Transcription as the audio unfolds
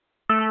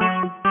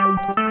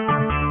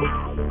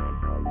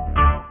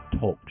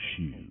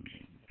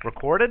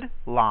Recorded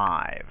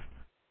live.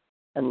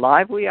 And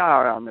live we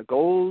are on the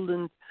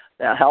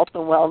health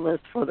and wellness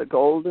for the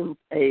golden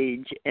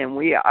age. And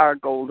we are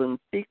golden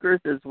seekers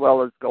as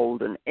well as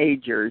golden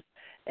agers.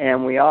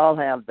 And we all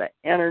have the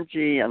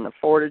energy and the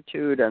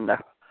fortitude and the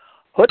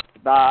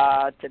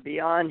chutzpah to be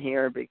on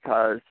here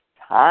because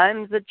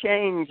times are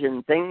changing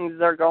and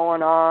things are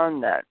going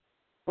on that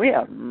we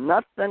have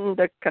nothing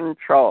to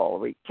control.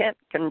 We can't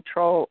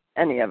control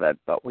any of it,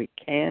 but we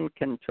can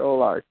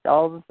control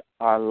ourselves,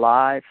 our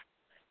life,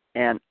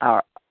 and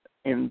our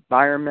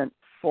environment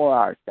for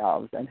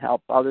ourselves and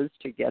help others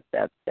to get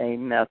that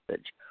same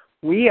message.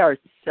 We are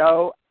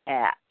so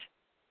at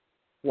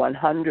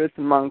 100th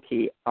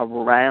monkey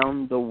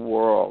around the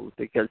world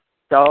because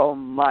so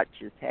much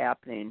is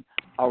happening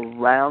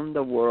around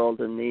the world,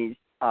 and these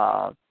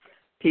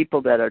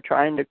people that are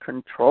trying to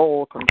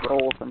control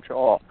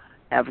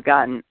have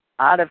gotten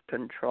out of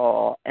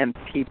control, and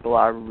people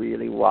are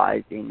really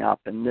wising up.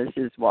 And this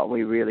is what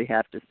we really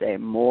have to say.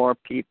 More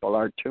people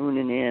are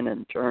tuning in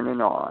and turning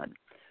on.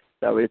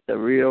 So it's a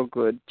real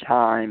good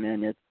time,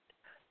 and it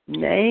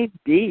may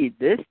be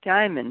this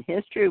time in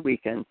history we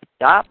can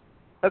stop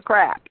the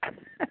crap.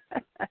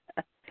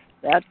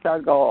 That's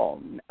our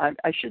goal.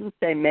 I shouldn't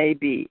say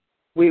maybe.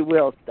 We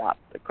will stop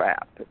the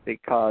crap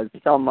because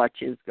so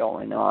much is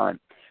going on.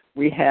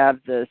 We have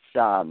this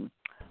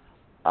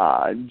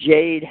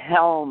Jade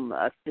Helm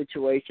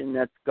situation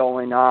that's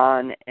going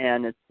on,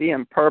 and it's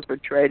being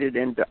perpetrated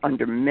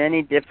under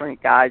many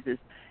different guises,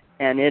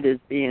 and it is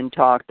being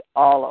talked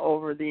all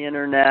over the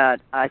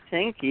Internet. I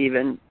think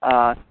even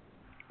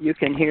you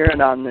can hear it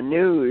on the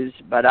news,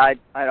 but I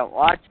don't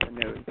watch the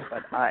news,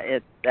 but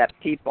it's that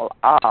people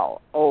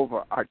all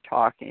over are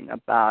talking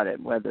about it,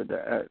 whether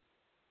they're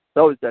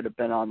those that have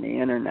been on the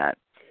Internet.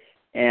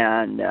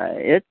 And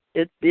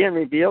it's being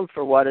revealed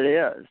for what it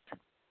is,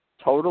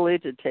 totally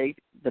to take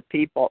the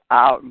people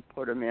out and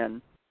put them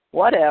in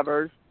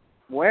whatever,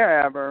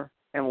 wherever,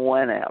 and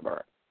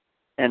whenever.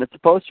 And it's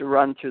supposed to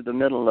run through the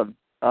middle of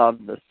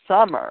the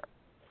summer.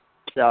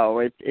 So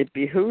it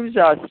behooves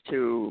us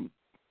to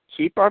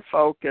keep our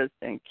focus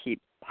and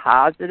keep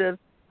positive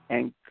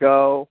and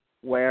go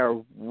where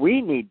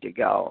we need to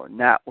go,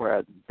 not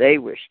where they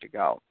wish to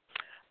go.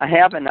 I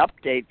have an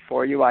update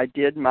for you. I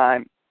did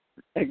my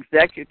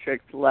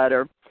executrix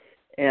letter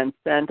and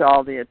sent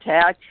all the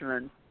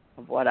attachments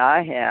of what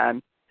I had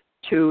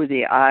to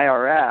the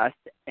IRS,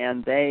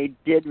 and they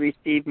did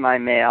receive my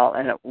mail,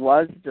 and it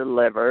was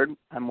delivered.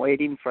 I'm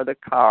waiting for the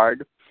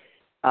card,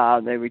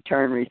 the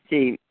return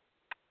receipt,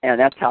 and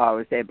that's how I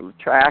was able to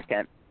track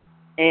it.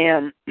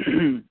 And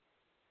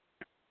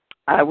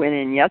I went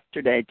in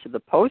yesterday to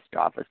the post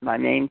office, my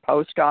main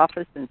post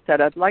office, and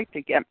said I'd like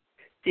to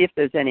see if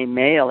there's any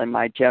mail in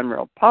my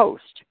general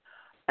post.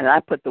 And I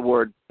put the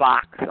word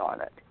box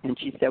on it. And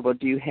she said, well,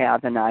 do you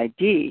have an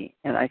ID?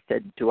 And I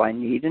said, do I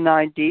need an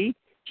ID?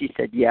 She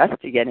said, yes,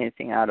 to get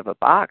anything out of a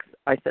box.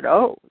 I said,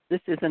 oh,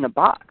 this isn't a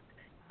box.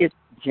 It's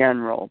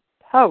general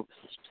post.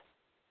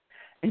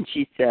 And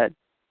she said,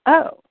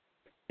 oh.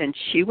 And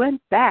she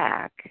went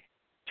back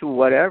to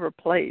whatever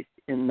place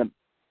in the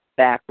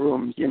back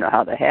rooms, you know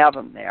how they have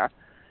them there.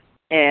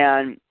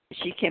 And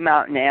she came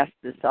out and asked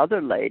this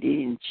other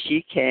lady, and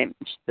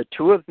the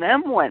two of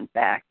them went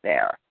back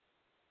there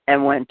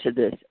and went to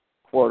this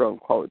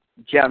quote-unquote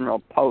general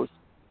post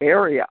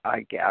area,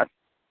 I guess,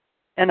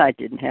 and I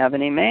didn't have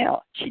any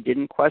mail. She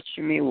didn't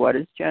question me, what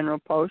is general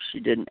post? She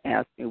didn't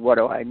ask me, what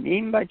do I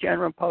mean by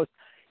general post?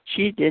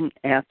 She didn't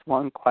ask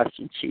one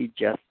question. She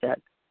just said,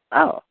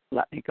 oh,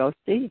 let me go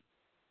see.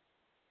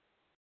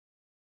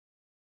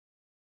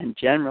 And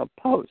general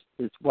post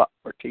is what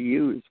we're to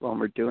use when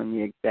we're doing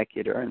the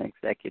executor and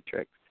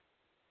executrix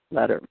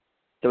letter.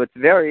 So it's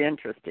very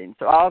interesting.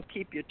 So I'll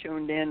keep you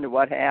tuned in to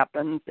what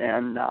happens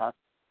and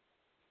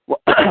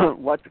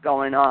what's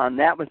going on.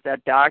 That was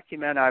that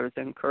document I was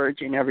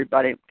encouraging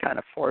everybody, kind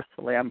of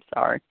forcefully, I'm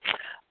sorry,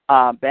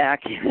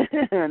 back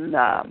in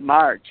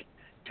March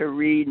to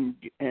read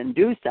and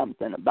do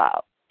something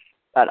about.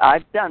 But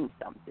I've done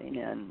something,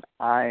 and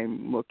I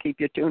will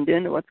keep you tuned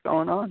in to what's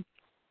going on.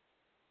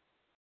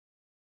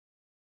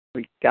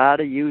 We got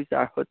to use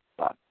our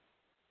chutzpah.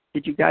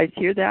 Did you guys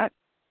hear that?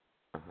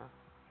 Uh-huh.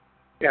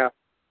 Yeah.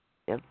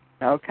 Yep.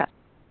 Okay.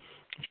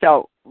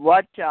 So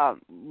what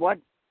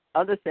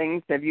other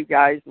things have you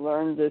guys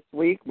learned this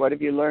week? What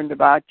have you learned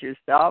about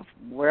yourself?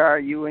 Where are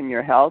you in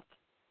your health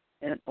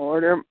in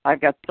order? I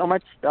got so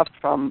much stuff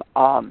from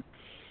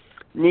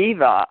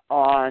Neva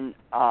on,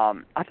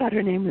 I thought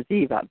her name was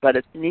Eva, but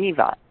it's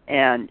Neva.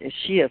 And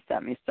she has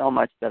sent me so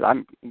much that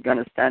I'm going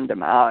to send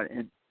them out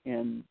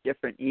in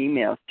different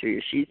emails to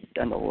you. She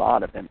sends a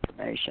lot of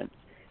information.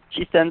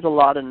 She sends a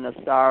lot of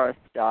Nasara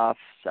stuff,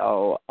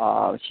 so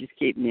she's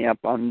keeping me up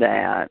on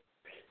that.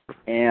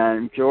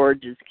 And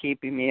George is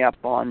keeping me up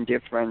on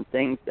different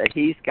things that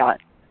he's got.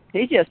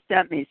 He just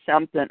sent me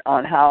something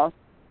on how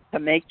to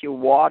make your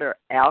water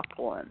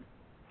alkaline.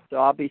 So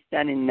I'll be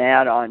sending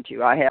that on to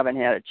you. I haven't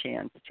had a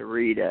chance to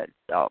read it.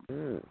 So,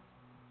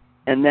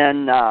 And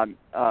then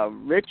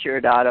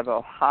Richard out of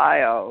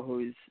Ohio,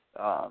 who's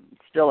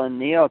still a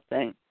Neo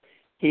thing,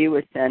 he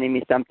was sending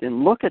me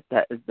something. Look at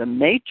that. The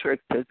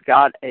Matrix has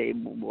got a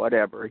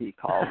whatever he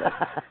called it.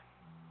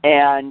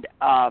 And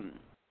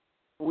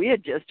we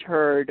had just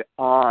heard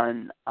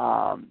on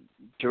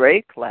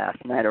Drake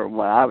last night, or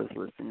when I was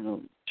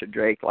listening to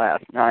Drake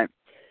last night,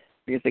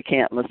 because I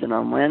can't listen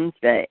on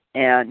Wednesday,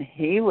 and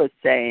he was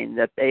saying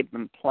that they've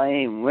been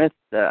playing with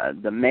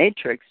the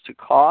Matrix to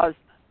cause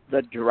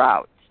the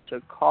droughts,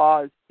 to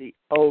cause the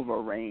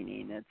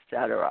over-raining,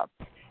 etc.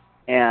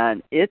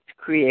 And it's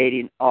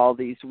creating all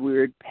these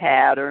weird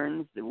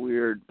patterns, the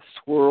weird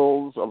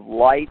swirls of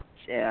lights,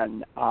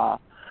 and,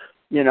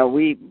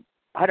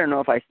 I don't know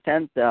if I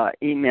sent the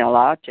email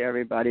out to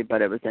everybody,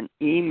 but it was an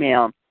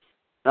email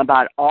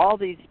about all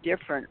these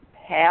different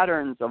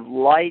patterns of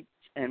lights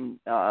and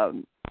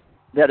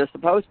that are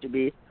supposed to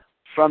be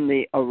from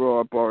the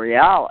Aurora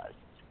Borealis,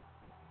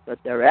 but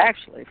they're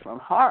actually from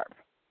HAARP.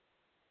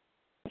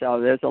 So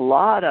there's a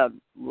lot of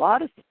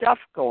stuff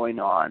going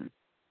on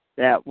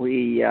that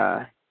we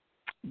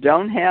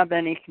don't have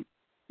any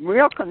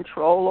real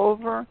control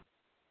over,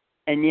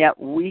 and yet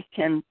we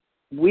can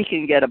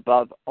get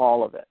above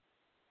all of it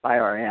by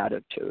our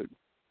attitude.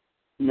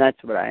 And that's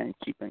what I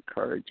keep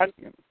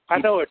encouraging. I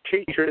know a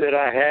teacher that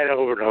I had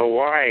over in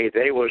Hawaii.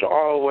 They was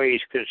always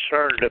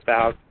concerned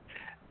about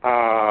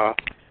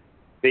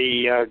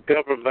the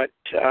government.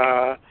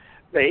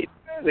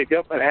 The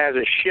government has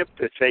a ship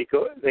that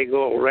they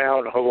go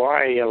around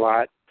Hawaii a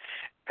lot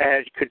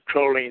and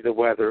controlling the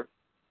weather.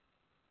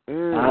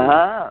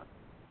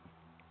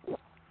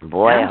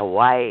 Boy, yeah.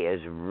 Hawaii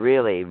is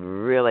really,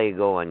 really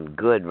going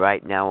good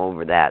right now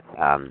over that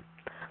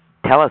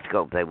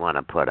telescope they want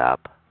to put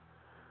up.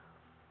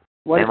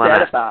 What is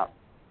that about?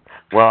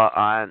 Well,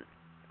 on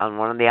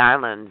one of the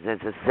islands,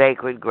 it's a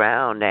sacred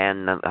ground,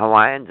 and the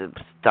Hawaiians have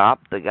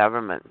stopped the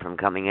government from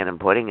coming in and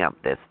putting up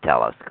this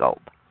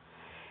telescope.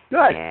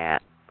 Good.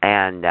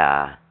 And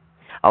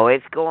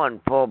it's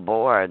going full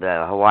bore.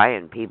 The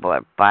Hawaiian people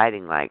are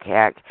fighting like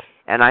heck,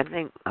 and I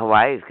think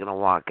Hawaii's going to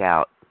walk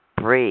out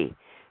free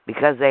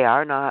because they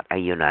are not a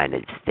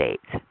United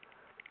States.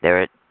 They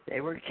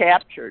were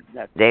captured.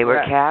 They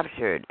were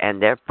captured, and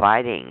they're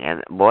fighting.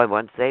 And boy,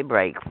 once they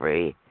break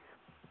free,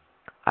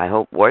 I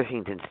hope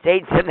Washington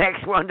State's the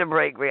next one to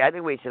break free. I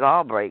think we should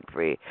all break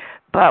free.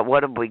 But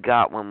what have we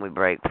got when we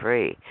break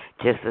free?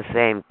 Just the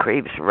same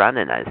creeps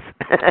running us.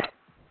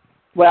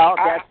 Well,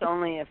 that's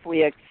only if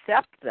we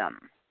accept them.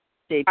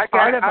 See,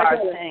 part of our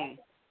thing.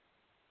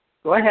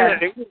 Go ahead. I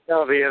got an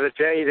email the other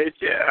day,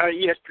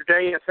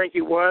 yesterday, I think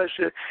it was,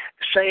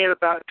 saying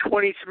about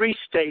 23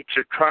 states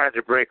are trying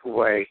to break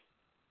away.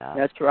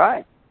 That's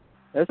right.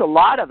 There's a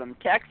lot of them.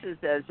 Texas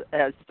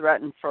has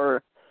threatened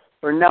for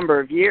a number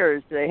of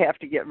years they have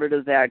to get rid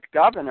of that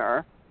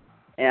governor,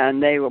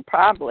 and they will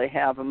probably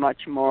have a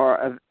much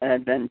more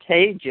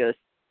advantageous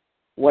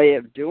way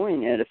of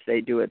doing it if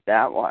they do it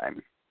that way.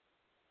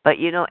 But,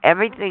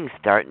 everything's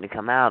starting to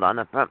come out on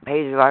the front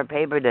page of our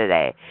paper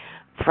today.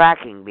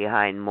 Fracking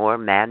behind more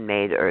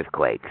man-made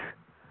earthquakes.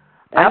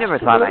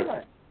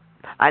 Absolutely.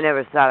 I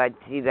never thought I'd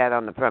see that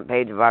on the front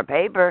page of our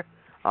paper.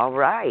 All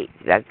right,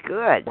 that's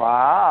good.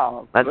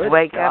 Wow. Let's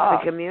wake up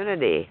the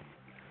community.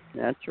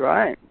 That's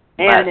right.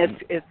 And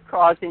it's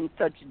causing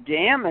such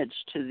damage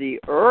to the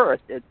earth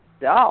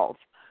itself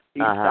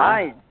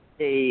besides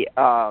the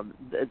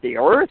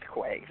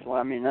earthquakes. Well,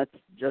 I mean, let's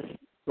just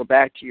go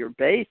back to your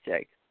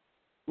basics.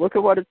 Look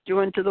at what it's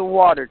doing to the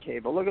water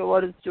table. Look at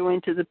what it's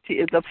doing to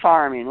the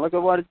farming. Look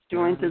at what it's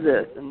doing to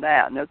this and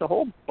that. And there's a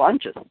whole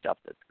bunch of stuff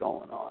that's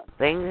going on.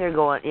 Things are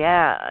going,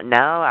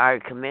 now our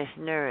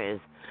commissioner is,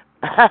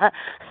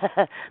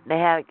 they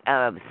had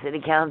a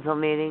city council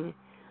meeting,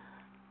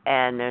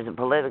 and there's a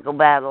political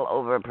battle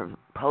over a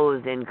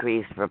proposed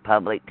increase for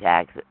public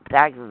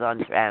taxes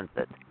on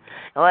transit.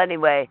 Well,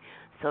 anyway,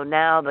 so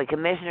now the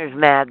commissioner's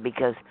mad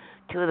because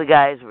two of the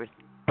guys were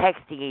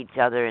texting each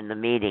other in the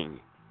meeting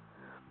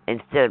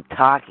instead of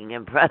talking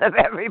in front of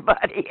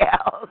everybody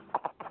else.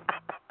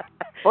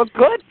 Well,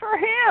 good for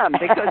him,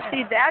 because,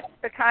 see, that's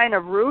the kind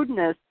of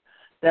rudeness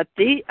that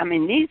these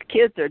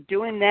kids are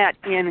doing that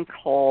in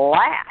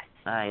class.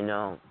 I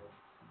know.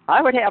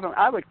 I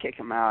would kick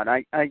them out.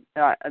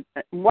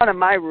 One of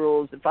my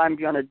rules, if I'm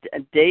going to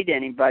date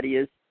anybody,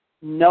 is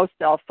no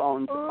cell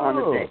phones on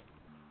a date.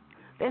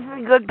 This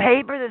is a good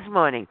paper this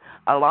morning.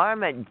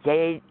 Alarm at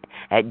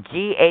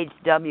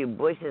G.H.W.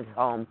 Bush's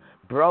home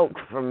broke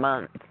for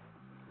months.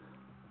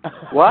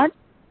 What?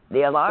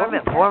 The alarm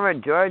at former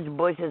George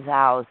Bush's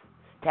house,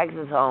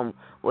 Texas home,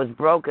 was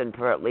broken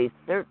for at least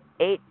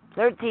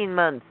 13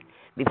 months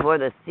before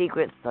the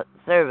Secret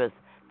Service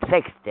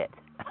fixed it.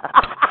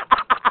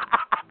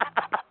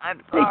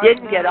 They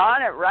didn't get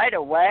on it right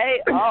away?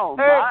 Oh,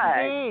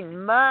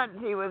 13 months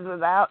he was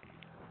without.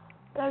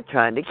 They're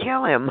trying to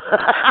kill him.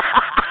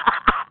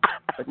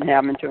 Couldn't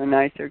happen to a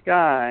nicer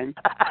guy.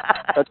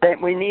 But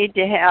we need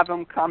to have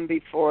him come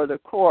before the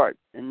court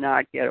and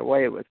not get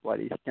away with what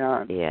he's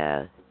done.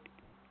 Yes.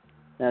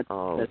 That's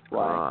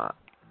why.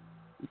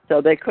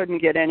 So they couldn't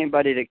get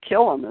anybody to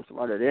kill him, is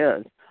what it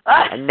is.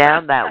 And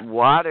now that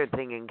water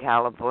thing in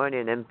California,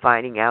 and then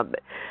finding out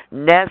that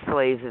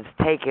Nestle's is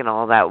taking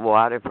all that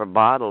water for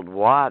bottled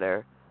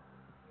water,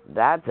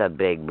 that's a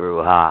big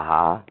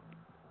brouhaha.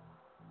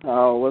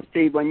 Oh, well,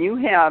 see, when you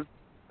have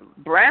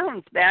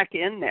Brown's back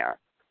in there,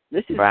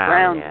 this is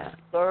Brown's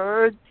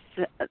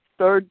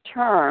third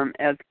term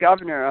as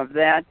governor of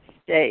that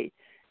state.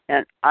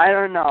 And I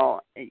don't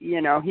know,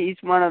 he's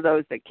one of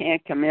those that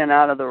can't come in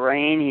out of the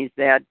rain. He's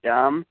that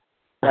dumb.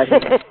 But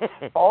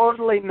he's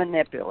totally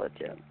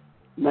manipulative.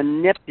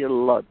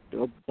 Manipulable.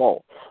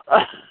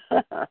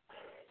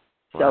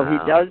 So he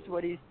does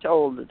what he's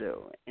told to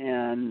do.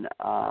 And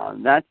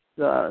that's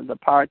the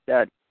part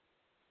that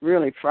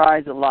really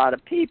fries a lot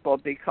of people,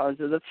 because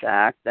of the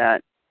fact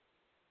that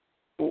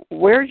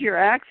where's your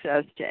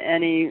access to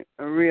any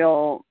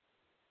real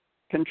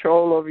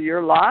control over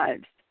your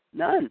lives?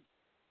 None.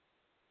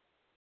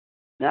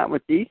 Not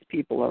with these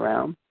people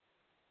around.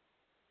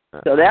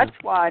 So that's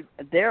why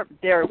they're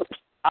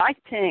I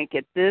think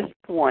at this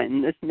point,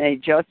 and this may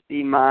just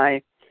be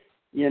my,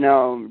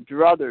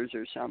 druthers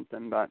or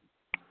something, but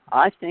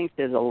I think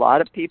there's a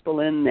lot of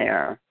people in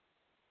there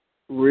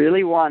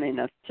really wanting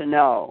us to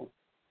know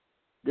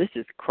this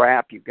is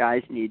crap. You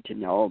guys need to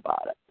know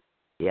about it.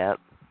 Yep.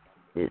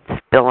 It's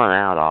spilling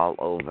out all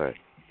over.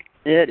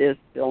 It is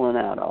spilling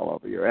out all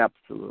over. You're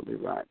absolutely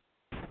right.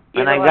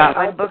 And I got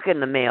my book in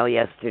the mail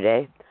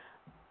yesterday.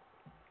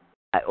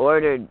 I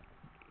ordered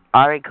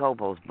Ari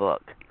Copel's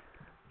book.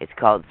 It's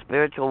called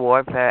Spiritual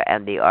Warfare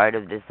and the Art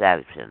of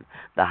Deception,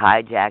 The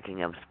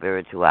Hijacking of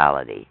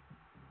Spirituality.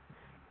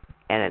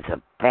 And it's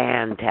a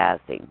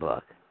fantastic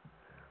book.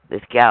 This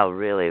gal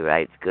really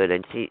writes good,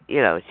 and she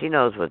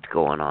knows what's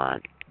going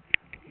on.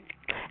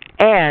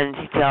 And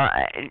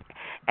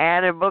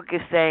and her book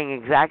is saying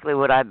exactly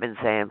what I've been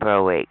saying for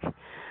a week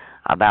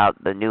about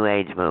the New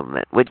Age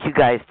movement, which you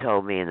guys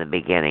told me in the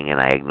beginning, and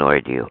I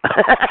ignored you.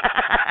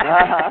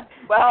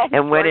 Well,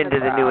 and went into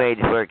the New Age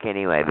work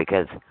anyway,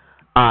 because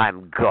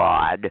I'm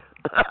God,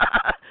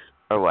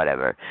 or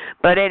whatever.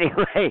 But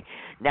anyway,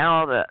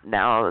 now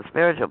the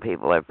spiritual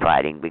people are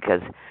fighting,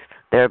 because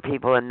there are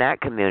people in that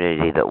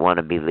community that want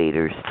to be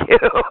leaders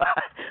too.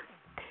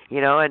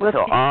 And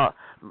so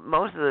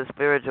most of the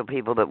spiritual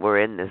people that were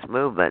in this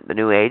movement, the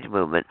New Age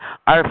movement,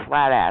 are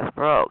flat ass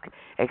broke,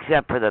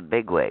 except for the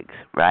bigwigs,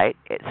 right?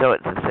 So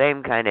it's the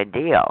same kind of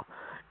deal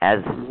as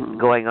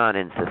going on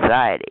in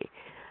society,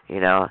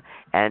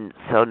 And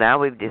so now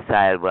we've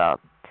decided, well,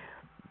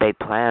 they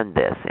planned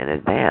this in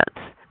advance.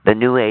 The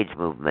New Age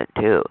movement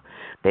too.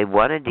 They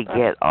wanted to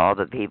get all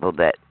the people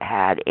that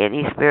had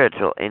any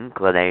spiritual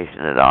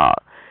inclination at all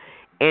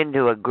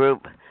into a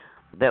group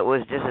that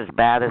was just as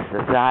bad as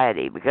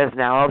society, because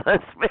now all the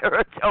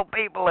spiritual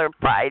people are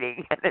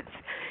fighting, and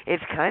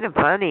it's kind of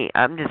funny.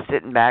 I'm just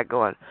sitting back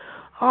going,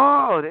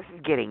 oh, this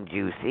is getting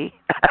juicy.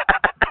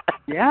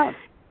 Yeah.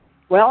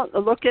 Well,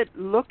 look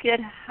at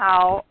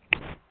how,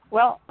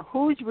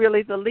 who's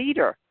really the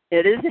leader?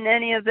 It isn't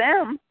any of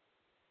them,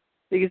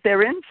 because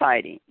they're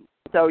infighting.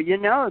 So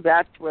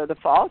that's where the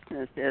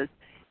falseness is,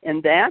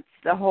 and that's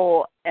the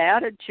whole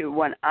attitude.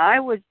 When I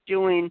was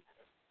doing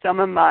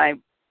some of my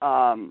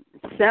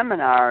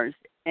seminars,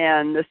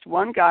 and this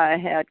one guy I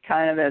had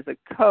kind of as a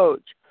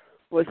coach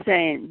was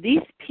saying,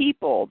 these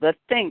people that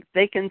think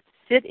they can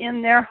sit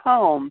in their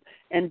home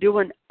and do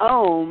an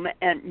om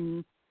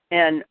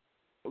and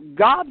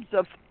gobs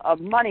of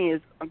money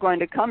is going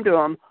to come to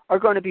them, are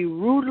going to be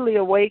rudely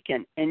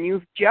awakened. And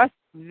you've just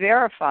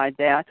verified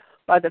that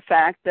by the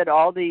fact that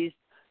all these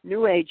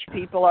New Age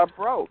people are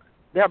broke.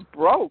 They're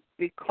broke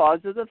because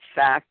of the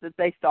fact that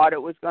they thought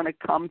it was going to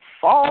come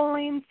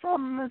falling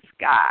from the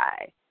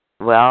sky.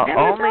 Well,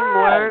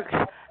 oming works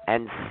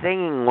and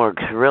singing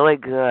works really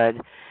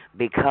good,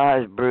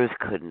 because Bruce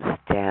couldn't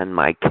stand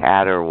my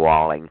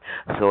caterwauling,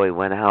 so he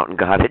went out and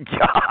got a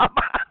job.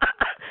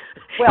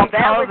 Well,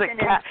 that was an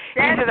incentive. He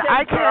said,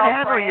 I can't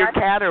handle your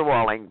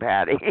caterwauling,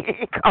 Patty.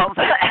 He calls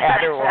it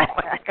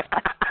caterwauling.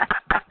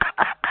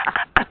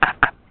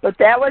 But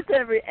that was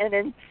an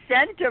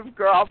incentive,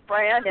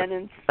 girlfriend, an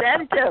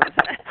incentive.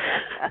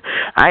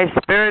 I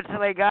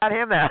spiritually got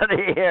him out of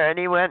here, and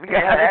he went and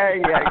got There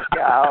you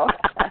go.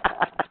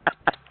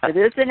 It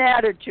is an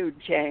attitude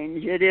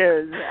change. It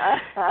is.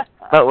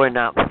 But we're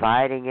not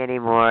fighting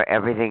anymore.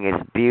 Everything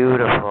is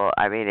beautiful.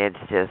 I mean, it's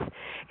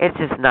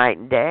just night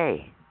and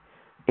day,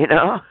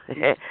 Well,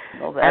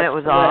 and it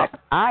was all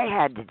I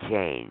had to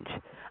change.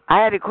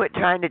 I had to quit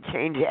trying to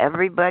change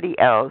everybody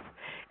else,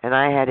 and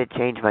I had to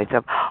change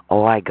myself.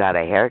 Oh, I got a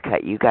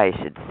haircut. You guys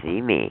should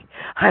see me.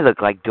 I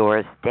look like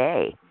Doris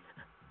Day.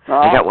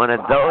 I got one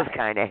of those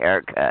kind of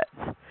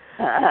haircuts.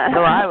 So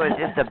I was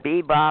just a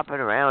bebopping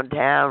around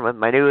town with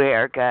my new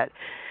haircut,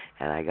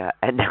 and now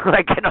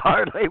I can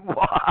hardly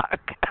walk.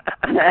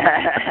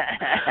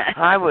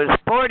 I was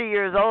 40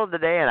 years old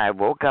today, and I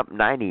woke up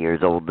 90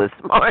 years old this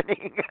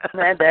morning.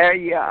 There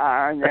you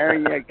are. There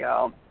you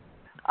go.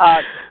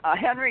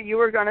 Henry, you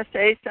were going to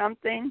say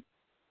something?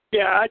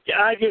 Yeah,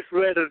 I just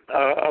read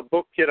a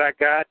book that I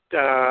got.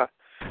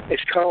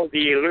 It's called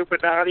The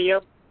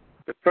Illuminatium,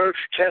 the First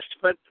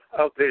Testament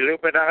of the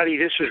Illuminati.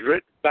 This is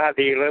written by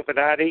the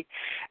Illuminati.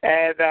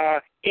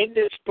 And in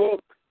this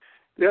book,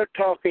 they're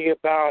talking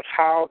about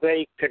how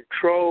they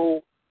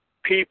control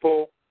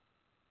people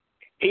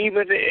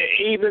even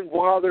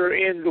while they're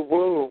in the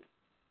womb.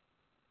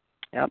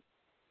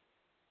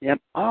 Yep.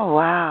 Oh,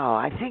 wow.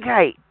 I think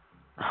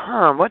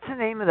what's the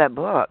name of that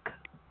book?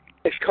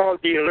 It's called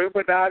the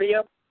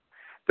Illuminatium,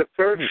 the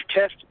First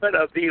Testament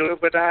of the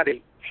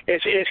Illuminati.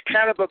 It's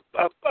kind of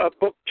a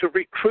book to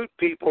recruit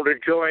people to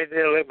join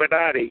the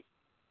Illuminati.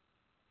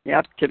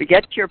 Yep, to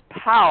get your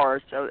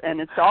power. So, and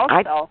it's also.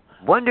 I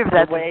wonder if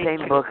that's the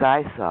same book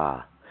I saw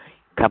a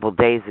couple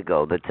days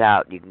ago. That's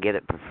out. You can get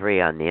it for free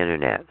on the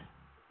internet.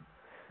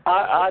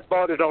 I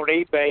bought it on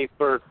eBay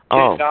for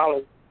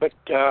 $10, but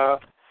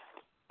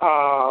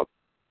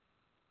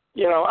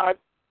you know,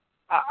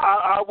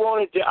 I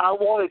wanted to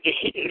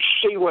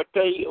see what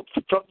they,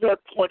 from their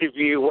point of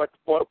view, what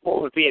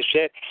was being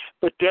said.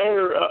 But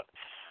they're,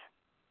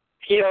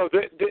 you know,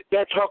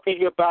 they're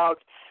talking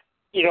about,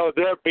 you know,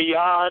 they're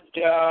beyond,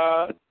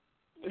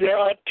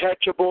 they're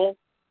untouchable.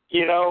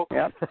 You know,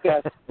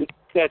 that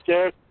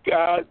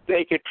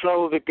they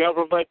control the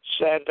governments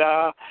and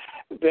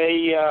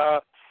they,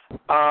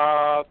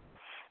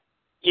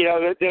 you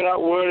know, they're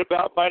not worried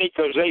about money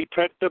because they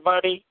print the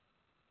money.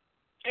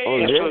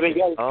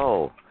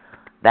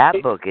 That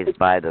book is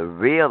by the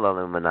real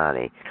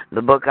Illuminati.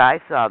 The book I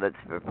saw that's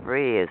for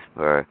free is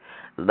for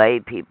lay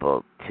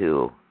people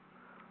to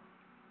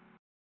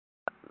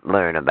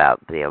learn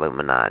about the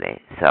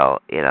Illuminati. So,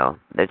 you know,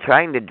 they're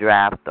trying to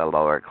draft the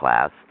lower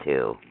class,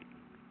 too.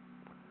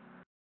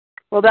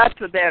 Well, that's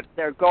what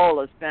their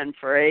goal has been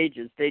for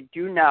ages. They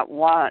do not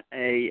want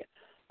a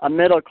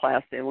middle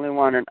class. They only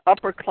want an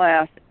upper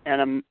class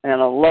and a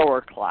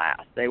lower class.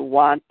 They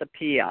want the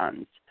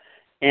peons.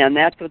 And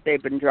that's what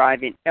they've been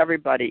driving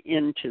everybody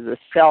into the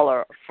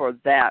cellar for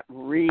that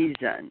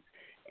reason.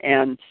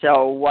 And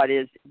so what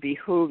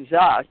behooves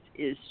us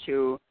is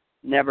to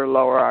never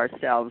lower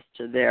ourselves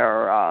to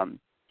their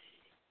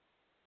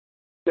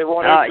they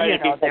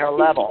want their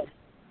level.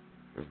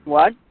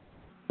 What?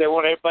 They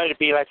want everybody to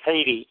be like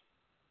Haiti.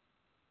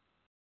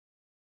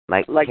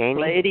 Like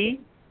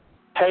Haiti?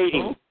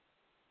 Haiti.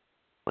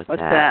 What's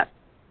that?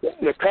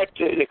 The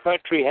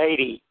country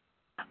Haiti.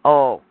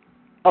 Oh,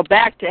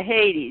 back to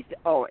Hades.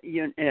 Oh,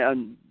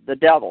 the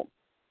devil.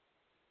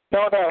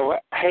 No,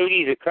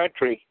 Haiti, the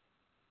country.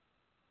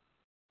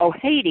 Oh,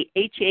 Haiti,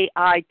 Haiti.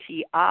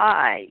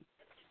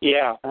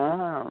 Yeah.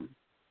 Oh.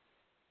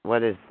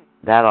 What is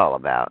that all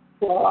about?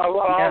 Well,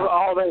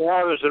 all they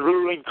have is the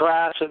ruling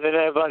class, and then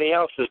everybody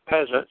else is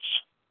peasants.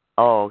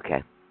 Oh,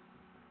 okay.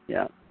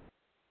 Yeah.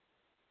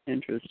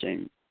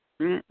 Interesting.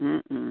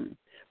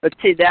 But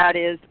see, that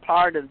is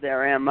part of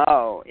their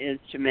MO, is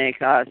to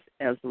make us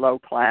as low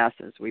class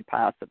as we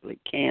possibly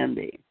can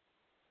be.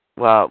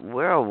 Well,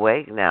 we're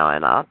awake now,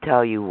 and I'll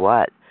tell you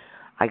what.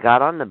 I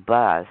got on the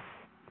bus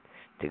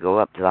to go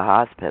up to the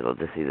hospital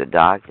to see the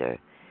doctor,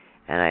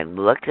 and I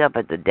looked up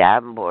at the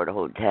Davenport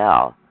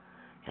Hotel,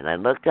 and I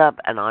looked up,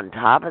 and on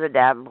top of the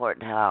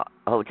Davenport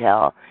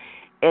Hotel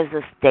is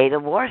the state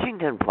of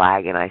Washington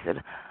flag, and I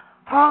said,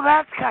 oh,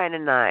 that's kind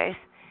of nice.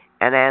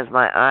 And as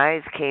my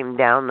eyes came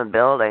down the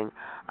building,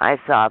 I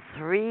saw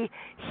 3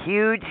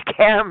 huge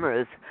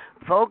cameras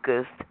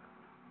focused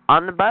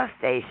on the bus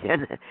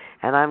station,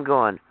 and I'm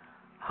going,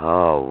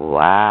 oh,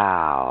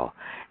 wow.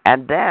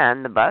 And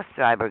then the bus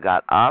driver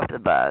got off the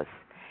bus,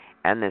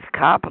 and this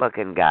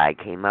cop-looking guy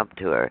came up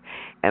to her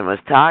and was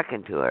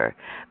talking to her.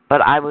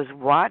 But I was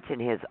watching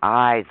his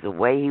eyes, the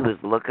way he was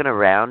looking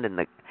around in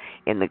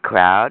the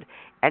crowd,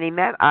 and he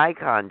made eye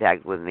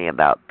contact with me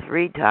about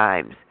 3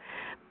 times.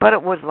 But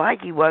it was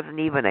like he wasn't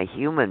even a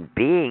human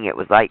being. It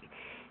was like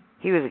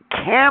he was a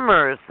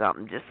camera or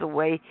something, just the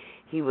way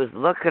he was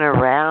looking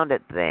around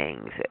at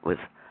things. It was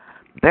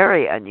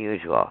very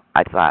unusual.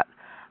 I thought,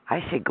 I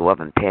should go up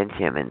and pinch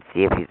him and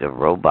see if he's a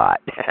robot.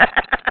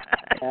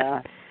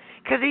 Yeah.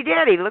 Because he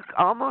did. He looked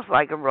almost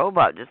like a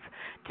robot, just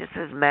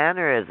his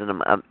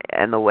mannerism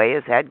and the way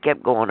his head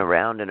kept going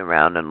around and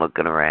around and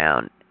looking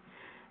around.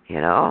 You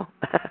know,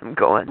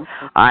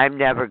 I'm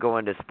never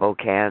going to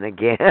Spokane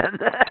again.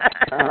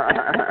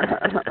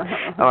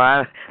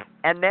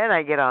 And then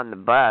I get on the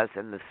bus,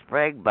 and the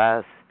Sprague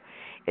bus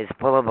is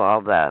full of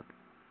all the,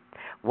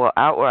 well,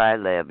 out where I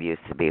live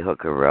used to be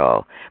Hooker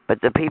Row,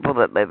 but the people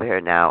that live here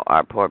now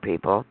are poor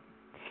people.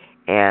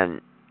 And,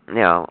 you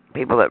know,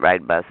 people that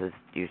ride buses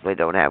usually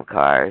don't have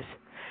cars.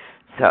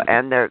 So,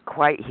 and they're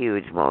quite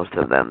huge, most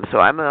of them. So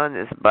I'm on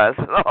this bus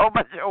with a whole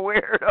bunch of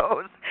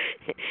weirdos.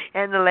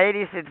 And the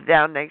lady sits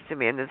down next to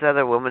me, and this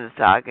other woman is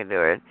talking to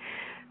her.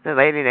 The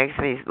lady next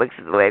to me looks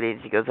at the lady, and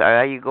she goes,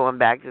 are you going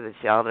back to the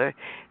shelter?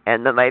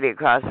 And the lady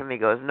across from me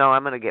goes, no,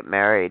 I'm going to get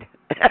married.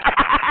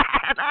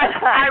 And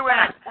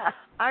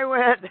I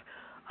went,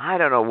 I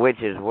don't know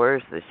which is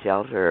worse, the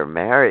shelter or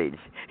marriage.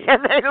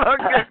 And they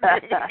looked at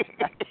me.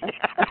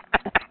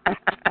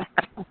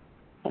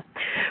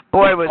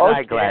 Boy, was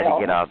I glad to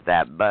get off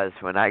that bus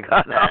when I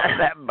got off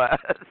that bus.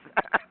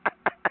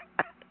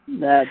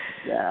 That's,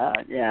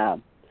 yeah.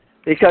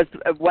 Because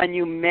when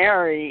you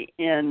marry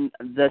in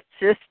the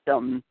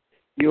system,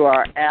 you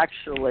are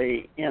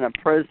actually in a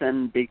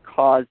prison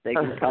because they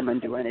can come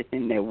and do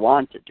anything they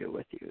want to do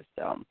with you.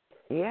 So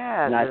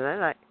yeah, and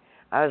then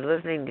I was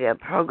listening to a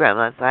program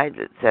last night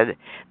that said,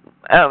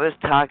 I was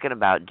talking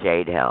about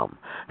Jade Helm.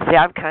 See,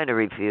 I've kind of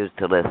refused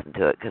to listen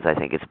to it because I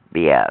think it's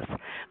BS,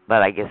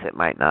 but I guess it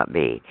might not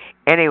be.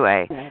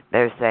 Anyway,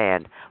 they're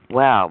saying,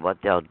 well, what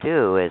they'll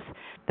do is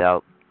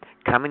they'll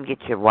come and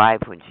get your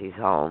wife when she's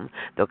home,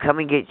 they'll come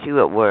and get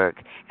you at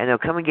work, and they'll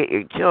come and get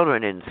your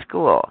children in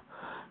school.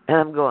 And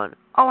I'm going,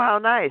 oh, how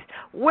nice.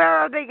 Where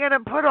are they going to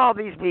put all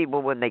these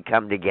people when they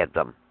come to get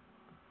them?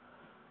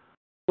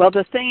 Well,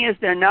 the thing is,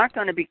 they're not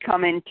going to be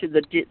coming to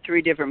the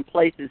 3 different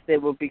places. They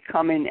will be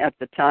coming at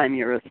the time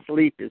you're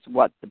asleep is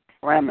what the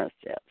premise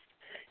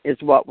is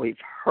what we've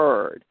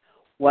heard.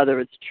 Whether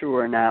it's true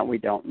or not, we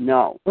don't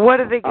know. What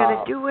are they going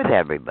to do with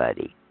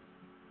everybody?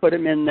 Put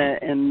them in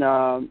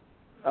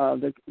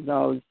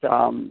those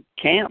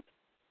camps.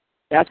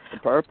 That's the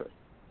purpose.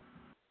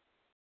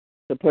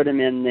 To put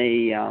them in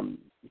the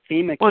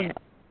FEMA camp.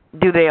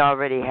 Do they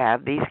already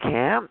have these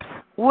camps?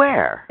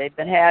 Where? They've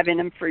been having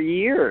them for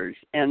years,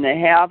 and they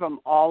have them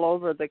all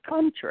over the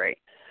country.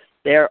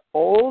 They're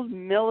old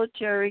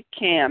military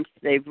camps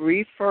they've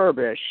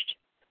refurbished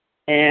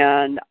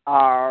and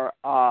are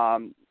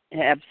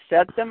have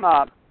set them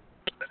up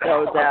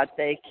so that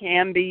they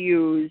can be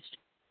used.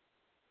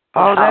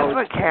 Oh, that's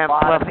what Camp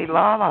Fluffy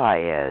Lala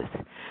is.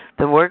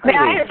 The work camp.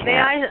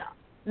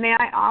 May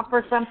I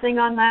offer something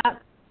on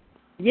that?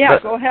 Yeah,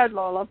 go ahead,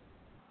 Lola.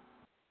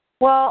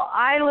 Well,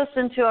 I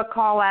listened to a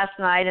call last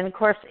night, and of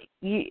course,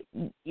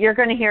 you're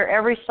going to hear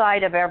every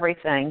side of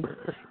everything.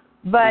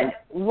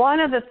 But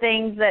one of the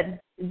things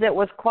that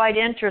was quite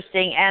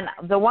interesting, and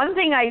the one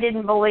thing I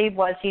didn't believe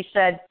was he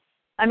said,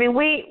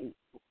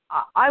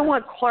 I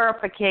want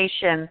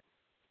clarification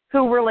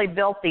who really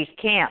built these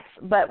camps.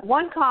 But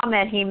one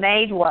comment he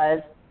made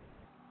was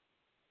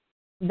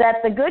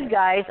that the good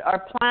guys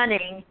are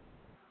planning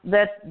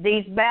that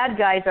these bad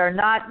guys are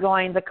not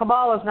going, the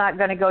cabal is not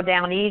going to go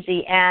down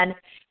easy, and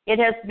it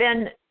has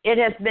been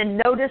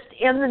noticed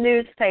in the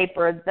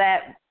newspaper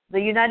that the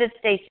United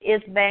States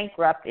is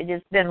bankrupt. It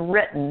has been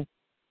written.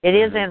 It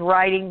is in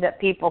writing that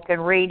people can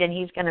read, and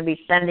he's going to be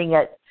sending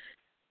it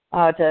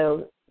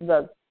to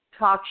the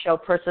talk show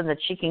person that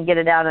she can get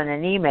it out in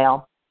an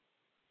email.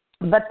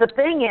 But the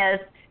thing is,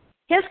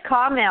 his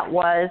comment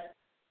was,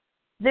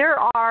 there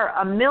are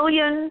 1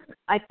 million,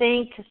 I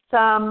think,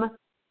 some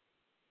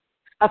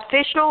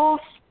officials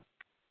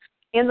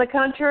in the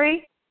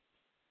country.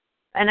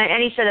 And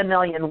he said 1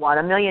 million what,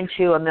 1 million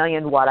two, 1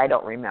 million what, I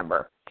don't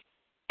remember.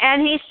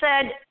 And he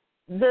said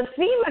the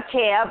FEMA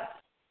camp,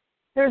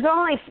 there's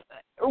only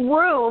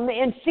room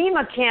in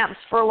FEMA camps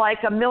for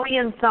like 1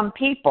 million some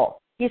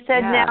people. He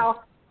said,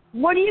 Now,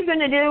 what are you going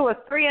to do with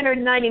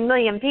 390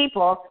 million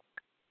people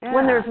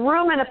when there's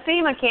room in a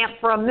FEMA camp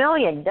for 1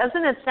 million?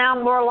 Doesn't it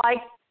sound more like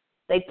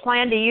they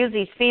plan to use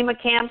these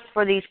FEMA camps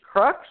for these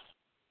crooks?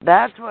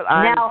 That's what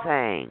I'm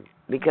saying.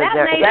 Because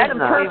that made some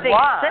perfect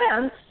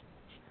sense.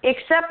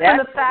 Except for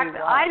the fact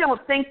that I don't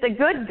think the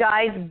good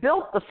guys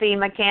built the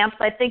FEMA camps.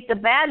 I think the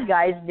bad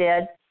guys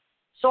did.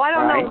 So I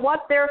don't know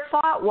what their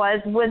thought was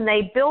when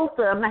they built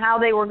them, how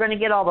they were going to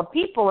get all the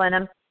people in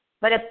them.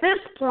 But at this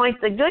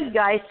point, the good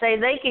guys say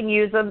they can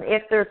use them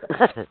if there's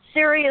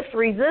serious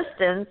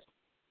resistance.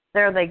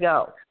 There they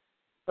go.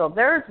 So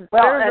there's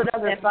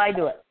another side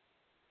to it.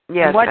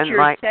 Yes, and what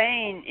you're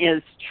saying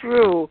is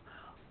true.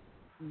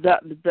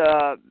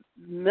 The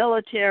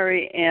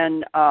military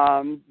and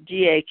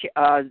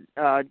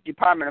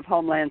Department of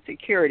Homeland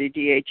Security,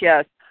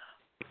 DHS,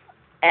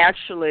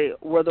 actually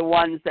were the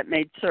ones that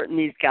made certain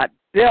these got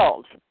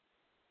built.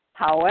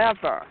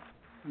 However,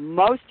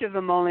 most of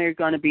them only are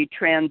going to be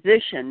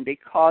transitioned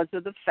because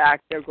of the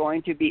fact they're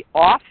going to be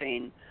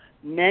offing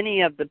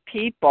many of the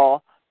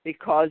people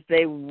because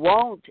they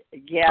won't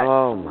get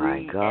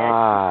re-educated.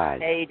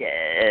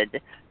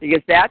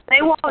 Because that's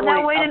they won't.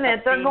 Now wait a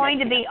minute. They're going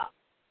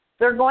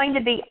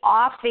to be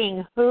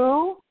offing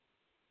who?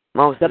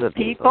 Most of the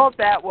people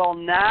that will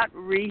not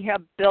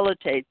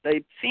rehabilitate.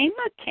 The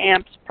FEMA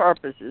camp's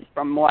purposes,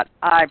 from what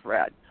I've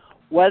read,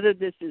 whether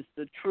this is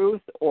the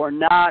truth or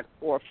not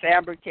or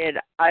fabricated,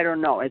 I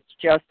don't know. It's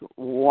just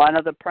one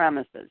of the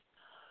premises.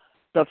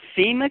 The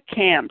FEMA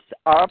camps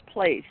are a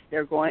place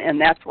they're going, and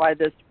that's why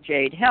this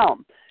Jade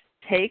Helm,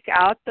 take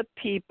out the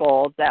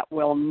people that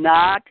will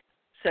not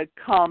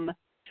succumb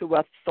to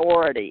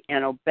authority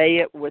and obey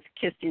it with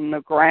kissing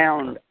the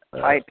ground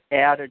type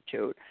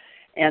attitude.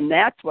 And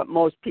that's what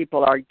most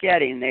people are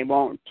getting. They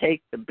won't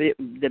take the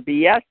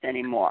BS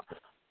anymore.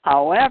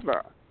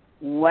 However,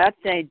 what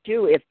they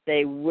do, if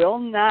they will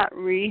not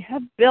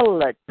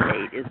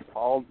rehabilitate, is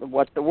called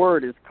what the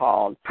word is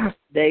called,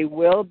 they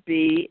will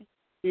be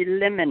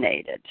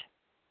eliminated.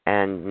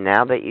 And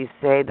now that you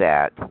say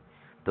that,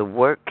 the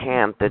work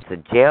camp that's a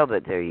jail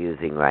that they're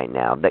using right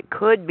now that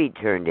could be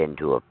turned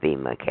into a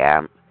FEMA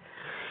camp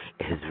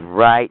is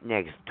right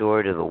next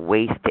door to the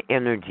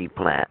waste-to-energy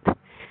plant.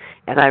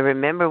 And I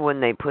remember when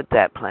they put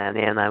that plan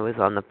in, I was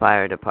on the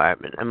fire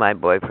department, and my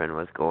boyfriend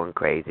was going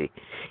crazy.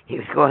 He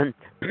was going,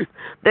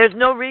 "There's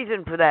no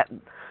reason for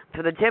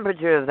the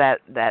temperature of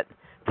that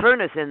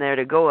furnace in there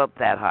to go up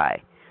that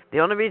high. The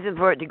only reason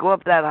for it to go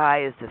up that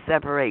high is to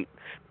separate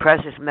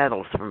precious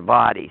metals from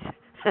bodies."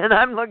 And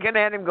I'm looking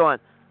at him going,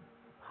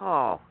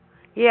 "Oh,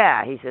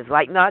 yeah." He says,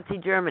 "Like Nazi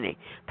Germany.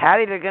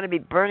 Patty, they're going to be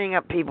burning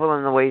up people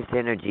in the waste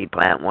energy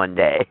plant one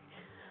day."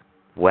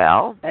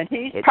 Well, and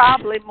he's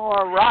probably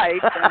more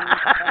right than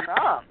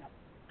us.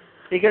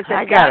 Because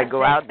I got to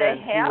go out there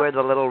and see where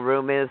the little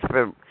room is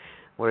for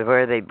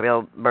where they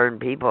burn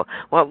people.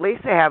 Well, at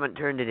least they haven't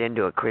turned it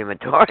into a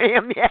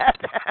crematorium yet.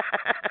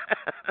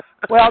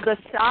 Well, the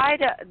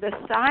side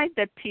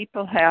that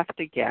people have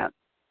to get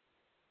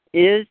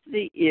is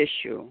the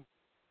issue.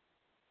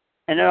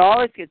 And it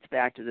always gets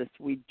back to this.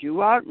 We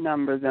do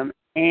outnumber them,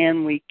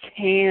 and we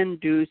can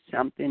do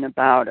something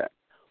about it.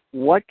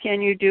 What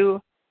can you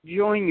do?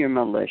 Join your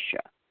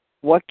militia.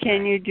 What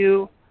can you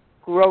do?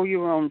 Grow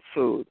your own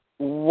food.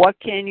 What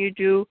can you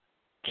do?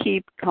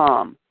 Keep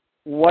calm.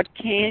 What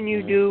can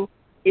you do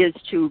is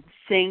to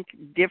think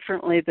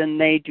differently than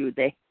they do.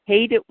 They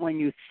hate it when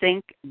you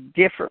think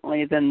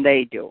differently than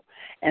they do.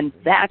 And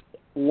that's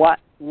what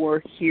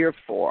we're here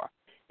for,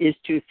 is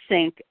to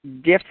think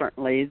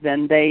differently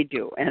than they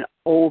do, and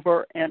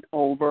over and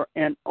over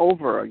and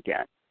over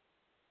again.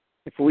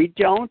 If we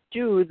don't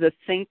do the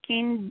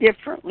thinking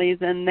differently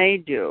than they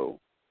do,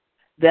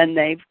 then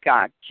they've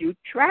got you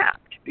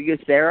trapped because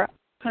they're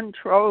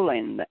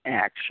controlling the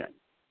action.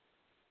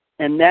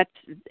 And that's,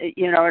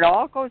 it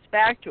all goes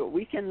back to it.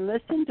 We can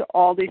listen to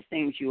all these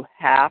things. You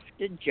have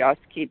to just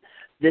keep,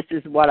 this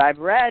is what I've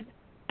read.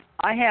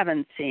 I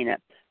haven't seen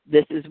it.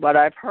 This is what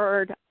I've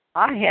heard.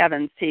 I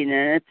haven't seen it.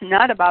 And it's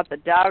not about the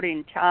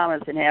doubting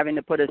Thomas and having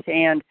to put his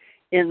hand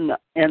in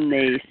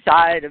the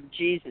side of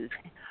Jesus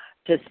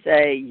to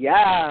say,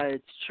 yeah,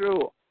 it's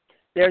true.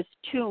 There's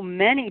too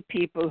many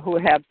people who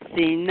have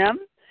seen them.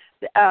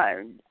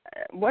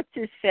 What's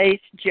his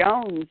face?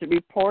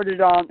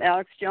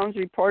 Alex Jones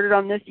reported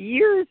on this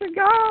years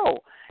ago,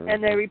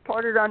 and they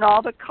reported on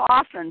all the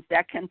coffins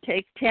that can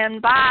take 10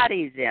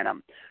 bodies in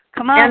them.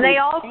 Come on. And they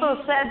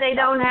also said they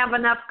don't have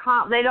enough.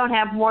 They don't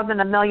have more than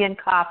 1 million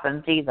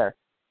coffins either.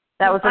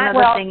 That was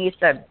another thing he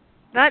said.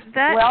 That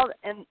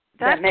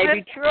may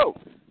be true.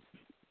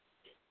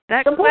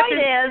 The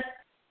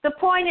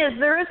point is,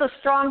 there is a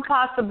strong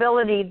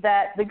possibility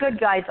that the good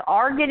guys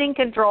are getting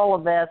control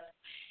of this,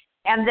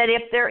 and that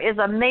if there is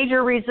a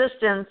major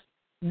resistance,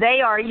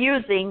 they are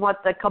using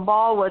what the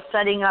cabal was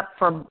setting up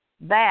for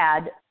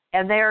bad,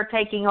 and they are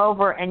taking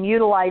over and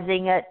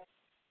utilizing it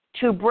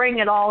to bring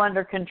it all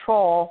under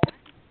control.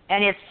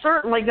 And it's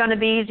certainly going to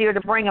be easier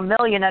to bring 1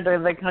 million under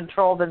the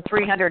control than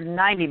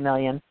 390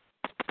 million.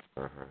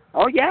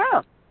 Oh,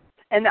 yeah.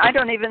 And I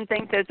don't even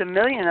think there's 1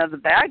 million of the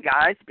bad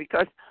guys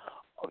because,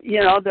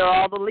 they're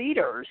all the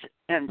leaders.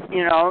 And,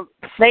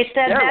 they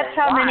said that's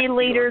how many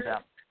leaders.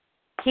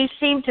 He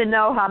seemed to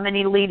know how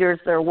many leaders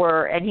there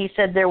were, and he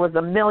said there was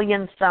 1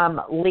 million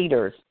some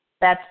leaders.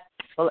 That's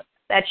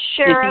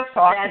sheriffs,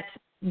 that's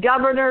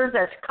governors,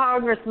 that's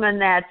congressmen,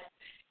 that's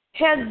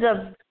heads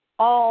of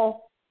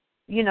all,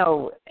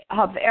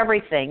 of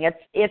everything.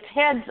 It's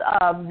heads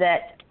of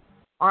that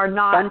are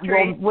not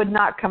would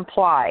not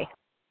comply.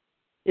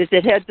 Is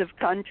it heads of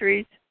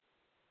countries?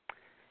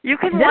 You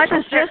can this watch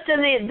is just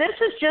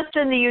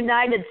in the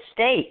United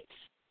States.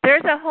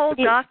 There's a whole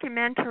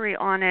documentary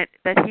on it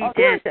that he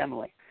did,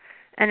 Emily.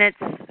 And it's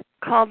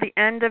called The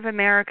End of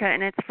America,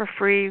 and it's for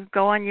free.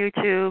 Go on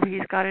YouTube.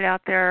 He's got it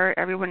out there.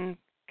 Everyone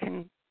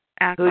can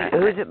access it.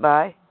 Who's it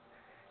by?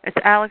 It's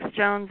Alex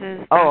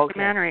Jones's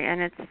documentary,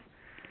 and it's,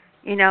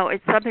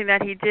 it's something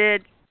that he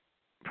did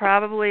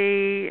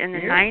probably in the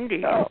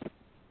 90s. Oh.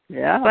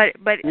 Yeah.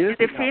 But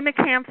the FEMA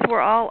camps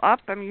were all up.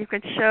 I mean, you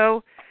could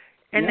show,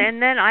 and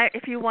then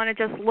if you want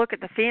to just look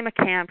at the FEMA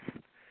camps,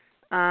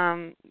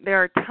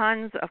 there are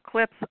tons of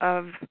clips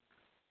of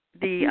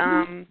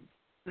the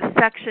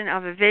section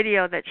of a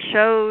video that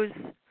shows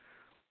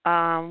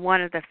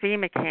one of the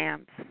FEMA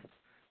camps,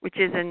 which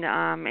is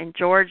in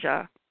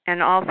Georgia,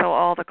 and also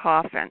all the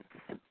coffins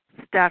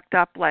stacked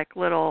up like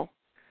little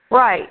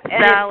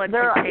salad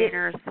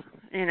containers.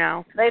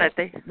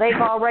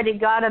 They've already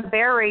got them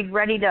buried,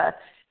 ready to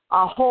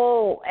a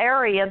whole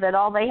area that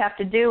all they have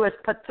to do is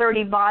put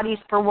 30 bodies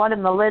per one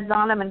and the lids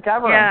on them and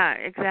cover them. Yeah,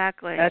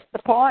 exactly. That's the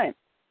point.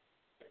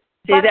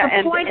 But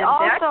the point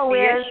also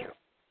is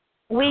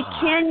we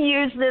can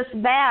use this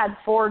bad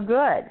for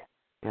good.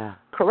 Yeah.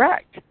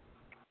 Correct.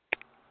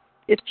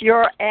 It's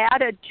your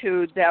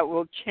attitude that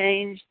will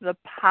change the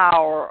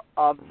power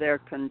of their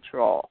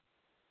control.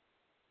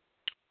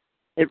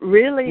 It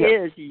really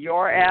is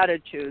your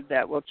attitude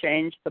that will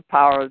change the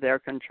power of their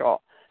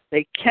control.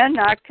 They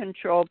cannot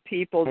control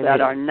people that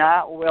are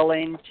not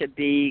willing to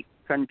be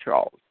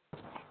controlled.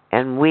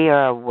 And we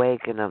are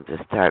awake enough to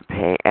start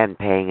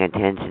paying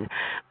attention.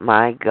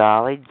 My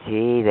golly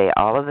gee, they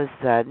all of a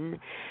sudden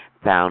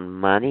found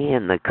money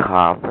in the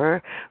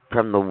coffer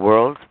from the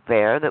World's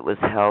Fair that was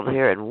held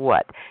here in,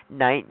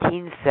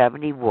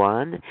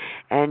 1971?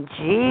 And,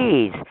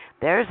 geez,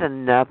 there's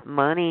enough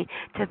money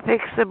to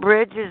fix the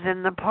bridges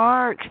in the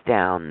parks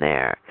down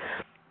there.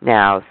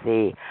 Now,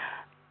 see,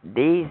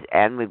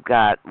 and we've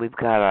got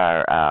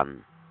our,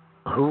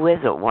 who is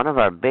it? One of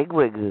our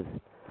bigwigs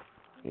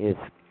is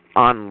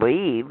on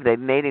leave. They've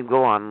made him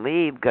go on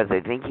leave because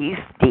they think he's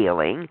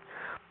stealing.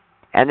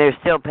 And they're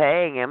still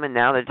paying him, and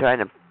now they're trying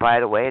to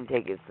fight away and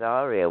take his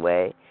salary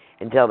away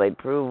until they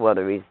prove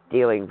whether he's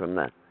stealing from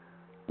the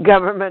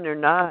government or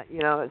not.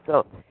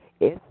 So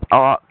it's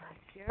all.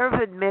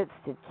 Sheriff admits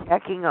to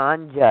checking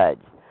on judge.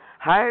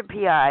 Hired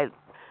PI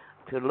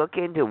to look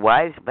into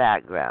wife's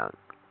background.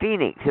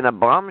 Phoenix, in a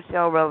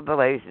bombshell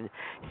revelation,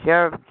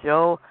 Sheriff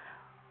Joe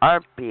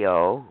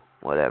Arpaio,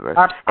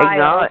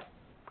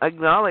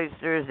 acknowledged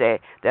Thursday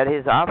that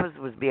his office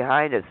was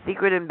behind a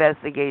secret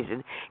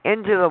investigation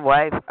into the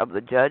wife of the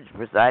judge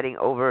presiding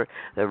over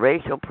the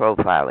racial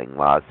profiling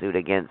lawsuit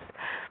against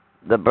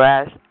the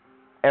brash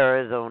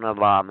Arizona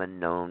lawman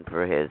known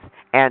for his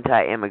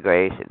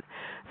anti-immigration.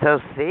 So,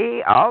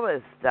 see, all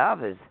this stuff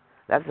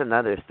that's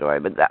another story,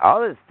 but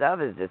all this stuff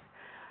is just,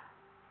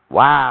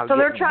 wow. So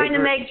they're trying to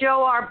make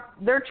Joe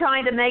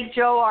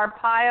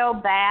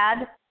Arpaio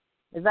bad?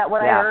 Is that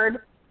what I heard?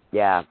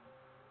 Yeah.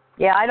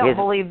 Yeah, I don't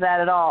believe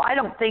that at all. I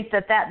don't think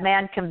that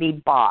man can be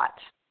bought.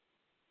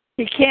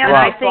 He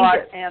can't be bought,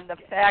 and the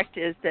fact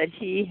is that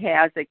he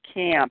has a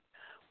camp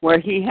where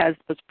he has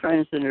those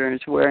prisoners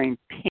wearing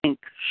pink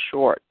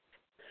shorts.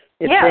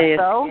 If they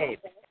escape.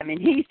 I mean,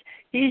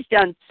 he's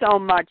done so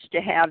much to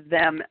have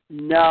them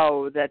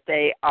know that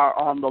they are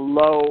on the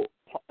low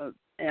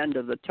end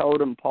of the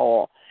totem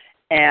pole.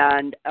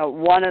 And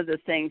one of the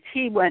things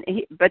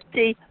but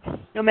see,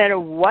 no matter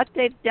what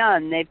they've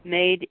done, they've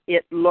made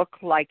it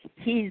look like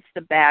he's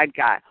the bad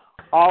guy.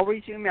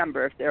 Always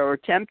remember, if they're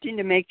attempting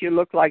to make you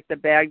look like the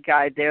bad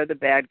guy, they're the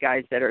bad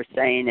guys that are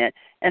saying it.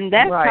 And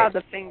that's how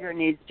the finger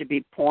needs to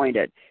be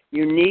pointed.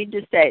 You need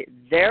to say,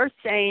 they're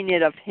saying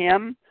it of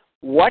him.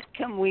 What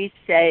can we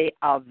say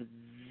of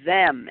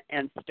them?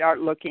 And start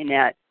looking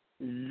at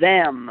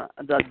them,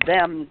 the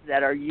thems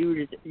that are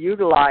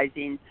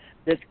utilizing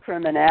this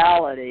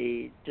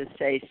criminality to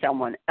say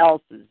someone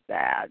else is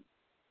bad.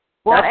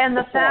 Well, and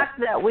the fact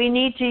that we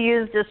need to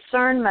use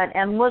discernment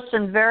and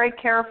listen very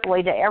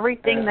carefully to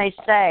everything they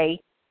say.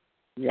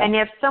 Yeah. And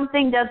if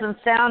something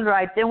doesn't sound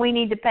right, then we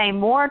need to pay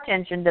more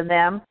attention to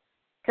them,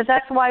 because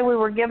that's why we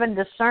were given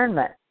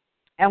discernment.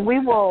 And we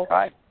will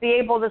be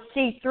able to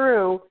see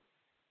through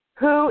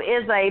who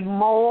is a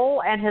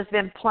mole and has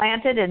been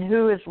planted and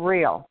who is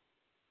real.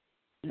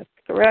 That's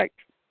correct.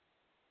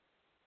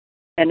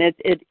 And it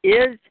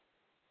is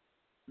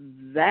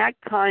that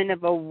kind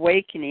of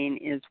awakening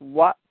is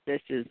what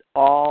this is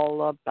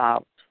all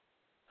about.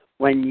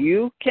 When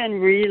you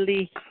can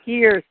really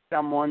hear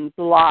someone's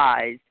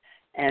lies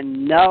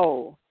and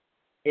know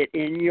it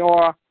in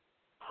your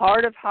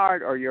heart of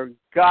heart or your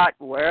gut,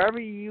 wherever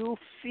you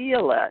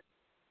feel it,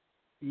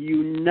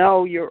 you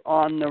know you're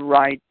on the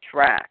right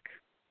track.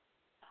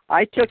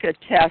 I took a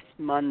test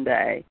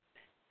Monday,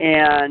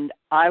 and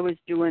I was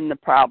doing the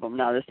problem.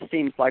 Now, this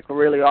seems like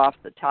really off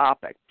the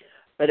topic,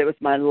 but it was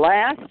my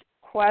last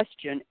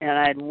question, and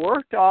I'd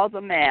worked all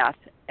the math,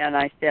 and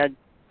I said,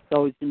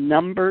 those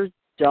numbers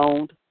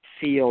don't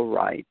feel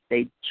right.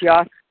 They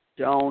just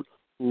don't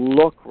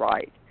look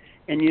right.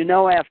 And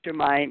after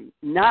my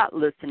not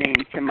listening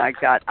to my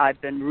gut, I've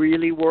been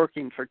really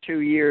working for 2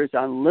 years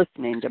on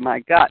listening to my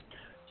gut.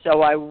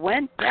 So I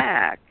went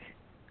back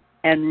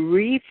and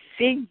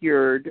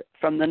refigured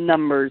from the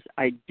numbers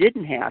I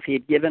didn't have. He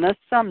had given us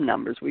some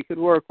numbers we could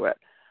work with.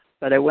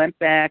 But I went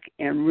back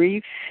and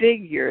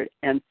refigured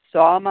and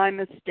saw my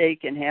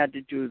mistake and had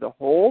to do the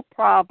whole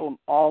problem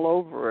all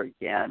over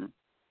again.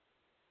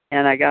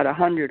 And I got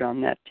 100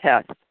 on that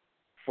test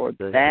for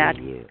that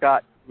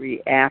gut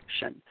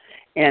reaction.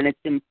 And it's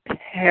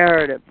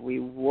imperative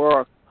we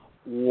work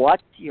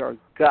what's your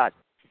gut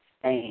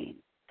saying.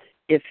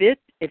 If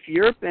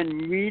you've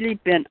really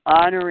been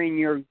honoring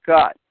your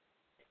gut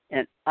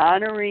and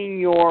honoring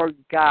your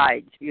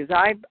guides, because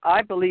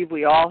I believe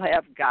we all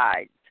have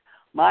guides.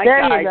 My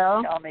guides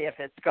tell me if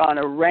it's going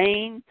to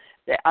rain.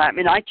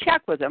 I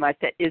check with him. I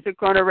say, "Is it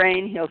going to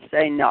rain?" He'll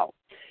say no.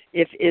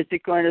 Is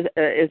it going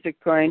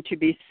to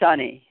be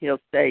sunny?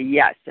 He'll say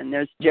yes. And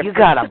there's different. You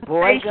got a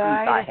boy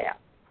guide? I have.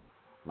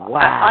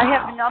 Wow. I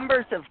have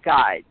numbers of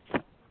guides.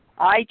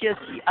 I'm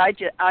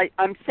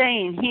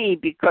saying he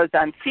because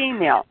I'm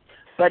female,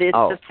 but it's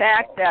the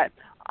fact that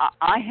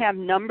I have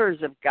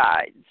numbers of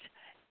guides,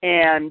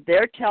 and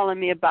they're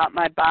telling me about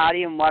my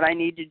body and what I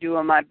need to do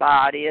in my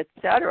body,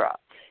 etc.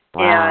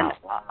 Wow. And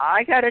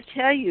I got to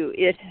tell you,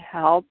 it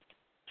helped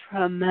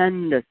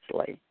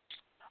tremendously.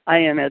 I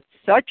am at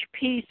such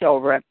peace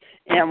over it.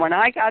 And when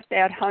I got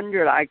that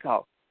 100, I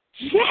go,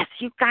 yes,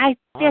 you guys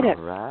did it.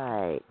 All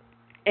right.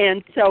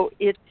 And so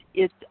it's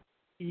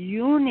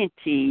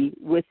unity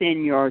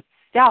within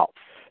yourself,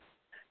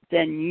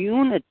 then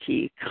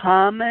unity,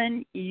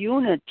 common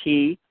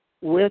unity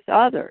with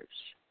others.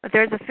 But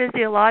there's a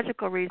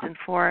physiological reason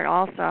for it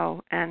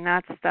also, and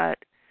that's that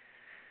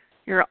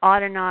your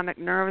autonomic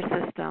nervous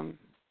system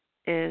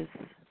is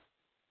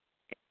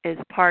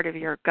part of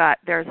your gut.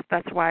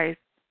 That's why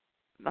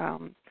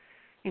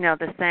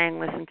the saying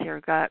 "listen to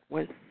your gut"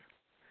 was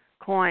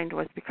coined,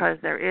 was because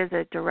there is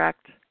a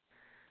direct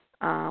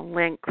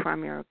link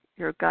from your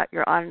gut,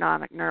 your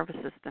autonomic nervous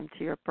system,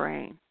 to your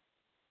brain.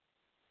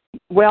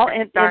 Well,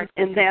 and that's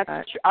true.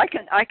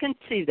 I can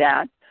see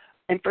that.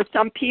 And for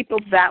some people,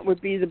 that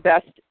would be the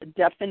best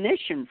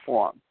definition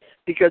for them,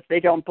 because they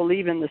don't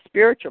believe in the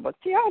spiritual. But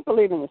see, I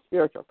believe in the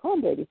spiritual. Come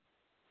on, baby.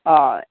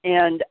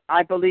 And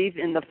I believe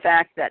in the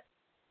fact that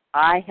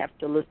I have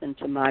to listen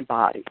to my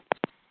body.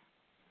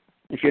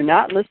 If you're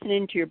not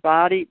listening to your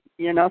body,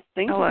 things are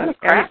going to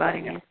crap.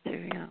 Everybody needs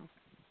to,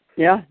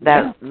 Yeah.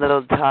 That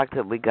little talk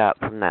that we got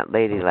from that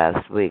lady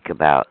last week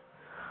about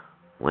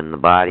when the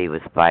body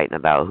was fighting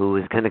about who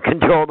was going to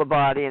control the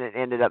body, and it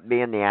ended up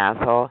being the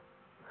asshole.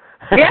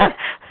 Yeah.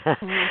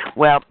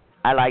 Well,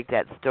 I like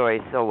that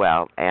story so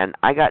well, and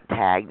I got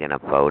tagged in a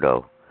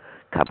photo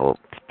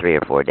 3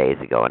 or 4 days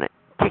ago, and it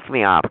ticked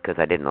me off because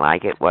I didn't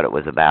like it, what it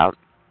was about.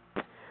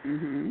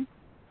 Mhm.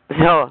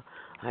 So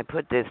I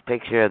put this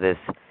picture of this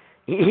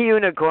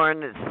unicorn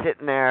that's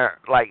sitting there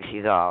like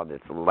she's all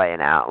just laying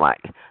out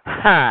like,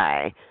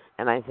 hi.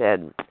 And I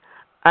said,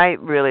 I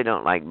really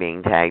don't like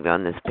being tagged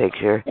on this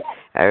picture.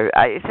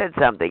 I said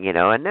something,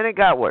 and then it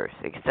got worse.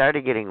 It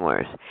started getting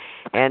worse.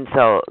 And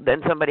so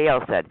then somebody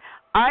else said,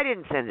 I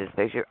didn't send this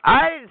picture.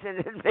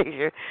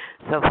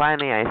 So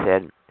finally I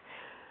said,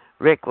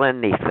 Rick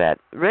Lindley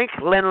sent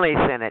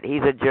it.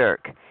 He's a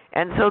jerk.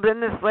 And so then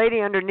this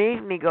lady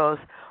underneath me goes,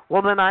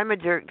 well, then I'm a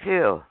jerk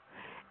too.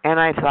 And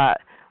I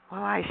thought,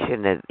 well, I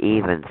shouldn't have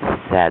even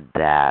said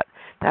that.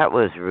 That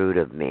was rude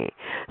of me.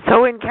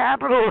 So in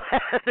capital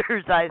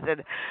letters, I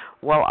said,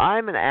 well,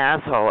 I'm an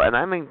asshole, and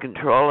I'm in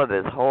control of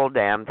this whole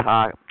damn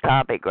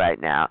topic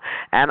right now.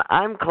 And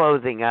I'm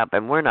closing up,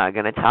 and we're not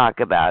going to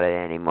talk about it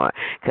anymore.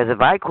 Because if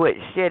I quit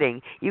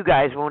shitting, you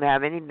guys won't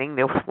have anything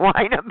to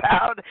whine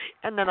about.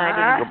 And then I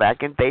didn't go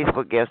back in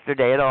Facebook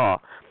yesterday at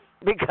all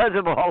because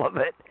of all of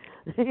it.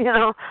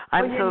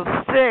 I'm so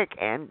sick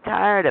and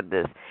tired of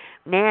this.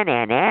 Nah,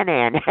 shit.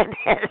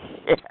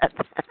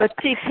 But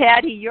see,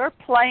 Patty, you're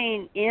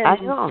playing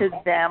into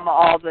them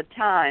all the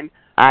time.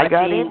 I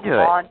got into it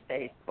on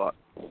Facebook.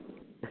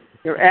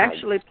 You're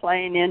actually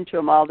playing into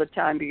them all the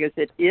time because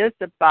it is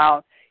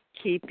about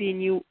keeping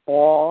you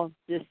all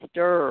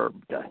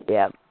disturbed.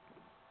 Yep.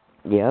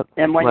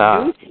 And when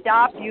you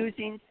stop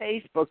using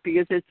Facebook,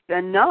 because it's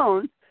been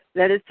known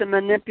that it's a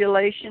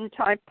manipulation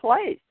type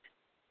place,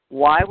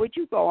 why would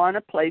you go on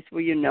a place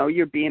where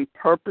you're being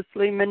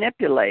purposely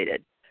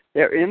manipulated?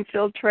 They're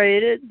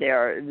infiltrated.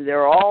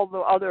 They're all the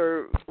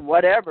other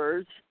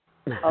whatevers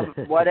of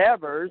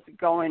whatevers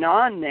going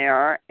on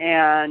there,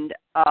 and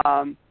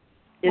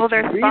it's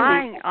they're really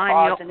spying on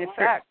cause you. and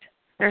effect.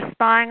 They're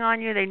spying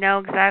on you. They know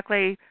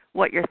exactly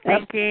what you're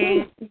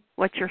thinking,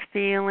 what you're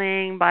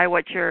feeling, by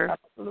what you're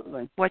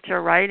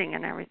writing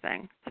and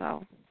everything.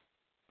 So,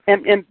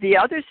 and the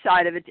other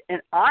side of it, and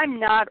I'm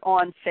not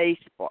on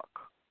Facebook.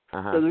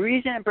 So the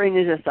reason I bring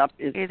this up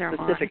is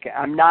specific.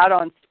 I'm not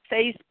on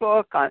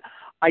Facebook.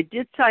 I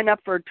did sign up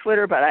for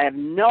Twitter, but I have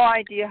no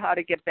idea how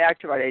to get back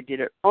to it. I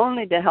did it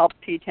only to help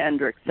Pete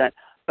Hendrickson,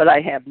 but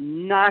I have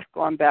not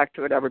gone back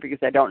to it ever because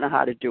I don't know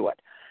how to do it.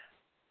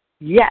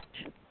 Yet,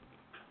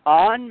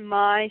 on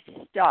my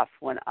stuff,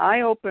 when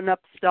I open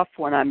up stuff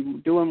when I'm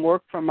doing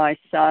work for my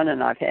son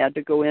and I've had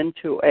to go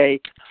into a,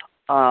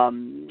 a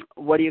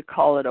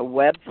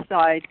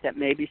website that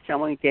maybe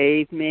someone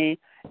gave me,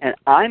 and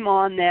I'm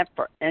on that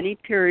for any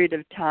period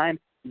of time,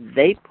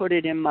 they put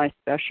it in my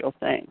special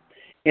thing.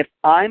 If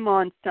I'm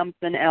on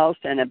something else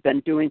and have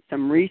been doing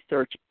some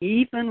research,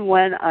 even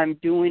when I'm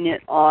doing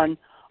it on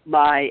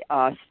my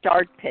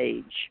start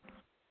page,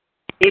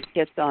 it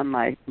gets on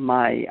my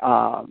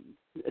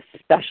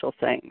special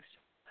things.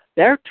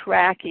 They're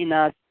tracking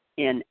us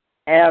in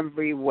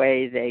every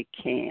way they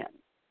can.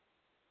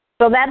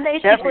 So that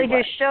basically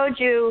just showed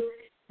you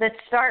that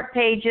start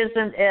page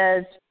isn't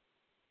as,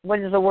 what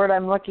is the word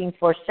I'm looking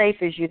for,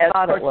 safe as you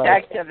thought it was.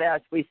 As protective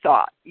as we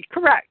thought.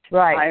 Correct.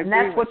 Right. And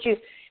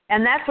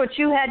that's what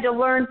you had to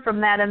learn from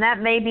that, and that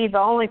may be the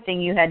only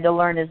thing you had to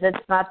learn is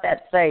it's not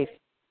that safe.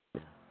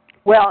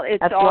 Well, it's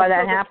that's also why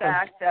that the happens.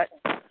 fact that,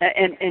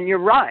 and you're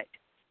right,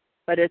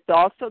 but it's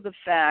also the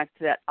fact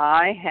that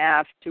I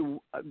have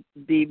to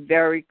be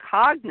very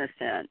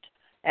cognizant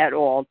at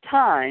all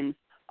times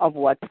of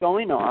what's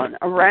going on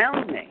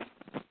around me.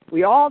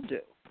 We all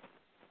do.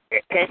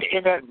 And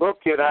in that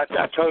book that I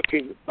told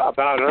you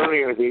about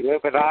earlier, the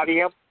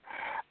Illuminatium,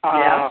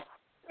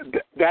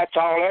 that's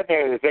all in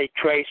there. They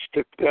trace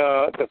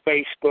the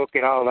Facebook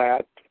and all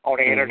that on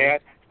the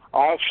internet.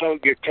 Also,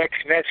 your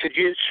text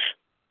messages.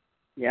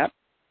 Yep.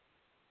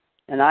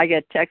 And I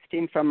get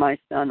texting from my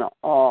son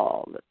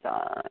all the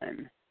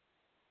time.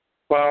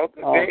 Well,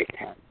 they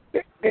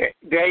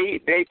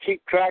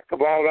keep track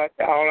of all that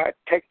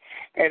text,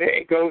 and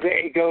it goes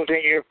in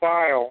your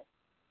file.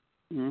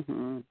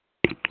 Mhm.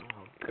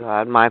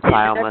 God, my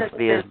file must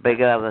be as big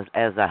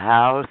as a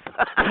house.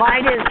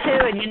 Mine is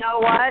too, and you know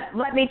what?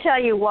 Let me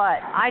tell you what.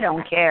 I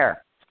don't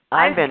care.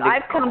 I've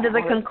come to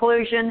the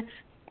conclusion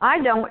I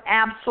don't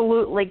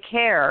absolutely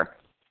care.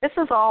 This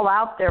is all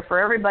out there for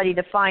everybody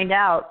to find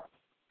out.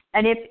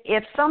 And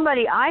if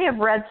somebody, I have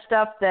read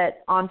stuff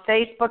that on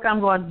Facebook, I'm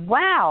going,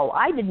 wow,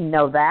 I didn't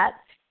know that.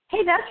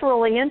 Hey, that's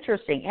really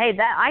interesting. Hey,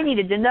 that I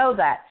needed to know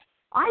that.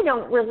 I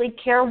don't really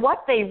care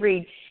what they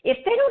read. If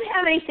they don't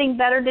have anything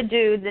better to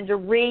do than to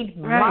read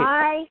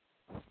my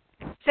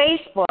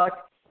Facebook,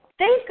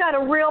 they've got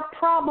a real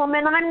problem,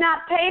 and I'm not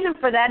paying them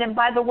for that. And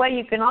by the way,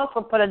 you can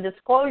also put a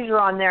disclosure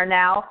on there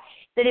now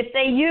that if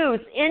they use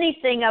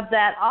anything of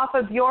that off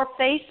of your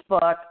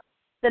Facebook,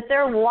 that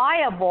they're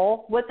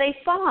liable with a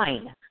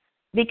fine,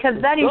 because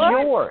that is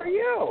yours. Good for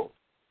you.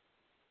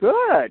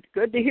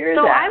 Good to hear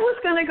so that. So I was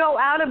going to go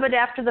out of it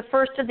after the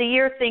first of the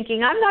year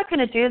thinking, I'm not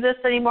going to do this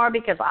anymore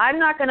because I'm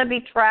not going to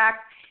be tracked.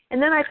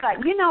 And then I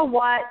thought, you know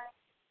what?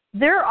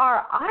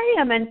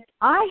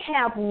 I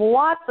have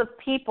lots of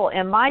people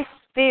in my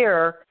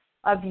sphere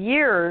of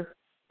years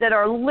that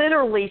are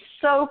literally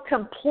so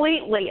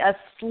completely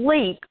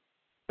asleep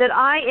that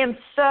I am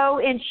so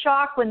in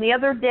shock when the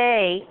other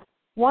day,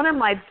 one of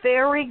my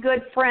very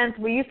good friends,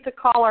 we used to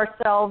call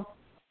ourselves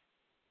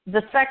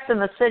the Sex and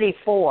the City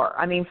Four.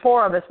 I mean,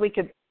 four of us, we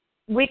could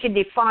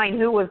define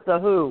who was the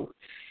who.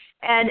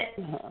 And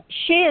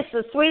she is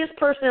the sweetest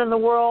person in the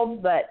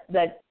world, but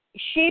that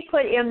she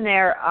put in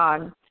there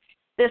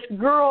this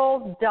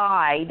girl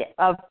died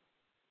of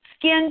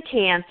skin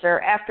cancer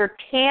after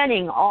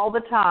tanning all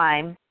the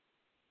time.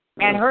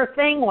 And her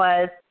thing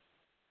was,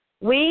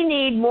 we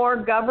need more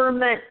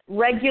government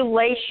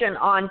regulation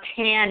on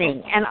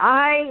tanning. And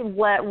I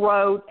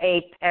wrote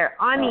a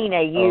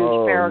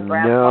huge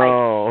paragraph.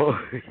 No.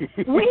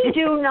 Like, we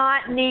do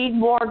not need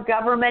more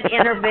government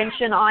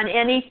intervention on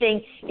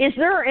anything. Is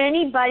there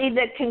anybody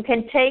that can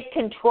take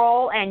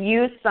control and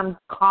use some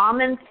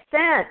common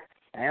sense?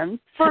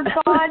 For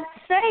God's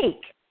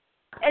sake.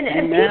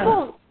 And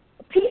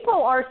people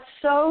are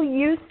so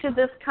used to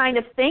this kind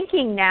of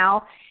thinking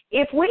now.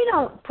 If we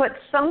don't put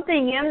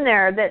something in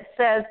there that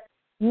says,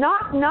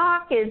 knock,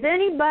 knock, is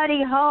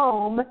anybody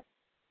home?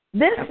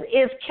 This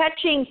is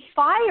catching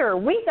fire.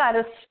 We got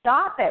to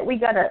stop it. We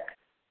got to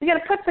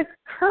put the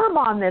curb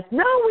on this.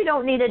 No, we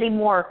don't need any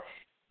more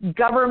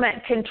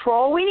government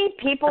control. We need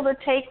people to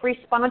take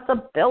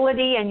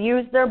responsibility and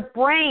use their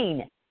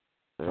brain.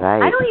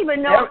 Right. I don't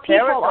even know if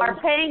people are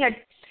paying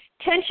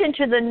attention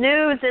to the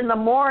news in the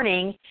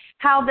morning,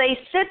 how they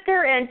sit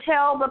there and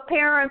tell the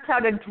parents how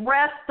to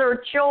dress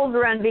their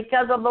children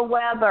because of the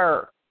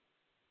weather.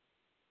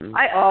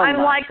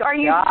 I'm like, are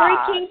you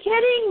freaking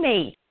kidding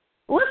me?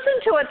 Listen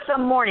to it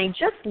some morning.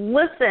 Just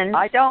listen.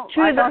 I don't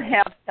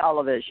have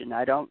television.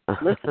 I don't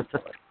listen to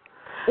it.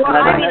 Well,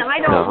 I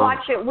don't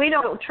watch it. We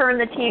don't turn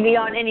the TV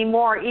on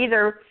anymore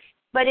either.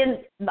 But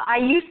I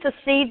used to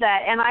see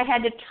that, and I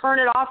had to turn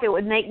it off. It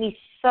would make me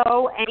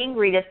so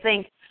angry to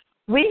think,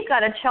 we've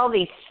got to tell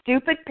these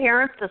stupid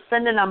parents to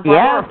send an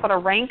umbrella or put a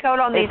raincoat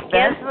on these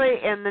kids.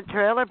 Especially in the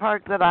trailer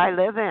park that I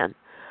live in.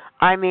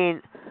 I mean,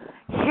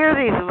 here are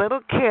these little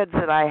kids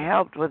that I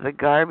helped with a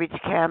garbage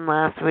can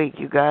last week,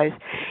 you guys.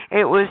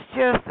 It was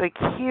just the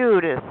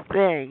cutest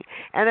thing.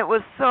 And it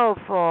was so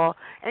full.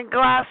 And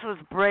glass was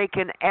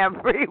breaking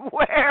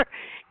everywhere.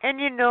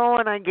 And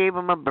and I gave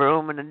them a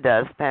broom and a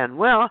dustpan.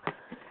 Well,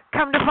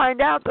 come to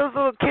find out, those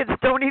little kids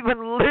don't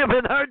even live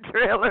in our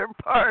trailer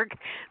park.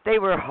 They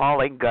were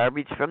hauling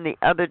garbage from the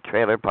other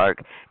trailer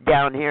park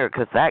down here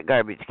because that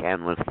garbage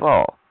can was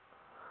full.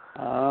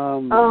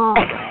 Oh.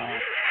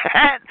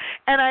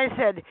 And I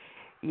said,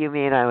 you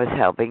mean I was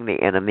helping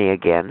the enemy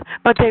again?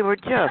 But they were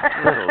just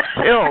little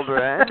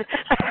children.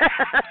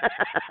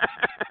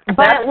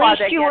 But at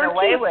least you were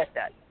away with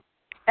it.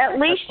 At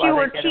least you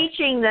were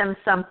teaching them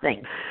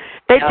something.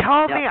 They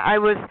told me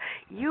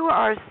you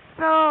are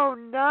so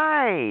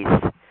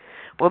nice.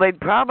 Well, they'd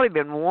probably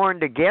been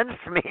warned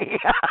against me.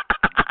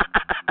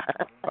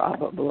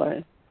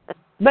 Probably.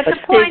 But the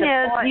point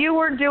is, you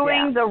were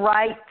doing the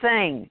right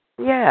thing.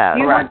 Yeah.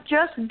 You were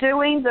just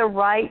doing the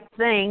right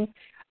thing.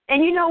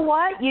 And you know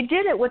what? You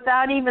did it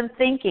without even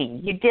thinking.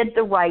 You did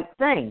the right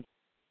thing.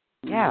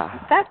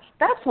 Yeah.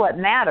 That's what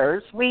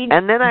matters.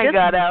 And then I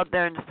got out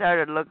there and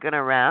started looking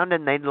around,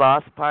 and they'd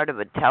lost part of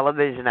a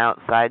television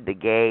outside the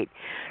gate.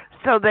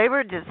 So they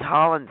were just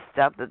hauling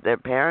stuff that their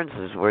parents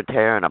were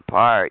tearing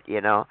apart,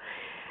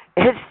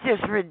 It's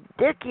just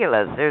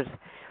ridiculous.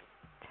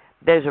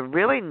 There's a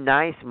really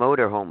nice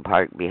motorhome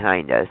park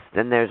behind us.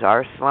 Then there's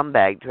our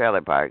slumbag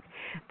trailer park.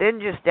 Then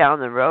just down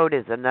the road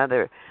is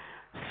another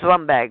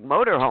slumbag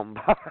motorhome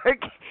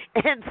park.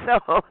 And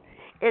so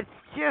it's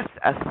just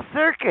a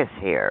circus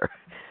here.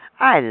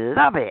 I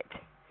love it.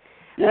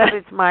 But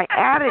it's my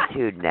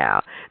attitude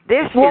now.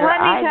 This year, let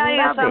me tell you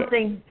love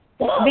something.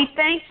 Be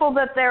thankful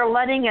that they're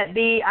letting it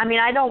be. I mean,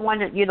 I don't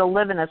want you to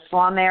live in a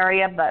slum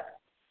area, but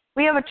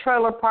we have a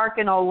trailer park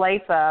in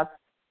Olathe.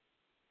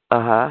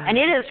 And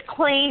it is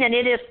clean and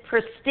it is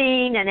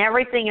pristine and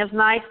everything is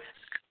nice.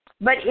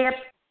 But if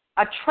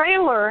a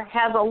trailer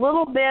has a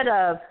little bit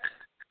of,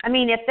 I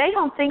mean, if they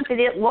don't think that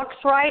it looks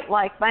right,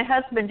 like my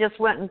husband just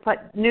went and put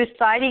new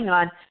siding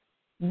on,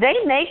 they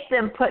make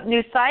them put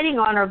new siding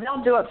on, or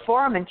they'll do it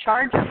for them and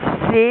charge them.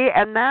 See,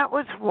 and that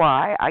was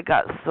why I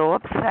got so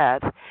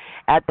upset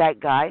at that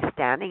guy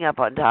standing up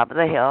on top of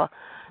the hill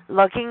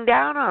looking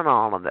down on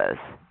all of us.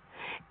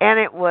 And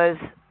it was,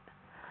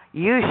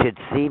 you should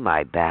see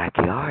my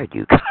backyard,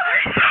 you guys.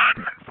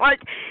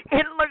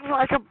 It looks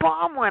like a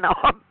bomb went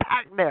off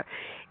back there.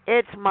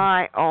 It's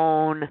my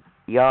own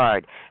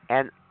yard,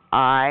 and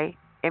I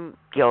am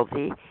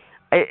guilty.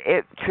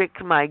 It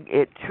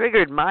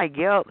triggered my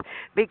guilt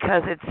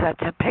because it's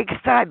such a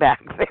pigsty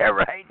back there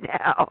right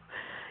now.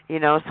 You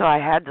know, so I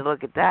had to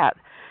look at that.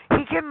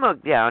 He can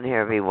look down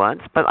here if he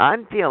wants, but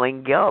I'm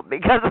feeling guilt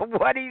because of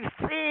what he's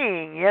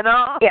seeing, you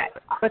know? Yeah.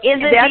 Is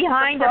it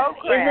behind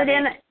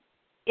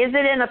is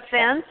it in a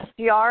fenced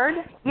yard?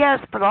 Yes,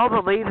 but all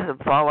the leaves have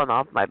fallen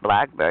off my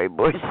blackberry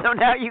bush, so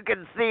now you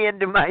can see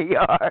into my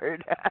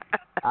yard.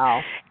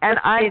 Oh. And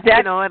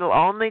you know, it'll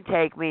only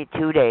take me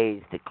 2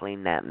 days to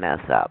clean that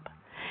mess up.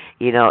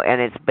 You know, and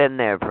it's been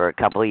there for a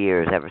couple of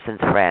years, ever since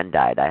Fran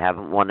died. I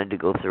haven't wanted to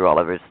go through all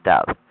of her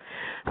stuff.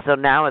 So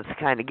now it's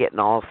kind of getting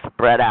all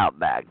spread out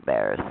back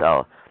there.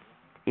 So,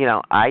 you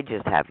know, I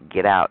just have to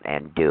get out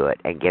and do it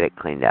and get it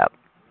cleaned up.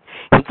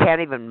 He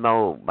can't even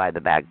mow by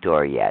the back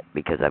door yet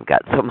because I've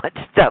got so much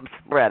stuff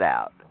spread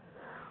out.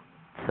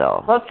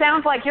 So. Well, it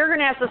sounds like you're going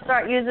to have to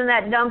start using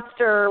that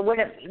dumpster when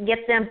it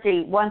gets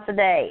empty once a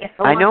day.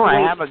 I know. I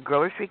have a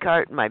grocery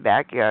cart in my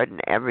backyard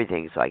and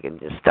everything, so I can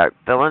just start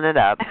filling it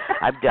up.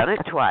 I've done it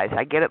twice.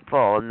 I get it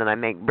full, and then I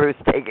make Bruce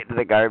take it to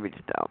the garbage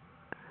dump.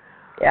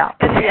 Yeah.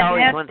 Because he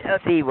always wants to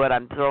see what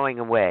I'm throwing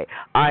away.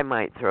 I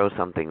might throw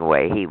something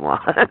away he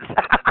wants.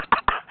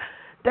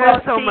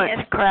 There's so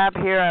much crap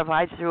here. If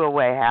I threw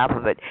away half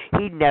of it,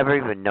 he'd never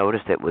even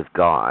notice it was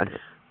gone.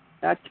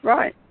 That's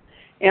right.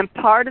 And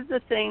part of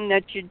the thing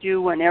that you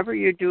do whenever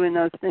you're doing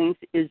those things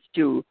is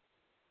do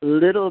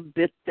little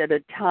bits at a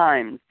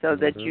time so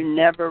that you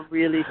never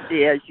really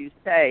see, as you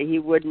say, he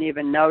wouldn't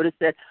even notice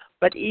it.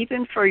 But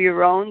even for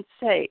your own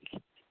sake,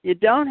 you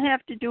don't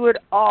have to do it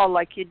all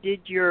like you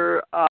did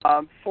your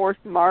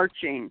forced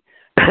marching,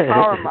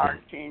 power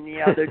marching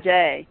the other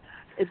day.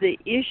 The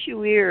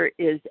issue here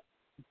is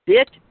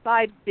bit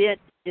by bit,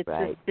 it's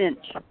a cinch.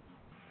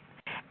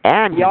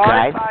 And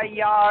yard by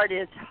yard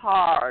is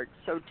hard,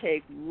 so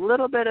take a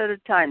little bit at a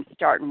time.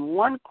 Start in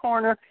one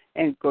corner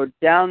and go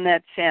down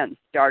that fence.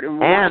 Start in one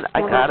corner. And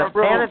I got a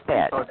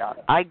benefit.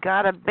 I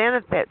got a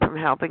benefit from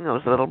helping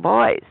those little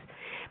boys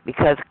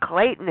because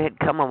Clayton had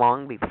come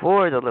along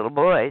before the little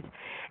boys,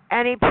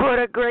 and he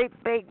put a great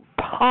big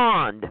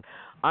pond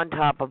on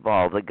top of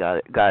all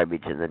the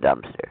garbage in the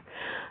dumpster.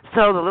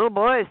 So the little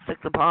boys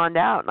took the pond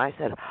out, and I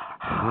said,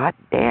 hot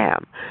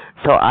damn.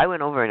 So I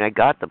went over and I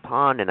got the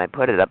pond, and I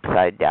put it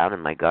upside down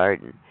in my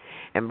garden.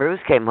 And Bruce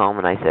came home,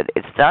 and I said,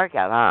 it's dark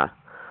out, huh?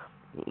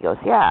 He goes,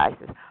 yeah. I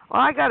said,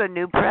 well, I got a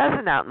new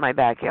present out in my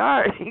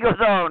backyard. He goes,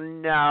 oh,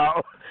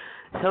 no.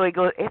 So he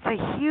goes, it's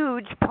a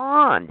huge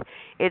pond.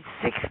 It's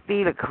 6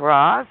 feet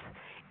across,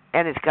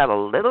 and it's got a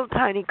little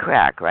tiny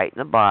crack right in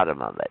the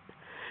bottom of it.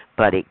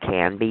 But it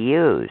can be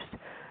used.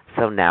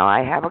 So now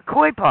I have a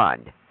koi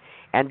pond.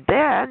 And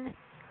then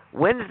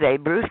Wednesday,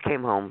 Bruce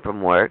came home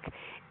from work,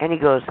 and he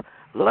goes,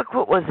 "Look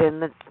what was in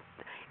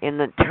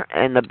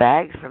the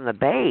bags from the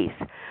base."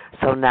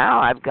 So now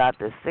I've got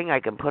this thing I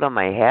can put on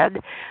my head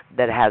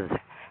that has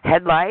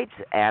headlights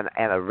and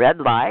a red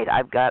light.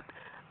 I've got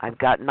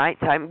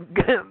nighttime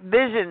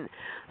vision,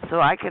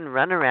 so I can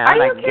run around. Are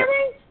you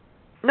kidding?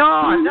 No,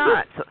 I'm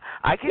not. So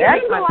I can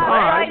take my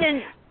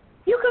pond.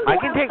 I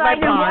can take my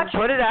pond,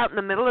 put it out in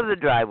the middle of the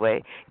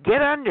driveway,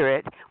 get under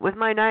it with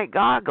my night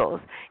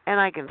goggles, and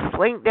I can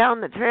slink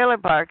down the trailer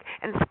park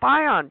and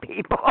spy on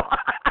people.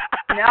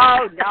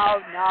 No.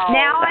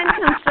 Now I'm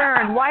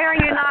concerned. Why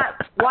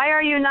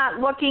are you not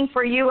looking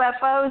for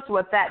UFOs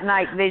with that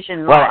night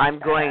vision light? Well, I'm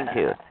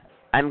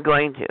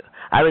going to.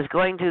 I was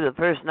going to the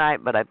first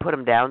night, but I put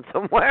them down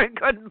somewhere and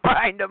couldn't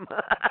find them.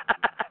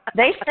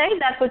 They say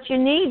that's what you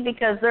need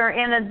because they're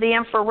in the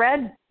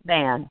infrared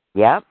band.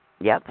 Yep.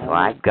 So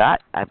I've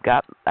got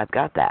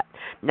that.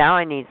 Now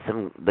I need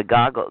the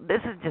goggles. This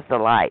is just a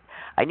light.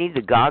 I need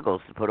the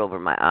goggles to put over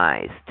my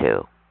eyes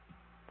too.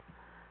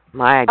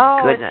 My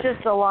goodness. It's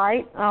just a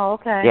light. Oh,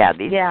 okay.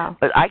 Yeah,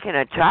 But I can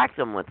attract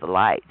them with the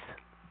lights.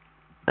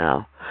 You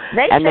know.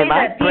 They and say they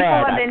might that people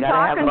bread. have been I've got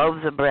to have talking.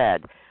 loaves of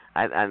bread.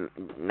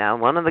 Now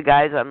one of the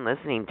guys I'm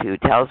listening to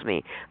tells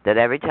me that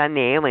every time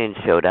the aliens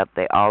showed up,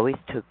 they always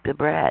took the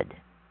bread.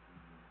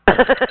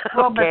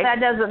 Well, okay. But that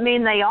doesn't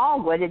mean they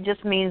all would. It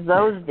just means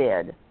those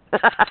did.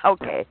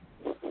 Okay.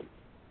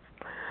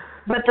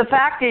 But the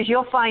fact is,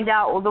 you'll find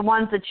out the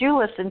ones that you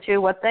listen to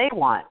what they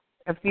want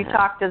if you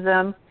talk to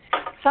them.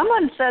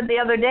 Someone said the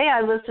other day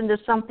I listened to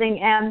something,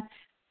 and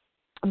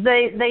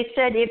they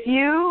said if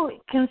you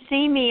can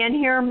see me and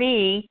hear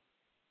me,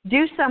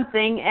 do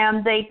something,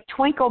 and they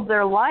twinkled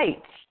their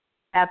lights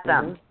at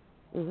them.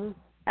 Mm-hmm.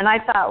 And I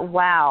thought,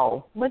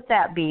 wow, would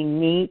that be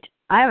neat?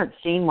 I haven't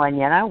seen one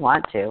yet. I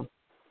want to.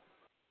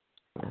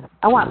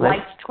 I want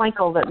lights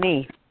twinkled at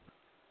me.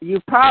 You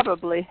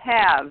probably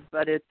have,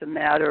 but it's a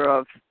matter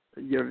of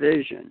your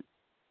vision.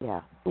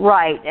 Yeah.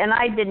 Right, and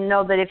I didn't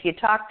know that if you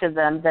talk to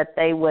them that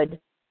they would.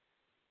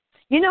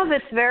 You know,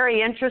 that's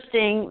very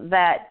interesting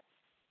that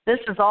this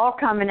is all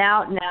coming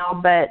out now,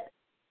 but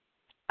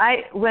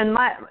when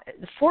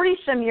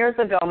 40-some years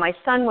ago, my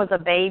son was a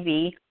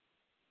baby,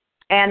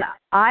 and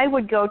I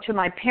would go to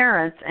my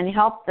parents and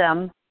help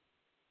them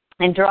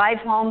and drive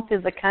home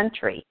through the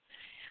country.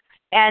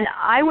 And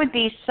I would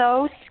be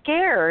so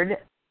scared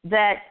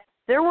that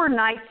there were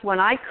nights when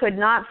I could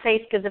not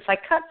face, because if I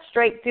cut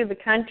straight through the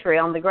country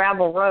on the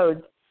gravel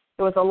roads,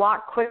 it was a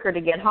lot quicker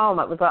to get home.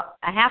 It was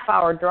a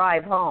half-hour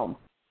drive home.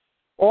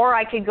 Or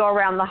I could go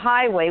around the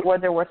highway where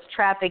there was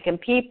traffic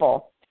and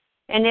people.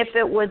 And if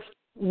it was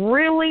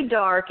really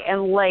dark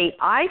and late,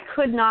 I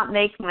could not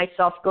make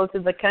myself go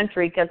through the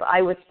country because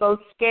I was so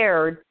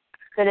scared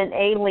that an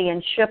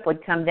alien ship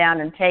would come down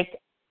and take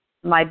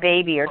my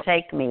baby or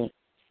take me.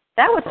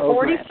 That was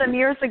 40-some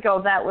years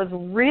ago. That was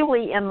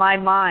really in my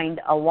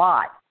mind a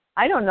lot.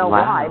 I don't know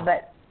why,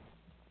 but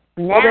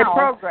now... Well, they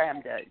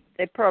programmed it.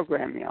 They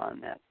program you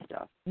on that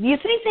stuff. You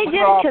think they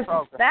did?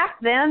 Because back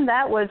then,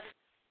 that was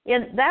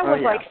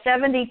like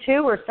 72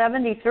 or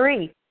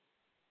 73.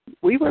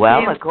 We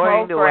were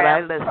according to what I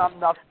listened from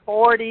the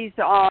 40s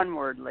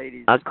onward,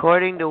 ladies.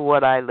 According to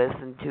what I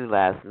listened to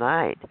last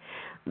night,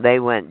 they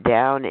went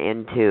down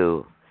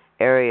into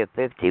Area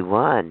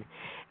 51,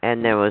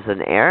 and there was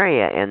an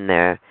area in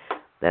there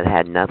that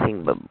had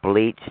nothing but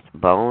bleached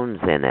bones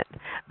in it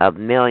of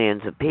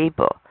millions of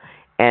people.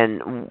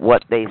 And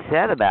what they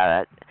said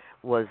about it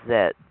was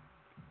that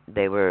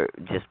they were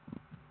just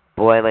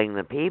boiling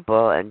the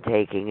people and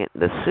taking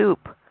the soup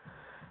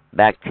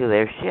back to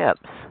their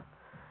ships.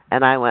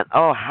 And I went,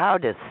 oh, how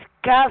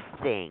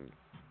disgusting.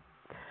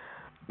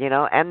 You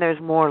know, and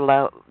there's more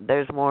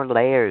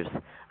layers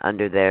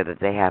under there that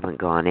they haven't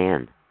gone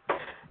in.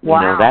 Wow.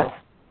 You know,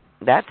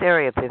 that's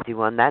Area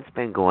 51. That's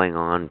been going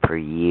on for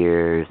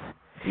years.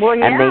 Well,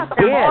 yeah, and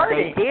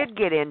they did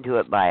get into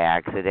it by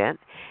accident,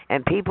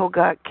 and people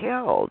got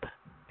killed.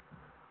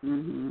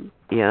 Mm-hmm.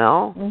 You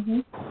know? Mm-hmm.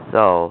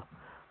 So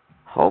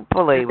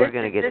hopefully we're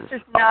going to get... This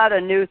is not a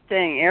new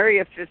thing.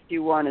 Area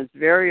 51 is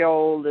very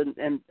old,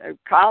 and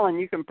Colin,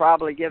 you can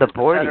probably give us a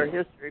better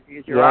history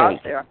because you're out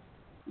there.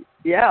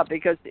 Yeah,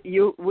 because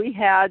we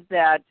had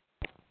that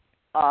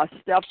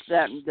stuff,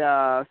 that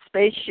the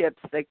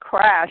spaceships that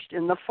crashed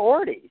in the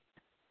 40s.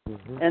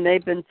 Mm-hmm. And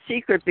they've been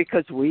secret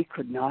because we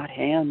could not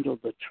handle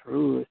the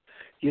truth.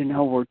 You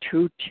know, we're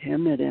too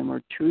timid and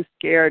we're too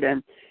scared.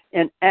 And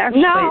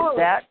actually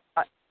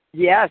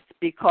yes,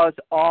 because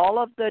all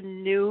of the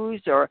news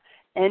or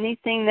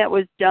anything that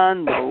was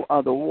done,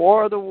 the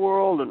War of the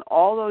World and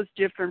all those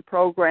different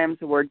programs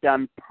were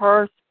done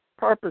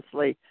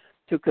purposely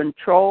to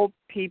control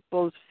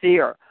people's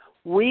fear.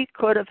 We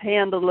could have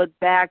handled it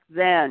back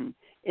then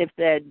if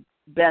they'd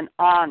been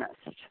honest.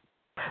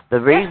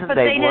 The reason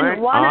they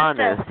weren't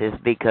honest is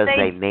because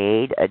they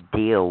made a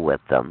deal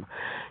with them.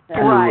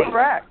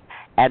 Correct.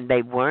 And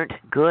they weren't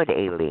good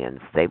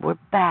aliens. They were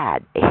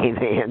bad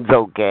aliens,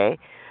 okay?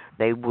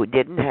 They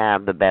didn't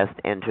have the best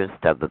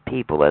interest of the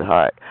people at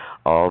heart.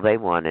 All they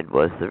wanted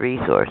was the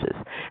resources.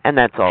 And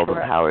that's all the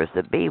powers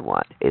that be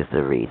want, is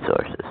the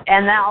resources.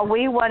 And all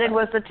we wanted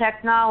was the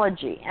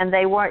technology. And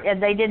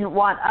they didn't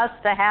want us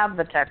to have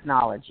the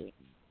technology.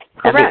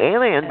 Correct. And the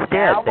aliens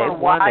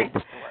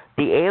did.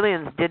 The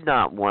aliens did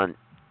not want,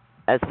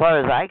 as far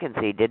as I can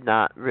see, did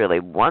not really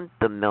want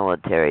the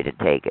military to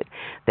take it.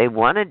 They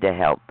wanted to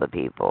help the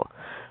people,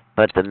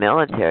 but the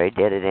military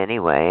did it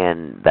anyway,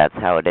 and that's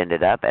how it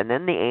ended up. And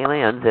then the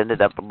aliens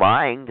ended up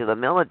lying to the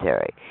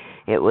military.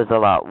 It was a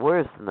lot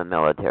worse than the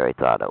military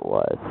thought it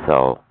was.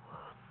 So,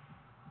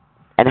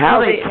 and how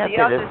they kept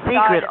it a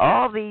secret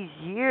all these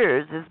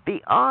years is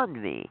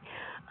beyond me.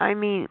 I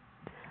mean,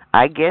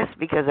 I guess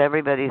because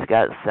everybody's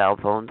got cell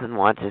phones and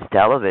watches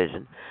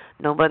television,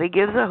 nobody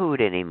gives a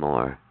hoot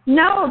anymore.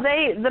 No,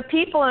 the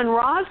people in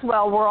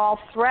Roswell were all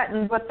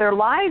threatened with their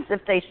lives if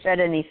they said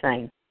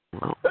anything.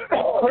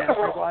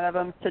 Every one of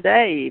them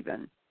today,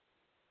 even.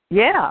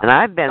 Yeah. And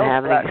I've been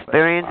having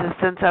experiences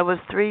since I was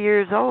 3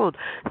 years old,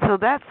 so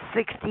that's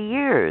 60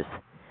 years.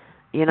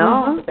 You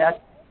know?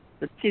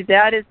 Mm-hmm. See,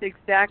 that is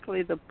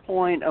exactly the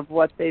point of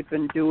what they've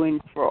been doing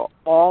for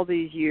all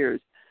these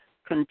years.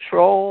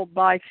 Control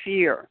by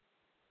fear.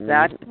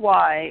 That's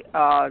why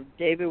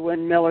David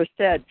Wynn Miller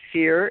said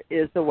fear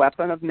is the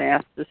weapon of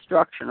mass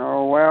destruction,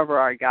 or wherever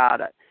I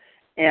got it.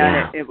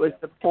 And it was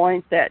the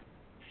point that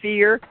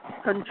fear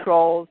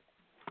controls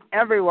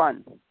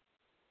everyone.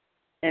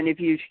 And if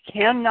you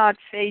cannot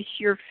face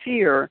your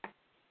fear,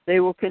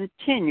 they will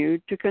continue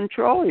to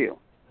control you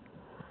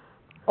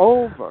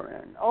over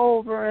and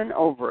over and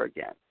over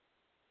again.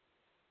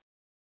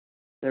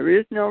 There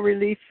is no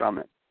relief from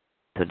it.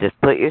 So just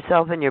put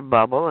yourself in your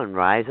bubble and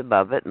rise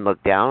above it and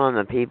look down on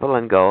the people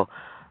and go,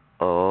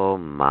 oh,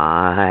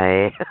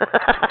 my.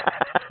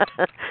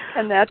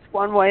 And that's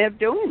one way of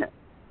doing it.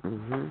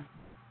 Mm-hmm.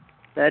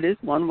 That is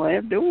one way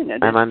of doing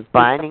it. And I'm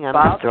finding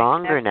I'm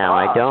stronger now.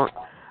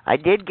 I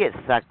did get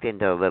sucked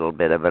into a little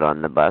bit of it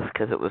on the bus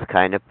because it was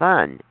kind of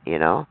fun, you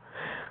know.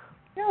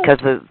 Because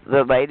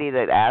the lady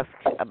that asked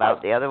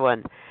about the other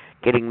one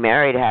getting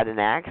married had an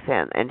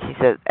accent, and she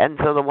said, and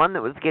so the one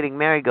that was getting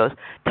married goes,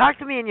 talk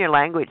to me in your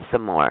language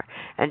some more.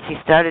 And she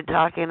started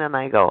talking, and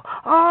I go,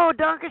 oh,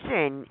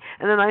 Dankeschön.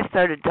 And then I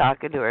started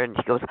talking to her, and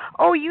she goes,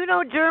 oh, you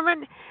know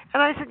German?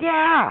 And I said,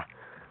 yeah.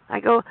 I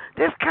go,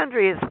 this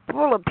country is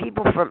full of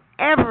people from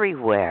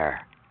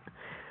everywhere.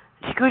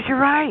 She goes, you're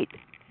right.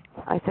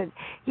 I said,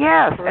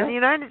 yes, and the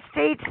United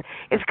States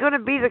is going to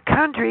be the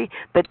country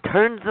that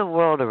turns the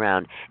world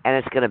around, and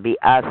it's going to be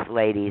us,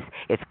 ladies.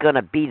 It's going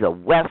to be the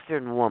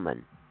Western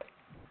woman.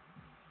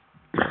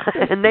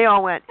 And they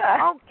all went,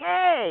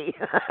 okay.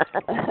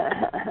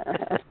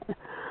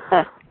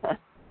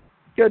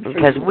 Good for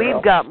because you,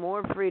 we've got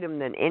more freedom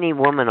than any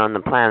woman on the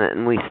planet,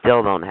 and we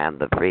still don't have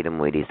the freedom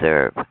we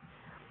deserve.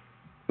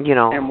 You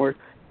know. And we're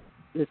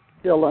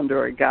still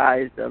under a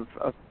guise of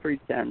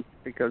pretense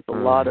because a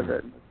lot of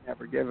it was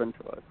never given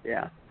to us.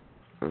 Yeah.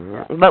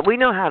 Mm-hmm. But we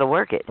know how to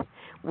work it.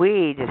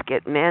 We just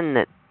get men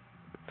that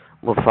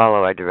will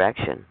follow our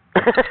direction.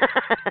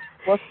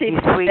 Well, see,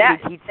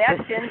 that's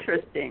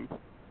interesting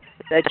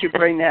that you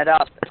bring that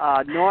up.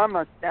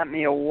 Norma sent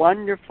me a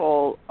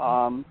wonderful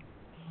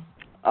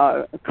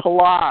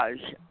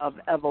collage of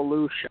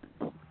evolution.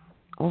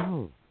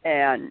 Oh.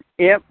 And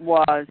it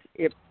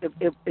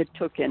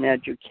took in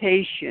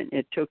education,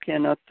 it took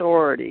in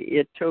authority,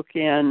 it took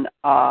in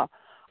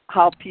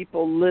how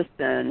people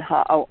listen,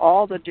 how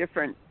all the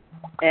different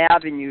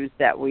avenues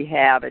that we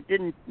have. It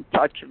didn't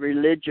touch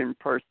religion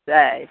per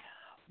se,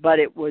 but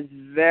it was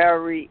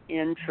very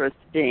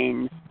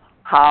interesting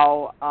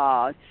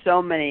how so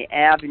many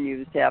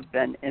avenues have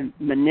been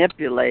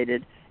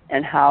manipulated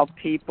and how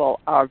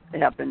people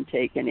have been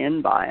taken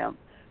in by them.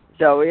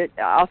 So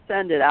I'll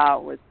send it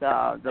out with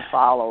the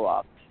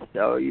follow-up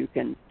so you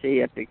can see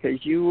it,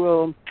 because you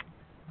will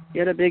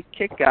get a big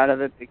kick out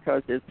of it,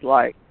 because it's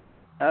like,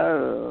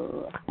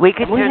 oh. We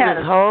could turn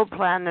this whole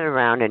planet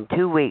around in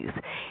 2 weeks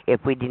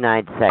if we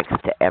denied sex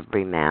to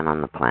every man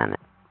on the planet.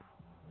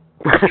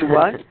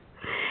 What?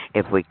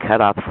 If we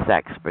cut off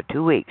sex for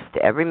 2 weeks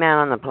to every man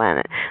on the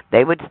planet,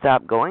 they would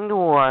stop going to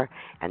war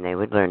and they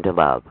would learn to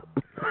love.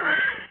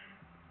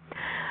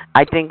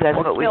 I think that's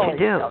what we should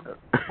do.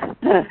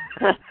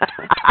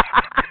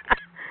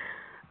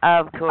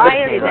 Of course. I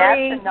agree.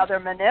 That's another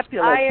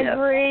manipulative. I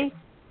agree.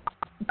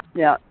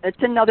 Yeah,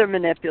 it's another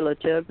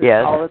manipulative.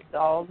 Yes.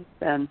 All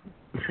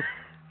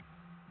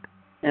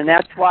and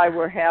that's why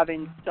we're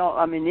having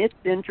it's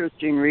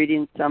interesting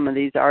reading some of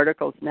these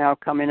articles now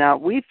coming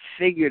out. We've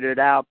figured it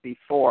out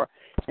before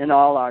in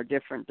all our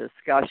different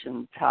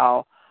discussions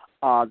how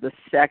the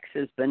sex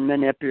has been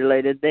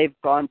manipulated. They've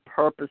gone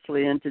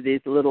purposely into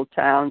these little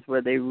towns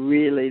where they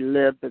really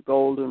live the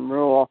golden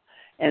rule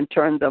and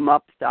turned them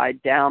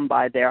upside down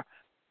by their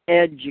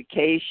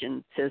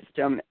education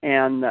system,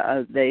 and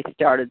they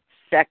started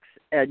sex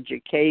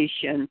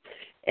education,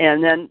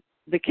 and then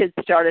the kids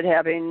started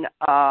having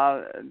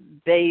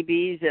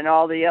babies and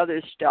all the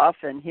other stuff.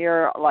 And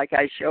here, like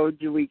I showed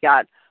you, we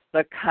got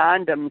the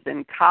condoms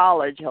in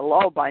college.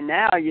 Hello, by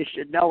now you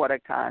should know what a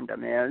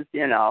condom is,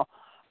 you know.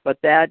 But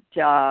that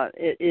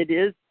it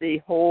is the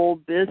whole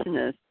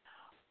business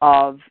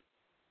of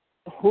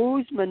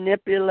who's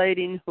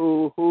manipulating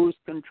who's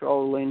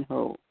controlling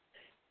who.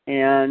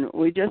 And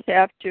we just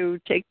have to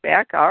take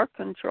back our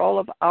control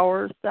of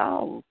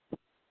ourselves.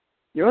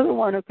 You're the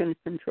one who can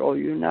control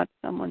you, not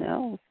someone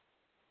else.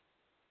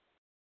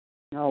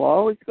 And I'll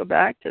always go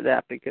back to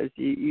that, because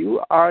you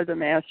are the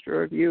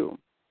master of you,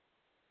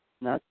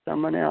 not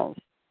someone else.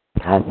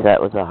 That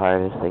was the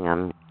hardest thing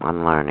I'm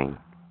learning.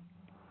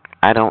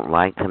 I don't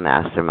like to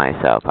master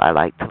myself. I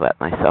like to let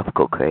myself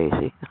go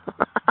crazy.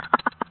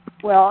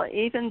 Well,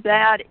 even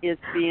that is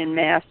being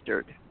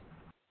mastered.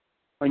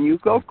 When you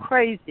go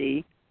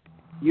crazy,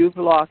 you've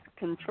lost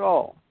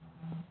control.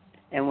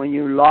 And when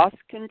you lost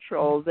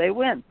control, they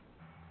win.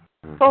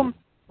 Mm-hmm. Boom.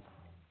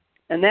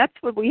 And that's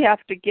what we have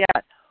to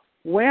get.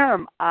 Where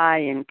am I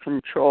in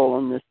control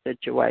in this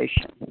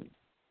situation?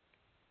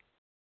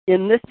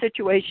 In this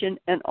situation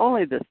and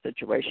only this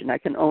situation. I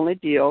can only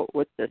deal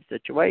with this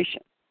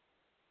situation.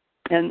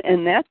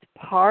 And that's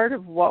part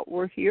of what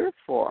we're here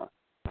for.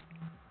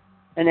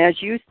 And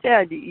as you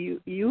said,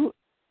 you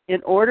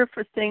in order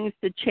for things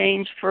to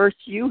change, first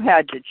you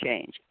had to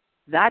change.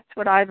 That's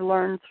what I've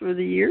learned through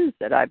the years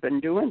that I've been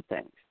doing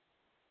things.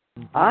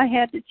 Mm-hmm. I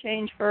had to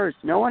change first.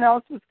 No one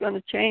else was going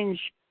to change.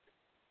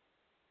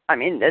 I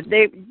mean,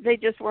 they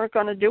just weren't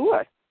going to do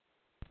it.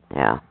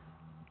 Yeah.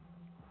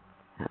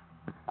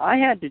 I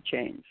had to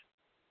change.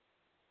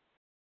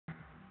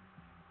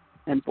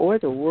 And boy,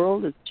 the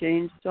world has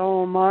changed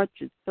so much.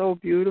 It's so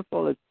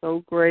beautiful. It's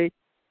so great.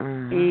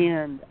 Mm-hmm.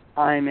 And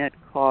I'm at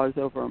cause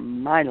over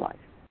my life.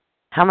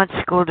 How much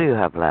school do you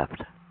have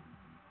left?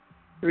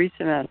 3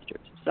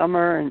 semesters.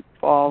 Summer and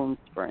fall and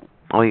spring.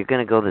 Oh, you're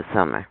going to go this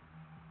summer.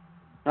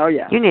 Oh,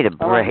 yeah. You need a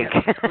break.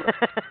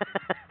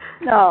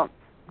 No,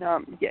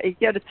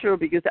 get it through,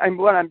 because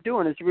what I'm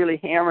doing is really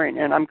hammering,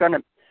 and I'm going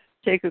to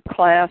take a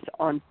class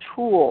on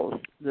tools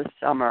this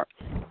summer,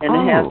 and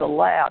it has a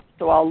lab,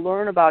 so I'll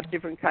learn about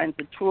different kinds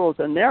of tools,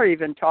 and they're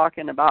even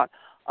talking about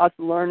us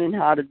learning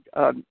how to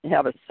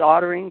have a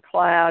soldering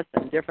class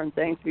and different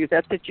things, because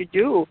that's what you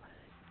do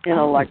in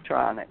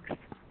electronics.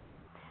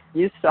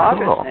 You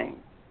solder things.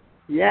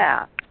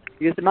 Yeah,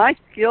 because my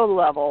skill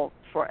level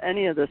for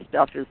any of this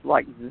stuff is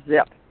like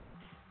zip.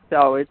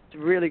 So it's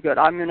really good.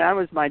 I mean, I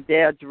was my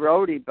dad's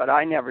roadie, but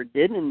I never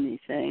did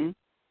anything.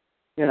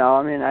 You know,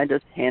 I mean, I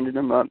just handed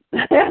him up.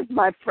 As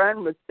my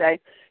friend would say,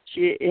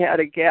 she had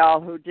a gal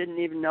who didn't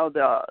even know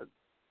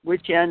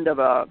which end of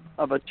a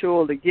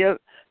tool to give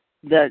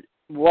that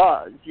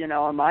was, you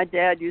know. And my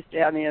dad used to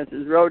have me as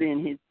his roadie,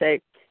 and he'd say,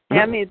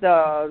 hand me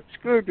the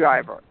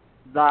screwdriver,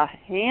 the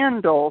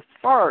handle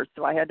first.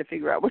 So I had to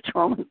figure out which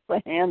one was the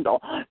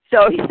handle.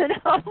 So, you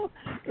know,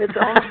 it's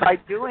only by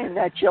doing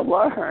that you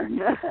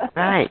learn.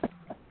 Right.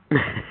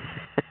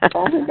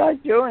 Only by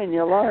doing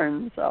you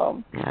learn.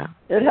 So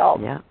it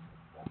helps. Yeah.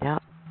 Yeah.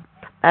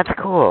 That's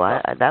cool.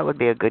 That would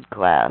be a good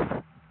class.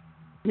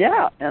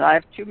 Yeah, and I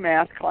have 2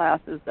 math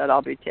classes that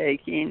I'll be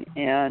taking,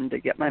 and to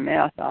get my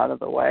math out of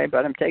the way.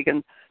 But I'm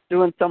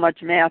doing so much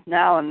math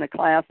now in the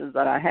classes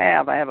that I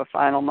have. I have a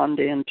final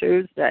Monday and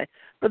Tuesday,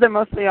 but they're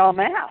mostly all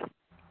math.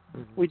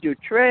 Mm-hmm. We do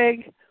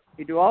trig.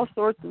 We do all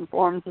sorts and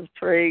forms of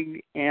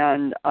trig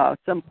and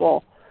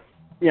simple,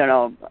 you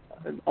know,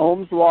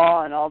 Ohm's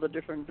law and all the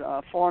different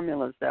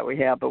formulas that we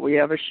have. But we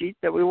have a sheet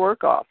that we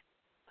work off,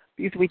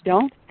 because we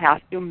don't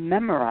have to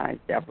memorize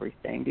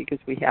everything, because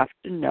we have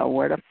to know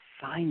where to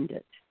find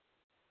it.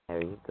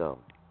 There you go.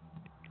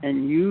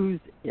 And use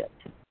it.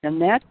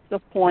 And that's the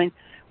point.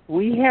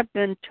 We have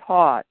been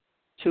taught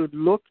to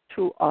look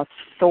to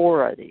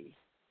authority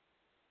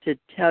to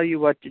tell you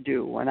what to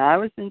do. When I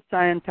was in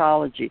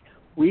Scientology,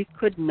 we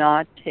could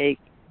not take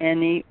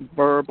any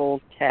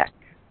verbal tech.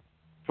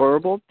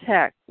 Verbal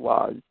tech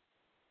was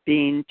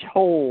being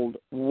told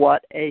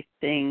what a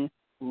thing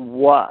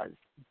was.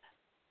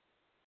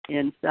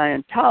 In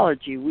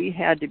Scientology, we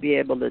had to be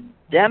able to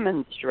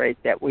demonstrate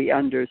that we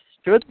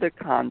understood the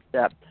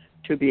concept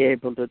to be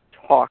able to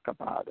talk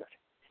about it.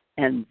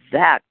 And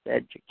that's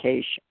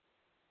education.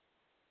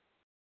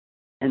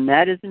 And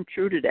that isn't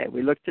true today.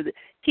 We look to the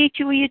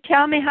teacher, will you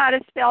tell me how to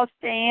spell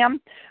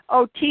Sam?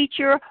 Oh,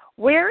 teacher,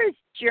 where is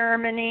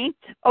Germany?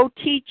 Oh,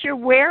 teacher,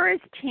 where is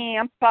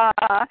Tampa?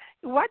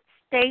 What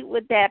state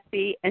would that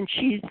be? And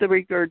she's the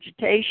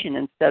regurgitation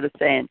instead of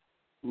saying,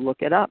 look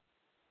it up,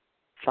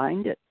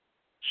 find it,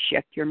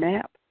 check your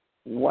map.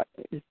 What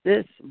is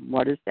this?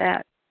 What is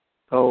that?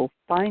 Go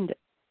find it.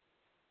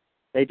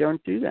 They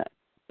don't do that.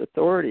 It's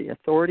authority.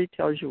 Authority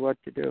tells you what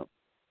to do.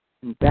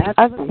 And that's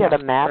I looked at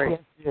a map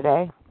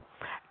yesterday,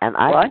 and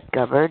I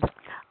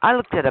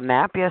looked at a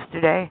map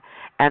yesterday,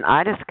 and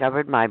I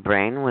discovered my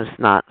brain was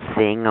not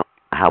seeing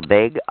how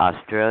big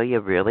Australia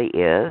really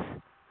is.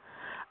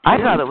 I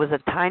thought it was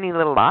a tiny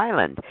little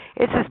island.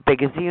 It's as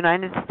big as the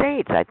United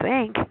States, I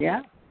think.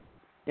 Yeah.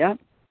 Yeah.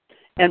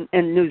 And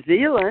New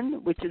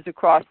Zealand, which is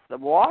across the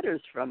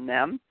waters from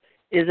them,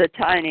 is a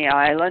tiny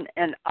island.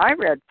 And I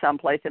read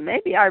someplace, and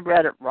maybe I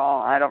read it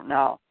wrong, I don't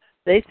know.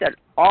 They said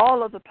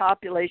all of the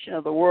population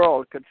of the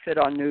world could fit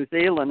on New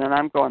Zealand, and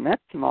I'm going,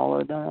 that's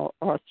smaller than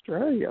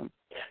Australia.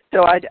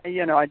 So I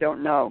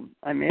don't know.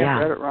 I may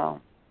have read it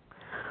wrong.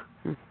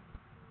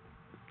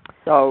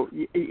 So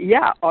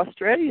yeah,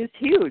 Australia is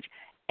huge,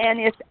 and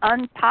it's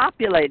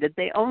unpopulated.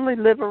 They only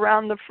live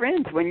around the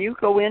fringe. When you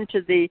go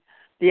into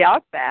the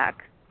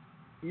outback,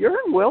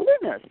 you're in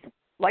wilderness,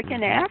 like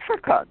in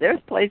Africa. There's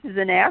places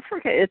in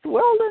Africa, it's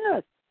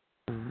wilderness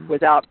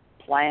without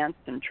plants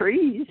and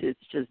trees. It's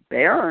just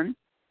barren.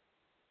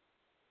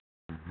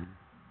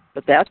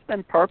 But that's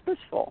been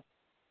purposeful,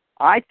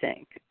 I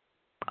think.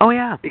 Oh,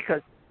 yeah.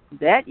 Because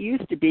that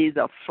used to be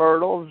the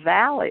fertile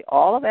valley.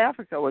 All of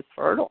Africa was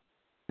fertile.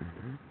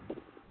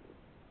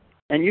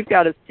 And you've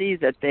got to see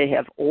that they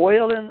have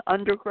oil in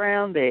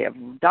underground, they have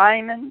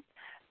diamonds,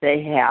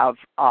 they have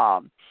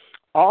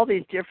all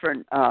these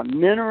different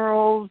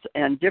minerals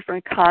and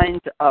different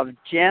kinds of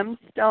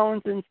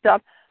gemstones and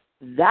stuff.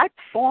 That's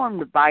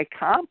formed by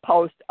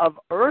compost of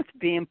earth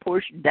being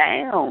pushed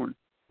down.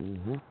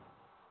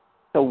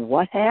 So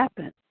what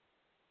happened?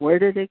 Where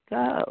did it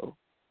go?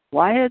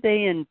 Why are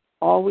they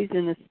always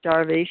in a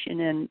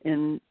starvation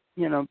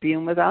and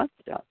being without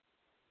stuff?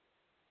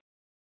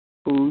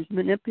 Who's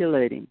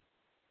manipulating?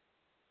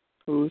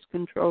 Who's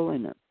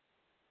controlling it?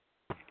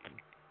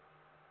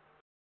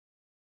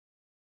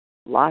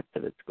 Lots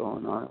of it's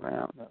going on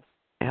around us.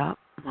 Yeah.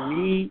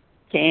 We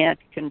can't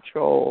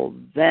control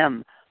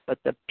them, but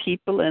the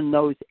people in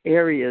those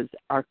areas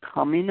are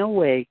coming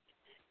awake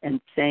and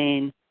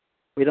saying,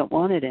 we don't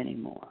want it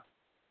anymore.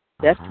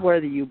 That's where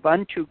the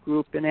Ubuntu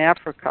group in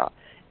Africa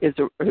is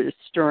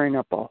stirring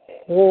up a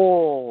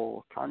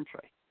whole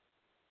country.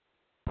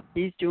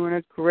 He's doing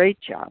a great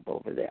job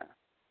over there.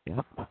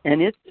 Yep.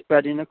 And it's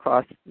spreading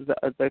across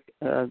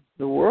the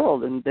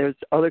world, and there's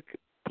other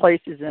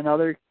places in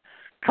other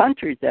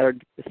countries that are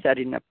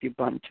setting up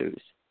Ubuntus.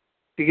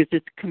 because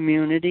it's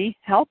community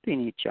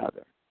helping each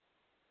other.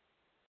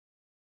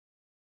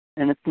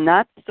 And it's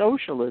not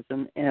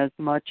socialism as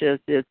much as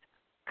it's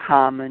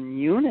common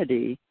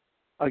unity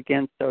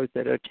against those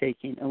that are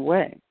taking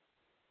away.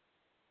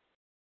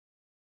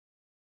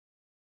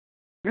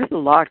 There's a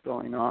lot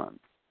going on.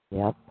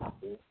 Yep.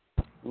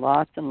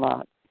 Lots and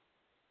lots.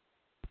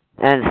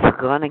 And it's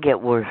going to get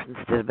worse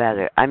instead of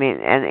better. I mean,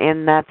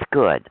 and that's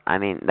good. I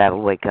mean,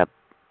 that'll wake up.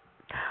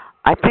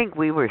 I think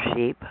we were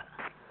sheep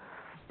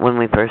when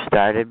we first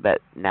started,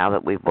 but now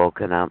that we've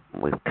woken up,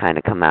 we've kind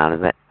of come out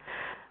of it.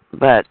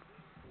 But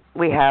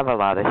we have a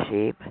lot of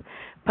sheep.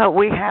 But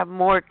we have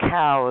more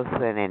cows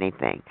than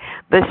anything.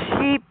 The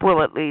sheep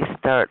will at least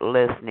start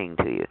listening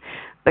to you.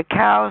 The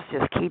cows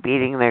just keep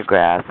eating their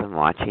grass and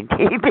watching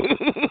TV.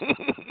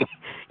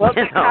 Well,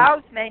 the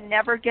cows may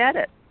never get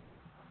it.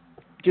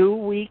 Do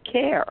we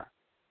care?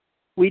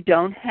 We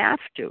don't have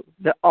to.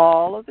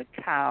 All of the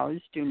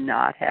cows do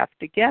not have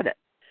to get it,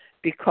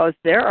 because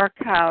there are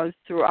cows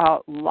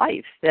throughout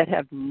life that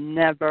have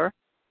never,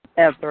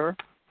 ever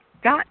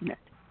gotten it.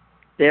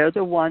 They're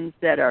the ones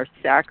that are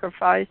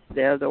sacrificed.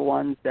 They're the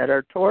ones that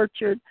are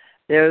tortured.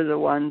 They're the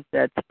ones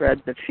that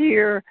spread the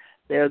fear.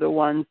 They're the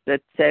ones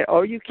that say,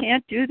 oh, you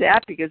can't do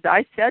that because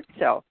I said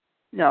so.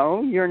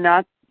 No, you're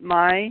not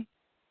my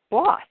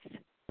boss.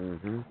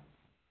 Mm-hmm.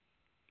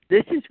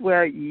 This is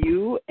where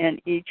you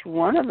and each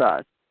one of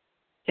us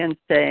can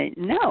say,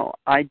 no,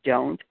 I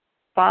don't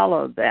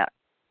follow that.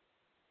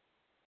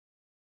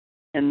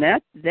 And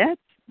that's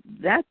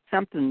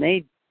something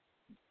they,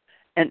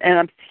 and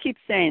I keep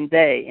saying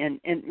they,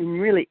 and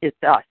really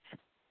it's us.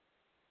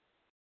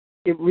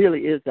 It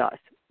really is us.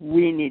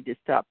 We need to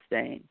stop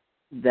saying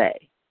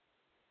they.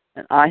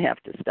 And I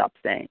have to stop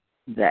saying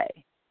they.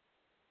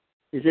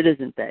 Because it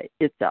isn't they,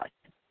 it's us.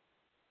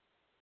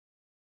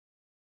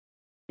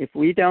 If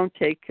we don't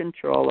take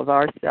control of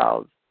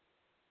ourselves,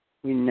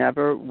 we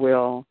never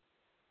will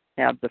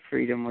have the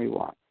freedom we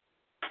want.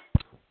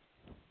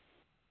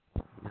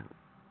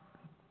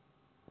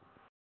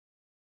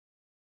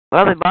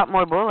 Well, they bought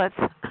more bullets.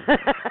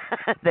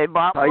 They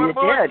bought more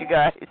bullets, did. you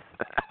guys.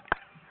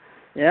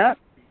 Yeah.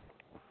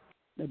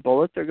 The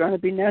bullets are going to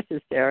be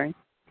necessary.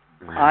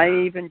 Wow. I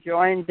even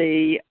joined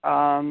the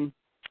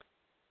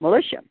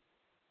militia.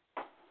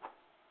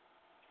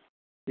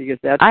 Because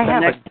that's I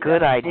have a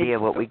good idea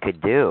what we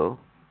could do.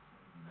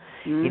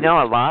 Mm-hmm. You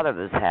know, a lot of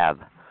us have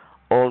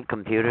old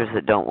computers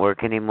that don't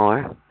work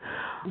anymore.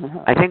 Uh-huh.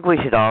 I think we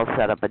should all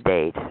set up a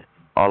date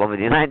all over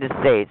the United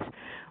States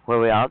where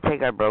we all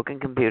take our broken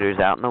computers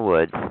out in the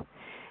woods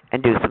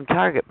and do some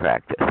target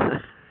practice.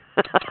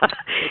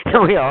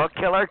 And we all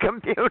kill our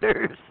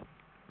computers.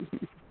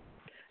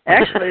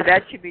 Actually,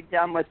 that should be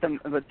done with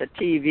the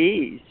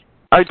TVs.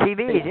 Oh,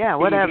 TVs, yeah,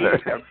 whatever.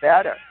 TVs are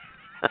better.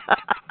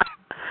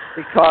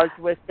 Because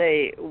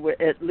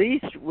at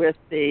least with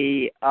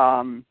the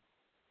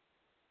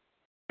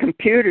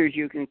computers,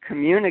 you can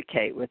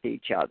communicate with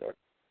each other,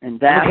 and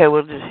that. Okay,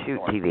 we'll just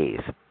shoot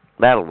TVs.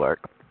 That'll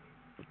work.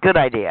 Good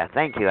idea.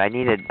 Thank you. I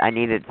needed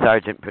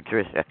Sergeant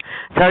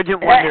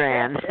Wonder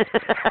Ann.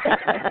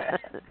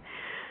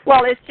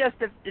 Well, it's just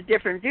a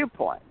different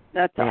viewpoint.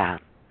 That's all.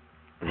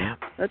 Yeah.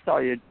 That's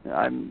all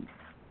I'm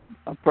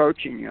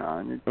approaching you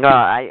on.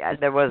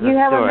 There was a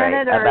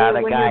story about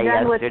a guy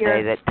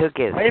yesterday that took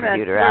his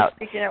computer out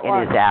in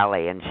his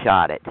alley and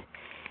shot it,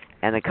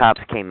 and the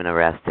cops came and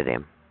arrested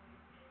him.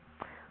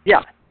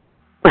 Yeah.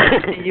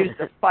 He used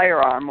a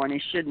firearm when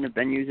he shouldn't have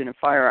been using a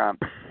firearm.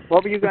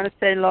 What were you going to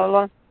say,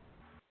 Lola?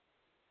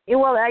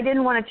 Well, I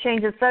didn't want to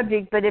change the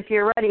subject, but if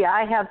you're ready,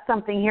 I have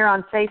something here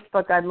on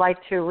Facebook I'd like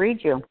to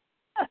read you.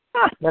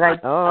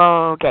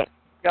 Okay.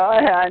 Go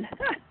ahead.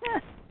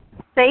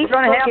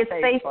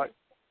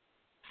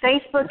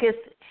 Facebook is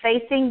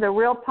facing the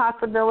real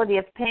possibility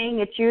of paying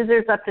its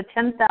users up to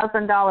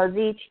 $10,000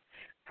 each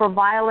for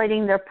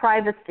violating their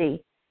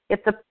privacy.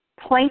 If the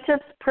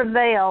plaintiffs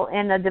prevail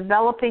in a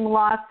developing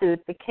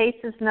lawsuit, the case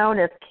is known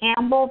as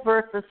Campbell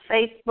versus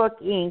Facebook,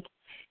 Inc.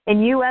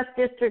 in U.S.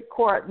 District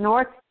Court,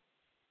 North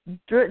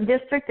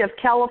District of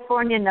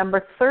California,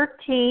 number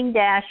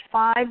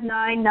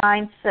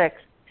 13-5996.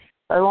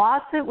 The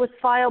lawsuit was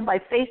filed by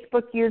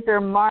Facebook user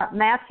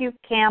Matthew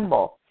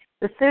Campbell.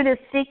 The suit is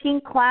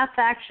seeking class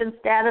action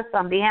status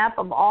on behalf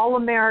of all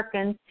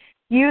American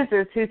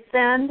users who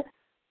send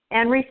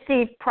and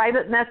receive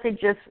private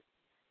messages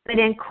that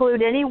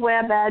include any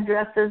web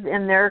addresses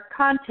in their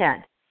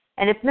content.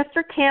 And if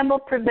Mr. Campbell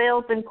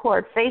prevails in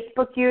court,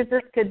 Facebook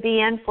users could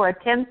be in for a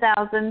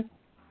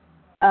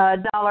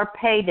 $10,000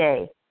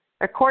 payday.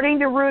 According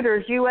to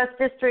Reuters, U.S.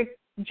 District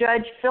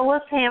Judge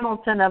Phyllis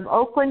Hamilton of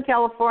Oakland,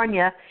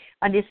 California,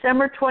 on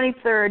December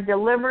 23rd,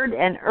 delivered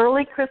an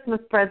early Christmas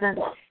present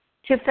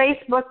to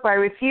Facebook by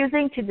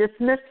refusing to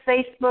dismiss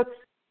Facebook's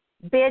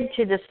bid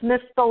to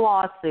dismiss the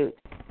lawsuit.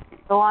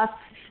 The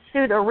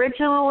lawsuit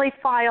originally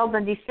filed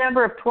in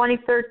December of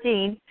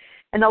 2013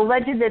 and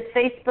alleged that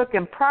Facebook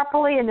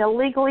improperly and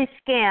illegally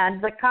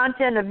scanned the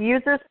content of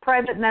users'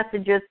 private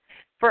messages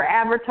for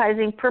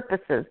advertising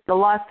purposes. The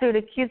lawsuit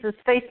accuses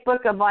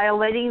Facebook of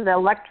violating the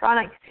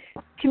Electronic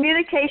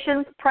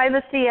Communications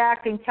Privacy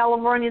Act and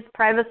California's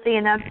Privacy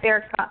and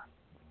Unfair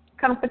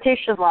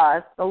Competition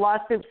laws. The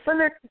lawsuit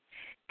further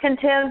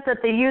contends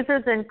that the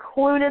users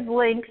included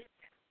links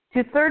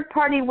to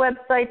third-party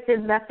websites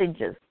in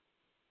messages.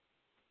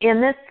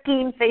 In this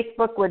scheme,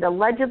 Facebook would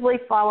allegedly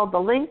follow the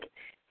link,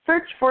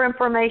 search for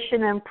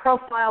information, and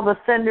profile the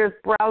sender's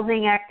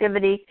browsing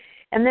activity,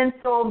 and then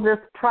sold this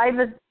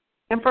private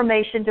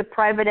information to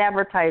private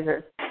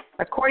advertisers.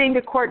 According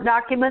to court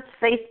documents,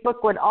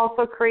 Facebook would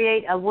also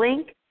create a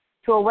link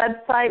to a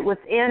website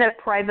within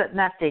a private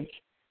message.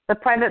 The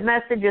private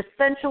message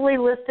essentially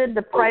listed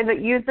the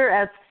private user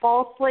as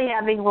falsely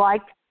having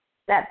liked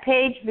that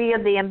page via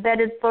the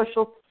embedded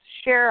social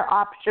share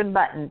option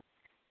button.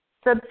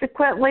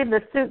 Subsequently,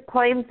 the suit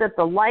claims that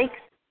the likes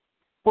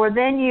were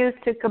then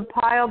used to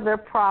compile their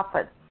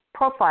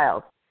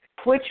profiles,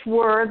 which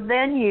were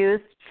then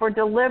used for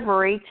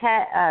delivery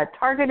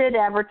targeted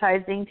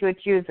advertising to its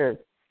users.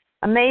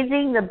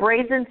 Amazing, the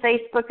brazen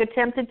Facebook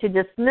attempted to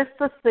dismiss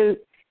the suit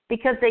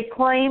because they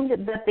claimed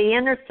that the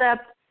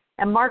intercept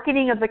and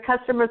marketing of the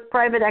customer's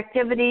private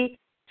activity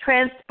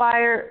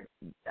transpire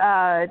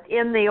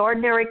in the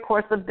ordinary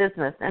course of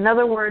business. In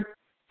other words,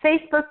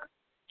 Facebook,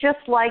 just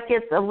like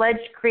its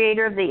alleged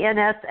creator, the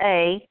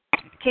NSA,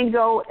 can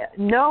go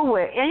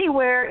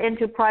anywhere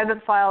into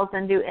private files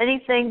and do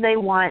anything they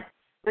want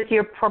with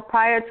your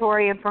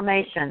proprietary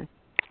information.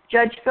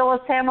 Judge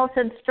Phyllis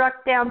Hamilton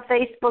struck down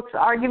Facebook's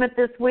argument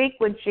this week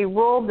when she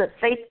ruled that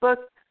Facebook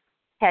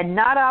had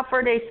not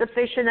offered a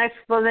sufficient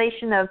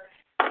explanation of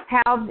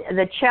how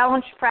the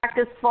challenged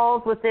practice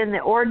falls within the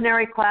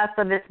ordinary class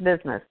of its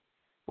business.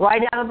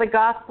 Right out of the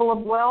Gospel of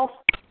Wealth,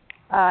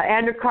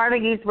 Andrew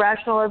Carnegie's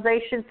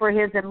rationalization for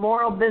his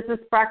immoral business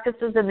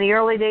practices in the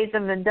early days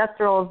of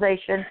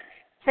industrialization,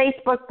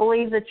 Facebook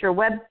believes that your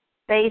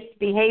web-based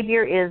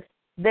behavior is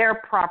their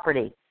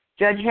property.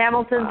 Judge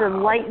Hamilton's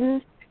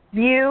enlightened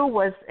view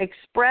was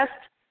expressed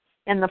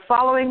in the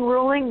following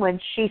ruling when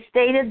she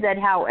stated that,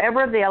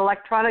 however, the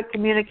electronic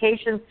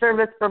communications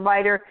service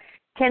provider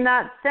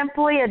cannot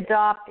simply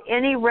adopt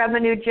any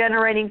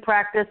revenue-generating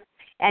practice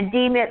and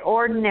deem it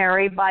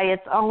ordinary by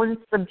its own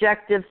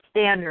subjective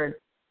standards.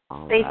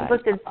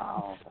 Facebook is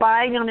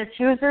spying on its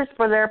users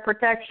for their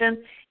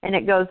protection, and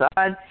it goes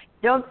on.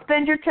 Don't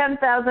spend your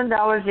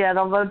 $10,000 yet,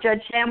 although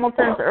Judge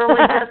Hamilton's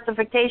early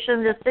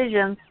justification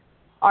decisions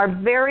are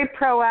very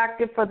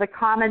proactive for the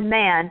common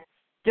man.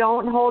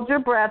 Don't hold your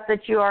breath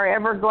that you are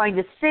ever going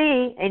to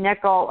see a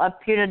nickel of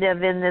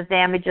punitive in the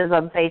damages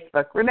on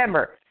Facebook.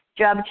 Remember,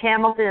 Judge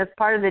Hamilton is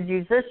part of the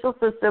judicial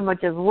system,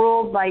 which is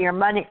ruled by your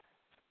money,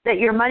 that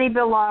your money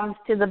belongs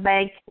to the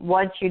bank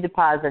once you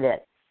deposit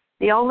it.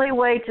 The only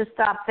way to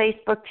stop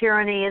Facebook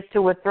tyranny is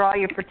to withdraw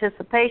your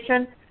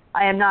participation.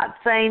 I am not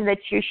saying that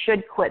you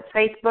should quit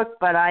Facebook,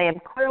 but I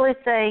am clearly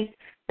saying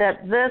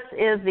that this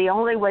is the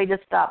only way to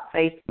stop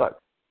Facebook.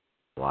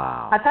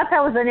 Wow. I thought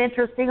that was an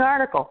interesting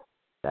article.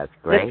 That's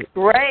great. It's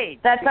great.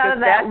 That's out of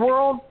that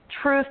World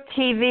Truth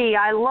TV.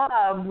 I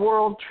love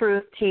World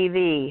Truth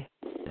TV.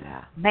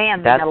 Yeah. Man,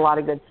 they got a lot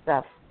of good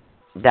stuff.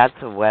 That's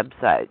a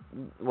website.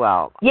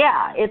 Well,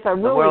 yeah, it's a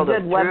really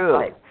good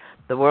website.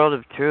 The World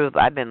of Truth,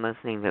 I've been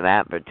listening to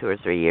that for 2 or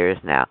 3 years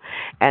now.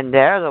 And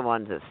they're the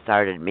ones that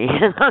started me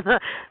on the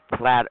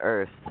flat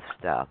earth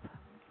stuff.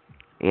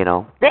 You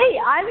know?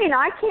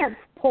 I can't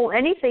pull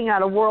anything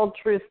out of World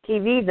Truth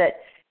TV that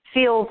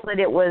feels that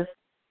it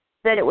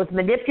was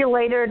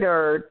manipulated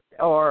or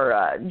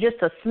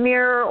just a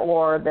smear,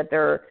 or that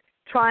they're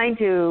trying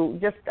to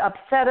just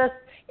upset us.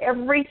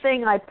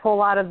 Everything I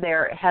pull out of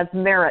there has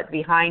merit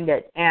behind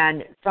it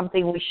and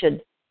something we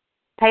should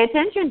pay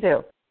attention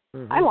to.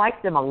 Mm-hmm. I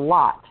like them a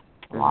lot.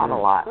 A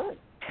lot.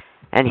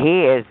 And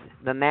he is,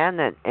 the man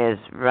that is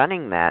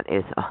running that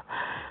is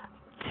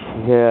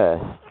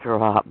just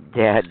drop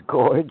dead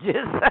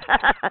gorgeous.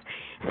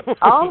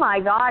 Oh my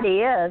God,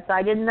 he is.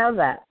 I didn't know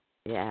that.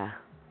 Yeah.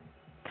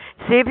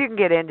 See if you can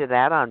get into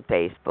that on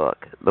Facebook,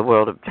 the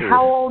World of Truth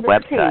How old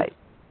website. Is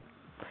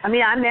he? I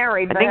mean, I'm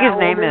married, but I think his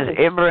name is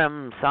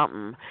Ibrahim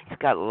something. He's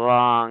got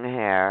long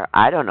hair.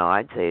 I don't know.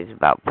 I'd say he's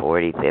about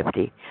 40,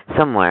 50,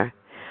 somewhere.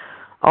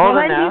 Old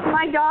enough. He's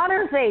my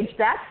daughter's age.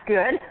 That's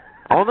good.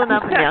 Old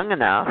enough and young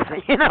enough.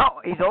 You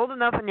know, he's old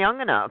enough and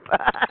young enough.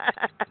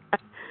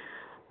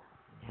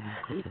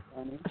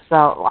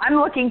 So I'm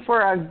looking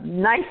for a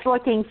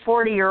nice-looking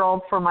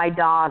 40-year-old for my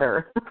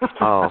daughter.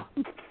 Oh.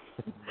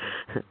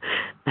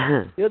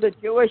 You're the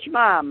Jewish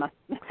mom.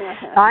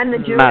 I'm the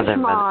Jewish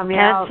mom,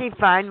 yeah. Can't she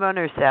find one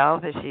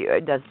herself?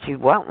 Does she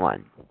want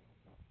one?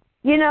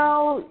 You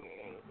know,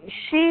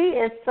 she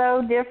is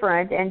so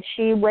different, and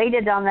she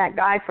waited on that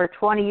guy for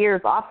 20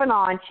 years, off and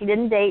on. She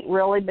didn't date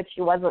really, but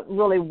she wasn't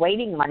really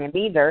waiting on him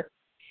either.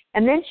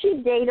 And then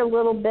she'd date a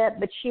little bit,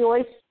 but she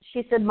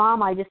said,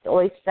 Mom, I just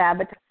always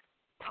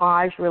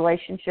sabotage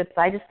relationships.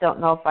 I just don't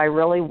know if I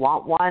really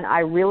want one. I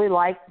really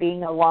like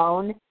being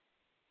alone.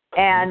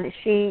 And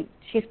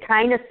she's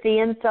kind of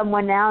seeing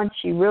someone now, and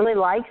she really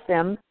likes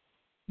him.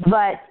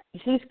 But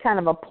he's kind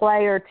of a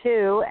player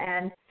too.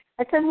 And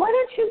I said, why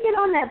don't you get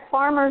on that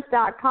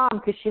farmers.com,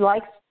 because she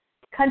likes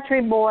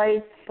country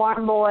boys,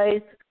 farm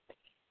boys.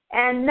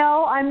 And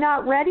no, I'm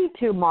not ready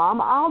to, Mom.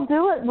 I'll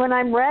do it when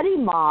I'm ready,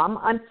 Mom.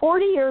 I'm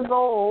 40 years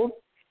old,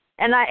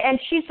 and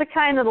she's the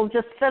kind that'll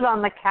just sit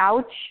on the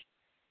couch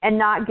and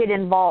not get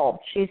involved.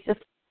 She's just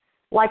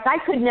like, I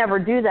could never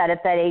do that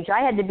at that age.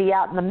 I had to be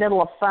out in the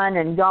middle of fun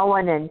and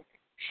going, and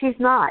she's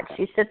not.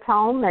 She sits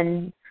home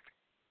and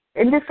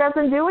just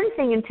doesn't do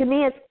anything. And to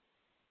me,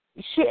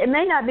 it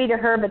may not be to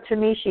her, but to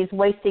me, she's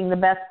wasting the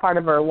best part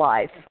of her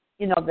life.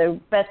 You know, the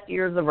best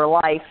years of her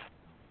life.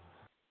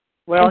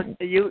 Well,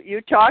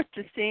 you talk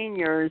to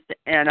seniors,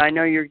 and I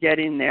know you're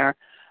getting there.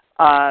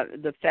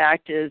 The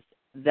fact is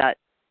that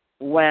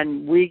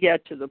when we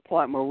get to the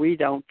point where we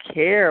don't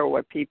care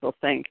what people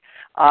think,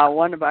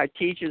 one of our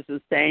teachers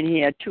was saying he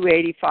had two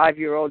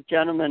 85-year-old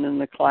gentlemen in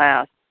the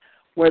class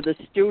where the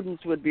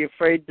students would be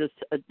afraid to,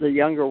 the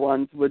younger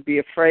ones would be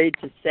afraid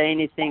to say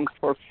anything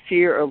for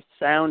fear of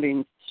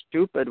sounding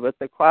stupid with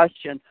the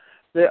question.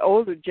 The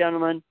older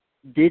gentlemen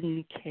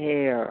didn't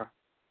care.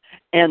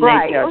 And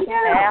they just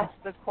ask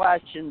the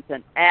questions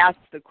and ask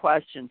the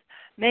questions.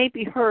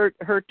 Maybe her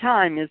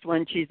time is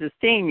when she's a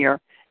senior,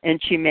 and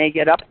she may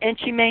get up, and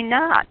she may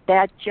not.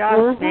 That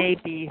just may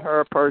be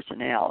her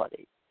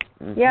personality.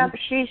 Yeah,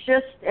 she's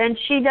just, and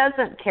she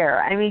doesn't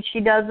care. I mean, she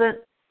doesn't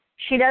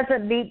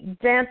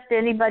dance to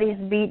anybody's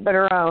beat but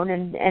her own,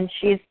 and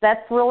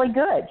that's really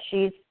good.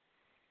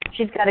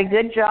 She's got a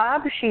good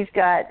job. She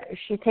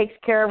takes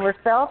care of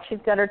herself. She's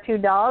got her 2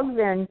 dogs,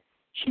 and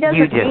she doesn't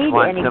need anybody else. You just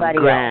want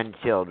some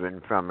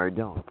grandchildren from her,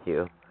 don't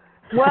you?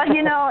 Well,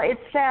 you know, it's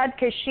sad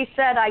because she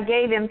said I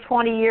gave him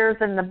 20 years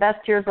and the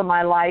best years of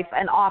my life,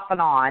 and off and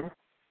on.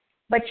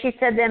 But she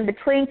said then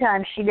between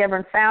times she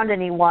never found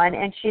anyone,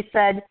 and she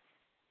said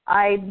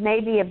I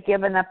maybe have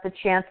given up the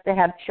chance to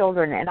have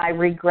children, and I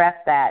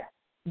regret that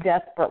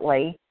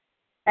desperately.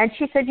 And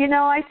she said, you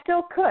know, I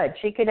still could.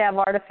 She could have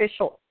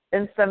artificial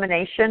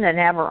insemination and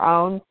have her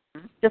own,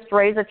 just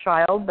raise a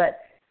child,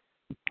 but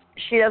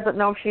she doesn't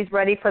know if she's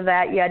ready for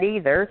that yet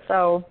either,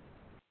 so,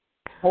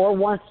 or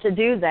wants to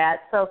do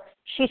that. So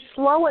she's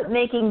slow at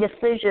making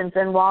decisions,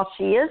 and while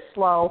she is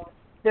slow,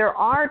 there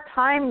are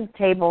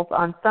timetables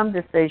on some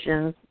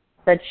decisions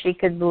that she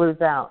could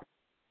lose out.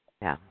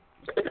 Yeah.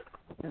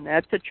 And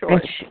that's a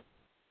choice.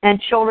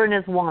 And children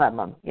is one of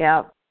them,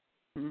 yeah.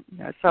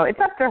 So it's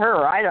up to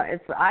her.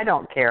 I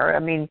don't care. I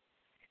mean,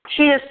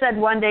 she just said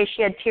one day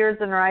she had tears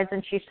in her eyes,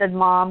 and she said,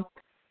 Mom,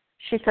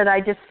 she said,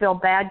 I just feel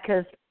bad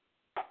because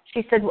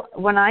she said,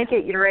 when I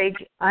get your age,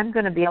 I'm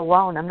going to be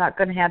alone. I'm not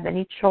going to have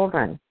any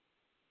children.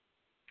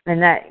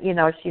 And that, you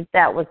know,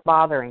 that was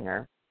bothering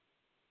her.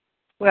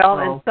 Well,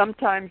 and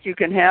sometimes you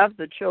can have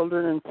the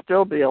children and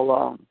still be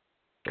alone.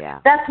 Yeah.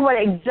 That's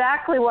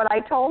exactly what I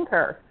told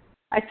her.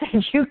 I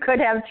said you could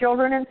have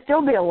children and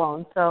still be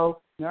alone.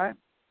 So, right.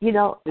 You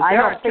know, I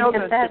don't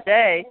think that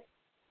today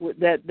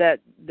that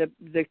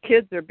the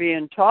kids are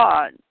being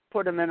taught,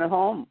 put them in a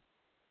home.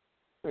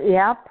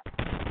 Yep.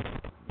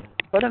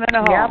 Put them in a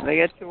home. Yep. They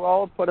get too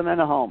old, put them in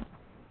a home.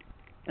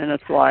 And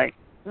it's like,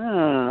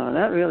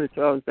 that really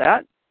throws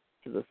that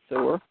to the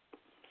sewer.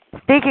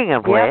 Speaking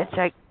of which,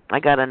 I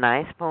got a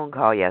nice phone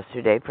call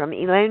yesterday from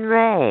Elaine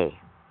Ray.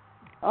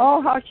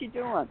 Oh, how's she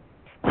doing?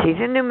 She's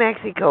in New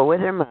Mexico with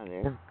her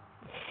mother,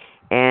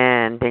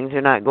 and things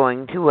are not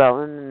going too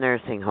well in the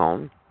nursing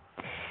home.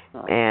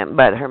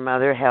 But her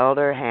mother held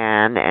her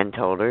hand and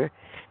told her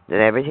that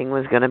everything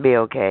was going to be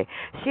okay.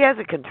 She has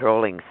a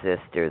controlling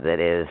sister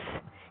that is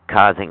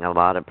causing a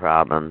lot of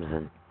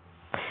problems,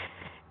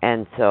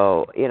 and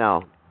so, you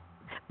know,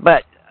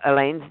 but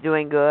Elaine's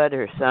doing good,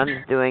 her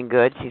son's doing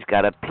good. She's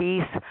got a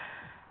piece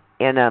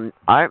in an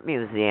art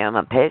museum,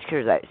 a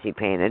picture that she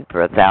painted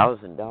for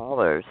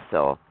 $1,000,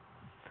 so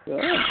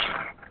good.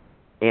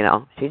 You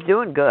know, she's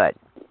doing good,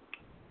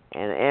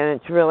 and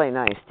it's really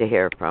nice to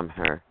hear from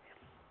her.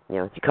 You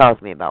know, she calls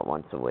me about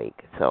once a week,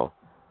 so,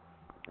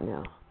 you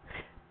know,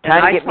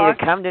 trying to get me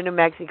to come to New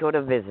Mexico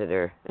to visit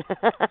her.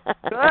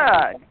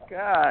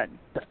 Good.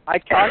 I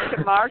talked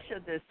to Marcia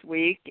this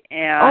week,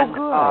 and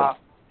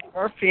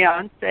her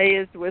fiance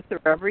is with her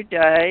every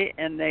day,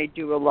 and they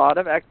do a lot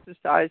of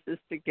exercises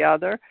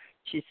together.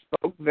 She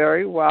spoke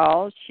very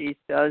well. She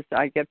says,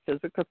 I get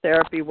physical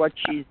therapy. What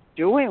she's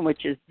doing,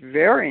 which is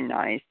very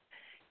nice,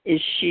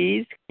 is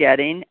she's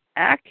getting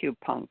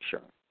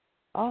acupuncture.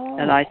 Oh.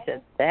 And I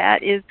said,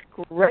 that is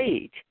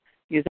great,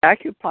 because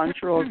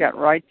acupuncture will get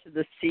right to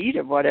the seat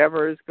of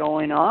whatever is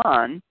going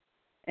on.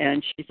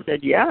 And she said,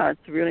 yeah,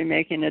 it's really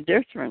making a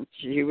difference.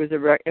 It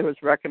was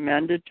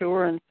recommended to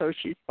her, and so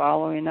she's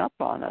following up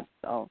on it.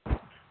 So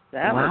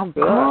that was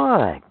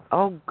good.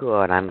 Oh,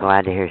 good. I'm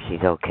glad to hear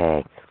she's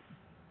okay.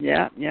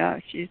 Yeah,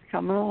 she's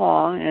coming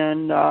along,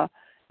 and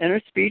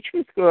her speech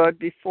was good.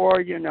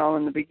 Before, you know,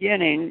 in the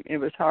beginning, it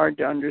was hard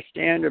to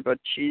understand her, but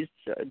she's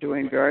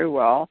doing very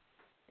well.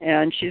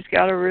 And she's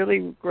got a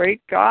really great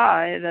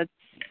guy that's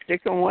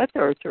sticking with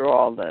her through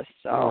all this.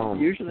 So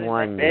usually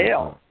they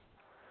fail.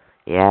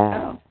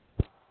 Yeah.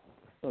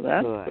 So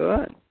that's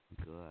good.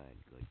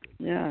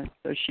 Yeah,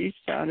 so she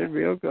sounded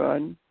real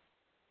good.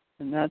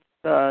 And that's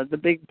the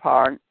big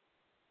part.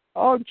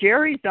 Oh,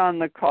 Jerry's on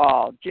the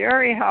call.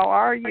 Jerry, how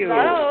are you?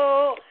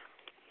 Hello.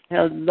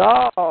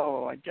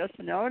 Hello. I just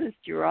noticed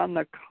you were on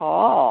the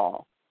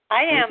call.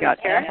 I am. We got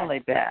here. Emily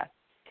back.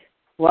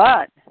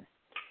 What?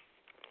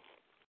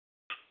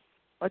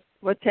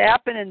 What's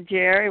happening,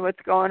 Jerry?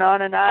 What's going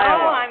on in Iowa?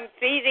 Oh, I'm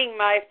feeding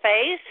my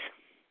face.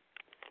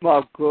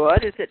 Well,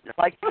 good. Is it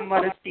like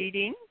somewhat a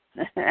feeding?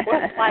 With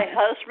my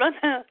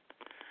husband.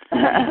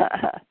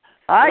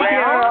 Hi,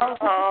 Carol.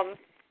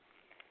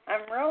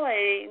 I'm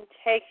really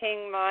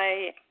taking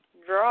my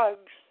drugs.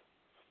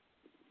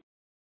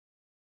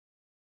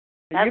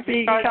 You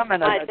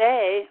becoming my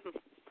day.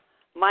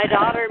 My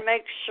daughter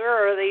makes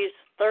sure these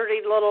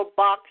 30 little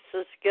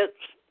boxes get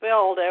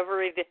filled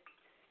every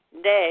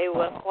day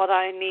with what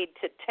I need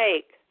to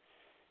take.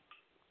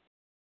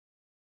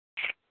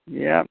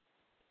 Yep.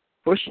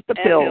 Push the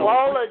pill. And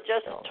Lola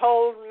just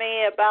told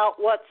me about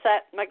what's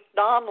at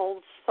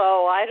McDonald's,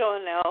 so I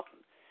don't know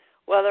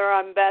whether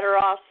I'm better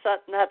off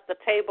sitting at the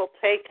table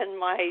taking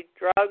my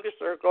drugs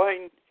or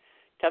going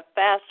to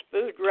fast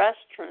food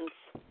restaurants.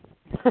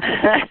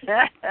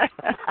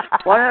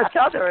 One or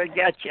the other would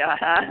get you,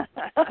 huh?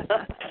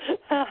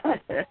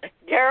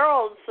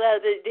 Gerald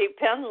said it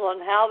depends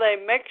on how they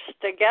mix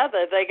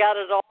together. They got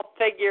it all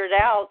figured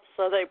out,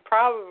 so they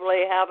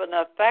probably have an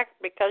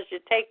effect because you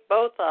take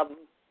both of them.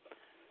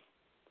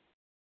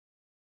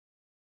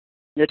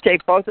 You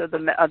take both of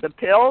the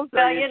pills, or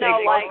well, you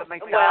take like, both of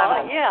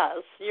McDonald's?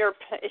 Well, yes.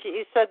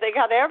 He said they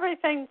got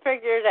everything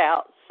figured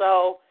out.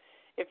 So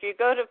if you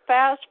go to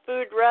fast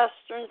food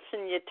restaurants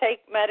and you take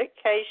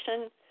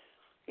medication,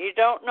 you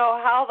don't know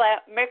how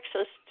that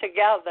mixes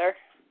together.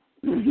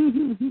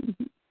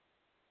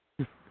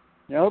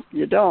 Nope,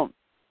 you don't.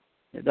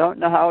 You don't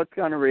know how it's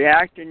going to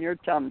react in your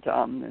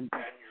tum-tum. And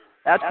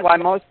that's why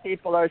most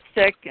people are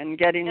sick and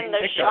getting sicker. And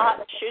the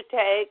shots you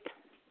take.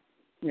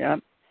 Yeah.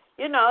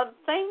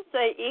 Things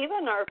they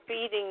even are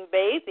feeding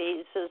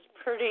babies is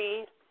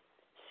pretty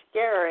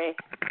scary.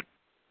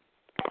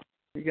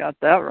 You got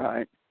that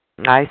right.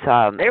 I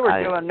saw they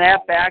were doing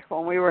that back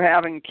when we were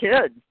having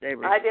kids.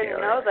 I didn't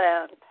know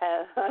that,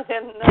 Pat. I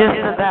didn't know just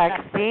that. the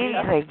vaccines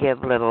they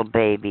give little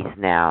babies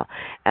now.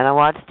 And I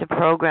watched a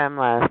program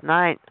last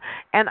night,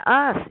 and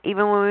us,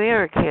 even when we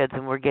were kids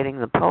and we're getting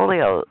the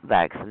polio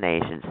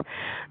vaccinations,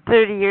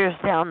 30 years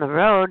down the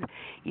road,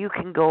 you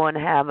can go and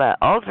have an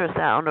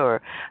ultrasound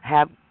or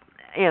have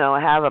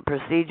a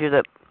procedure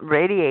that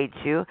radiates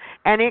you,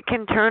 and it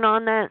can turn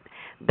on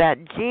that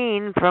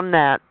gene from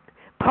that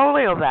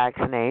polio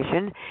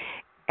vaccination,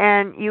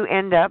 and you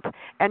end up,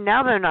 and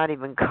now they're not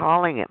even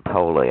calling it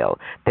polio.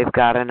 They've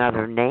got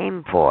another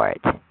name for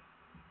it.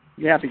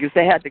 Yeah, because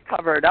they had to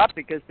cover it up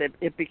because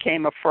it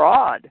became a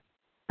fraud.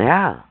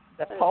 Yeah.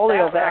 The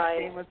polio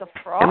vaccine was a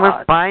fraud. And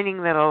we're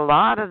finding that a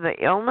lot of the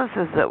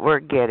illnesses that we're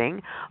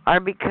getting are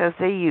because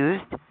they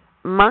used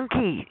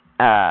monkey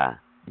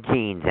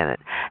genes in it.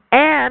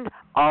 And,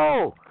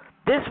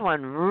 this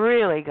one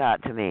really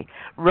got to me.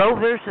 Roe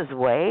versus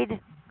Wade.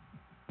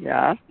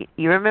 Yeah.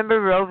 You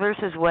remember Roe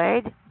versus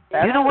Wade?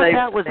 That's you know what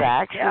that was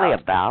actually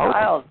about?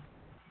 Child.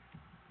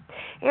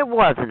 It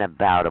wasn't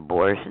about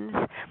abortions.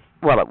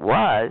 Well, it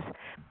was,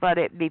 but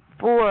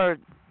before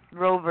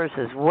Roe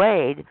versus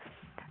Wade,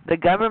 the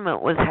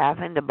government was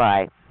having to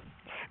buy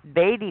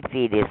baby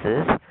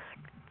fetuses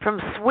from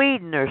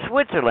Sweden or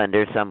Switzerland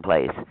or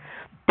someplace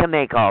to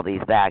make all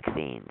these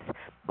vaccines.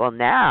 Well,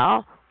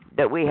 now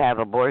that we have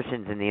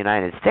abortions in the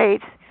United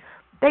States,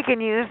 they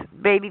can use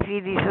baby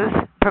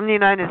fetuses from the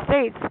United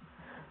States,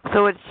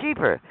 so it's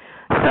cheaper.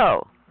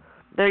 So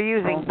they're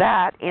using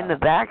that in the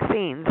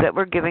vaccines that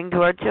we're giving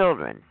to our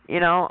children.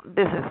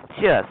 This is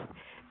just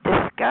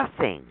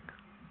disgusting.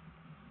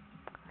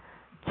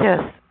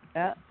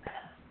 Yeah.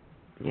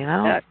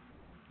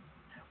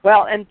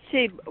 Well, and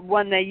see,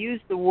 when they use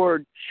the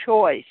word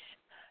choice,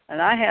 and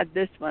I had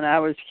this when I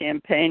was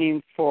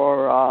campaigning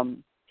for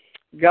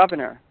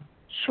governor,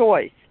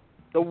 choice.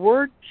 The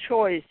word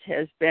choice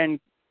has been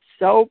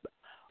so,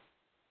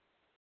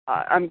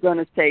 I'm going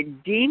to say,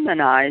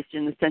 demonized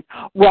in the sense,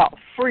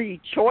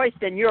 free choice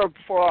and you're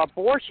for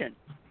abortion.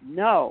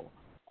 No.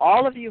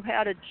 All of you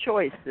had a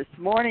choice. This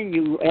morning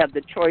you had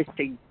the choice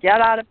to get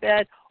out of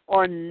bed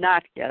or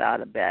not get out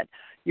of bed.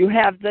 You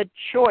have the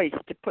choice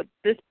to put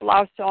this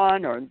blouse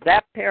on or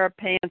that pair of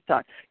pants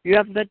on. You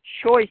have the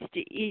choice to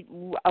eat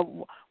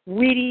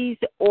Wheaties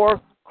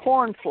or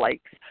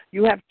cornflakes.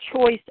 You have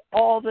choice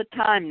all the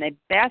time. They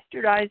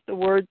bastardize the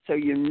word so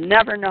you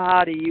never know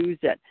how to use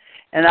it.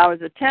 And I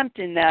was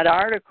attempting that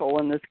article,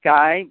 and this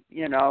guy,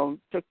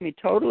 took me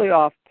totally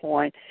off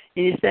point.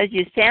 And he said,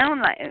 you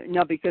sound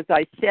like, because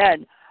I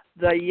said,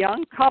 the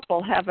young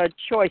couple have a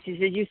choice. He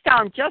said, you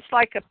sound just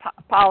like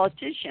a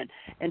politician,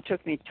 and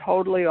took me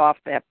totally off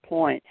that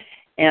point.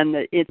 And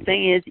the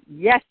thing is,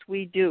 yes,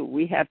 we do.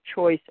 We have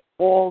choice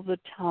all the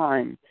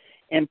time.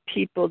 And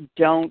people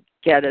don't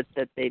get it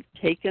that they've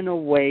taken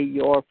away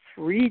your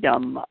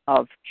freedom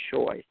of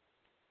choice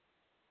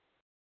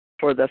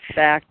for the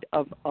fact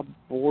of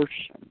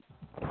abortion.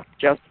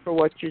 just for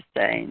what you're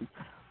saying.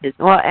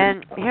 Well,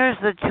 and here's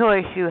the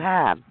choice you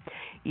have.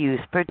 Use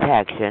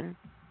protection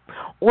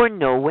or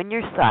know when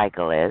your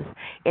cycle is.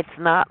 It's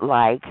not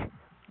like,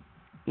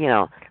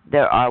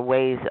 there are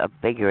ways of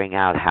figuring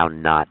out how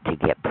not to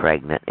get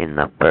pregnant in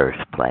the first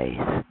place.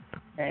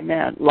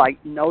 Amen. Like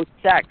no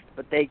sex,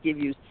 but they give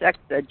you sex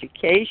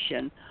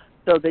education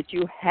so that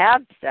you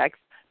have sex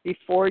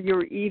before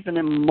you're even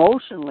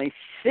emotionally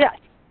fit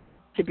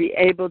to be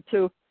able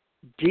to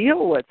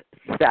deal with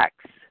sex.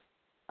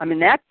 I mean,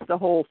 that's the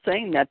whole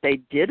thing that they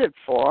did it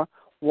for,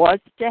 was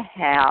to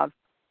have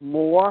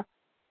more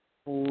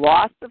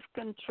loss of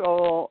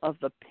control of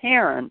the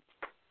parents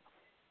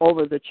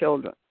over the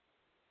children.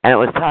 And it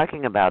was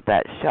talking about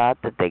that shot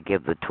that they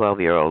give the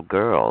 12-year-old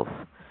girls.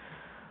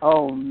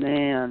 Oh,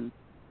 man.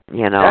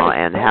 And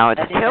how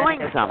it's killing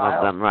some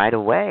of them right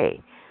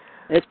away.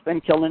 It's been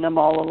killing them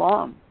all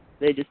along.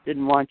 They just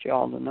didn't want you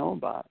all to know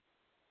about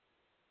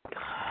it.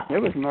 It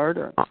was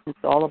murder. It's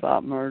all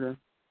about murder.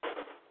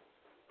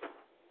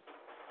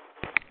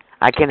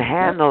 I can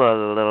handle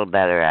it a little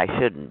better. I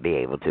shouldn't be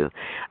able to.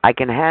 I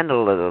can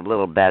handle it a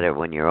little better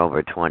when you're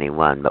over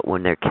 21, but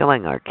when they're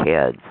killing our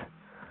kids.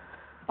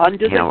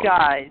 Under the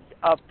guise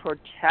of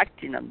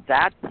protecting them,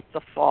 that's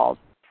the false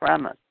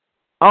premise.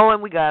 Oh,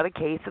 and we got a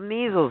case of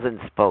measles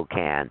in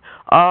Spokane.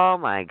 Oh,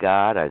 my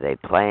God, are they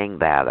playing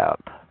that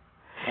up?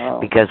 Oh.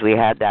 Because we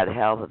had that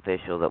health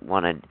official that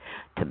wanted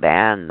to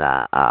ban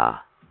the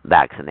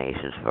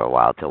vaccinations for a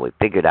while till we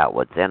figured out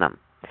what's in them.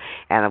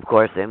 And, of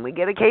course, then we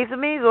get a case of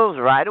measles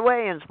right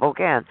away in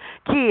Spokane.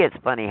 Gee, it's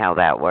funny how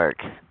that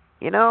works,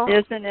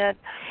 Isn't it?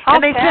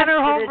 And they sent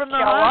her home from the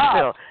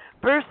hospital.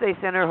 First, they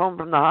sent her home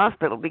from the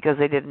hospital because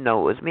they didn't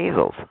know it was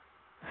measles.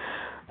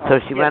 So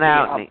she went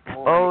out and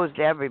exposed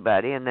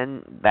everybody and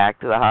then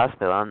back to the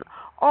hospital. And,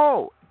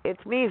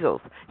 it's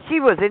measles. She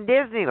was in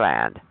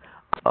Disneyland.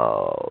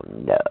 Oh,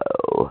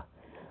 no.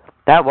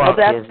 That Walt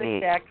Disney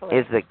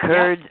is the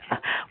courage. Yeah.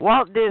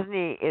 Walt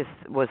Disney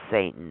was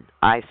Satan.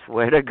 I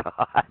swear to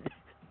God.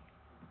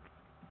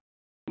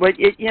 But,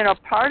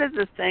 part of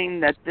the thing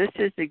that this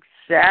is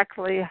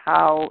exactly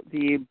how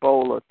the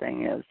Ebola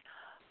thing is.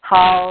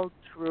 How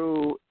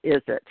true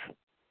is it?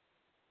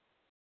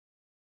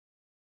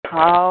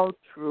 How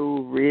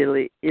true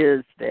really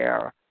is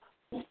there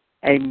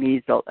a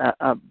measles,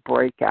 a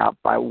breakout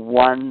by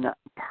one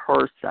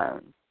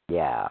person?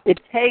 Yeah. It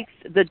takes,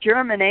 the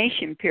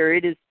germination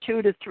period is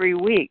 2 to 3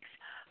 weeks.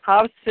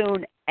 How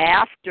soon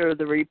after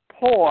the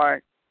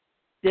report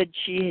did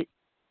she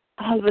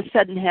all of a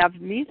sudden have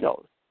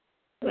measles?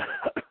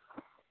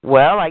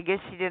 Well, I guess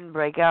she didn't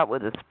break out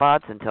with the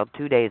spots until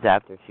 2 days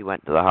after she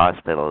went to the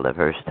hospital the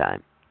first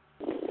time.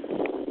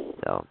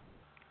 So,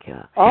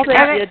 yeah. All they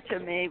did to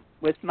me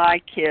with my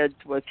kids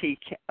was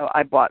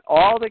I brought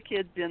all the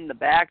kids in the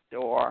back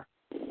door.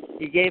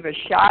 He gave a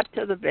shot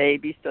to the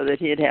baby so that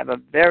he'd have a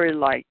very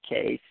light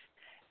case.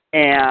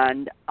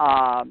 And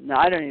now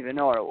I don't even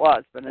know what it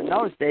was, but in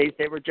those days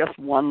they were just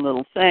one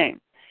little thing,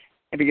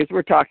 and because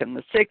we're talking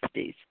the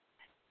 60s.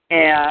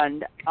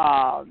 And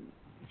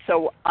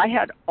so I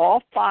had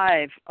all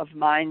 5 of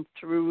mine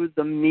through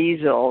the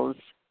measles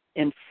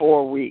in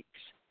 4 weeks.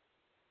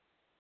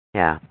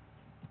 Yeah.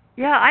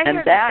 Yeah, I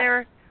heard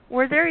that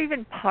were there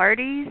even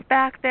parties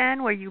back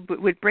then where you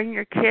would bring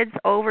your kids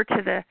over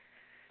to the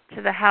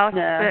house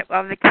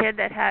of the kid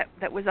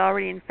that was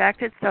already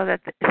infected, so that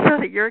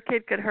your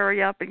kid could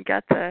hurry up and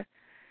get the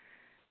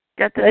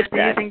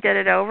disease and get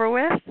it over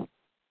with?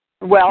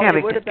 Well,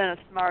 it would have been a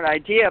smart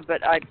idea,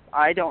 but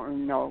I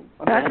don't know.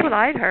 That's what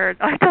I'd heard.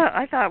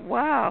 I thought,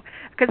 wow,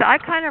 because I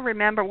kind of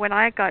remember when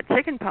I got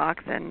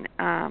chickenpox, and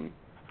my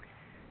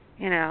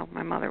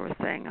mother was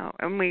saying,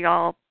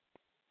 and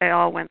it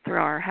all went through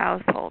our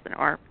household, and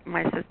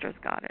my sisters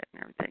got it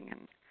and everything,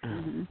 and.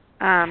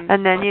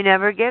 And then you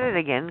never get it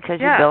again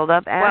because you build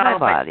up antibodies.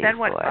 Well, but then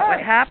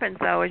what happens,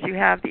 though, is you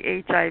have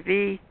the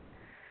HIV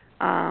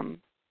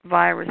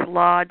virus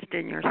lodged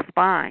in your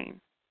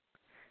spine.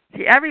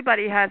 See,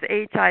 everybody has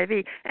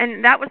HIV.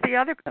 And that was the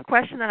other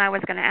question that I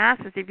was going to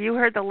ask, is if you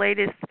heard the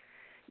latest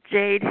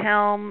Jade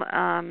Helm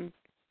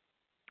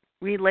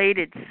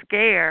related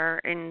scare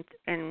in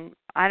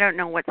I don't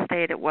know what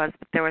state it was,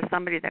 but there was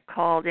somebody that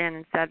called in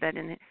and said that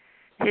in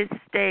his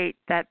state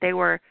that they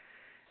were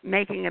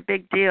making a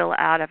big deal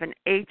out of an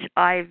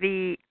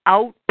HIV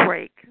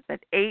outbreak, that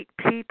 8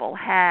 people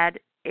had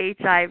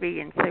HIV,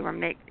 and so they were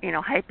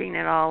hyping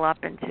it all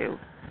up into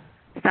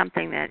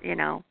something that,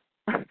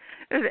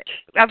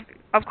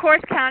 of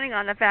course, counting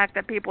on the fact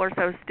that people are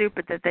so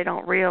stupid that they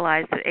don't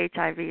realize that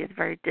HIV is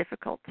very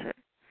difficult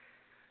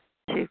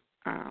to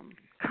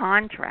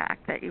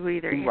contract, that you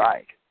either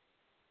right.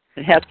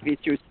 It has to be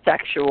through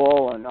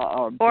sexual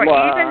or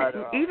blood,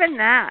 even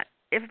that.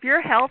 If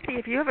you're healthy,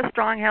 if you have a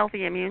strong,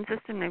 healthy immune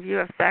system, if you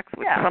have sex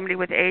with somebody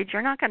with AIDS,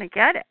 you're not going to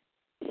get it.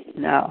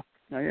 No,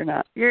 you're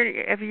not.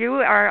 If you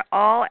are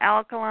all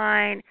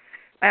alkaline,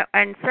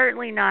 and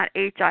certainly not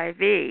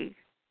HIV,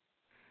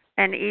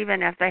 and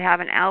even if they have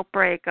an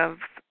outbreak of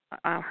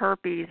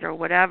herpes or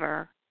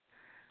whatever,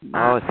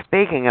 Oh,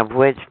 speaking of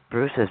which,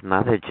 Bruce's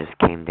mother just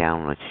came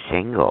down with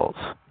shingles.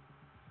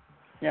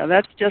 Yeah,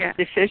 that's just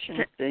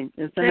deficiency,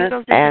 isn't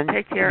shingles it? And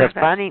take care of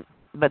that.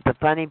 The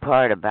funny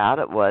part about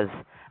it was,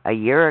 a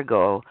year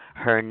ago,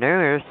 her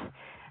nurse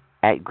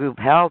at Group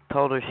Health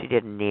told her she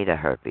didn't need a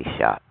herpes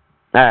shot,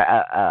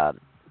 the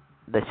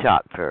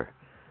shot for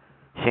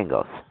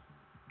shingles.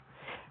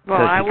 Well,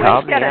 so I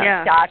would get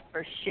a shot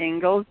for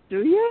shingles,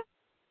 do you?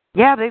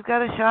 Yeah, they've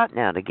got a shot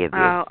now to give you.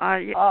 God.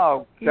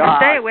 You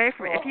stay away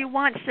from it. If you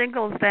want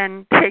shingles,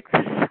 then take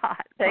the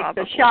shot. Take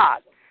the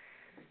shot.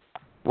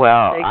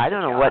 Well, I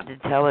don't know what to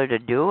tell her to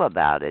do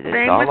about it.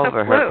 It's all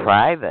over her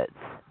privates.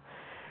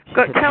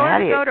 Tell her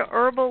to go to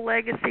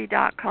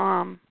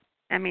herballegacy.com.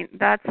 I mean,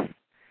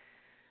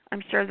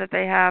 I'm sure that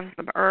they have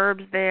some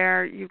herbs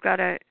there. You've got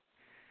to.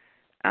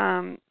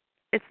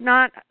 It's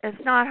not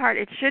hard.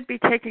 It should be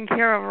taken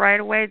care of right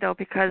away though,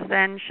 because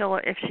then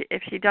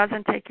if she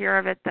doesn't take care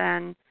of it,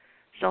 then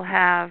she'll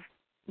have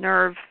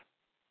nerve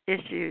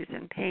issues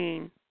and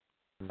pain.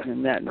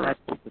 And that's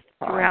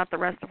throughout the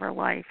rest of her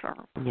life, or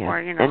you know.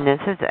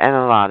 And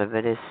a lot of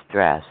it is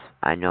stress.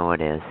 I know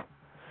it is.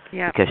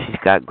 Yeah. Because she's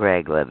got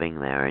Greg living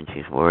there, and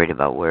she's worried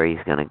about where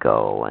he's going to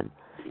go, and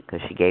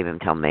because she gave him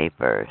till May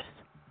 1st.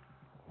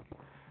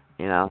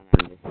 You know.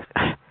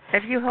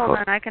 If you hold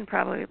on, I can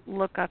probably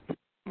look up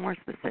more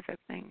specific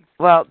things.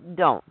 Well,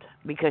 don't,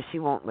 because she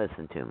won't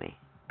listen to me.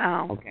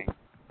 Oh. Okay.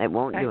 It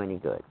won't do any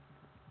good.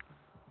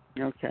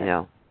 Okay. You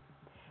know.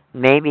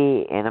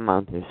 Maybe in a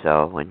month or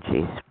so when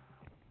she's.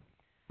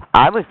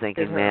 I was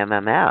thinking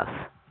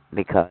MMS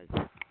because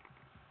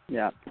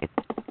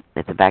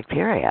it's a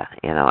bacteria,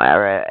 you know,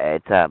 or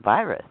it's a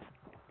virus.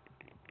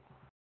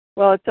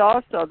 Well, it's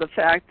also the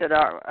fact that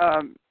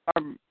our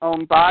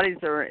own bodies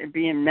are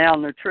being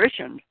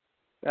malnutritioned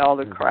by all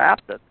the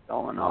crap that's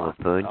going on. All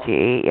the food you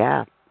eat,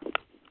 yeah.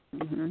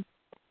 Mm-hmm.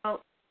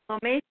 Well,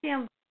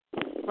 Lomatium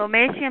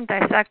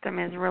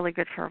disectum is really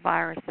good for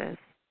viruses.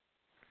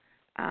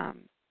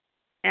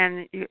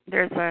 And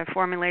there's a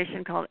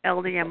formulation called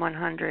LDM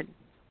 100.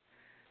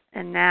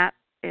 And that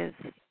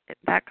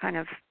kind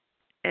of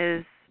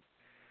is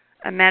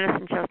a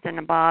medicine just in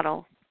a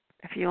bottle.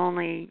 If you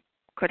only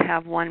could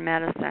have one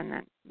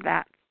medicine,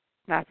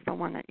 that's the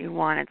one that you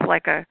want. It's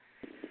like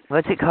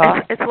what's it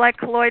called? It's like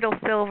colloidal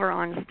silver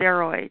on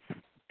steroids.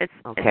 It's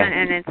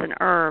an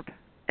herb.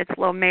 It's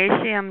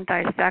Lomatium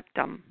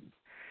disectum.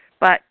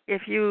 But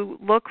if you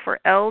look for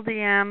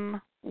LDM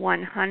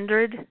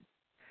 100,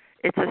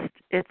 it's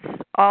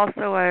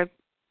also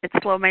it's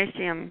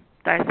Lomatium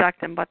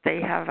disectum, but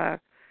they have a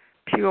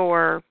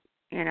pure,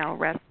 you know,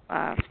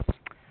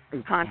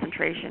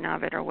 concentration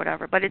of it or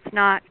whatever. But it's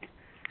not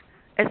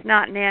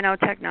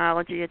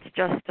nanotechnology. It's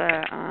just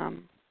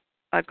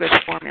a good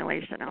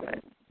formulation of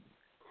it.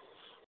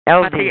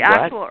 But the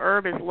actual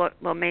herb is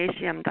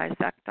Lomatium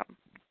disectum.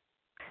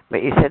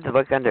 But you said to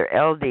look under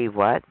LD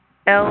what?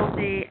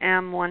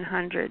 LDM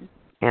 100.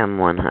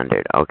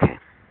 M100. Okay.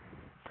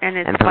 And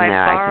it's by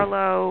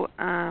Barlow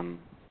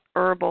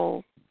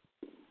Herbal.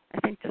 I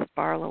think just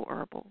Barlow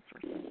Herbals or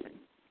something.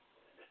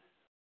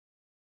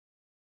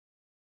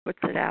 Puts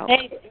it out.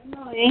 Hey,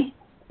 Emily,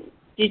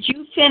 did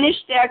you finish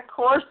that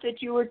course that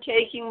you were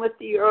taking with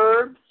the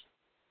herbs?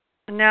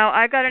 No,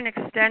 I got an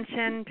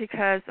extension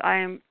because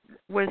I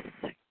was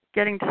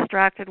getting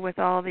distracted with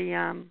all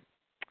the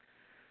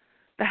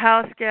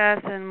house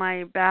guests and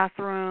my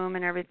bathroom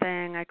and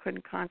everything. I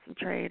couldn't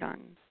concentrate on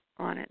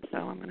it, so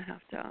I'm going to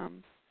have to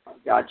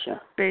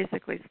gotcha.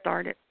 Basically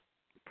start it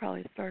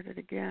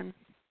again.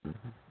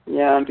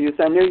 Yeah, because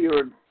I knew you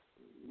were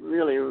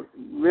really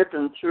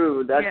ripping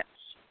through.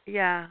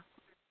 Yeah,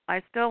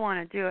 I still want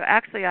to do it.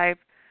 Actually, I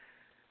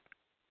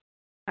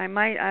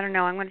might. I don't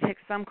know. I'm going to take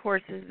some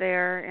courses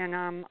there,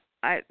 and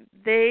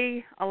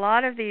a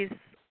lot of these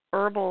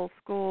herbal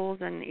schools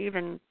and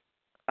even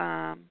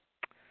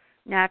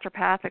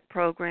naturopathic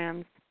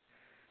programs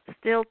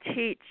still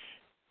teach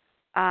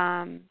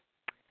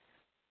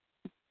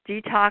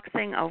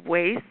detoxing of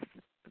waste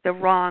the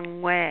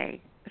wrong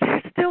way.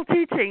 They're still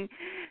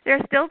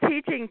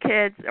teaching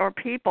kids or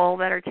people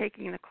that are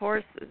taking the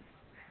courses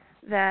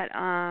that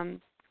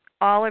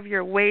all of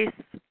your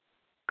wastes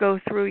go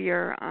through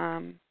your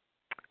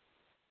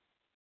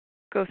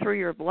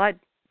blood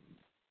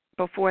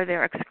before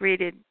they're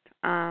excreted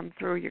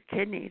through your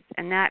kidneys,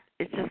 and that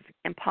is just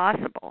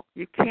impossible.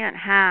 You can't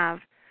have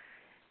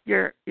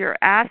your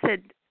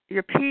acid,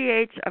 your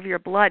pH of your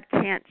blood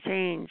can't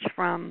change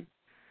from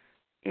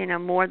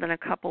more than a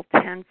couple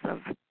tenths of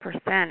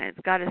percent. It's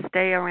got to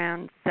stay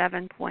around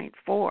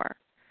 7.4.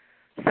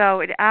 So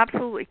it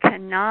absolutely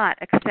cannot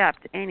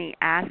accept any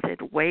acid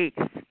waste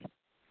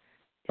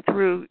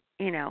through,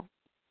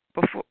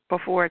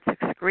 before it's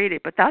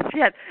excreted. But that's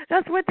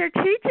what they're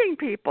teaching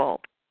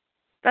people.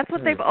 That's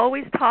what they've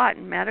always taught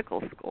in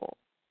medical school.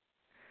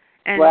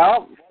 And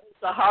well,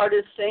 the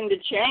hardest thing to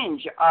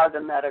change are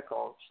the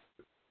medicals.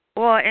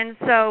 Well, and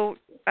so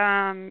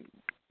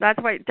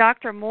that's why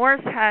Dr.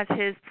 Morse has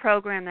his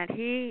program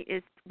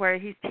where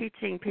he's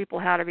teaching people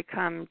how to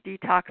become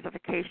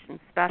detoxification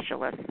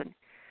specialists. And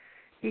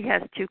he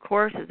has 2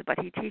 courses, but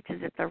he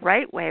teaches it the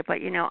right way. But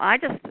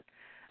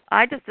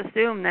I just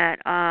assume that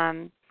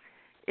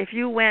if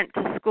you went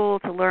to school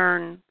to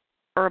learn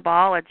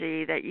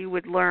herbology, that you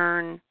would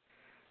learn.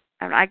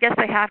 And I guess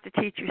they have to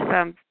teach you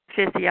some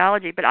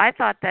physiology, but I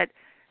thought that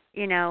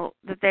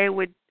that they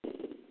would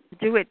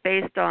do it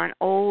based on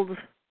old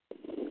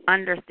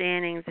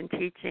understandings and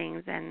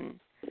teachings, and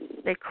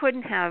they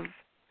couldn't have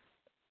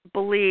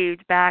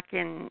believed back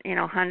in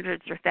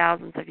hundreds or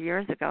thousands of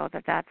years ago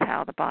that that's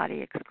how the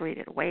body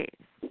excreted waste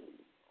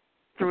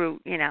through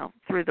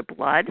the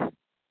blood,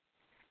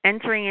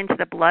 entering into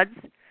the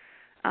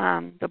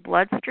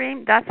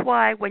bloodstream. That's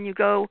why when you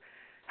go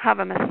have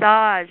a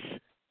massage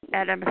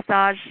at a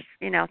massage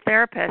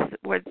therapist,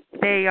 where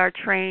they are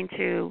trained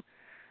to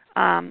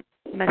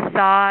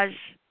massage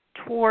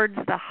towards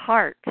the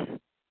heart,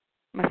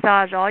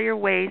 massage all your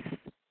waist,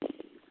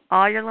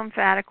 all your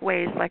lymphatic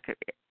waste, like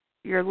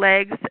your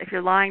legs. If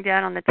you're lying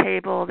down on the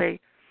table, they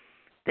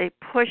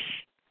push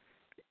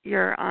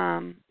your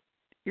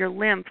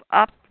lymph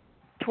up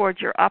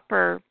towards your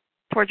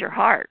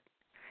heart,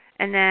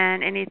 and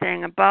then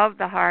anything above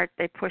the heart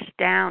they push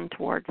down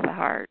towards the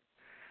heart.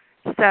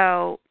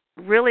 So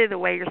really, the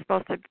way you're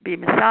supposed to be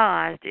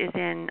massaged is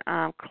in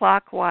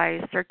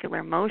clockwise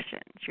circular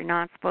motions. You're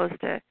not supposed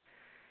to,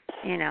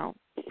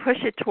 push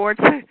it towards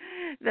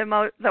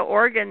the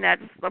organ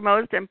that's the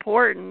most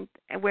important,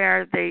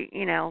 where the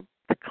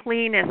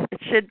cleanest. It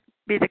should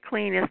be the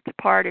cleanest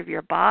part of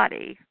your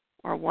body,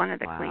 or one of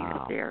the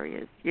cleanest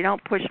areas. You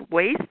don't push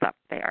waste up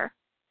there.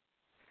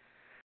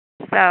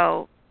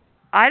 So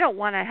I don't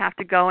want to have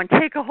to go and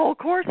take a whole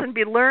course and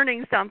be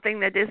learning something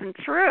that isn't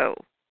true.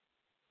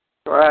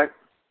 Correct.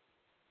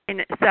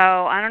 And so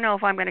I don't know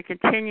if I'm going to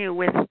continue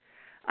with.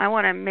 I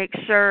want to make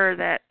sure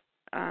that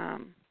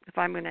if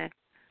I'm going to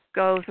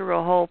go through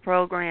a whole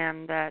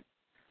program, that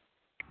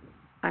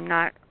I'm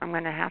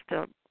going to have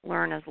to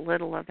learn as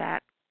little of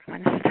that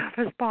kind of stuff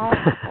as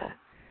possible,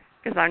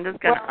 because I'm just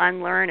going to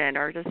unlearn it,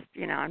 or just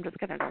I'm just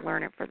going to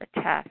learn it for the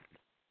test,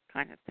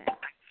 kind of thing.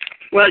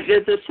 Well,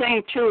 the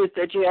thing too is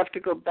that you have to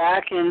go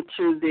back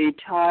into the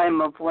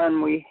time of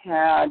when we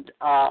had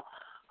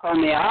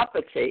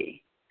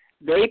homeopathy.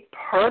 They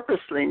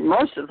purposely,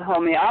 most of the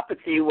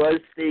homeopathy was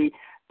the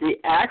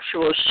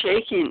actual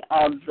shaking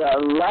of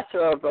the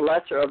lesser of the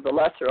lesser of the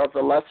lesser of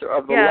the lesser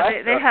of the lesser.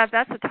 Yeah, they have.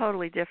 That's a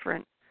totally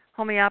different.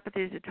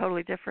 Homeopathy is a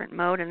totally different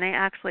mode, and they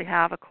actually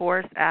have a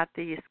course at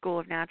the School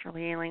of Natural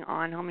Healing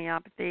on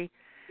homeopathy,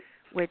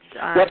 which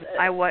I'm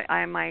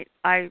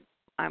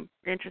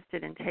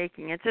interested in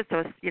taking. It's just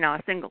a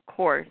single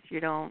course.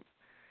 You don't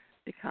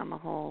become a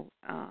whole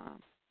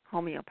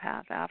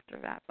homeopath after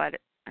that, but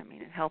it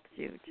helps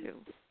you to.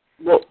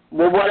 Well,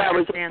 what I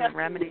was understand the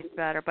remedies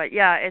better, but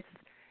yeah,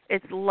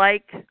 it's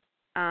like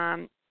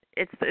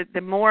it's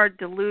the more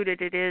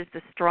diluted it is,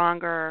 the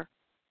stronger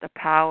the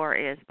power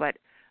is. But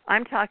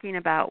I'm talking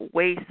about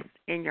waste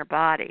in your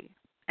body,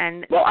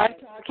 and I'm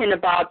talking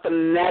about the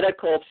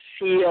medical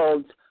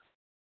field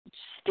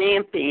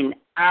stamping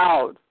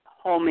out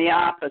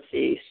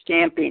homeopathy,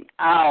 stamping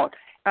out.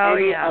 Oh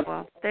yeah,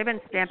 well they've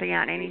been stamping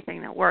out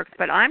anything that works,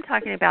 but I'm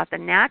talking about the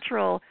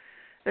natural,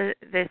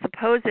 the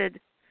supposed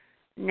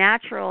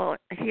natural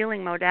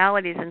healing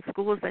modalities in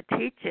schools that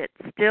teach it,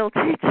 still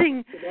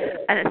teaching,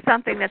 and it's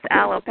something that's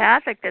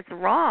allopathic that's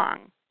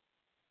wrong,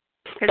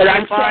 because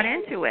they bought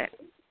into it.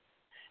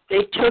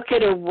 They took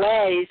it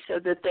away so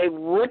that they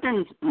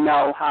wouldn't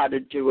know how to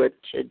do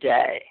it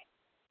today.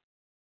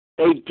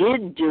 They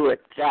did do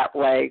it that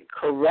way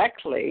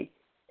correctly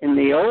in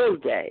the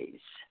old days,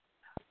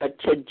 but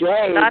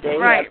today that's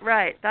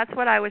right. That's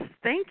what I was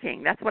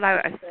thinking. That's what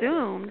I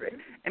assumed,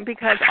 and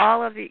because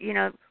all of the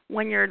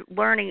when you're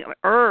learning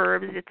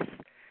herbs,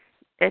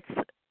 it's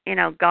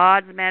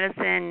God's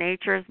medicine,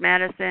 nature's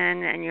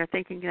medicine, and you're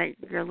thinking that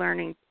you're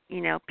learning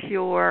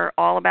pure,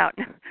 all about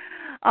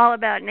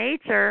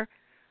nature.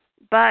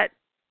 But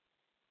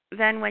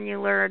then when you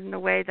learn the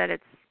way that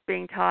it's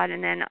being taught,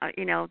 and then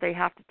they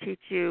have to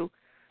teach you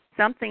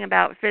something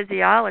about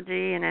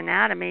physiology and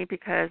anatomy,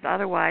 because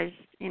otherwise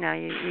you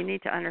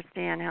need to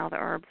understand how the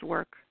herbs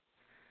work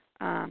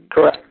on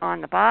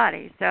the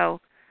body.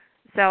 So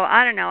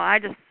I don't know.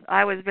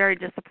 I was very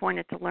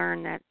disappointed to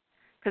learn that,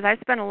 because I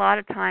spent a lot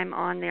of time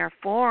on their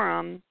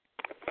forum,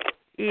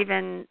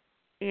 even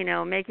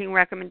making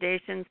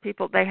recommendations.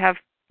 They have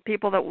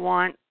people that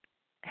want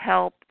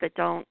help that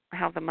don't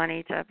have the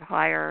money to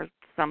hire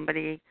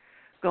somebody.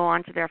 Go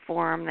onto their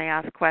forum, they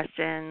ask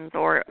questions,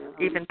 or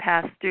even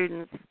past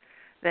students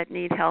that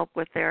need help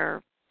with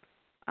their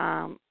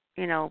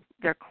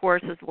their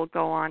courses will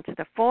go on to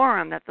the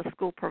forum that the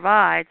school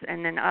provides,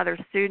 and then other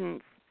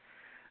students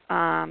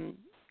can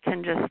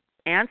just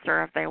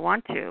answer if they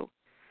want to.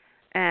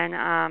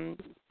 And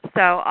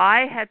so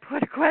I had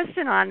put a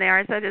question on there.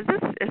 I said, is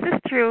this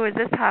true? Is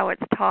this how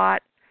it's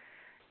taught?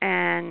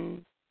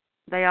 And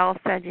they all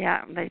said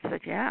yeah. They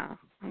said yeah.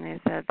 And they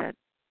said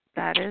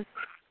that is,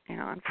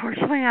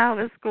 unfortunately how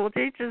the school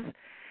teaches.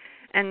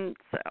 And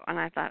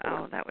I thought,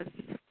 oh, that was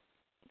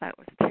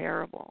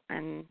terrible.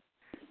 And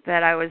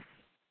that I was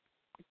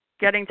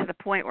getting to the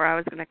point where I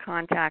was going to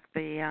contact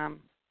the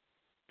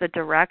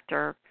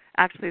director,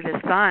 actually the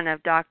son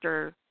of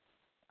Dr.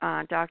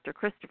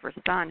 Christopher's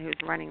son, who's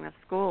running the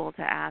school,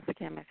 to ask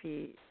him if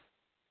he,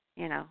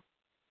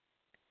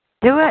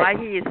 do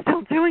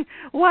it.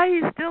 Why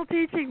he's still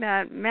teaching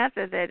that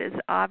method that is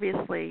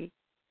obviously,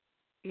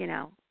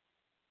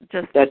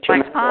 just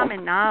by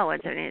common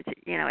knowledge, and it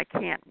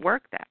can't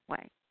work that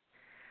way.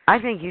 I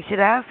think you should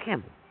ask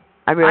him.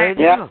 I really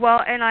do.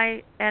 Well, and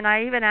I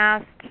even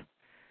asked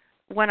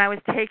when I was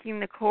taking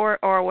the course,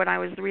 or when I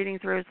was reading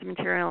through some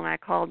material, and I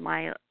called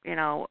my,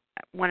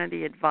 one of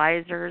the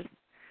advisors,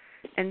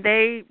 and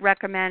they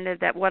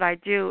recommended that what I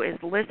do is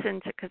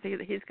listen to, because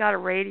he's got a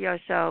radio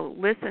show,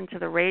 listen to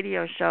the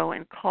radio show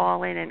and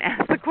call in and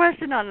ask the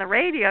question on the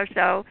radio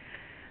show.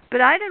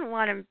 But I didn't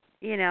want to,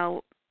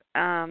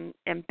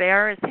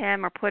 embarrass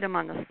him or put him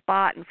on the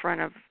spot in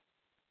front of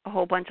a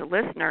whole bunch of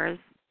listeners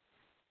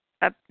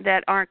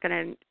that aren't going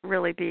to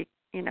really be,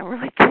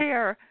 really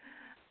care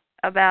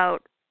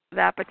about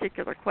that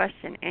particular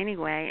question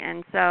anyway.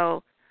 And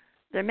so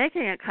they're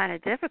making it kind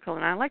of difficult,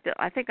 and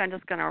I think I'm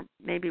just going to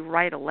maybe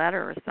write a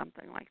letter or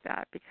something like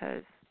that,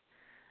 because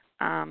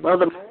well,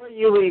 the more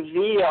you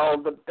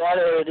reveal, the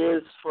better it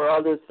is for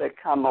others that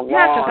come along.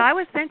 Yeah, because I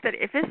would think that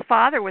if his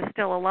father was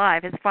still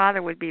alive, his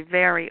father would be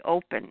very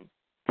open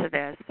to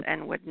this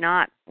and would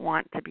not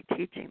want to be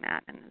teaching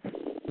that.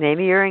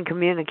 Maybe you're in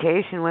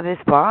communication with his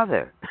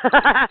father.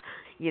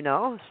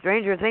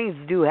 Stranger things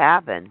do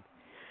happen.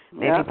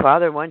 Maybe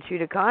father wants you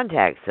to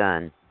contact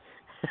son.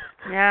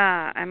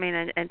 Yeah, I mean,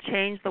 and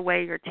change the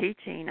way you're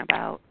teaching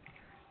about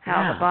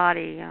how the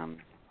body.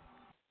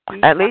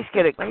 At least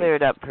get it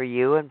cleared up for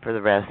you and for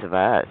the rest of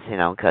us,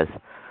 because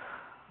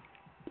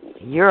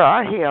you're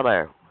our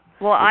healer.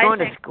 Well, you're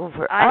going to school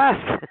for us.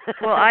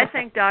 Well, I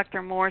think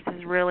Dr. Morse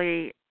is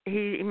really,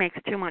 he makes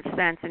too much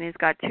sense, and he's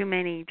got too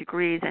many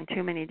degrees in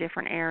too many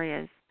different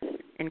areas,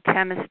 in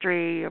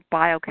chemistry or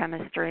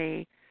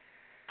biochemistry,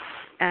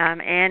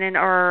 and in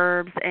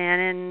herbs,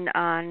 and in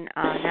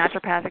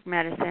naturopathic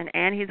medicine,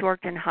 and he's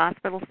worked in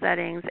hospital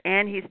settings,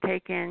 and he's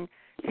taken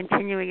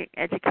continuing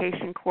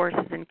education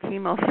courses in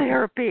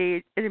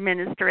chemotherapy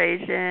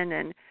administration,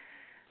 and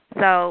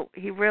so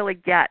he really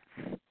gets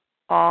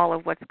all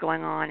of what's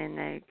going on in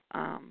the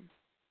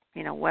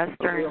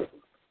Western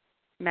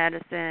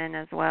medicine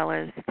as well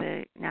as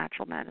the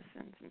natural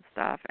medicines and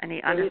stuff, and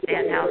he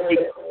understands how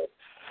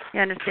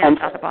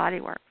the body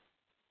works.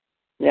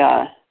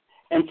 Yeah.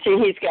 And see,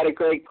 he's got a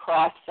great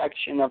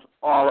cross-section of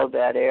all of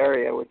that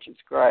area, which is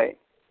great.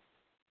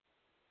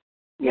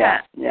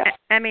 Yeah.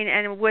 I mean,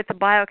 and with the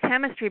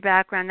biochemistry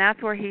background, that's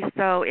where he's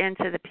so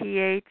into the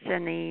pH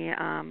and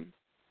the,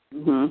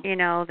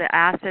 the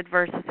acid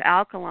versus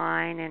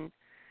alkaline.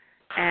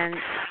 And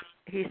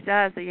he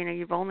says that,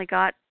 you've only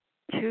got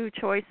two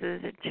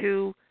choices and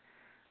two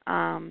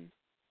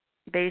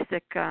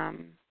basic,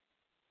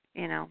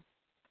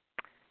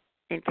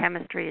 in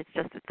chemistry,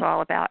 it's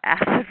all about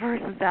acid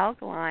versus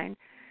alkaline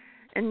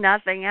and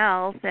nothing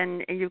else.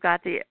 And you've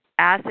got the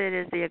acid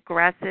is the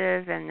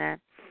aggressive and the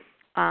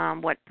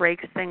what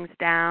breaks things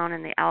down,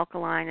 and the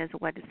alkaline is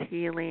what is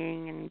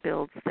healing and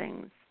builds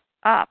things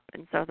up.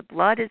 And so the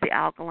blood is the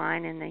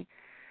alkaline, and the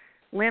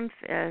lymph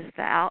is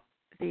the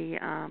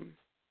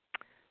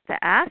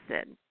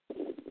acid.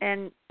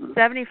 And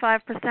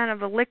 75% of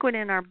the liquid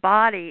in our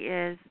body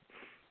is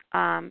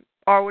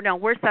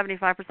we're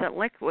 75%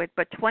 liquid,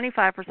 but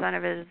 25%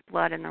 of it is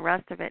blood, and the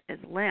rest of it is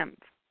lymph.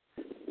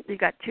 So you've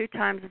got 2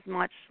 times as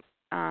much,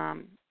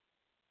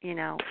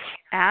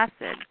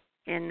 acid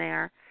in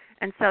there.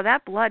 And so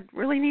that blood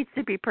really needs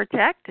to be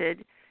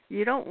protected.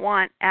 You don't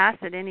want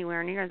acid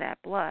anywhere near that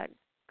blood,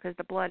 because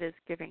the blood is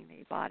giving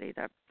the body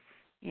the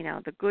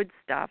good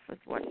stuff, is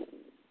what,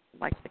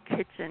 like the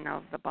kitchen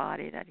of the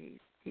body that he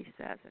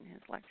says in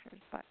his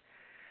lectures. But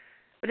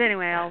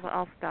anyway,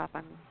 I'll stop.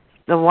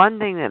 The one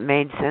thing that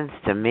made sense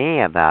to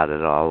me about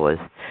it all was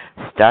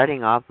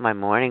starting off my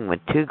morning with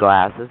 2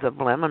 glasses of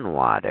lemon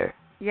water.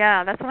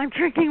 Yeah, that's what I'm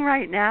drinking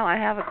right now. I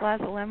have a glass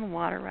of lemon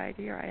water right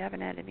here. I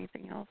haven't had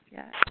anything else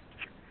yet.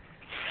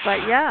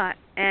 But yeah,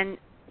 and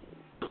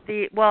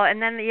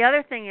then the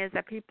other thing is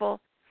that people,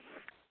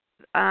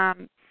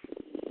 it's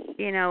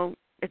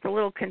a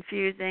little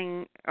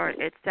confusing, or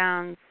it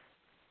sounds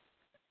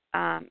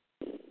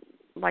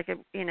like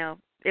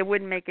it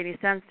wouldn't make any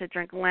sense to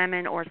drink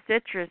lemon or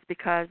citrus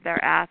because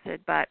they're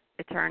acid, but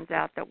it turns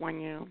out that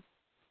when you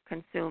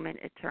consume it,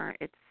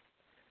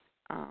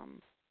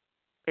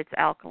 it's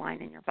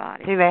alkaline in your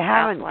body. See, they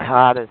haven't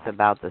taught us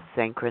about the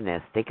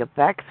synchronistic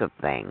effects of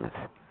things.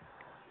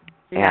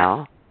 You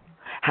know?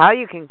 How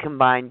you can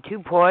combine 2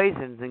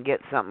 poisons and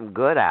get something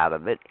good out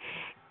of it,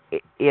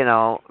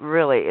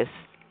 really is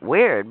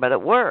weird, but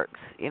it works.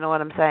 You know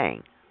what I'm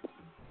saying?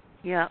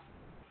 Yeah.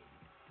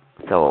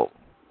 So,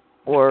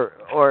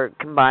 or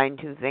combine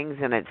 2 things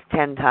and it's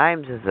 10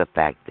 times as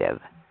effective.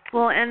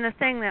 Well, and the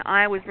thing that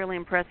I was really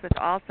impressed with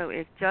also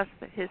is just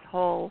his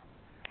whole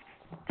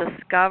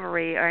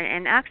discovery,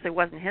 and actually it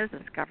wasn't his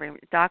discovery.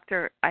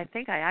 I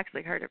think I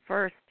actually heard it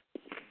first,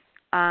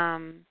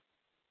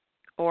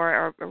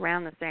 or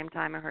around the same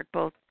time, I heard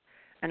both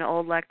an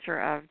old lecture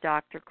of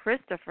Dr.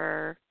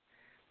 Christopher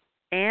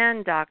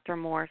and Dr.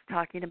 Morse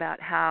talking about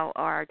how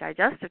our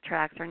digestive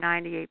tracts are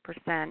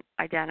 98%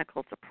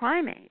 identical to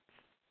primates.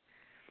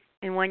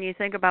 And when you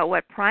think about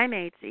what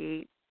primates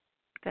eat,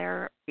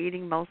 they're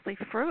eating mostly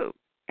fruit.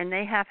 And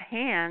they have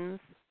hands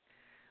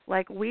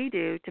like we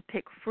do to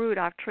pick fruit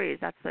off trees.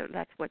 That's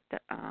what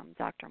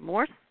Dr.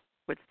 Morse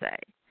would say.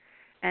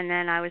 And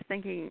then I was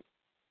thinking,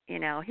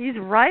 he's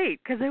right,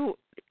 because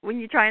when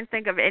you try and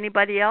think of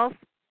anybody else,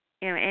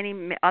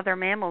 any other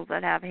mammals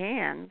that have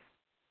hands,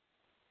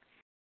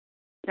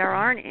 there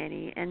aren't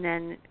any. And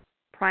then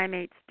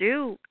primates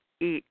do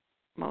eat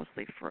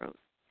mostly fruit.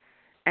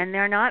 And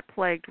they're not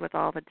plagued with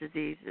all the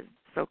diseases,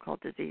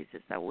 so-called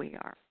diseases that we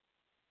are.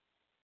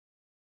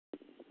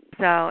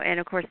 So, and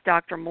of course,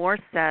 Dr.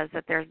 Morse says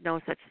that there's no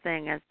such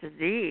thing as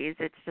disease.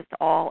 It's just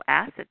all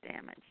acid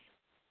damage.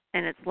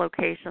 And it's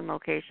location,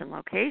 location,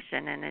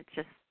 location. And it's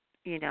just,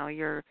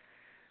 your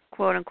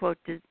quote-unquote,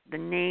 the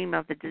name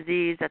of the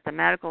disease that the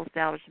medical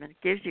establishment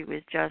gives you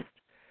is just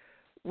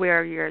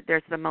where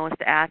there's the most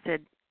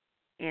acid,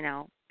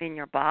 in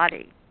your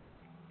body,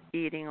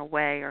 eating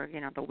away, or,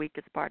 the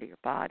weakest part of your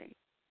body.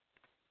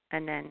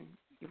 And then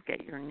you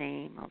get your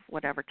name of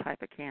whatever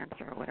type of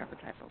cancer or whatever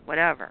type of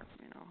whatever.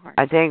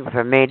 I think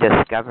for me,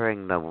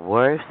 discovering the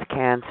worst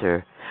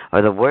cancer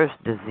or the worst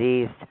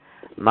diseased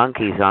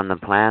monkeys on the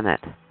planet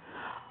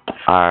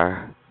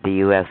are the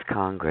U.S.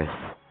 Congress.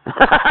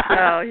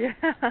 Oh, yeah.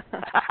 I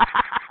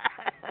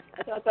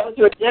thought those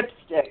were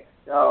dipsticks,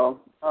 so,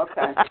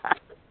 okay.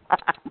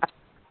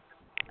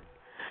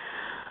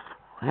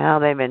 Well,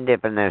 they've been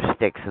dipping their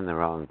sticks in the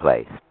wrong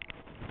place.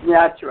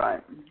 Yeah, that's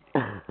right.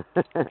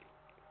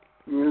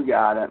 You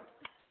got it.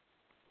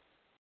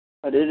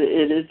 But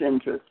it is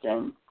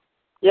interesting.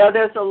 Yeah,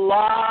 there's a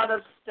lot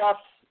of stuff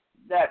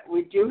that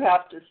we do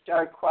have to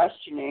start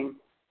questioning,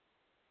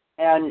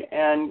 and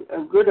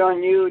good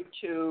on you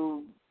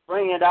to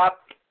bring it up,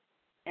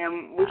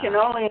 and we can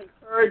only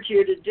encourage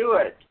you to do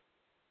it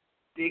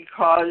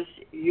because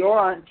you're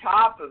on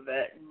top of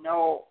it and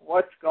know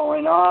what's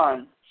going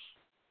on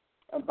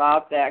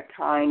about that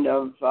kind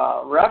of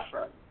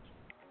reference.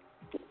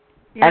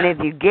 Yeah. And if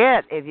you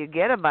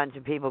get a bunch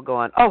of people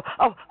going, oh,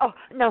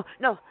 no,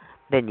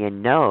 then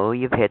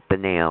you've hit the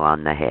nail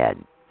on the head.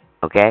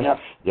 Okay?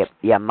 Yep.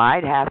 You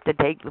might have to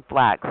take the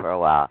flak for a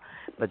while,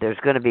 but there's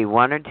going to be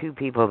one or two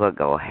people that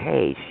go,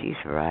 hey, she's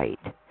right.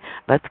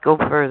 Let's go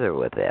further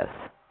with this.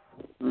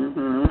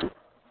 Mm-hmm.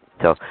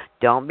 So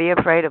don't be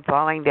afraid of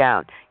falling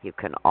down. You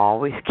can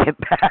always get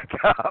back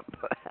up.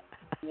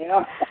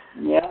 Yeah.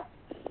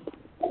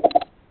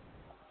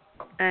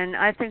 And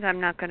I think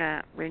I'm not going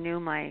to renew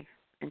my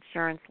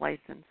insurance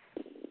license.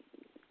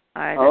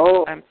 My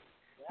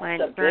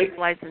insurance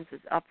license is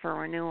up for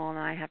renewal, and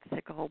I have to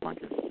take a whole bunch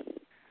of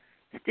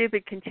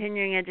stupid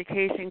continuing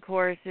education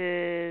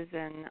courses,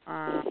 and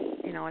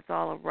it's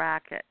all a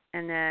racket.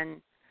 And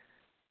then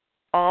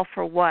all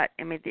for what?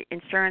 I mean, the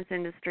insurance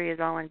industry is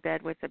all in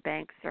bed with the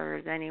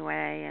banksters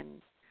anyway,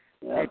 and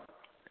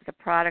the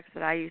products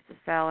that I used to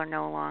sell are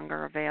no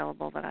longer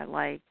available that I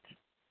liked.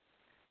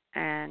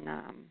 And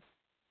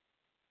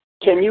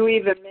can you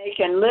even make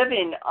a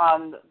living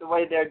on the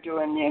way they're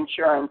doing the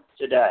insurance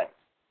today?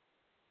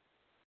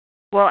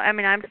 Well, I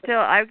mean, I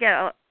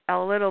get a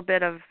little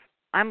bit of,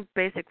 I'm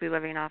basically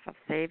living off of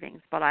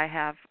savings, but I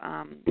have,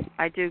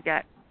 I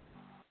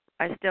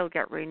still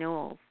get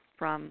renewals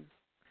from,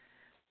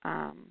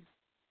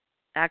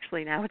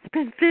 actually now it's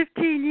been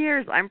 15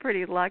 years. I'm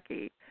pretty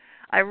lucky.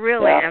 I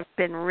really have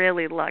been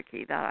really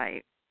lucky that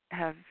I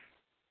have,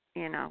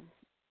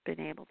 been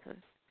able to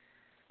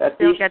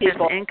still get this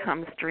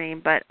income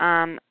stream, but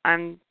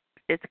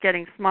it's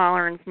getting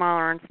smaller and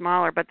smaller and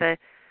smaller, but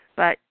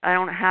I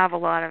don't have a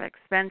lot of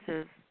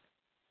expenses.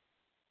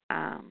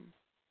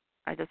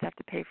 I just have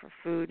to pay for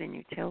food and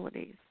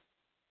utilities.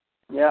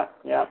 Yeah.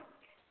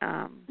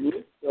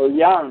 You're so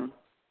young.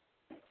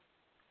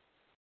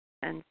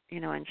 And,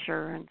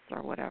 insurance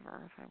or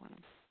whatever, if I want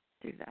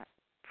to do that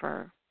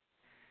for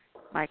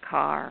my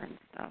car and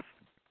stuff.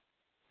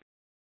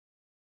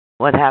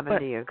 What happened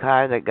to your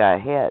car that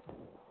got hit?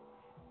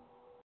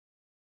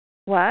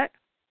 What?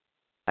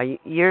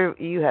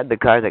 You had the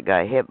car that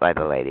got hit by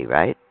the lady,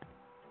 right?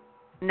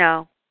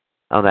 No.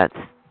 Oh,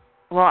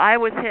 Well, I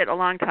was hit a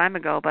long time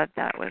ago, but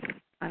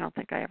I don't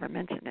think I ever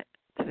mentioned it.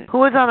 Who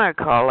was on our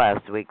call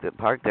last week that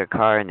parked their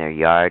car in their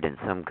yard and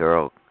some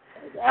girl?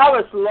 That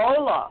was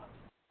Lola.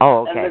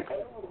 Oh, okay. And the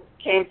girl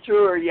came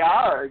through her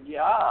yard,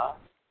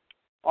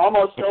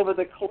 almost over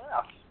the cliff.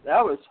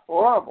 That was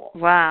horrible.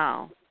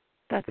 Wow.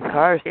 The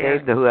car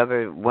saved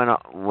whoever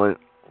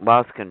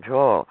lost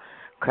control,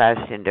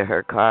 crashed into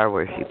her car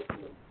where she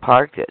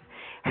parked it.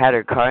 Had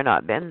her car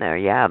not been there,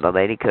 the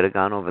lady could have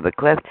gone over the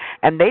cliff.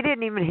 And they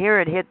didn't even hear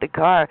it hit the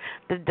car.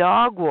 The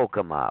dog woke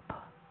them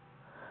up,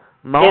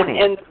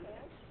 moaning. And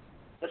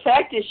the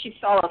fact is she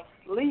fell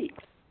asleep.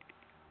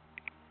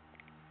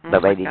 The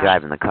lady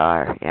driving the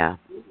car, Yeah.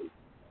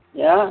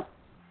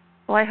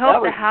 Well, I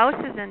hope the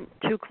house isn't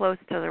too close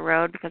to the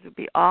road because it would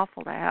be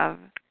awful to have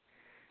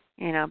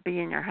be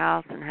in your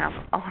house and have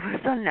all of a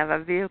sudden have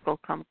a vehicle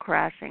come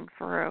crashing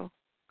through.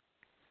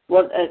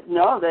 Well,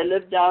 no, they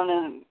live down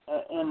in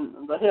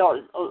the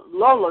hills.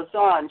 Lola's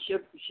on.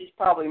 She's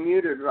probably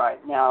muted right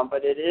now,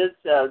 but it is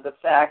the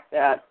fact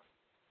that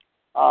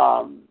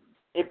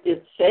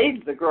it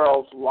saved the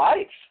girl's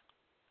life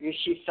because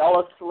she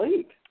fell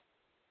asleep.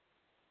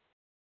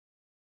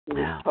 It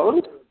was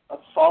totally a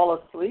fall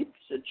asleep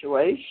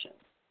situation.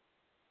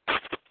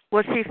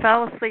 Well, she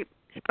fell asleep,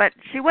 but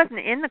she wasn't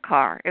in the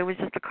car. It was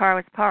just the car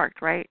was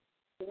parked, right?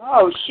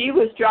 No, she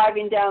was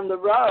driving down the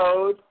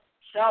road,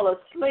 fell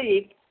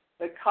asleep.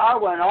 The car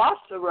went off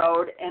the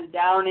road and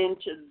down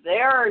into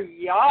their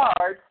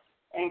yard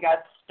and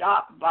got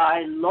stopped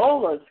by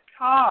Lola's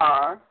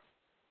car.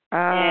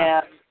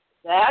 And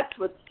that's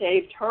what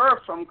saved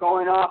her from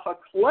going off a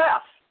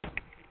cliff.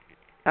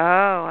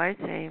 Oh, I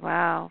see.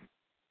 Wow.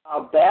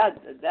 How bad.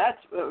 It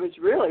was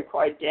really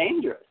quite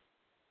dangerous.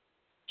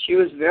 She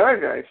was very,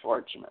 very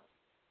fortunate.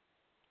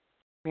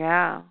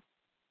 Yeah.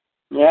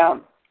 Yeah.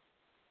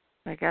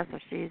 I guess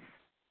if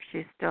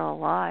she's still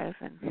alive,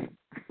 and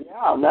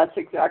yeah, that's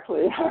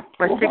exactly it.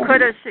 But she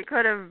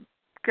could have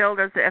killed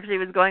herself if she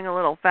was going a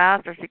little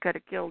faster. She could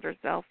have killed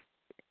herself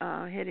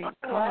hitting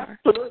the car.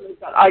 Absolutely.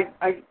 But I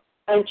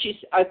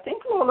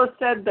think Lola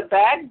said the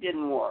bag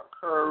didn't work.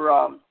 Her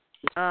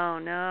oh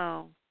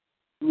no.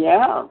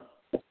 Yeah.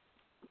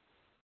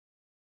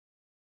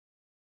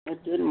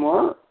 It didn't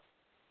work.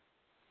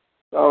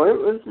 So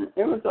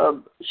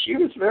she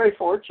was very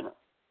fortunate.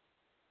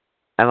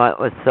 And what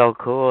was so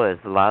cool is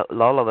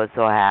Lola was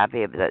so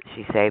happy that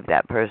she saved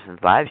that person's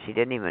life. She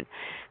didn't even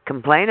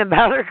complain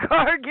about her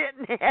car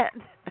getting hit.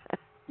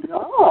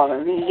 No,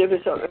 I mean, it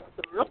was a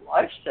real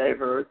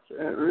lifesaver.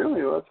 It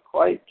really was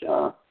quite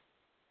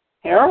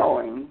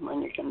harrowing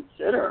when you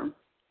consider.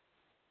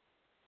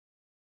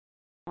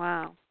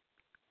 Wow.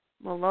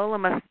 Well, Lola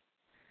must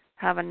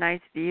have a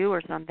nice view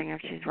or something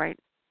if she's right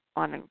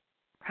on a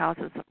house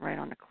is right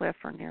on a cliff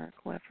or near a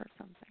cliff or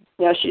something.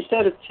 Yeah, she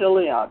said it's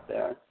chilly out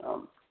there.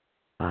 So.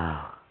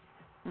 Wow.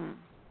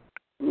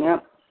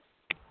 Yep.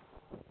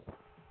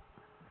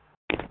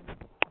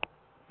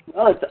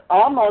 Well, it's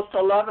almost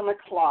 11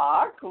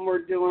 o'clock, and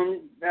we're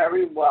doing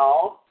very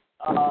well.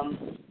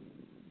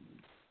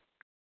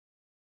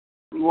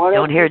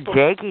 Don't hear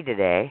Jakey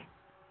today.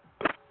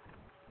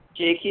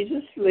 Jakey's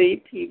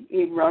asleep.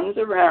 He runs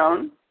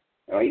around.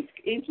 Oh,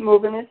 he's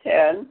moving his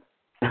head.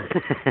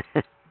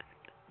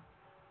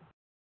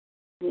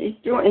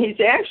 He's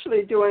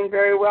actually doing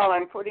very well.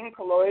 I'm putting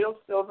colloidal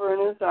silver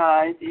in his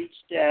eyes each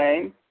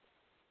day,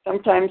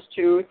 sometimes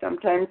 2,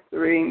 sometimes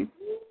 3,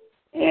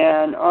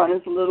 and on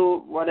his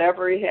little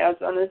whatever he has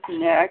on his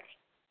neck,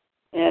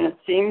 and it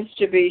seems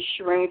to be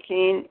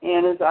shrinking,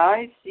 and his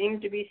eyes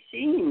seem to be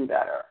seeing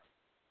better.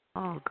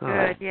 Oh,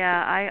 good.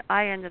 Yeah,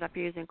 I ended up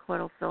using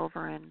colloidal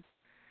silver in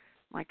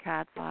my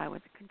cat's eye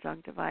with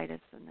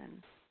conjunctivitis, and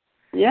then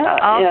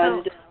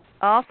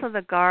also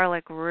the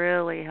garlic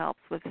really helps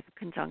with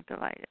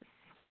conjunctivitis.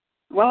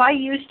 Well, I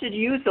used to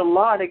use a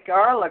lot of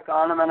garlic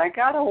on him, and I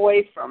got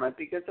away from it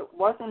because it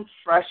wasn't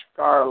fresh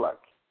garlic.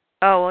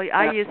 Oh, well,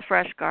 I use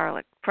fresh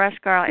garlic,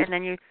 and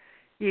then you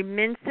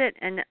mince it,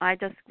 and I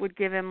just would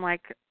give him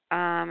like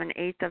an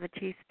eighth of a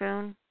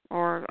teaspoon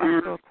or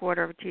up to a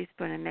quarter of a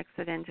teaspoon and mix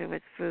it into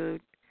his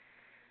food,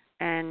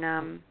 and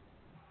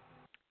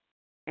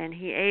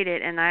he ate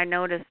it, and I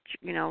noticed,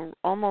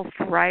 almost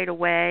right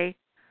away,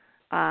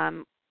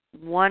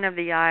 one of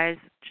the eyes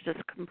just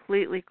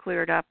completely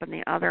cleared up, and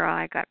the other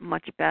eye got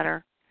much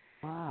better.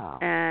 Wow.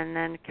 And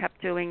then kept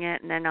doing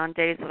it, and then on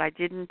days that I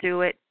didn't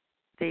do it,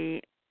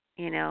 the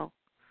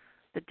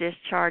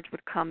discharge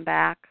would come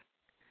back,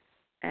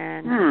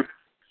 and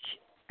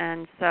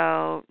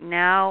so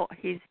now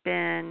he's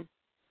been.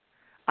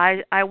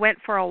 I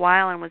went for a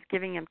while and was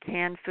giving him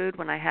canned food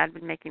when I had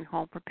been making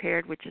home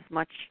prepared, which is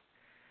much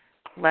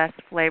less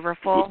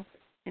flavorful.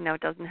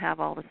 It doesn't have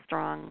all the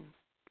strong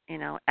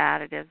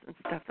additives and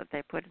stuff that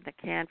they put in the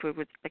canned food,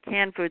 which the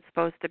canned food's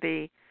supposed to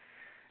be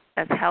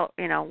as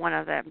one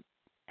of the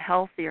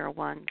healthier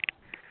ones.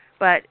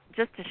 But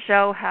just to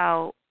show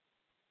how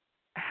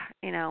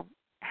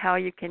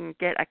you can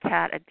get a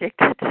cat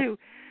addicted to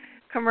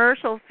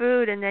commercial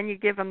food, and then you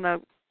give them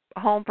the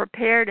home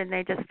prepared and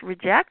they just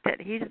reject it.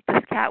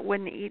 This cat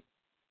wouldn't eat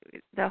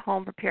the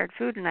home prepared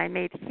food, and I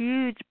made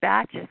huge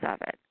batches of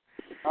it.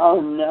 Oh,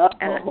 no.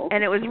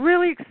 And it was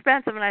really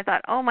expensive, and I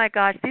thought, oh, my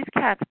gosh, these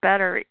cats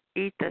better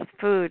eat this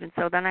food. And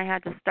so then I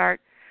had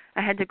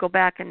to go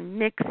back and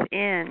mix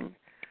in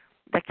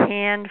the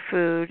canned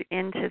food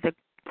into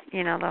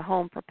the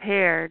home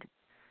prepared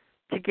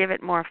to give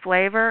it more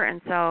flavor.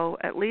 And so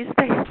at least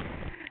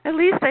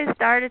they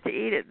started to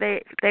eat it.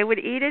 They would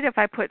eat it if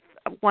I put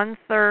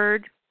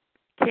 1/3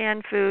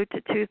 canned food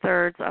to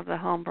 2/3 of the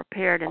home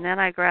prepared, and then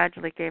I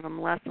gradually gave them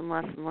less and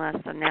less and less,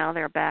 and now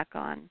they're back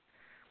on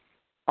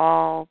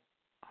all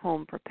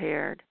home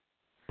prepared.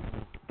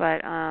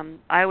 But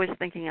I was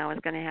thinking I was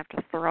going to have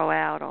to throw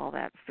out all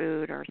that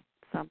food or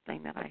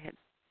something that I had.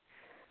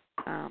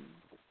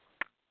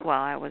 Well,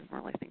 I wasn't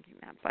really thinking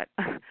that, but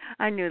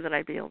I knew that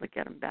I'd be able to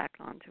get them back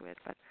onto it.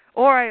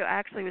 Or I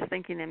actually was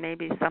thinking that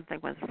maybe something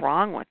was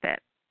wrong with it,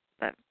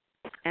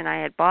 and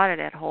I had bought it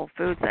at Whole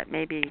Foods, that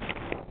maybe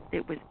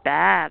it was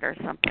bad or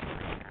something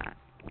like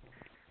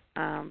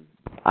that.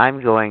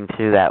 I'm going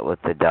through that with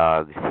the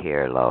dogs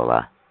here,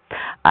 Lola.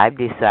 I've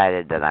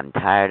decided that I'm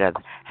tired of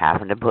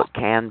having to put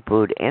canned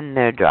food in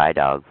their dry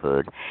dog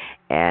food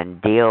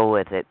and deal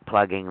with it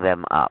plugging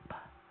them up.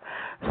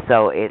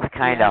 So it's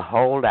kind of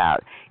hold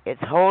out.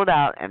 It's hold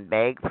out and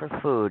beg for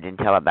food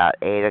until about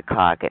 8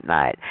 o'clock at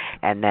night.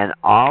 And then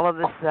all of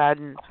a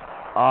sudden,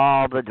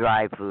 all the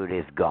dry food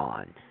is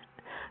gone.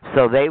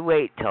 So they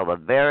wait till the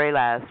very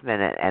last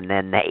minute, and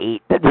then they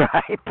eat the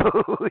dry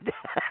food.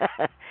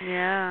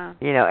 Yeah.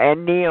 You know,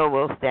 and Neil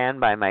will stand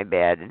by my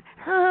bed and,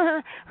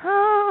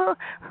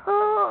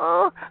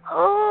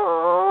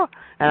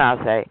 and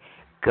I'll say,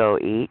 go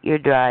eat your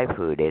dry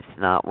food. It's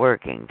not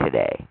working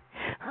today.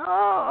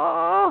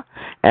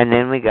 And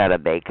then we got a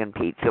bacon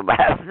pizza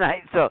last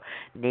night, so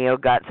Neil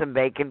got some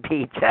bacon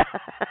pizza.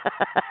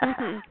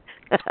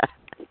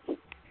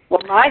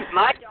 Well, my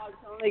dogs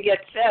only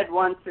get fed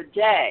once a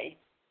day,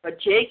 but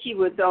Jakey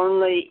was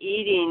only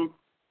eating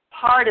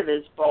part of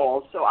his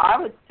bowl, so I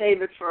would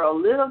save it for a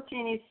little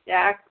teeny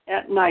snack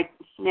at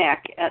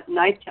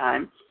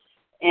nighttime,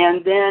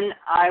 and then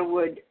I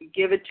would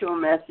give it to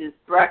him as his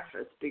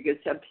breakfast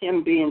because of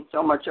him being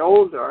so much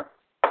older,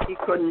 he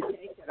couldn't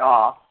take it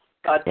all.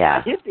 But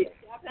he'll be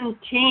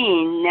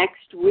 17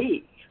 next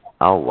week.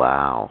 Oh,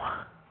 wow.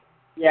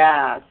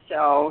 Yeah,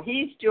 so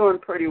he's doing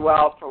pretty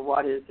well for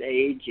what his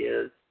age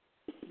is.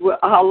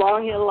 How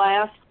long he'll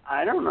last,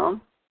 I don't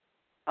know.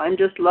 I'm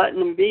just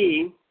letting him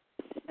be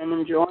and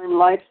enjoying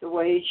life the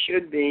way he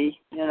should be,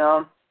 you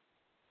know.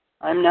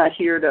 I'm not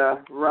here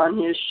to run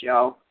his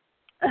show.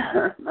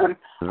 I'm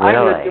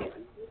a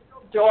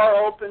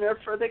door opener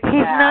for the cat.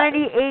 He's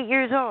 98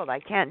 years old. I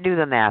can't do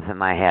the math in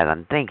my head.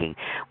 I'm thinking,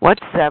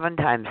 what's 7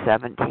 times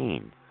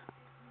 17?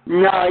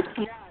 No, it's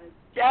not.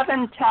 It's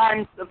 7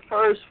 times the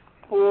first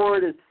 4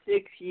 to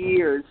 6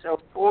 years, so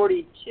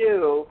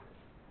 42,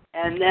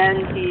 and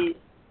then he's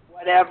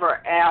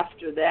whatever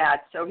after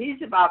that. So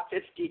he's about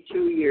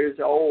 52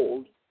 years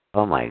old.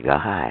 Oh my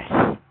gosh.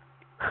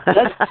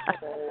 That's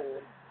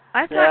old.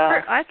 I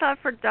thought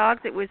for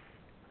dogs it was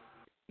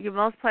you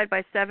multiplied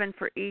by 7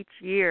 for each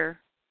year.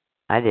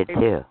 I did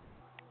too.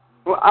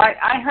 Well,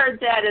 I heard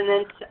that, and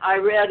then I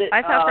read it.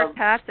 I thought for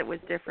cats it was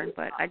different,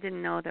 but I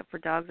didn't know that for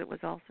dogs it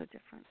was also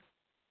different.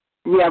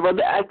 Yeah, well,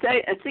 I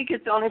think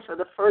it's only for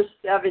the first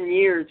 7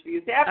 years,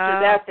 because after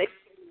that they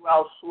pretty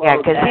well slow down.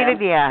 Yeah, because he would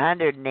be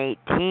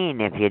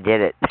 118 if you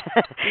did it.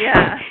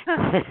 Yeah.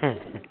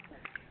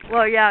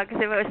 Well, yeah,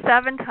 because if it was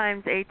 7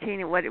 times 18,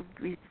 it would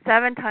be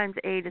 7 times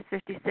 8 is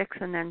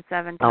 56, and then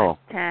 7 times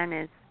 10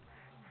 is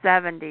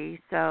 70.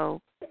 So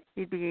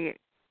he'd be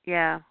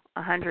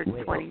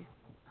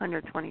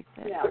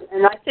 126. Yeah,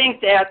 and I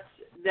think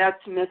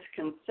that's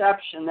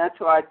misconception. That's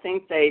why I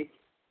think they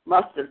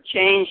must have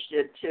changed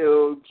it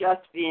to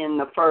just being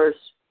the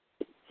first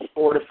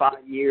 4 to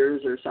 5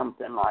 years or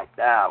something like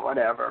that,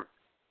 whatever.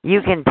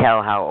 You can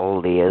tell how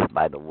old he is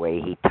by the way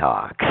he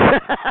talks.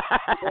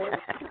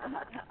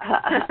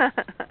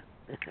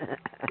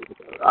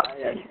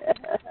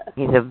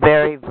 He's a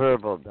very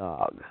verbal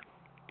dog.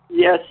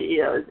 Yes, he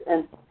is.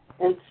 And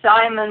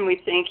Simon, we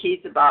think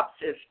he's about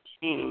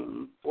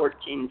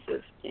 14,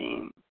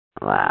 15.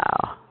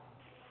 Wow.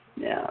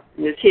 Yeah.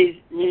 He's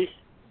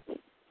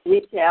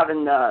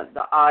having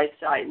the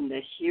eyesight and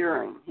the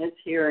hearing. His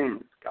hearing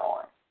is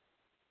going.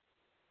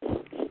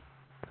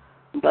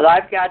 But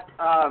I've got,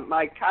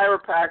 my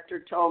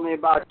chiropractor told me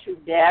about 2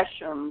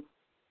 Dachshunds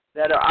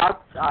that are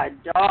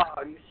outside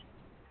dogs,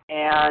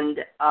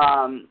 and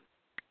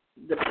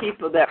the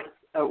people that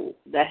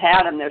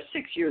had them, they're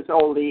 6 years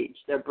old each,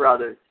 they're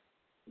brothers,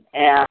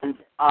 and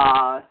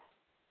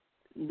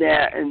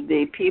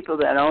the people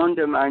that owned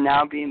them are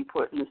now being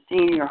put in the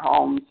senior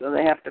home, so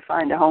they have to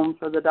find a home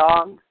for the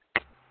dogs.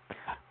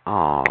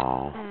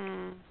 Oh.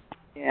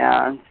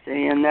 Yeah,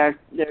 see, and they're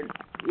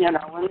when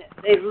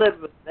they've lived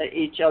with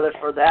each other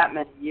for that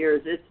many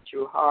years, it's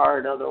too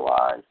hard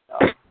otherwise. So.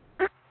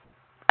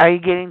 Are you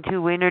getting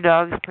 2 wiener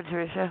dogs,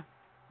 Patricia?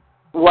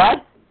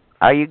 What?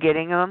 Are you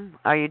getting them?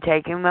 Are you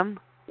taking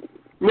them?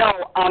 No,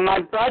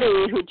 my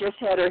buddy who just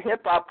had her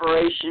hip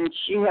operation,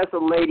 she has a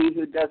lady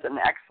who does an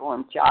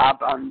excellent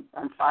job on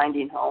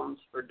finding homes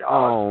for dogs.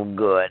 Oh,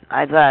 good.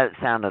 I thought it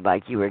sounded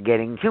like you were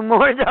getting 2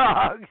 more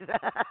dogs.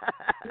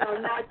 No,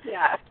 not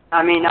yet.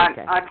 I mean, I've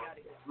got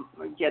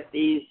to get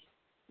these,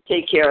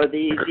 take care of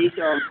these. These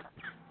are...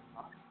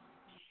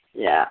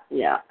 Yeah.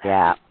 Yeah.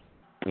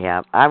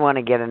 I want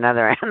to get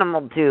another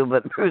animal, too,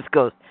 but Bruce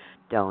goes,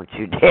 don't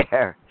you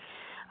dare.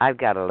 I've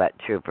got to let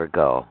Trooper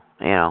go,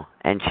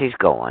 and she's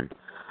going.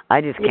 I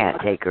just can't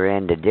take her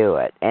in to do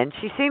it. And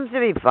she seems to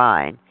be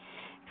fine,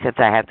 except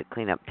I have to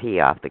clean up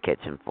pee off the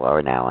kitchen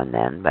floor now and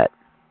then. But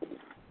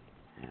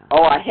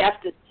Oh, I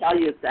have to tell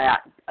you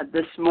that.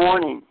 This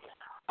morning,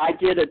 I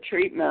did a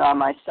treatment on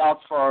myself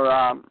for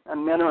a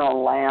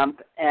mineral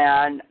lamp,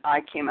 and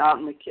I came out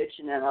in the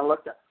kitchen and I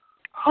looked up,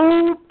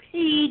 who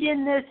peed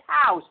in this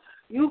house?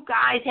 you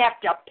guys have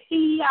to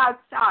pee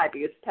outside,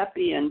 because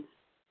Peppy and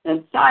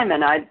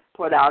Simon I'd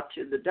put out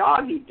to the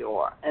doggy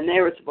door, and they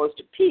were supposed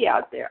to pee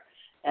out there.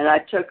 And I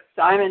took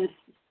Simon,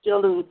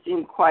 still didn't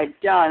seem quite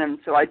done, and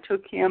so I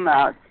took him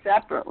out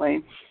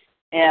separately,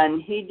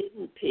 and he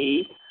didn't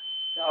pee.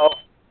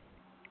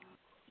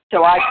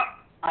 So I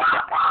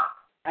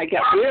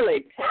got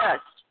really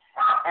pissed,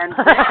 and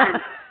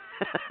then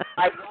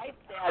I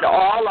wiped that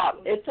all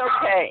up. It's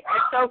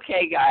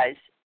okay, guys.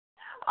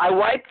 I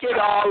wiped it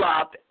all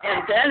up,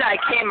 and then I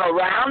came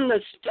around the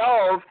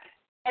stove,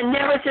 and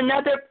there was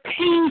another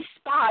pee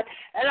spot,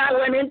 and I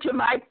went into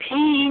my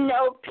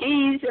no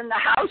peas in the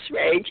house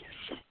rage,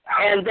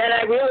 and then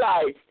I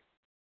realized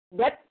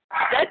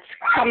that's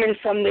coming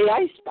from the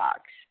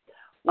icebox.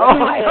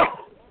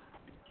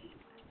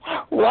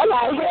 What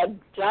I had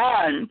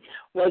done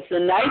was the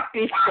night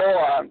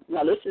before,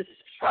 now this is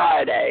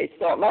Friday,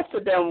 so it must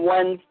have been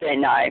Wednesday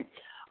night,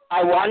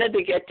 I wanted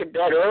to get to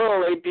bed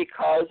early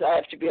because I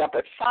have to be up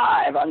at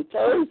 5 on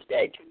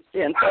Tuesday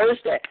and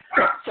Thursday.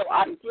 So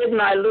I did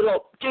my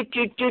little do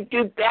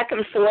back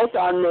and forth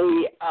on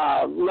the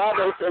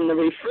levels in the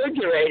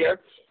refrigerator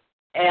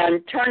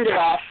and turned it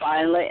off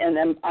finally, and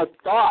then I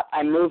thought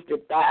I moved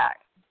it back.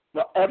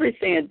 Well,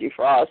 everything had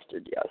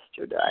defrosted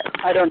yesterday.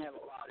 I don't have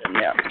a lot in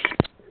there,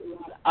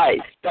 ice,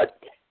 but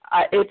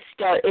it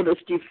was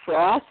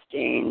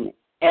defrosting,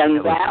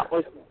 and that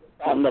was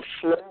on the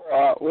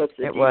floor with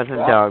the It wasn't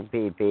dog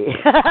pee-pee.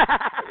 And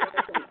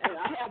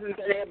I haven't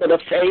been able to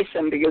face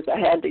him because I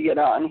had to get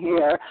on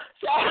here.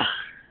 So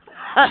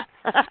I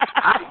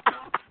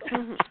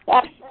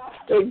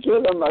have to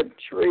give them a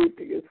treat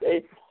because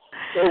they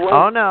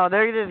oh, no,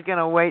 they're just going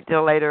to wait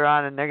till later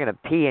on, and they're going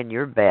to pee in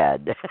your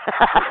bed.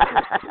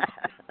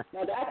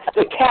 Now, that's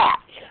the cat.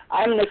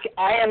 I am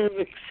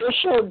the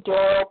official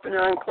door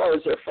opener and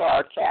closer for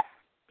our cat.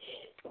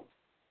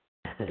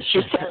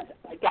 She says,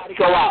 I got to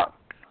go out.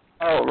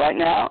 Oh, right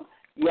now?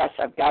 Yes,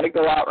 I've got to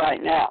go out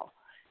right now.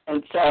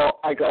 And so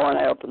I go and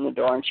I open the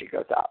door and she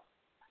goes out.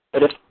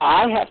 But if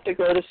I have to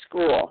go to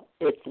school,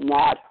 it's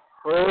not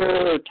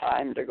her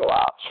time to go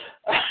out.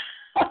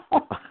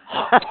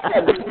 I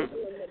had to go in the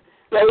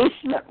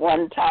basement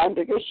one time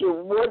because she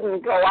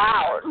wouldn't go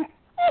out.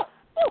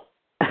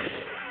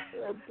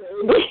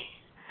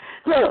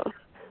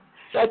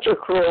 Such a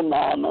cruel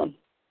mama.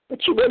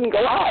 But she wouldn't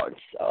go out,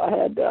 so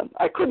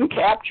I couldn't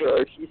capture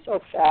her. She's so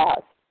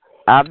fast.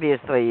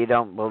 Obviously, you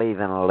don't believe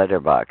in a litter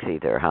box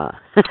either, huh?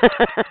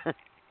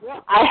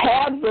 Well, I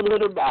have the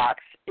litter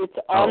box. It's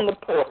on the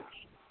porch.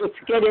 It's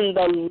getting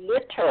the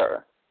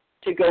litter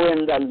to go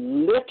in the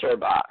litter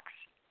box,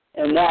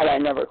 and that I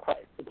never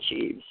quite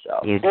achieved. So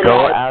you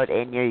go out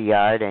in your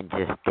yard and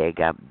just dig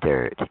up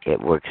dirt.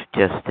 It works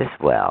just as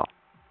well.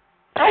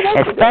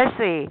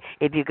 Especially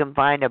if you can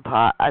find a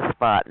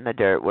spot in the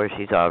dirt where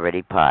she's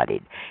already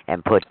pottied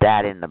and put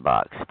that in the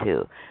box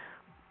too.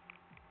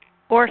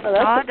 Or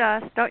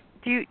sawdust.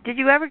 Did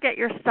you ever get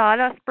your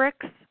sawdust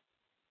bricks?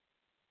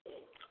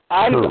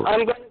 I'm going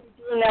to be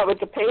doing that with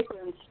the paper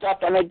and stuff,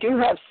 and I do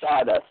have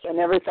sawdust. I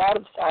never thought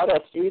of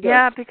sawdust either.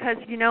 Yeah, because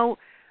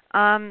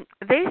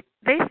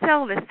they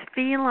sell this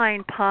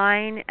feline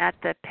pine at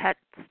the pet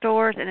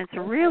stores, and it's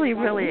really,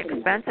 really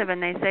expensive.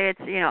 And they say it's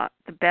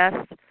the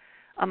best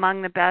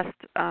among the best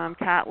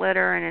cat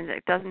litter, and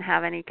it doesn't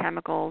have any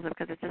chemicals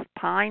because it's just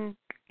pine,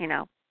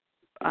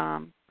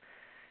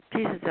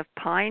 pieces of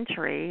pine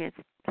tree. It's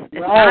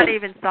not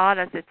even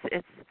sawdust.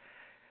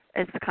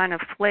 It's kind of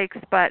flakes,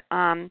 but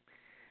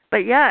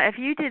yeah, if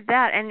you did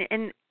that,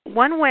 and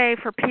one way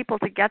for people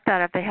to get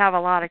that if they have a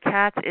lot of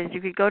cats is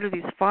you could go to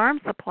these farm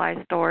supply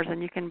stores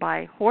and you can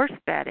buy horse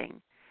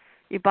bedding.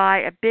 You buy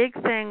a big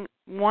thing.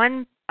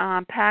 One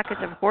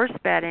package of horse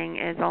bedding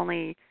is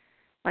only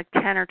like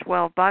 $10 or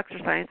 $12 or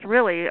something. It's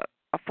really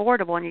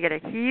affordable, and you get a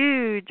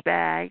huge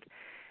bag,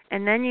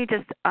 and then you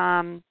just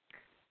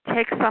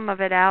take some of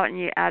it out and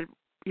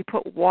you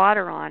put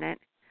water on it,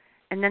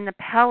 and then the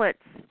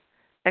pellets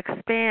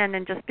expand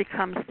and just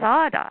become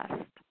sawdust,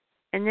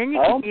 and then you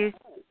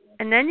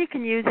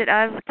can use it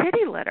as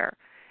kitty litter.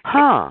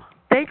 Huh?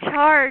 They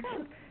charge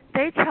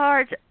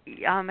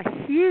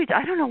a huge.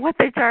 I don't know what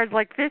they charge,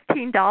 like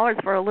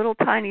 $15 for a little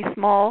tiny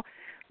small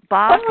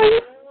box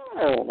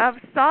of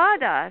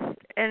sawdust,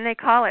 and they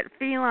call it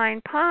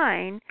feline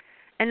pine.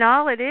 And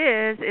all it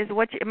is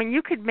what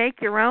you could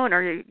make your own,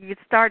 or you could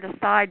start a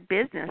side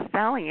business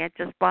selling it,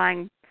 just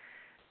buying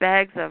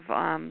bags of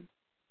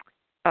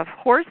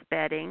horse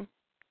bedding,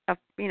 of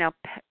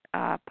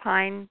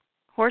pine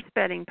horse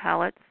bedding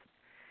pellets,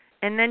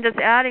 and then just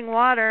adding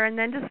water, and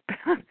then just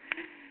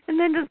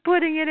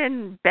putting it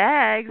in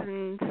bags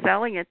and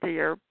selling it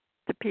to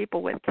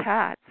people with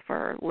cats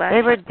for less.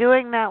 They were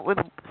doing that with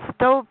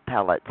stove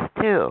pellets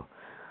too.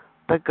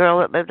 The girl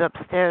that lived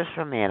upstairs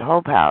from me at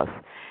Hope House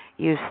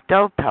used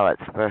stove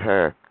pellets for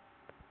her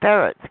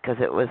ferrets because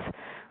it was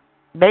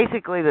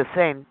basically the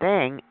same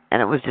thing,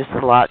 and it was just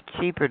a lot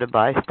cheaper to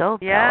buy stove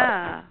pellets.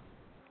 Yeah.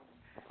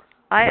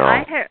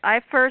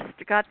 I first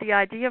got the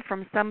idea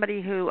from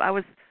somebody who I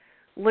was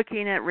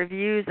looking at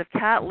reviews of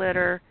cat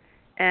litter,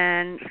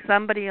 and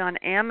somebody on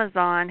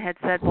Amazon had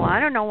said, well, I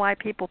don't know why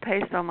people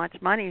pay so much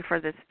money for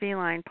this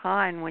feline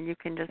pond when you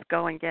can just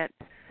go and get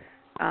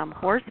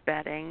horse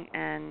bedding.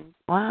 And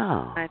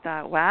wow. I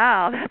thought,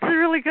 wow, that's a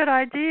really good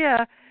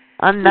idea.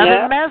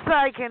 Another mess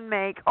I can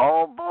make.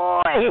 Oh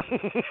boy.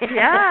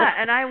 Yeah,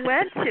 and I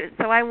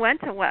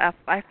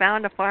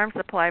found a farm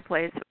supply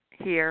place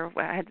here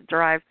where I had to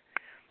drive.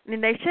 I mean,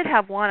 they should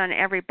have one on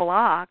every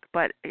block,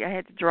 but I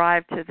had to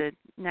drive to the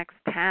next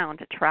town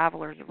to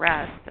Travelers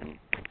Rest,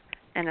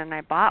 and then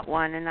I bought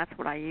one, and that's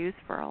what I used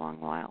for a long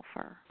while.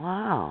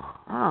 Wow.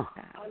 Oh.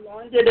 How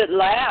long did it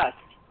last?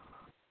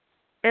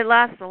 It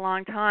lasted a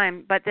long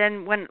time, but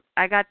then when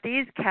I got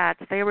these cats,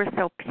 they were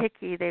so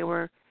picky. They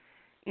were,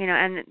 and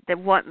I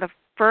got the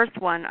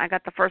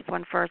first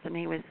one first, and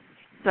he was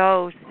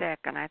so sick,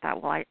 and I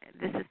thought, well,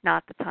 this is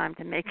not the time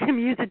to make him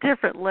use a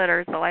different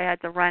litter, so I had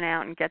to run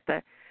out and get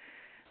the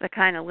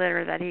kind of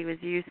litter that he was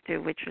used to,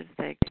 which was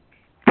the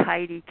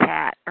tidy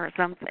cat or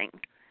something.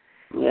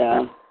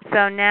 Yeah.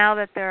 So now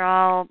that they're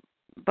all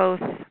both,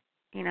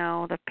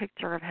 the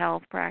picture of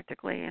health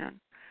practically, and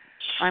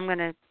I'm going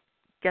to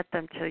get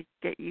them to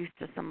get used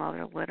to some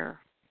other litter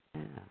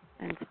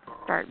and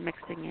start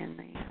mixing in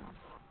the,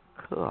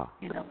 cool.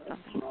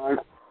 Something. Smart.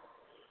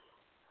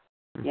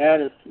 Yeah,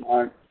 that's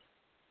smart.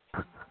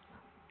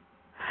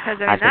 Because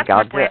that's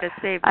one way to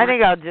save money. I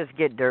think I'll just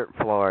get dirt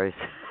floors.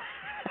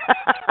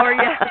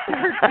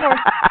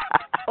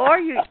 Or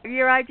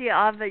your idea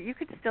of it, you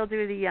could still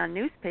do the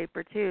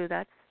newspaper too.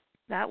 That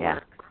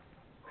works,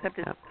 except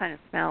it's kind of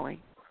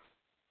smelly.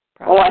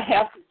 Probably. Oh, I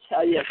have to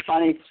tell you a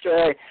funny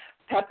story.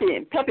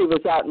 Peppy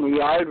was out in the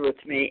yard with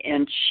me,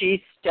 and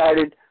she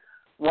started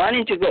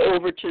wanting to go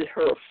over to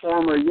her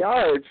former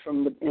yard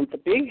in the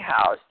big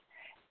house.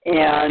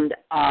 And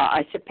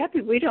I said,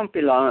 Peppy, we don't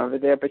belong over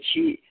there. But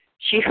she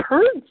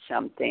heard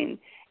something,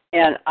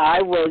 and I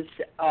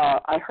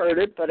heard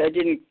it, but I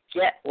didn't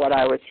get what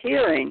I was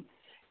hearing.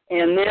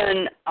 And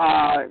then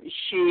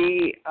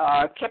she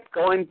kept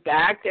going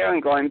back there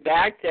and going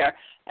back there.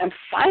 And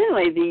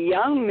finally, the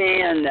young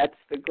man that's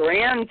the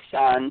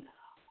grandson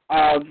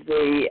of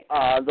the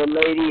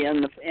lady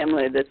in the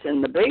family that's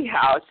in the big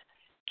house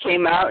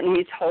came out, and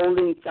he's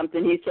holding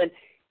something. He said,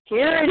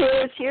 here it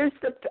is. Here's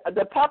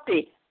the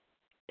puppy.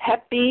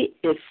 Peppy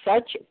is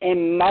such a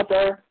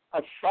mother,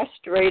 a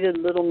frustrated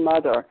little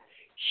mother.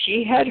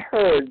 She had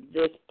heard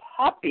this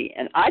puppy,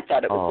 and I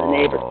thought it was the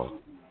neighbor's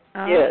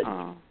kid.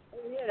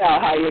 You know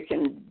how you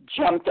can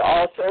jump to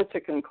all sorts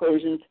of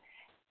conclusions.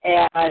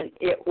 And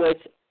it was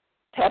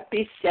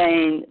Peppy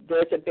saying,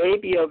 there's a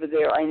baby over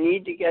there. I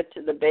need to get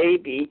to the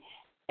baby.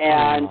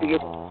 And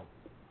because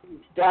he's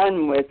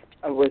done with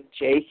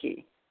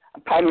Jakey,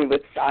 probably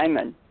with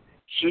Simon.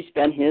 She's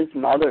been his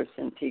mother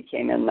since he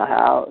came in the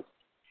house.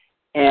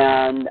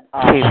 And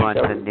she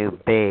wants a new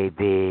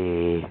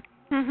baby.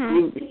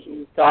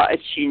 She thought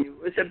she knew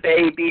it was a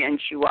baby, and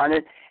she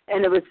wanted,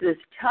 and it was this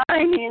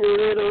tiny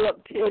little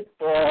pit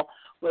bull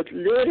with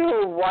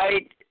little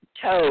white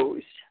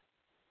toes.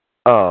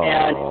 Oh.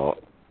 And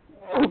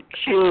so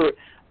cute,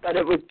 but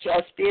it was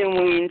just being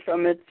weaned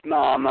from its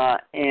mama,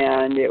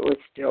 and it was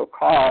still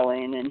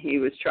calling, and he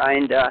was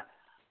trying to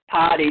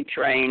potty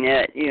train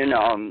it,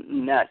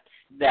 and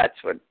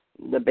that's what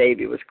the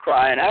baby was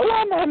crying. I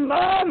want my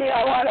mommy,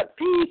 I want a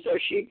pee, so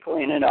she'd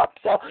clean it up.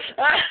 So.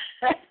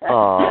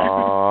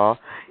 Oh.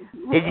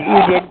 You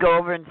did go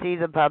over and see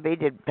the puppy?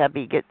 Did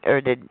Jakey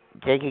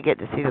get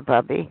to see the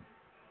puppy?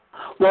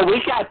 Well,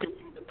 we got to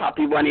see the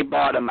puppy when he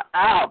brought him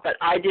out, but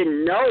I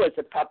didn't know it was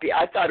a puppy.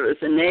 I thought it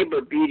was a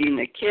neighbor beating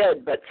a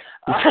kid, but.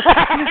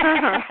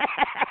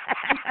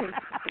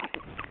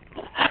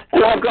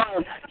 And I'm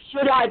going,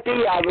 should I be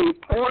a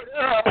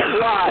reporter or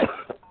what?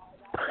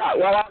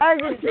 Well, I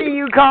could see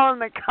you calling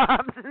the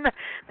cops, and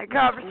the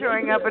cops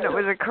showing up, and it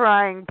was a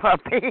crying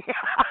puppy.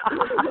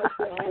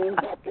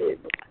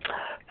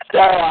 So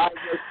I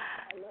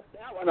left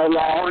that one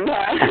alone.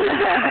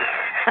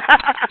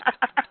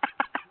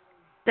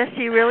 Does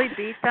she really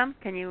beat them?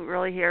 Can you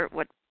really hear?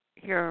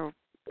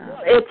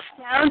 It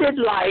sounded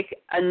like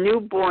a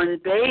newborn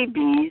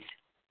baby's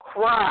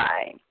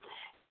cry,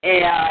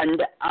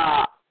 and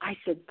I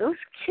said, those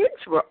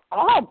kids were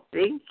all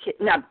big kids,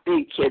 not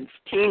big kids,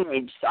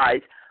 teenage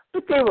size,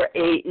 but they were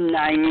 8 and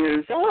 9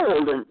 years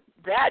old, and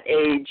that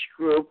age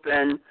group,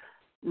 and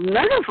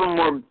none of them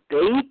were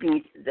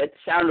babies that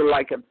sounded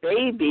like a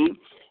baby.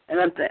 And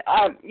I'm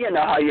thinking, you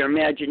know how your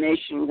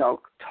imagination goes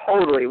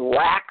totally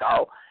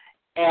wacko.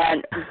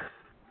 And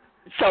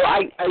so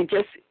I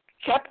just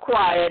kept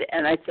quiet,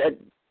 and I said,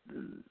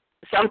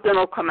 something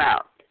will come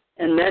out.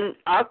 And then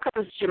out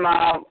comes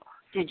Jamal.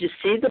 Did you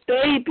see the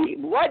baby?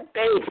 What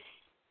baby?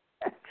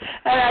 And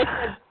I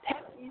said,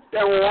 Peppy's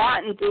been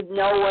wanting to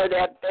know where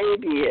that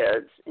baby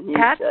is. And he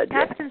said,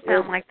 cats can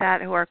sound like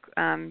that who are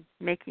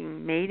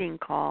making mating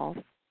calls.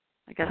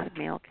 I guess it's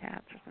male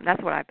cats or something.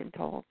 That's what I've been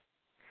told.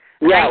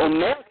 Yeah,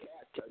 male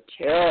cats are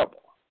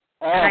terrible.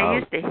 And I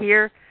used to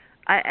hear,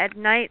 at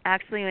night,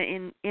 actually,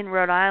 in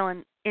Rhode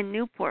Island, in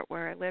Newport,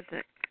 where I lived,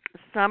 in the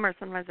summer,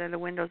 sometimes I had the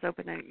windows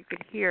open and you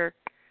could hear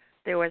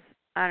there was,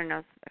 I don't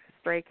know,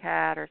 stray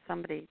cat or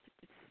somebody.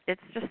 It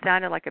just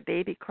sounded like a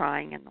baby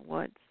crying in the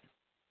woods.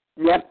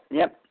 Yep.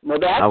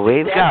 Well,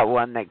 we've got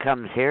one that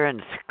comes here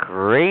and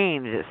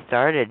screams. It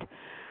started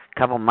a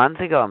couple months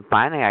ago, and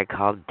finally I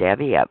called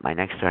Debbie up, my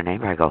next door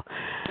neighbor. I go,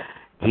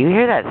 do you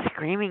hear that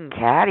screaming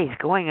cat? He's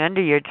going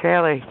under your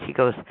trailer. She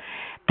goes,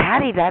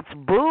 Patty, that's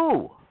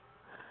Boo.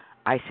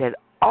 I said,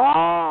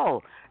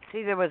 oh.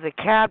 See, there was a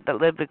cat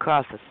that lived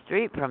across the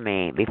street from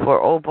me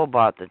before Opal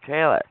bought the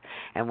trailer.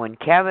 And when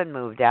Kevin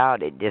moved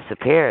out, it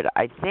disappeared.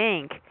 I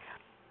think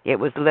it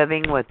was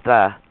living with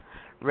the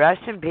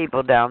Russian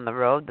people down the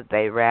road that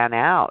they ran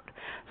out.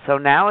 So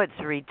now it's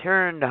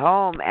returned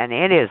home, and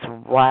it is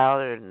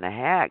wilder than the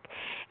heck.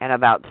 And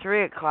about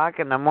 3 o'clock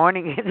in the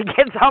morning, it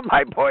gets on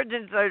my porch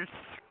and starts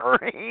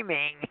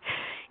screaming,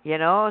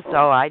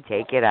 so I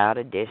take it out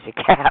a dish of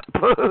cat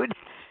food.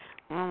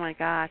 Oh, my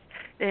gosh.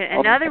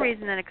 Another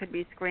reason that it could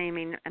be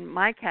screaming, and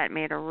my cat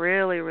made a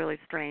really, really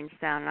strange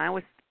sound, and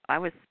I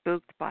was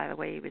spooked by the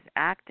way he was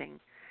acting.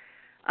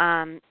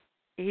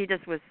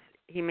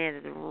 He made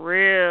a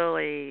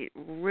really,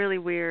 really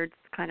weird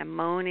kind of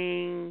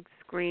moaning,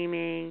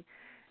 screaming,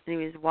 and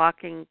he was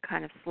walking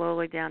kind of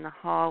slowly down the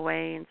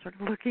hallway and sort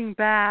of looking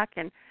back,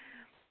 and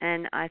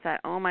I thought,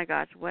 oh my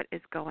gosh, what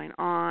is going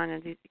on?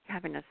 And he's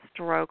having a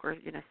stroke or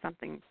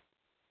something.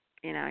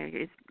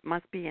 He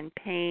must be in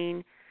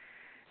pain.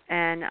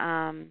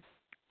 And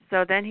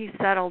so then he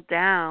settled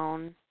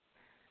down,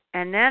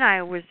 and then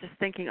I was just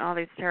thinking all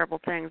these terrible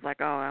things,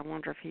 like, oh, I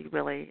wonder if he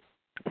really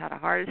had a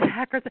heart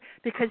attack or something,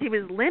 because he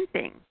was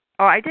limping.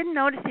 Oh, I didn't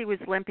notice he was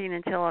limping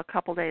until a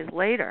couple days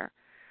later.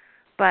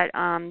 But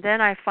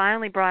then I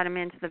finally brought him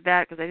into the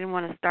vet because I didn't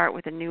want to start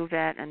with a new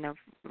vet, and the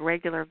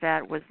regular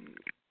vet was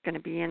going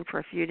to be in for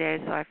a few days.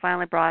 So I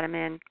finally brought him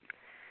in,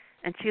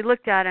 and she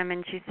looked at him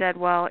and she said,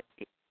 well,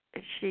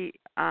 she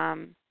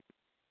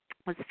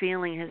was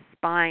feeling his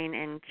spine,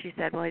 and she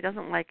said, well, he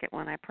doesn't like it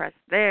when I press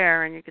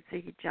there, and you could see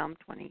he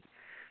jumped when he.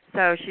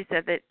 So she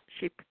said that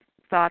she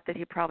thought that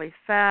he probably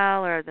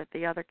fell, or that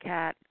the other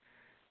cat,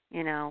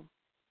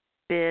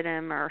 bit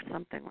him or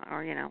something,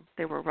 or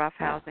they were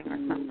roughhousing or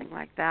something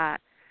like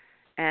that,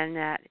 and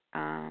that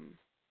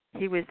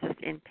he was just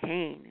in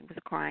pain. He was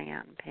crying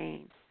out in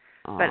pain.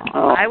 But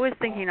I was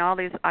thinking all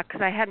these,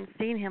 because I hadn't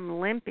seen him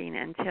limping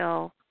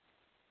until,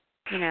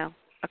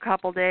 a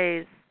couple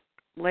days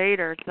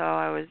later, so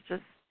I was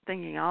just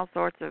thinking all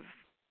sorts of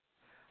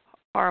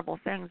horrible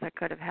things that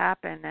could have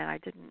happened, and I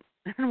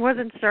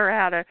wasn't sure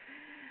how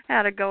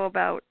to go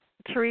about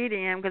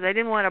treating him, because I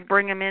didn't want to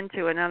bring him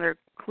into another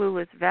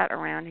clueless vet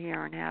around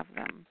here and have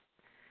them,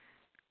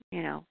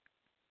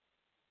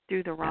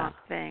 do the wrong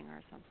thing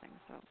or something.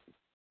 So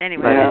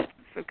anyway,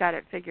 I got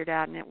it figured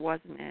out, and it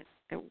wasn't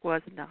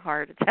a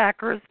heart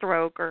attack or a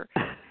stroke, or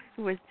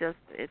it was just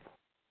a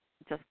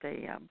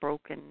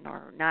broken,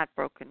 or not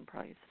broken,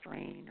 probably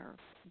strain or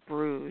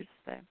bruise.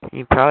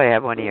 You probably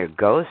have one of your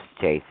ghosts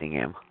chasing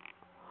him.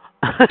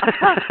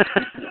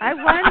 I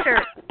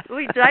wonder.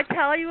 Wait, did I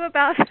tell you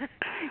about?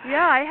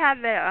 Yeah, I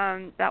had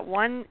that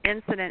one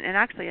incident, and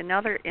actually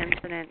another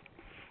incident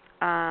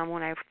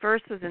when I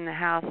first was in the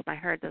house, and I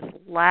heard this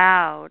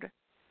loud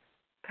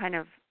kind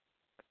of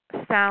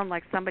sound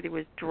like somebody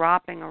was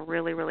dropping a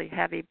really, really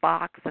heavy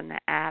box in the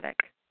attic,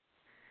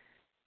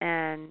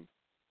 and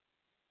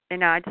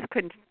I just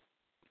couldn't.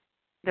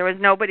 There was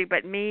nobody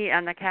but me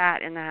and the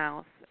cat in the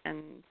house,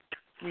 and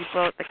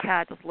the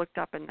cat just looked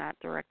up in that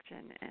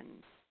direction,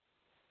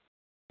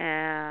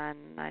 and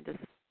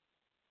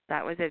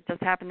that was it. It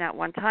just happened that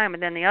one time.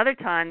 And then the other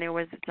time, there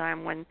was a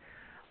time when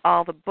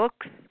all the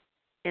books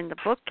in the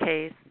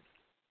bookcase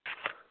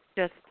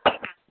just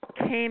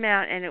came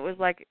out, and it was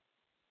like,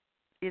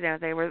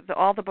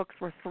 all the books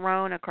were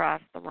thrown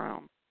across the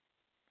room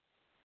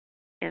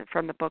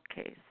from the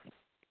bookcase.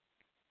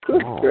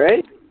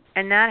 Great.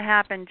 And that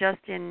happened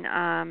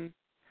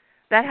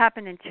that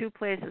happened in two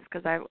places,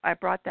 because I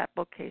brought that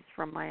bookcase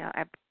from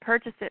I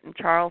purchased it in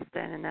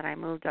Charleston, and then I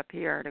moved up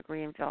here to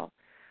Greenville.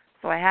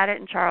 So I had it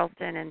in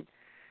Charleston, and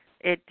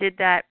it did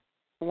that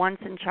once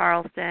in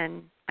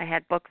Charleston. I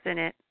had books in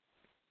it,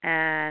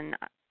 and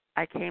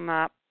I came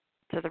up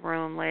to the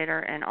room later,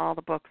 and all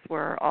the books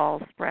were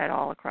all spread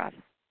all across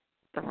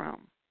the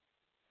room.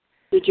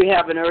 Did you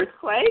have an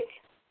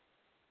earthquake?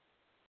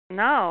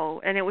 No,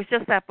 and it was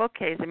just that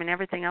bookcase. I mean,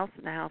 everything else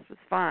in the house was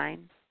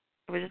fine.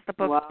 It was just the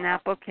book in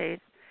that bookcase.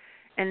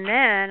 And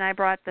then I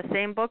brought the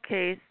same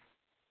bookcase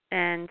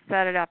and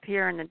set it up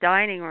here in the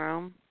dining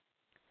room,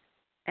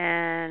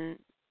 and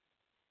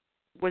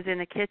was in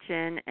the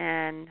kitchen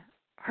and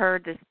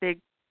heard this big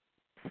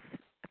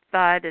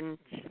thud and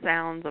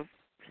sounds of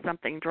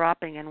something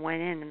dropping, and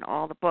went in, and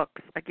all the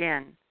books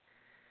again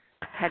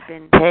had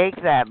been.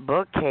 Take that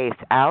bookcase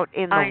out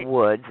in the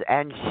woods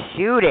and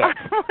shoot it.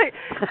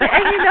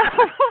 And you know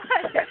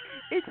what?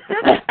 It's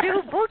just a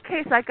new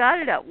bookcase. I got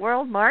it at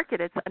World Market,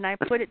 and I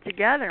put it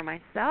together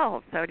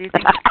myself. So do you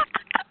think?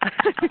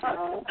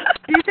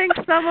 Do you think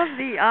some of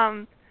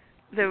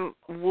the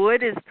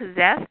wood is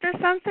possessed or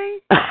something?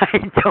 I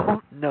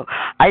don't know.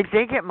 I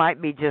think it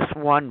might be just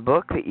one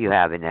book that you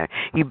have in there.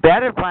 You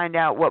better find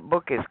out what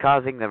book is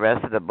causing the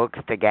rest of the books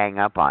to gang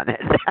up on it.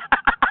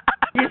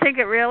 Do you think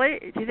it really?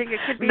 Do you think it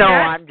could be No, that?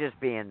 I'm just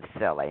being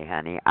silly,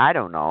 honey. I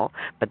don't know,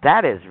 but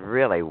that is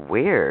really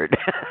weird.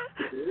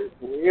 It is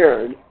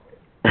weird.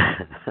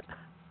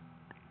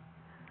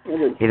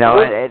 You know,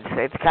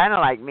 it's kind of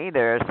like me.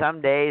 There are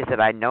some days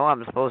that I know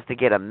I'm supposed to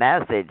get a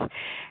message,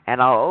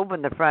 and I'll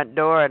open the front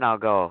door and I'll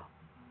go,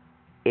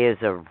 is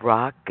a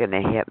rock going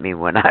to hit me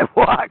when I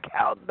walk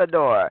out the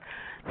door?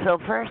 So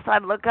first I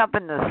look up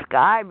in the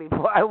sky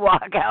before I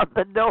walk out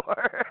the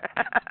door.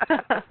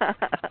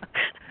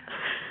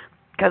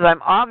 Because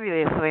I'm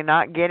obviously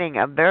not getting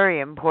a very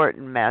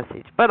important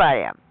message, but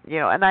I am. You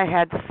know, and I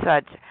had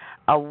such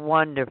a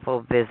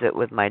wonderful visit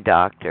with my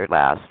doctor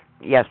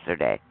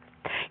yesterday.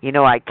 You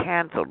know, I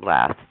canceled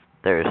last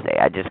Thursday.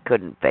 I just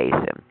couldn't face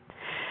him.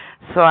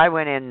 So I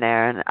went in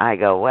there and I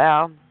go,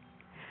 well,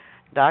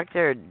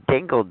 Dr.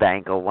 Dinkle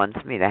Dankle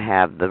wants me to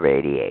have the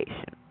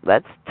radiation.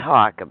 Let's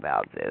talk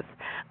about this.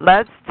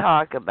 Let's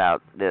talk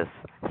about this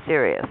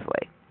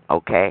seriously,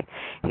 okay?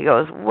 He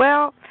goes,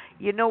 well,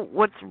 you know,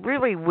 what's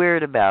really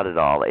weird about it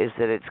all is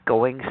that it's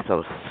going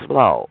so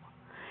slow.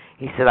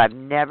 He said, I've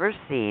never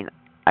seen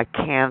a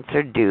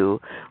cancer do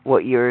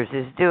what yours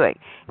is doing.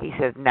 He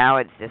says, now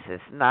it's just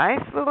this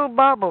nice little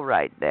bubble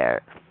right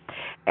there.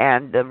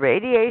 And the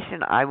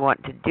radiation I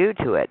want to do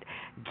to it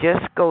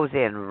just goes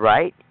in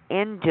right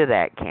into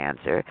that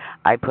cancer.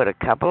 I put a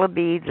couple of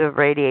beads of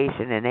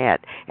radiation in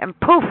it, and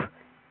poof,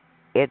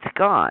 it's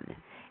gone.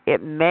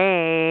 It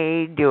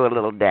may do a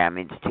little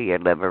damage to your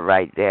liver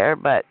right there,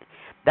 but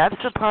that's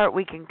the part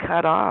we can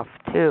cut off,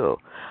 too.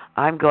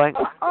 I'm going,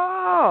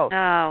 oh.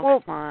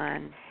 Well, come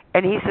on.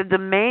 And he said the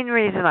main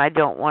reason I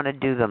don't want to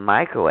do the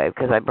microwave,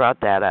 because I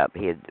brought that up,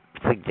 he had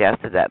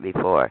suggested that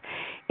before,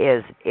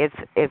 is it's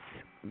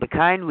the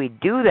kind we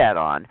do that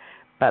on,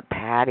 but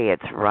Patty,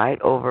 it's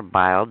right over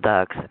bile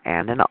ducts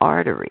and an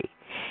artery.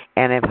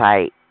 And if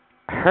I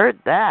hurt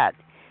that,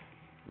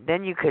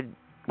 then you could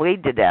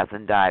bleed to death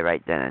and die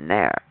right then and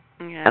there.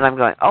 Yeah. And I'm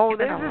going, oh,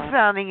 this is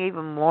sounding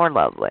even more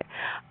lovely.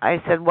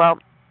 I said, well,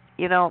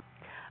 you know,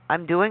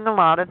 I'm doing a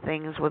lot of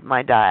things with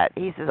my diet.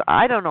 He says,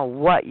 I don't know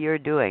what you're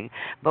doing,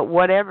 but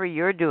whatever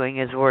you're doing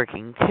is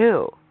working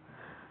too.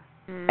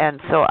 Mm-hmm. And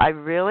so I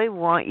really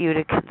want you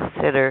to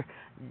consider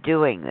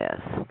doing this.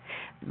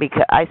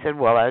 Because I said,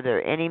 well, are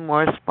there any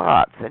more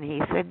spots? And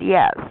he said,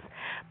 yes.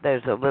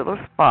 There's a little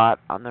spot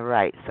on the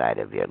right side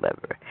of your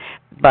liver.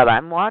 But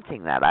I'm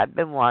watching that. I've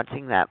been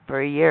watching that for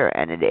a year,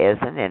 and it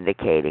isn't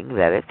indicating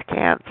that it's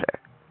cancer.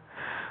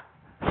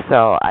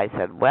 So I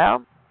said,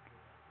 well,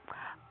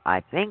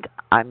 I think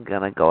I'm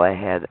going to go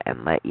ahead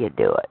and let you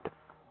do it.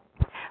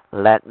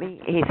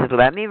 He said,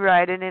 let me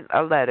write in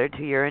a letter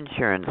to your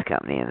insurance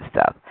company and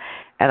stuff.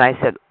 And I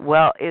said,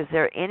 well, is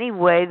there any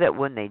way that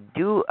when they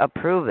do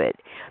approve it,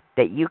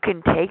 that you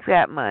can take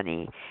that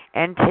money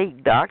and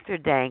take Dr.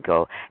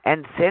 Danko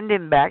and send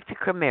him back to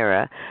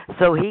Chimera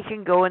so he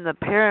can go in the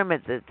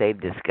pyramids that they've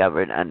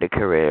discovered under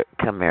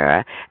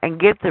Chimera and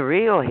get the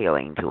real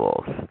healing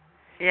tools?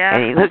 Yeah.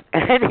 And he looked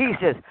and he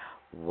says,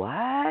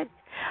 what?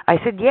 I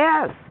said,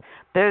 yes,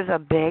 there's a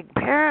big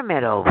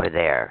pyramid over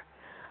there.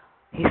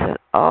 He said,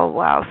 oh,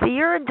 wow. See,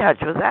 you're in touch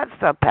with that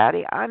stuff,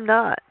 Patty. I'm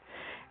not.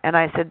 And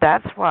I said,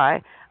 that's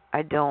why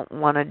I don't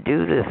want to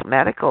do this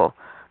medical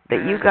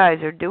that you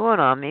guys are doing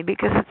on me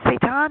because it's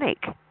satanic.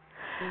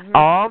 Mm-hmm.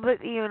 All that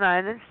the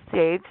United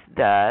States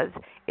does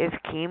is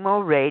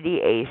chemo,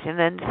 radiation,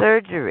 and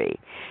surgery.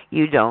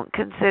 You don't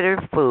consider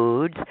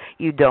foods.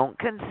 You don't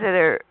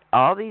consider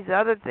all these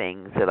other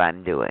things that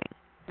I'm doing.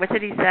 What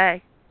did he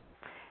say?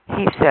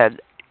 He just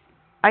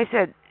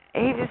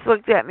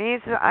looked at me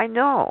and said, I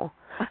know.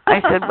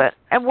 I said,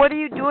 and what are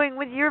you doing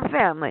with your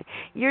family?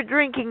 You're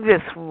drinking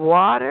this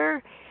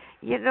water?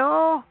 You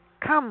know,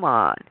 come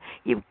on.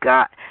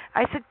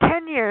 I said,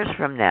 10 years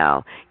from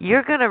now,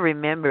 you're going to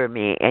remember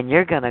me and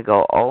you're going to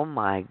go, oh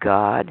my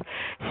God,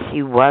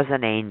 she was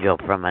an angel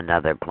from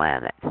another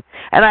planet.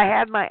 And I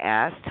had my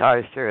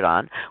Ashtar shirt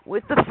on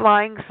with the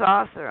flying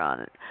saucer on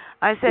it.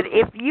 I said,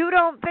 if you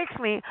don't fix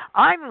me,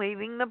 I'm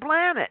leaving the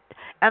planet.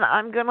 And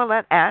I'm going to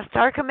let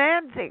Ashtar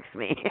Command fix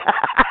me.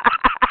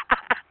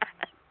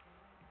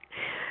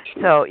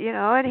 So, you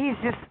know, and he's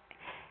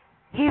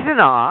in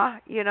awe,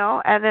 you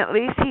know, and at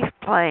least he's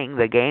playing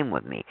the game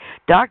with me.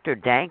 Dr.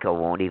 Danko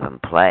won't even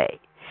play.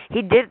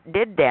 He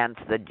did dance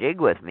the jig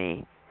with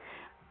me,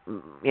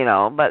 you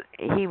know, but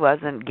he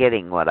wasn't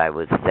getting what I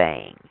was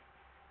saying,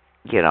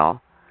 you know.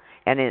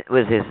 And it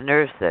was his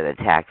nurse that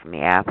attacked me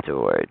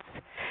afterwards.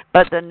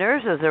 But the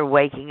nurses are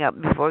waking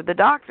up before the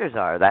doctors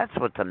are. That's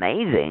what's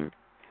amazing.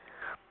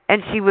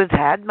 And she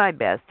had my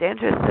best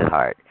interest at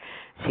heart.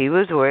 She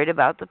was worried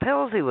about the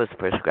pills he was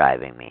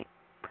prescribing me.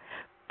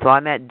 So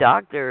I'm at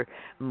Dr.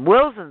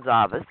 Wilson's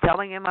office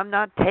telling him I'm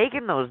not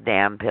taking those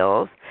damn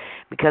pills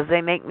because they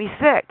make me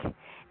sick.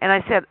 And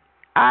I said,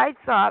 I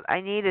thought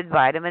I needed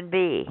vitamin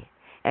B.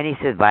 And he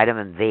said,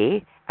 vitamin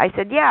V? I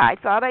said, yeah, I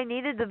thought I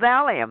needed the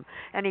Valium.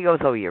 And he goes,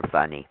 oh, you're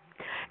funny.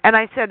 And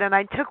I said, and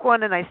I took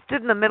one and I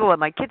stood in the middle of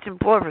my kitchen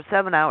floor for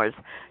 7 hours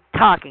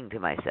talking to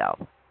myself.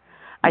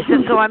 I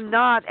said, so I'm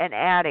not an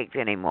addict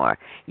anymore.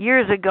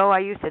 Years ago, I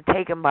used to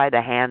take them by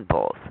the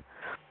handfuls,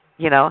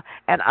 and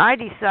I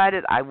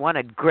decided I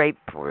wanted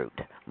grapefruit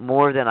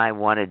more than I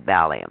wanted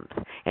Valiums.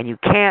 And you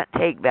can't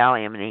take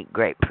Valium and eat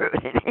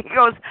grapefruit. And he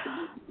goes,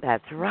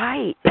 that's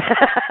right.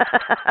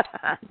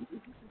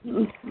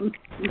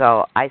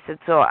 So I said,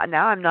 so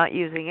now I'm not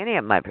using any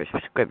of my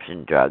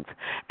prescription drugs,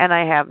 and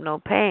I have no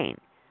pain.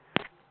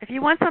 If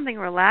you want something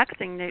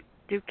relaxing,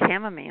 do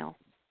chamomile.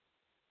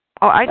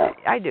 Oh, I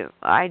do.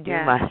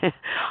 Yeah.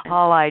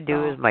 All I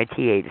do is my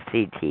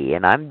THC tea,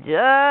 and I'm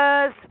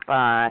just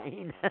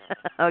fine.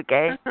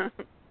 Okay?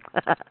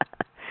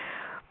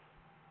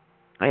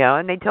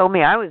 And they told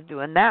me I was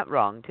doing that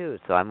wrong, too,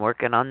 so I'm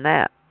working on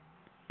that.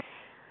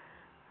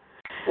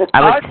 Well,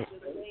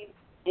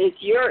 is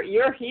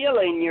you're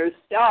healing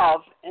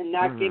yourself and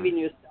not giving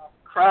yourself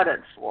credit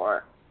for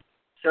it.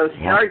 So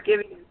start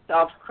giving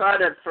yourself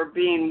credit for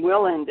being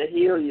willing to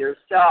heal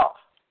yourself.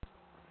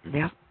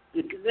 Yeah.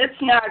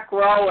 It's not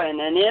growing,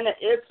 and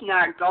it's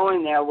not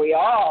going there. We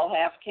all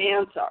have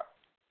cancer.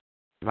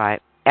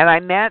 Right. And I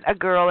met a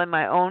girl in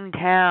my own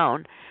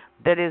town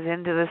that is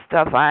into the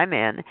stuff I'm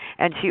in,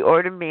 and she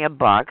ordered me a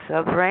box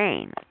of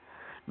Rain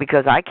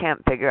because I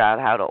can't figure out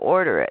how to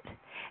order it.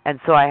 And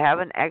so I have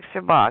an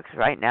extra box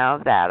right now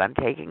of that. I'm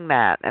taking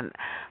that. And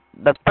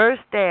the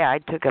first day I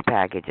took a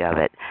package of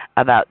it,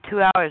 about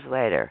 2 hours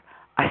later,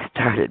 I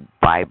started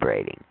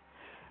vibrating.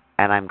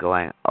 And I'm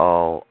going,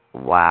 oh,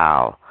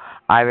 wow.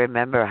 I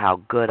remember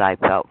how good I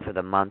felt for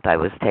the month I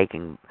was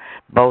taking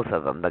both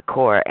of them, the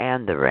Core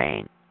and the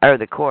Rain. Or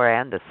the Core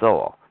and the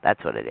Soul.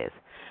 That's what it is.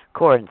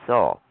 Core and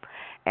Soul.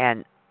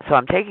 And so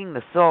I'm taking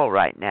the Soul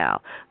right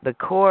now. The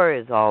Core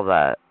is all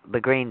the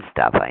green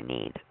stuff I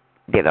need.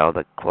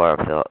 The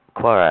chlorophyll,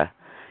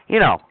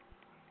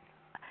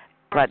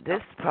 But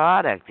this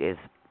product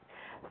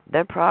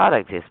their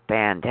product is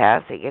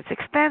fantastic. It's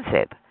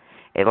expensive.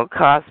 It'll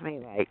cost me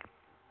like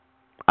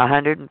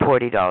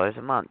 $140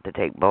 a month to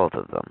take both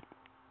of them.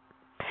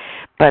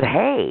 But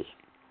hey,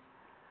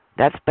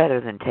 that's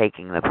better than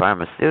taking the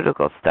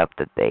pharmaceutical stuff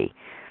that they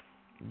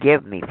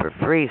give me for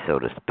free, so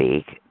to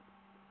speak.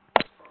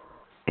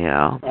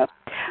 Yep.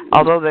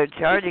 Although they're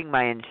charging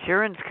my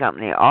insurance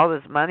company all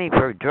this money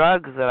for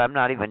drugs that I'm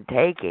not even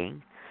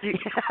taking. Do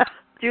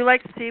you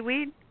like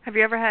seaweed? Have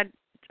you ever had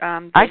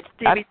seaweed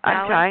salad?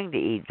 I'm trying to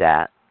eat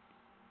that.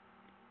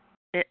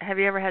 Have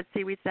you ever had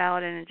seaweed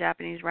salad in a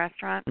Japanese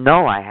restaurant?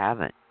 No, I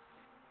haven't.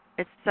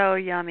 It's so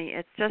yummy.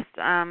 It's just,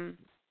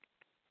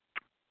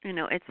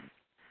 it's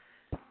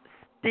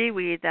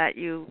seaweed that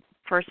you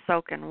first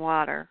soak in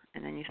water,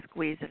 and then you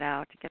squeeze it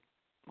out to get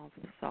all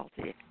the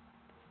salty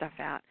stuff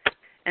out.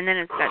 And then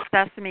it's got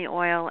sesame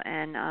oil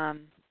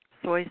and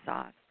soy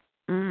sauce.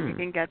 You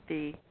can get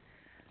the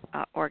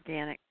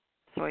organic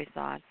soy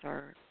sauce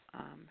or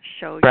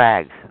shoyu.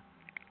 Bragg's,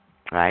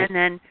 right? And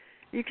then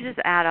you can just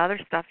add other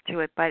stuff to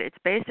it, but it's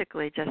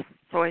basically just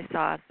soy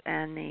sauce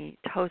and the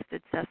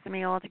toasted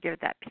sesame oil to give it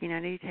that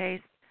peanutty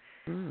taste.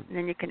 And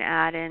then you can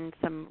add in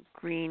some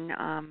green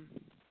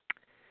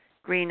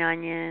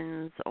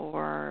onions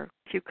or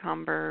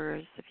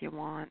cucumbers if you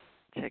want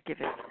to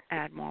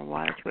add more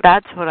water to it.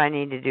 That's what I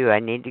need to do. I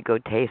need to go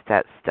taste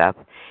that stuff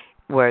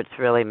where it's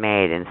really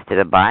made instead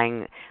of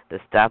buying the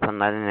stuff and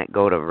letting it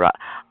go to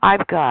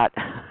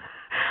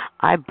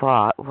I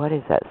bought, what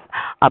is this?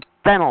 A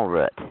fennel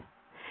root.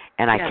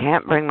 And I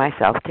can't bring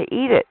myself to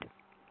eat it.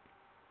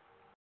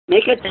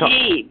 Make a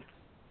tea.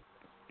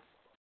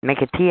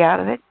 Make a tea out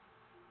of it?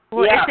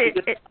 Well,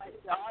 because my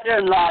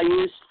daughter-in-law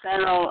used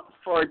fennel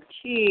for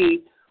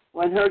tea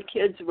when her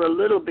kids were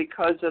little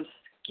because of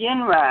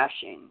skin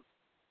rashing.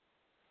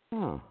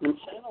 And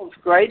fennel's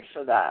great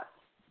for that.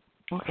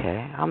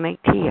 Okay, I'll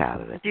make tea out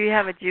of it. Do you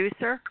have a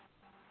juicer?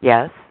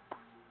 Yes.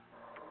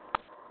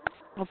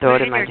 Well, throw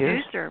put it in my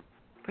your juicer.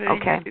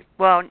 Okay.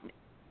 Well,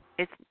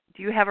 do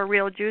you have a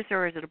real juicer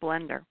or is it a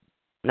blender?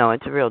 No,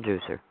 it's a real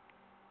juicer.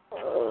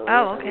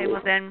 Oh, okay.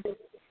 Well then,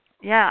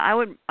 yeah,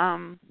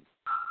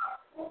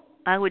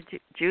 I would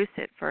juice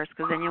it first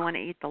because then you want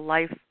to eat the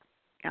life.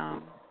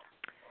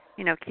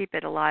 Keep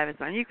it alive as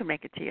well. And you can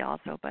make a tea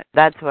also, but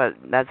that's what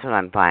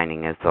I'm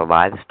finding is the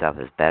live stuff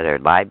is better.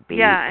 Live beef.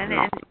 Yeah,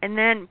 and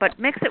then but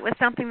mix it with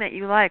something that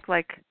you like.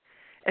 Like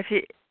if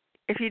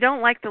you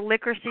don't like the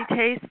licorice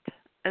taste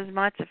as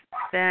much,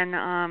 then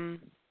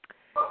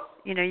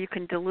you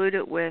can dilute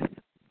it with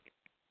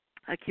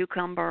a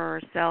cucumber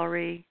or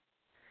celery,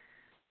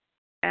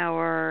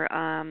 or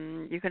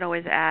you can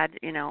always add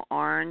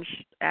orange.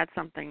 Add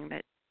something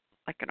that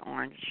like an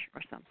orange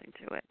or something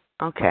to it.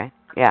 Okay,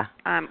 yeah.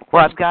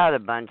 Well, I've got a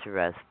bunch of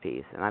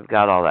recipes, and I've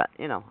got all that.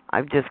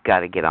 I've just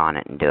got to get on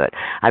it and do it.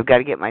 I've got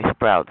to get my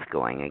sprouts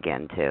going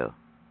again, too.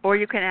 Or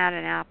you can add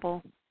an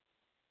apple.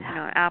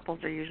 Apples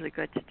are usually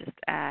good to just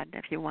add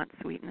if you want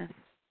sweetness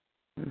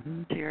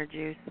to your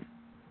juice.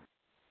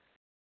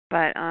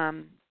 But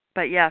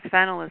yeah,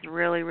 fennel is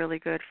really, really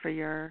good for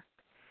your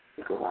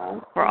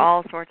for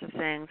all sorts of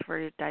things, for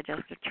your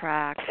digestive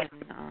tract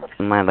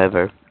and my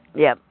liver.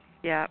 Yep.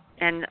 Yeah,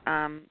 and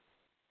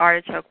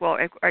artichoke. Well,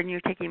 are you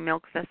taking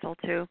milk thistle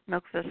too?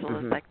 Milk thistle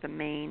is like the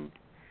main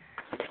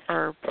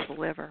herb for the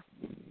liver.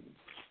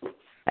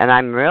 And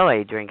I'm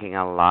really drinking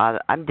a lot.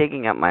 I'm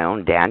digging up my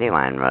own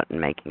dandelion root and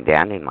making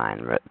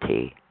dandelion root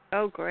tea.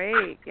 Oh,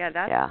 great. Yeah,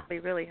 that's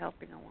really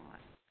helping a lot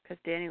because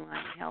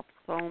dandelion helps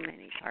so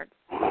many parts.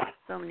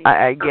 So many.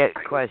 I get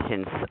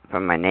questions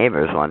from my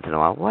neighbors once in a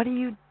while. What are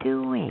you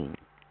doing?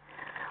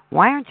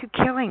 Why aren't you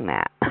killing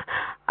that?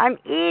 I'm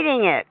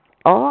eating it.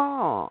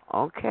 Oh,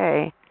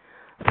 okay.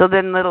 So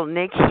then little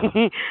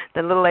Nikki,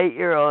 the little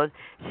 8-year-old,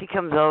 she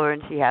comes over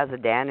and she has a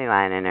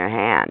dandelion in her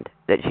hand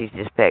that she's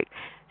just picked.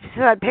 She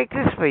said, I picked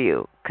this for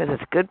you because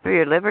it's good for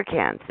your liver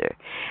cancer.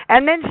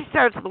 And then she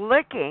starts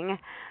licking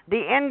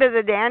the end of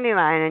the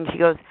dandelion and she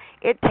goes,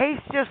 it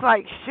tastes just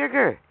like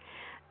sugar.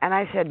 And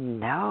I said,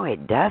 no,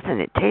 it doesn't.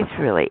 It tastes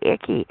really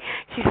icky.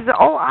 She says,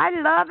 oh, I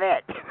love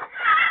it.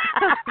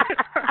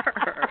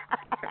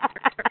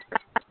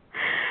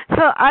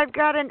 So I've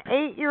got an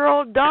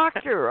 8-year-old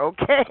doctor,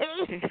 okay?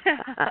 Good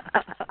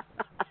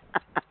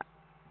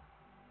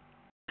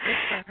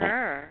for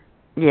her.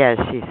 Yeah,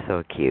 she's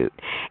so cute.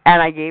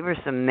 And I gave her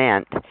some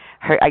mint.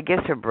 I guess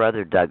her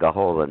brother dug a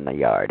hole in the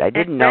yard. I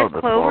didn't know red the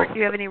clover. hole. Do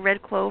you have any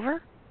red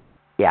clover?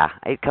 Yeah,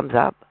 it comes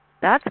up.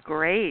 That's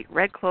great.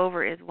 Red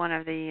clover is one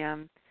of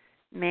the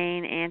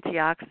main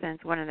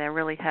antioxidants, one of the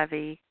really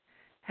heavy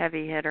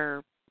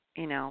hitter,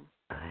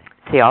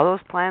 See, all those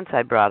plants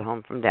I brought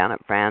home from down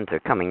at Fran's are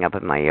coming up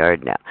in my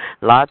yard now.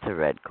 Lots of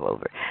red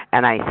clover.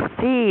 And I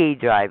see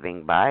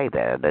driving by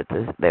there that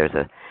there's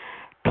a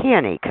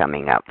peony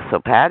coming up. So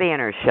Patty and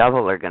her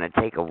shovel are going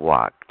to take a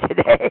walk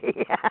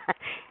today.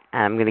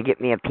 And I'm going to get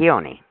me a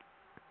peony.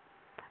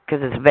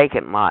 Because it's a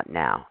vacant lot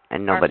now,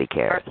 and nobody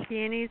cares. Are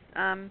peonies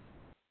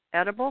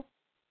edible?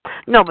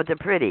 No, but they're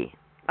pretty.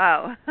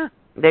 Oh.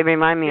 They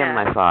remind me of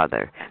my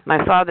father.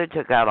 My father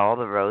took out all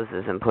the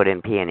roses and put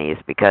in peonies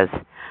because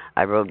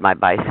I rode my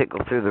bicycle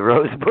through the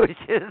rose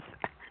bushes.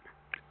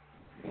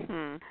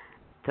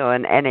 So,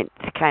 and it's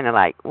kind of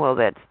like, well,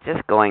 that's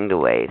just going to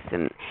waste.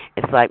 And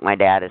it's like my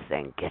dad is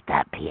saying, get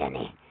that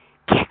peony.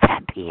 Get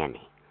that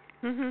peony.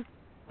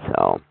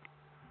 So,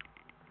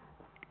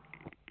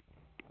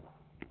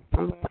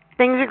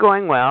 things are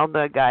going well.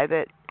 The guy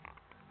that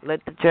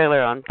lit the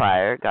trailer on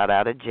fire got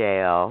out of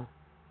jail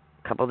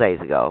a couple days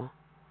ago.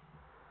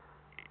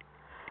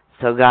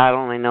 So God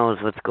only knows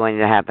what's going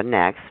to happen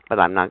next, but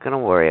I'm not going to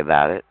worry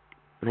about it.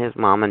 His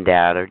mom and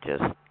dad are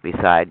just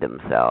beside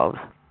themselves.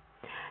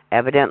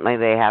 Evidently,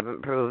 they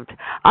haven't proved.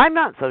 I'm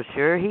not so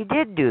sure he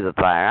did do the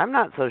fire. I'm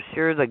not so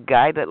sure the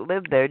guy that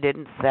lived there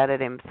didn't set it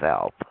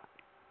himself.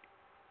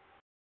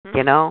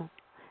 You know,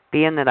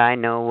 being that I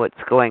know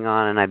what's going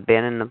on and I've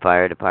been in the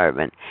fire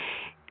department,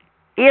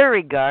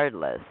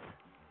 irregardless,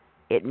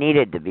 it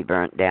needed to be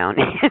burnt down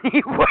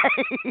anyway.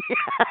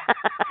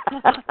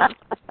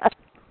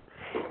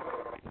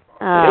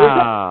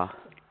 Oh.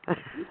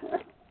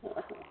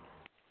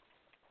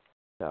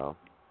 So,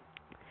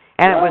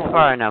 and it was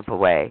far enough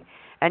away.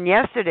 And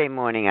yesterday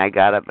morning I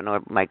got up and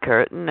opened my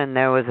curtain and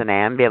there was an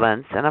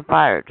ambulance and a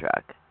fire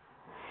truck.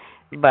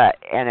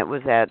 And it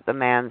was at the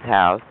man's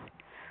house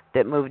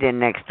that moved in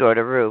next door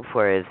to Ruth,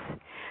 where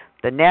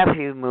the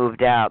nephew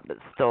moved out but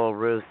stole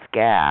Ruth's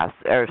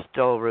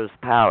stole Ruth's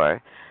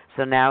power.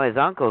 So now his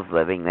uncle's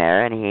living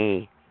there and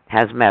he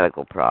has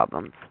medical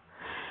problems.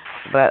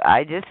 But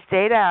I just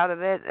stayed out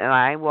of it, and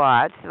I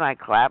watched, and I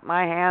clapped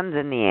my hands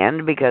in the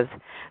end because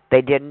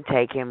they didn't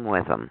take him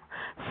with them.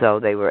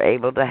 So they were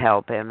able to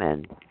help him,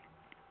 and,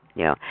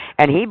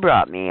 and he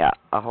brought me a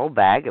whole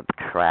bag of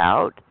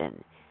kraut,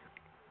 and,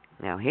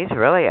 he's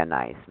really a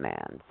nice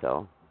man,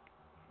 so.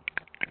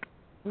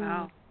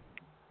 Wow.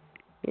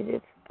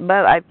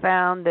 But I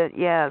found that,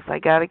 yes, I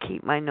got to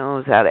keep my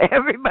nose out of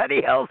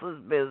everybody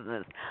else's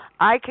business.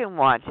 I can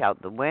watch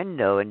out the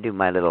window and do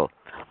my little,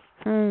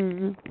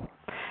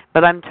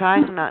 But I'm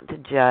trying not to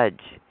judge.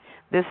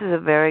 This is a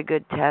very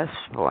good test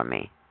for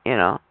me,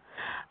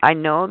 I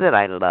know that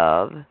I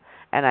love,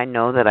 and I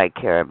know that I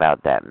care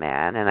about that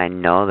man, and I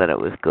know that it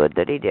was good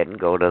that he didn't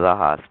go to the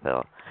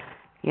hospital,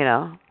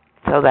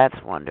 So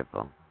that's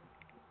wonderful.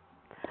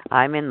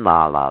 I'm in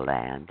la-la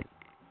land.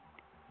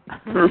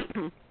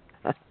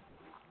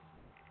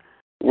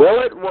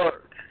 Will it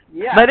work?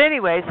 Yeah. But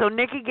anyway, so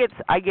Nikki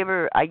I give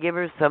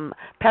her some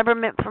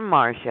peppermint from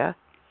Marcia.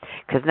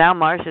 Because now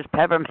Marcia's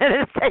peppermint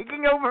is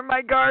taking over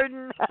my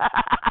garden,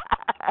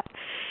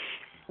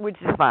 which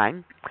is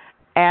fine.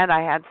 And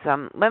I had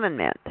some lemon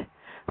mint.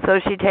 So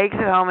she takes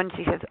it home and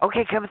she says,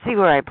 okay, come see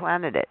where I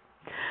planted it.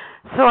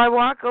 So I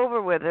walk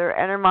over with her,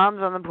 and her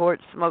mom's on the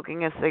porch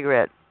smoking a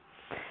cigarette.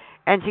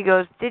 And she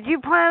goes, did you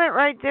plant it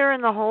right there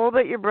in the hole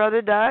that your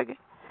brother dug?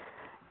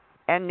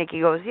 And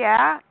Nikki goes,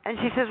 yeah. And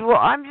she says, well,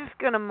 I'm just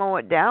going to mow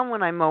it down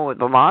when I mow with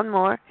the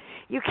lawnmower.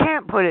 You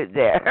can't put it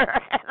there.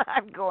 And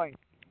I'm going,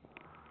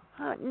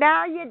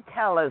 now you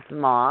tell us,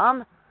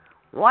 Mom.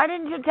 Why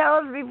didn't you tell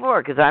us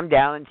before? Because I'm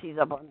down and she's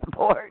up on the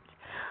porch.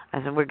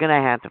 I said, we're going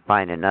to have to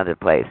find another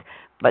place.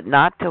 But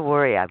not to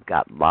worry, I've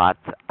got lots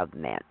of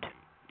mint.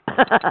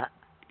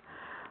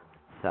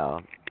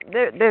 So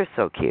they're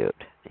so cute,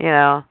 you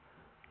know.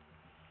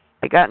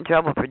 I got in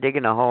trouble for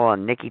digging a hole,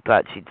 and Nikki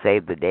thought she'd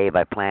save the day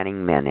by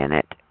planting mint in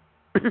it.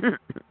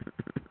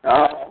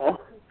 Oh.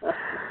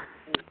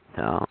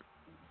 So,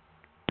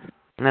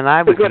 and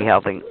I would be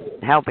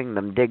helping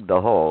them dig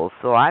the holes,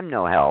 so I'm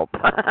no help.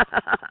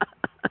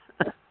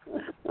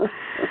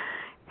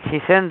 She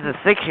sends the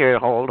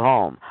 6-year-old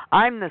home.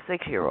 I'm the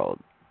 6-year-old.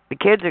 The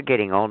kids are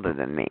getting older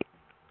than me.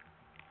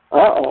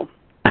 Uh-oh.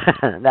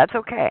 That's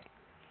okay.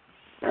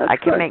 That's I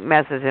can good. make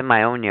messes in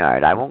my own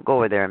yard. I won't go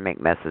over there and make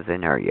messes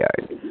in her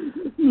yard.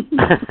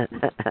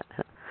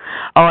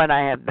 Oh, and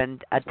I have been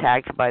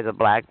attacked by the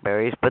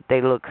blackberries, but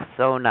they look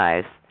so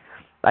nice.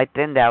 I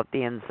thinned out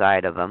the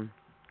inside of them.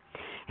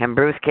 And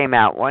Bruce came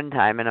out one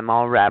time, and I'm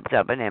all wrapped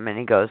up in him, and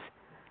he goes,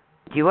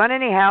 "Do you want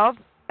any help?"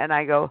 And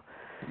I go,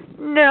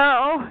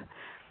 "No.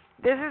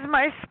 This is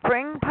my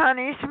spring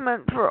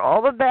punishment for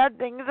all the bad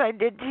things I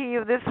did to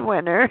you this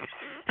winter."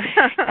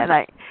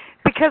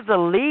 Because the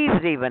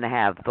leaves even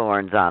have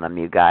thorns on them,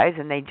 you guys,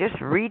 and they just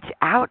reach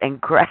out and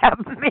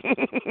grab me.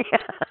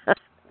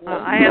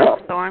 I have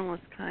a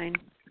thornless kind.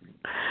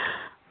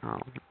 Oh.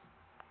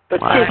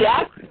 But Why? see,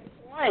 that's the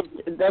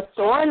point. The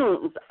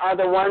thorns are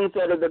the ones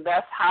that are the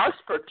best house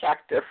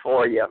protector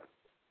for you.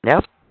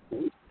 Yep.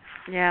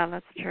 Yeah,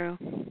 that's true.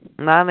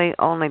 Not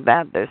only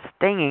that, they're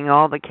stinging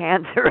all the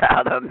cancer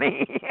out of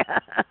me.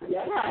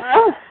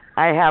 Yeah.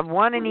 I have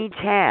one in each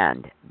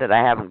hand that I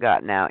haven't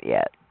gotten out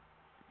yet.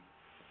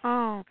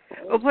 Oh,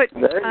 well,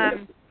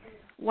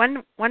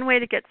 one way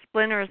to get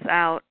splinters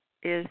out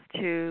is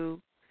to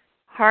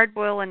hard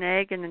boil an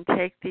egg and then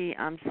take the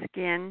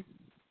skin,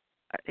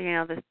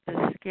 the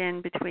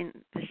skin between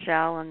the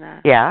shell and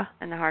the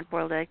and the hard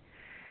boiled egg,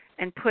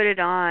 and put it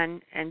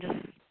on, and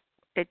just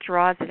it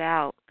draws it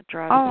out. It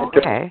draws. Oh,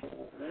 okay.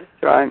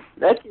 That's right.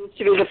 That used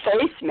to be the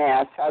face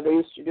mask. How they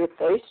used to do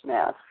face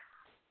masks.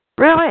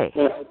 Really?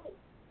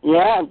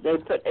 Yeah, they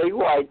put egg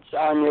whites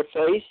on your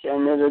face,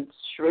 and it'd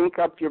shrink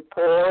up your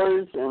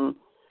pores and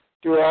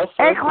do all sorts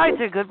Egg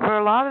whites are good for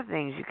a lot of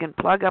things. You can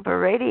plug up a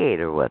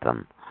radiator with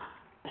them.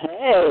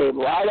 Hey,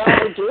 why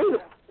don't we do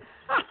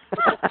that?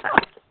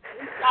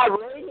 Not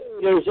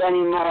radiators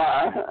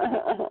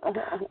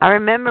anymore. I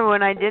remember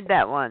when I did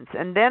that once,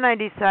 and then I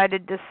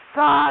decided to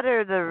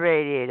solder the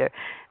radiator.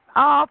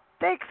 I'll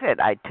fix it.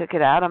 I took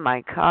it out of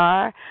my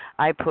car.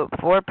 I put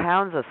 4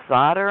 pounds of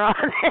solder on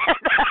it.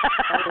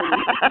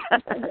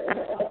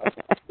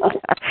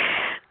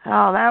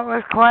 Oh, that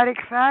was quite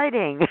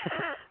exciting.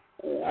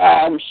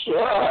 I'm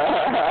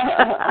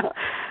sure.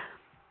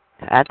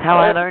 That's how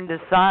I learned to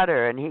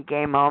solder. And he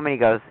came home and he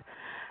goes,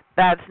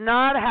 "That's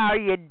not how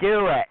you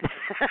do it."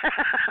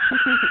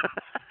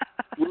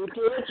 You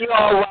do it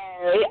your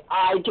way.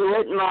 I do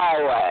it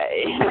my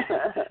way.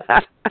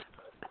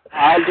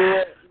 I do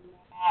it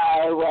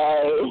my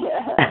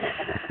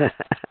way.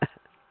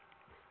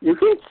 You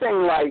can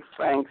sing like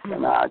Frank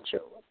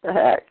Sinatra. What the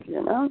heck,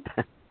 you know?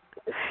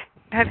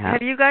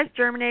 Have you guys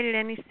germinated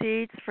any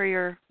seeds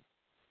for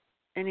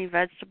any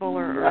vegetable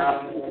or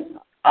herb?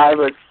 I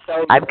was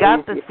so I've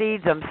got the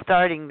seeds I'm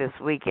starting this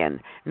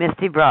weekend.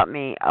 Misty brought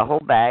me a whole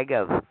bag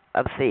of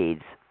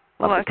seeds.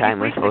 Well, a few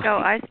weeks ago,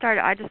 I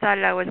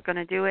decided I was going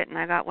to do it, and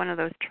I got one of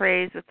those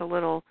trays with the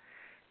little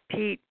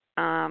peat,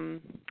 I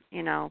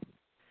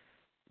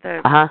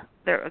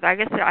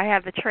guess I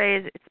have the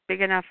trays. It's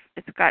big enough.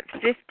 It's got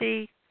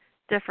 50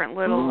 different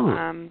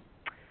little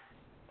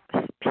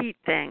peat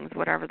things,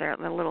 whatever they're,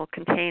 the little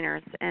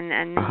containers, and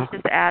then you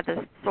just add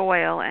the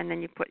soil, and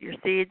then you put your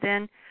seeds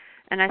in.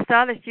 And I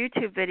saw this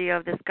YouTube video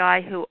of this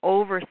guy who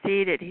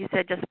overseeded. He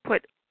said just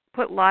put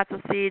lots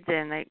of seeds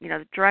in.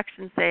 The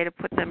directions say to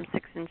put them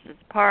 6 inches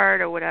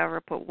apart or whatever.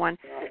 Put one,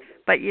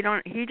 but you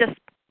don't. He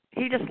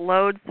just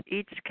loads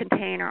each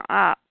container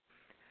up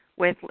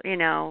with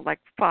like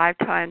 5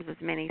 times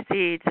as many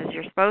seeds as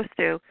you're supposed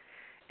to.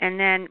 And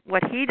then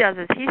what he does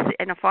is he's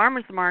in a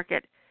farmer's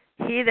market.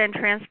 He then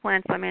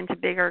transplants them into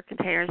bigger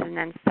containers and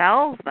then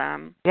sells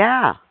them.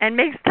 Yeah. And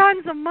makes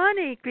tons of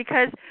money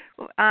because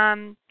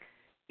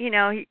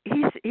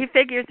he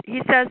figures,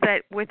 he says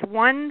that with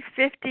one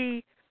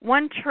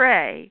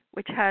tray,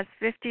 which has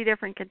 50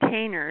 different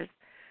containers,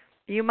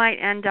 you might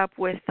end up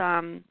with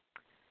I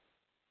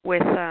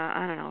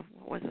don't know,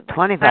 what was it?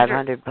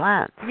 2,500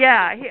 plants.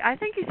 Yeah, I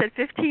think he said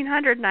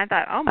 1,500, and I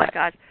thought, oh my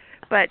gosh,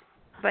 but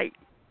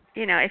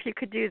if you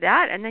could do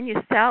that, and then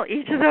you sell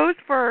each of those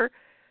for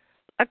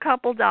a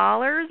couple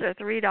dollars or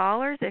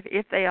 $3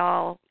 if they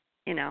all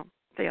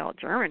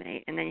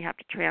germinate, and then you have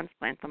to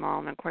transplant them all,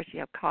 and of course you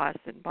have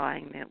costs in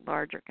buying the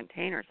larger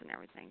containers and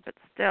everything. But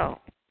still,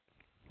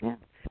 yeah.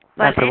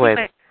 But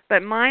anyway,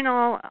 but mine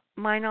all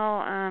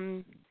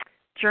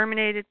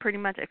germinated pretty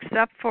much,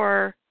 except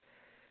for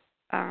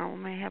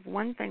I have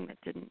one thing that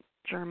didn't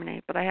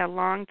germinate, but I have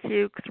long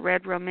cukes,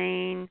 red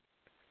romaine,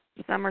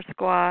 summer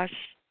squash,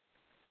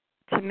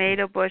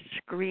 tomato bush,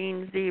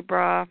 green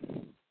zebra.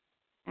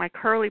 My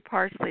curly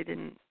parsley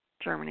didn't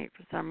germinate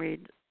for some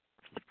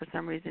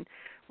reason.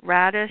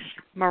 radish,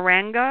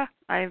 moringa.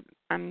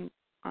 I'm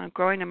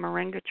growing a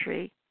moringa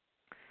tree.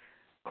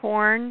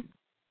 Corn,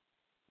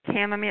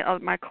 chamomile. Oh,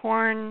 my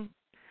corn.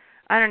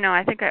 I don't know.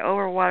 I think I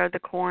overwatered the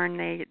corn.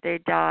 They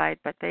died,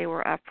 but they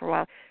were up for a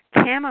while.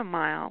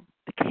 Chamomile.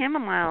 The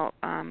chamomile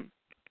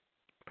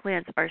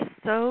plants are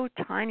so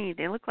tiny.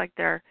 They look like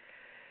they're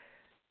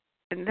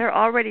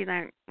already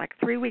like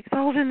 3 weeks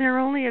old, and they're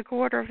only a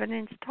quarter of an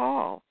inch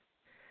tall.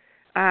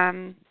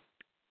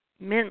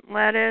 Mint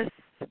lettuce,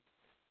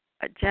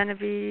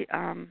 Genovese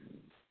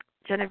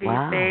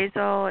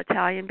basil,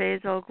 Italian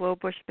basil,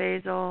 glowbush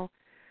basil,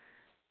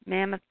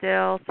 mammoth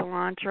dill,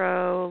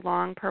 cilantro,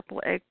 long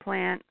purple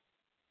eggplant,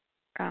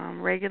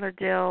 regular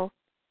dill.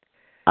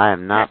 I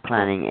am not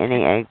planting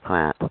any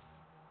eggplant.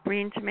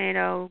 Green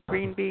tomato,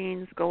 green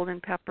beans, golden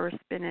pepper,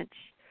 spinach,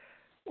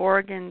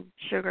 Oregon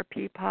sugar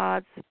pea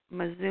pods,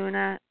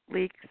 Mizuna,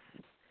 leeks,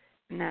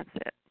 and that's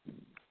it.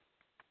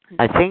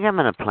 I think I'm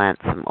going to plant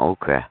some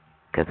okra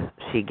because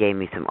she gave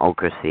me some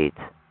okra seeds.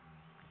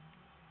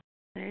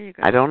 There you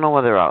go. I don't know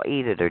whether I'll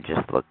eat it or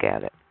just look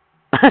at it.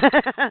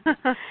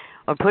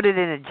 Or put it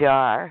in a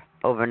jar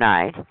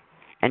overnight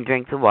and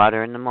drink the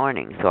water in the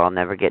morning so I'll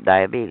never get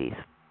diabetes.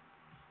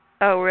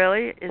 Oh,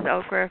 really? Is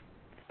okra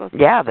supposed to?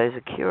 Yeah, there's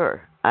a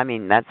cure. I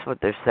mean, that's what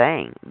they're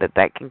saying, that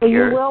can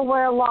cure. You will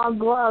wear long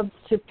gloves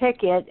to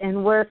pick it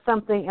and wear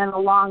something in a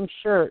long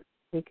shirt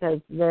because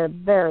they're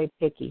very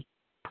picky.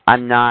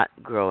 I'm not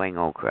growing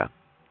okra.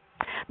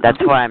 That's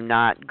why I'm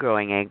not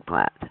growing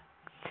eggplant.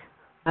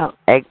 Oh.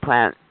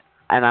 Eggplant,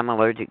 and I'm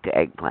allergic to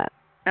eggplant.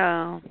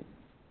 Oh.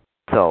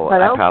 So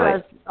but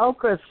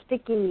okra's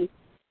sticky.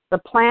 The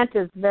plant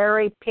is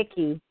very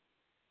picky,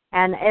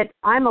 and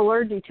I'm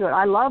allergic to it.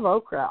 I love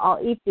okra. I'll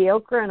eat the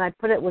okra, and I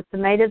put it with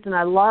tomatoes, and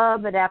I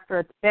love it after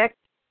it's picked.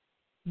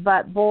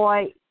 But,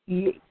 boy,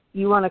 you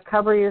want to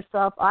cover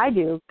yourself. I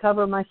do.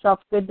 Cover myself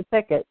good to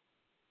pick it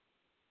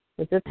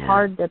because it's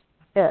hard to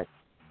pick.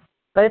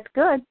 But it's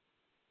good.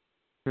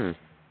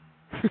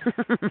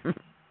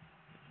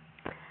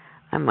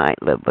 I might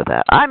live with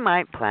that. I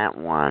might plant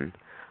one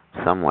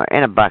somewhere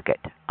in a bucket.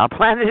 I'll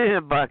plant it in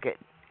a bucket.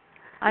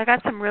 I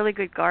got some really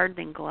good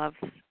gardening gloves,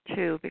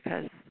 too,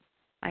 because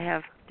I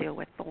have to deal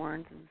with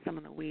thorns, and some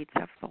of the weeds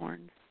have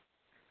thorns.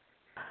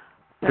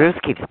 So. Bruce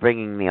keeps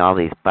bringing me all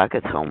these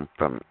buckets home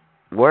from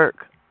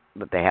work,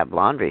 but they have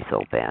laundry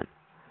soap in.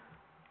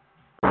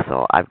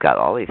 So I've got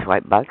all these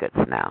white buckets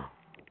now.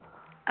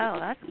 Oh,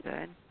 that's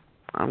good.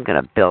 I'm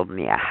going to build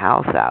me a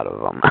house out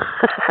of them.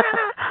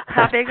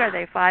 How big are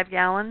they?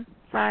 5-gallon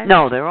size?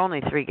 No, they're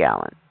only 3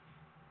 gallon.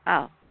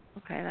 Oh,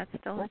 okay. That's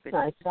still that's good.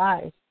 Nice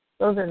size.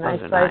 Those are nice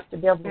size to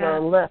be able to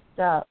lift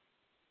up.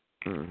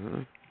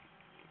 Mm-hmm.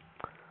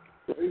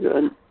 Very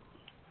good.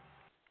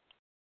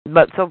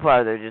 But so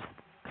far, they're just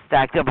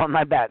stacked up on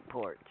my back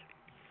porch.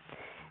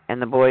 And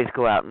the boys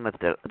go out and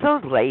lift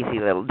those lazy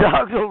little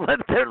dogs will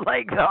lift their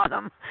legs on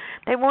them.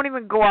 They won't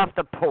even go off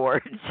the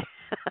porch.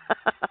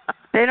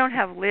 They don't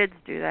have lids,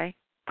 do they?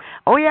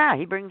 Oh, yeah,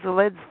 he brings the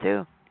lids,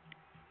 too.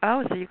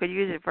 Oh, so you could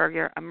use it for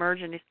your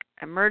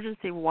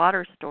emergency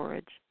water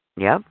storage.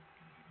 Yep.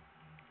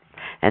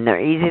 And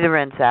they're easy to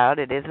rinse out.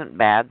 It isn't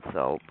bad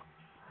soap.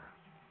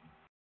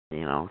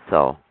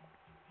 So.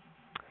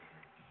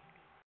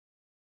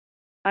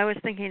 I was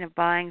thinking of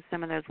buying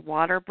some of those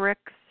water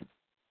bricks.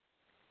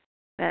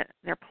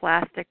 They're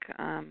plastic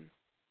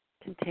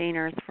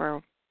containers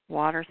for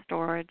water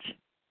storage.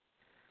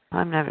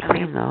 I've never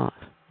seen those.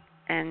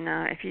 And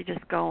if you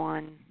just go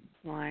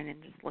online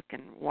and just look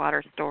in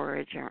water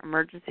storage or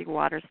emergency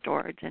water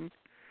storage and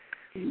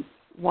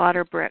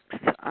water bricks,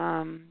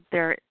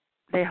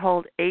 they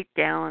hold 8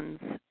 gallons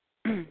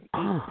each,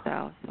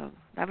 so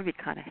that would be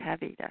kind of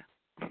heavy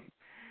to.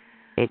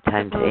 8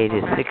 times 8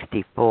 is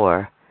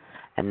 64,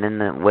 and then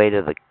the weight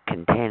of the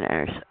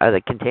containers. Are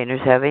the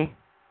containers heavy?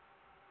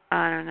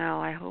 I don't know.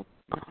 I hope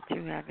not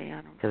too heavy.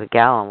 Because a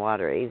gallon of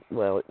water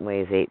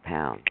weighs 8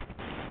 pounds.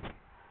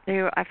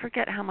 I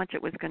forget how much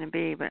it was going to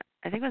be, but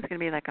I think it was going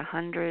to be like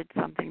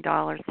 $100-something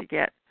to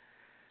get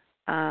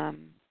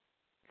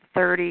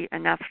 30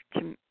 enough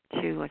to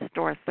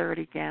store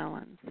 30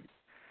 gallons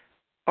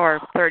or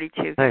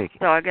 32.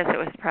 So I guess it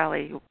was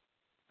probably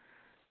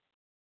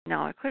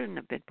it couldn't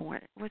have been more.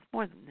 It was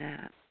more than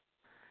that.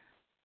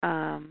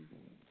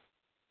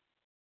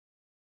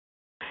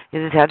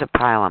 You just have to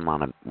pile them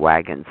on a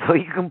wagon so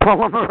you can pull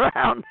them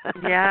around.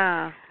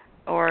 Yeah,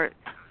 or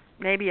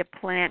maybe a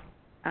plant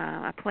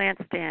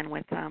stand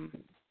with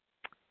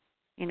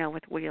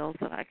with wheels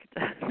that I could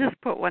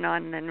just put one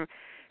on. And then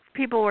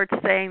people were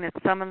saying that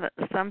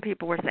some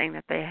people were saying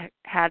that they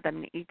had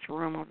them in each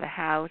room of the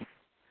house.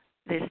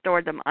 They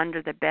stored them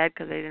under the bed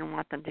because they didn't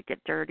want them to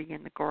get dirty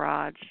in the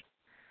garage.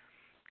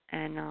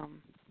 And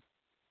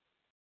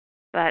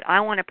but I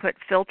want to put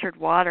filtered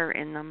water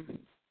in them.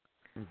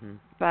 Mm-hmm.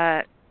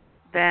 But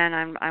then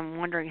I'm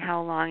wondering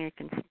how long it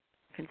can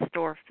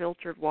store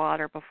filtered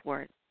water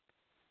before it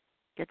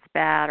gets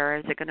bad, or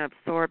is it going to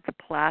absorb the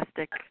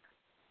plastic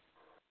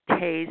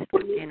taste?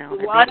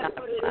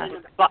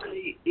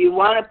 You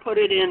want to put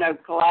it in a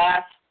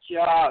glass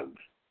jug.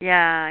 Yeah,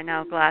 I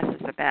know glass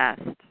is the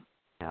best.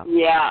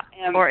 Yeah.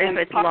 Or if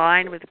it's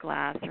lined with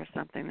glass or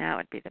something, that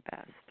would be the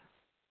best.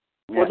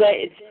 Well,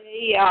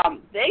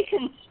 they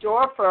can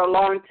store for a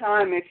long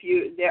time if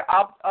you.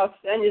 I'll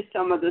send you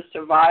some of the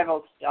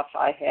survival stuff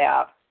I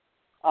have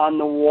on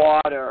the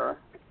water,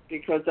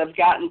 because I've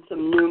gotten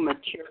some new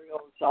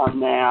materials on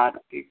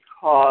that,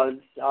 because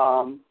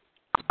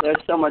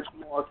there's so much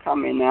more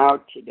coming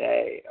out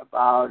today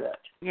about it.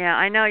 Yeah,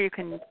 I know you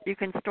can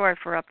store it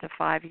for up to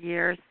 5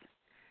 years.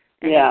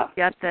 And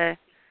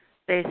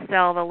they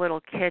sell the little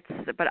kits,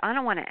 but I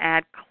don't want to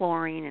add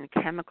chlorine and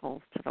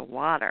chemicals to the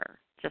water.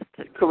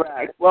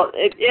 Correct. Well,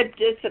 it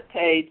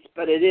dissipates,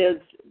 but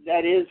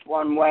that is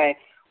one way.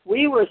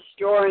 We were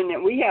storing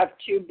it. We have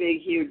 2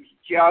 big, huge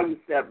jugs,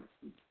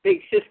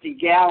 big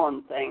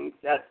 50-gallon things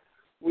that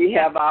we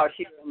have out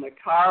here in the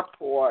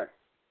carport,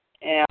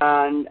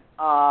 and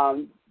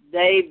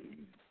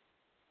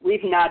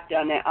we've not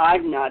done it.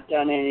 I've not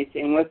done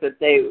anything with it.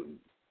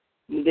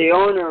 The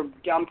owner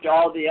dumped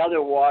all the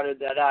other water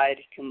that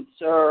I'd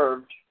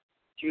conserved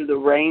through the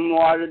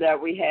rainwater that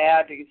we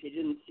had, because he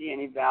didn't see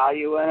any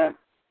value in it.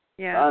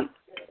 Yeah.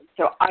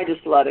 So I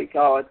just let it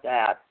go at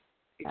that,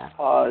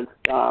 because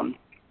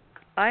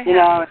I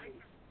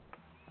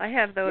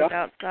have those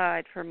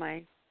outside for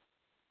my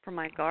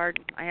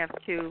garden. I have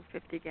 2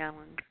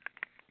 50-gallon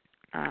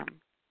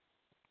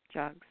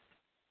jugs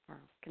or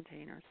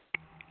containers.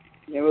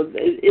 Yeah, well,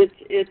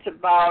 it's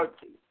about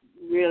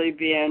really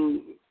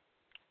being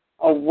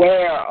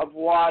aware of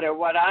water.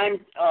 What I'm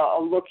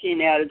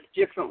looking at is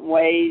different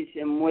ways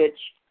in which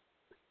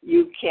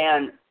you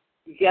can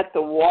get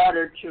the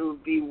water to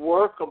be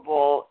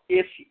workable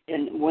if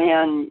and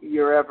when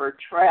you're ever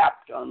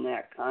trapped on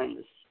that kind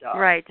of stuff.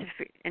 Right.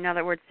 In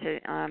other words, to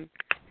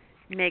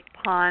make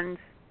pond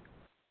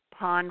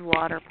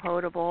water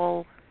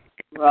potable.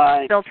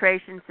 Right.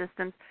 Filtration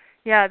systems.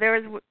 Yeah, there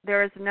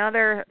was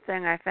another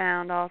thing I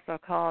found also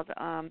called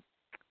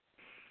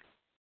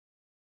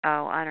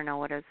I don't know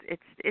what it is.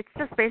 It's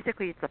just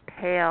basically it's a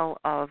pail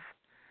of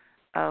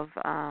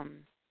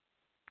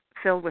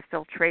filled with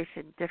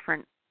filtration,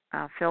 different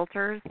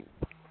filters,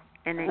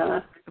 and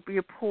then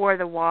you pour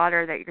the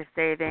water that you're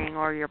saving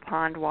or your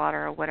pond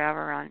water or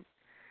whatever on,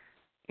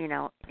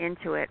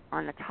 into it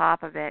on the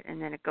top of it,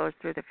 and then it goes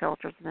through the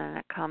filters, and then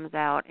it comes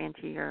out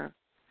into your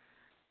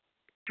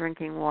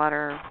drinking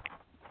water,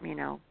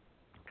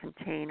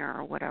 container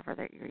or whatever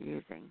that you're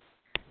using.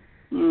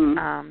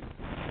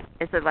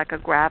 It's like a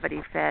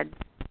gravity-fed,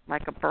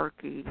 like a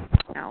Berkey,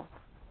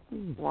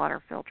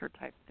 water filter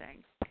type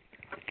thing.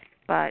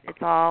 But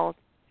it's all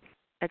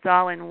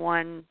in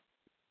one.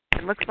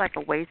 It looks like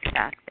a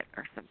wastebasket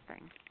or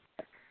something.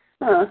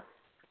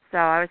 So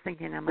I was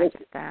thinking I might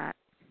get that.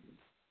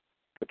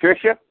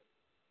 Patricia?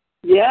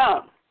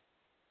 Yeah.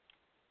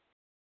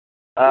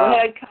 Go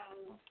ahead,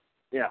 Colin.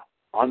 Yeah.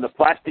 On the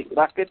plastic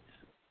buckets.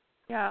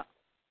 Yeah.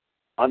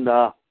 On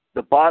the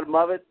bottom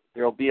of it,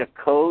 there'll be a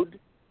code.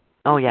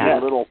 Oh yeah.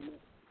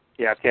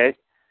 Okay.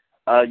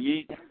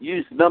 You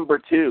use number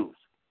 2s.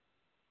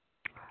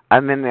 I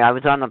remember I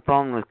was on the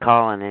phone with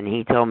Colin, and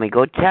he told me,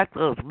 go check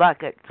those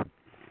buckets.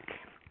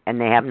 And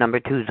they have number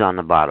 2s on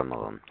the bottom of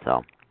them.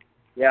 So.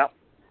 Yeah.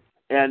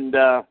 And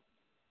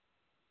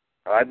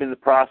I'm in the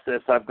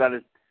process. I've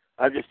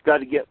just got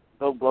to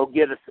go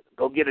get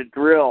a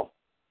drill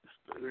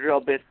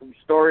bit from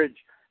storage,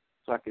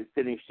 so I can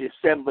finish the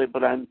assembly.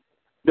 But I'm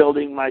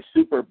building my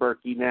super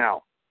Berkey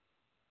now.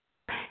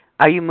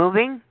 Are you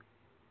moving?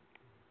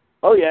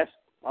 Oh yes,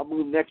 I'll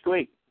move next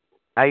week.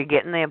 Are you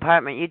getting the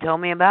apartment you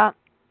told me about?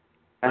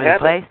 I have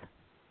place?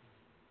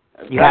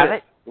 it. You have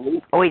it?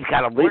 Oh, he's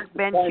got a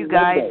workbench, you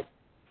guys. Monday.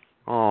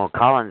 Oh,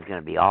 Colin's going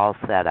to be all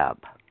set up.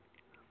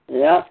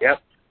 Yeah.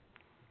 Yep.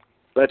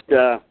 But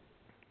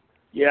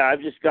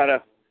I've just got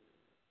to.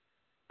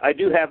 I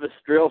do have the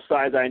drill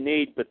size I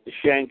need, but the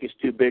shank is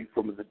too big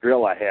for the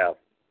drill I have.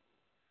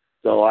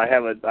 So I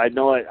have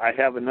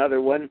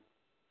another one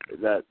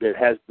that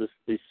has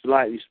the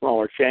slightly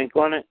smaller shank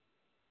on it.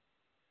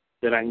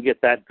 Then I can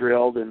get that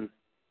drilled and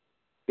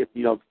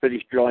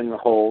finish drilling the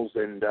holes,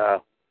 and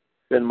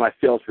then my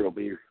filter will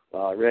be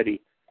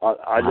ready. All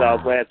I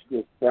have to do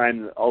is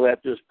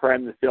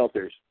prime the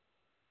filters.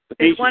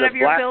 Is one of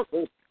your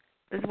filters?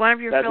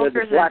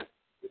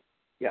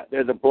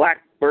 They're the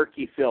black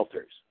Berkey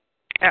filters.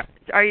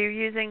 Are you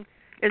using?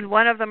 Is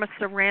one of them a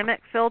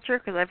ceramic filter?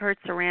 Because I've heard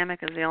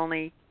ceramic is the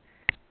only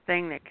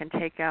thing that can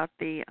take out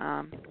the.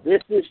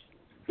 This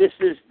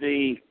is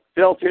the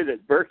filter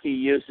that Berkey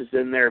uses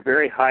in their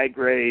very high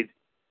grade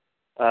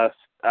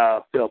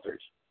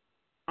filters.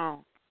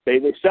 Oh. They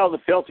sell the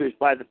filters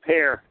by the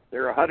pair.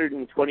 They're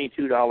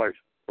 $122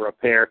 for a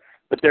pair,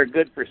 but they're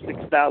good for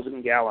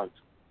 6,000 gallons.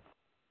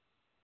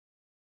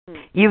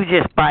 You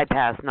just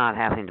bypassed not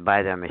having to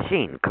buy their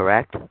machine,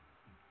 correct?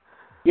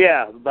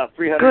 Yeah, about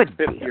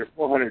 $350 or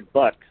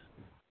 $400.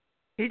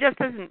 You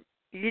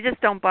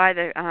just don't buy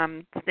the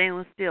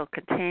stainless steel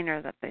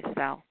container that they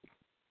sell.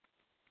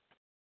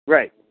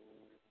 Right.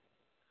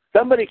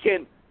 Somebody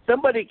came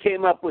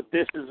up with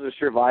this as a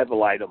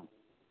survival item.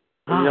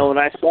 And, when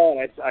I saw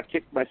it, I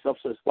kicked myself.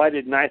 So why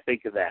didn't I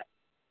think of that?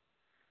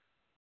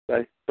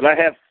 But I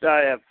have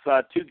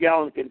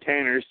 2-gallon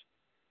containers.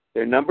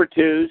 They're number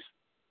 2s. In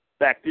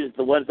fact,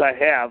 the ones I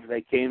have,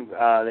 they came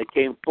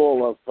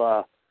full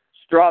of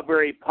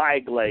strawberry pie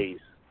glaze.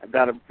 I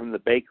got them from the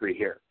bakery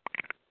here.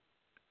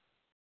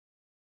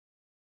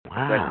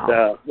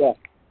 Wow. But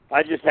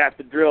I just have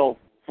to drill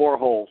 4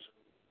 holes,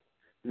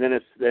 and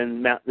then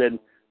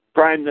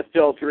prime the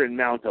filter and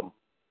mount them.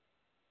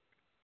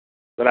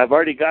 But I've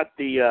already got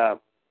the.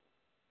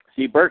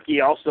 See,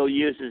 Berkey also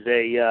uses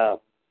a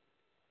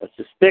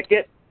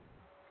spigot,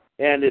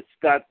 and it's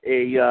got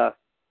a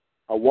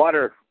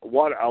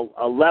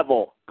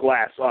level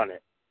glass on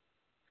it.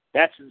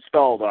 That's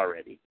installed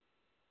already.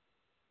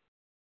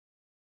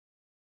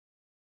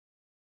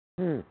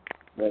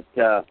 But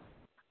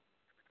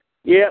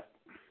yep.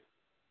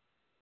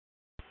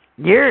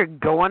 You're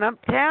going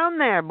uptown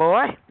there,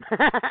 boy.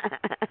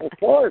 Of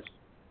course.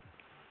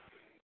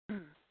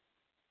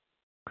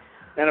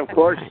 And of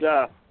course,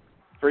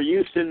 for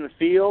use in the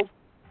field,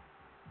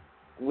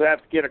 we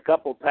have to get a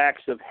couple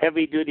packs of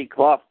heavy-duty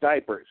cloth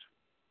diapers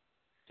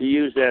to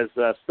use as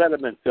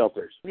sediment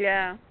filters.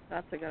 Yeah,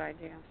 that's a good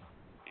idea.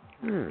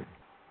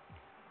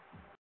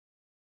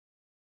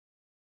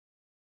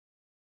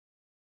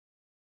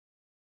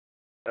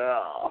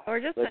 Or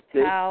just a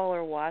towel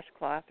or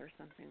washcloth or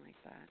something like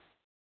that.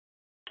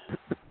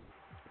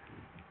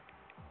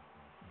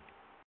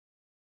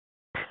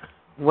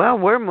 Well,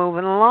 we're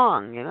moving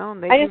along, you know.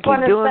 I just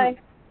want to say.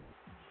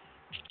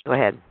 Go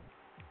ahead.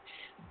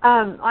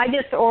 I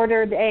just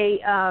ordered a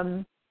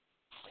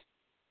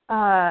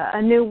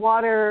new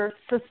water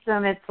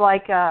system. It's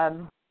like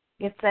oh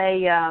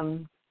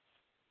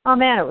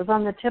man, it was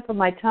on the tip of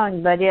my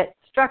tongue, but it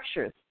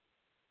structures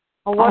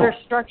a water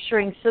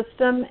structuring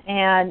system,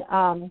 and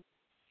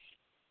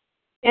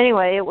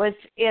anyway,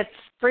 it's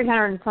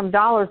 $300 and some,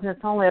 and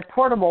it's only a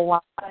portable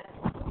one. But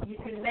you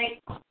can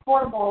make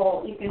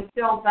portable. You can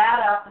fill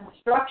that up and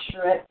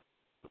structure it,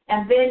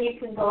 and then you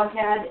can go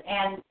ahead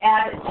and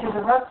add it to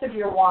the rest of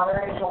your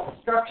water, and it'll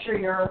structure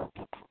your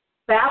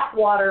bath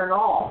water and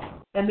all.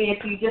 I mean,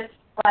 if you just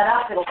set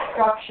up, it'll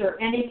structure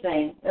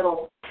anything.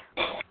 Well,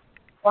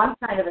 I'm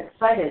kind of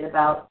excited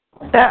about.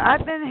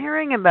 I've been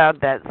hearing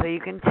about that. So you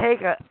can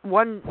take a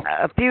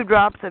few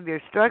drops of your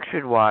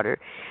structured water,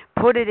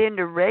 put it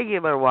into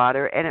regular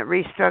water, and it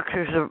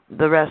restructures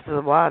the rest of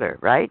the water,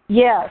 right?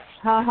 Yes.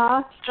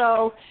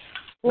 So,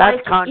 like,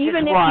 that's conscious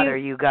even water,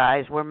 you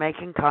guys. We're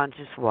making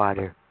conscious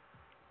water.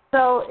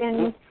 So,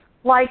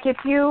 if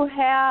you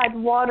had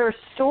water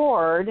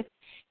stored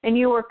and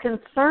you were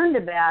concerned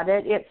about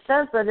it, it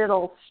says that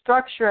it'll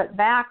structure it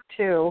back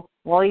to,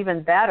 well,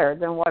 even better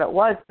than what it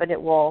was, but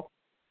it will,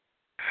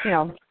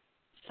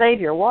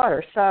 save your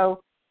water.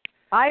 So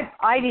I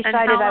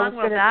decided I was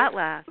going to... And how long will that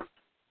last?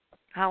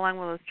 How long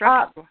will it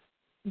structure?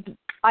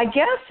 I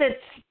guess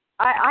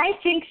I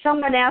think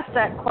someone asked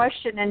that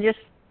question and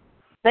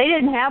they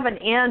didn't have an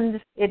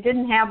end. It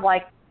didn't have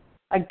like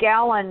a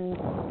gallon.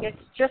 It's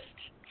just,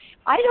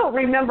 I don't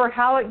remember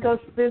how it goes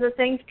through the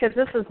things because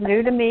this is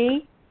new to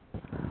me.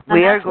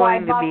 We are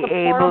going to be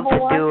able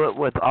to do it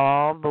with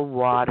all the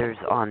waters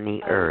on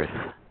the earth.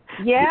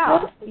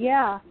 Yeah,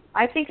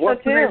 I think so too.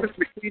 What's the name of the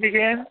machine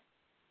again?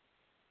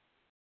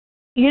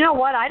 You know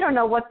what? I don't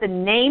know what the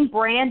name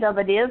brand of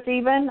it is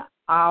even.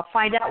 I'll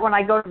find out when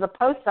I go to the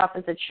post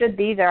office. It should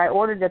be there. I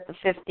ordered it the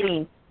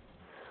 15th,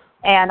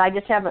 and I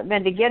just haven't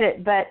been to get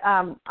it. But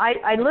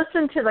I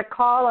listened to the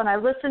call, and I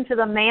listened to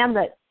the man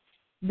that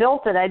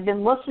built it. I'd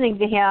been listening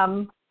to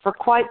him for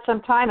quite some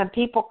time, and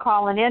people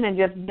calling in and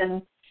just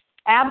been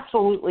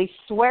absolutely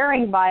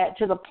swearing by it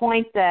to the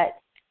point that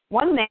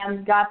one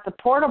man got the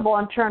portable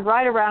and turned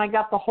right around and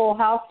got the whole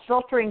house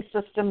filtering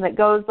system that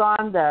goes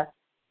on to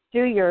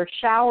do your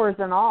showers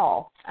and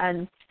all.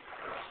 And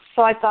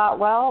so I thought,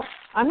 well,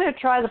 I'm going to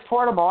try the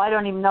portable. I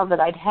don't even know that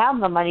I'd have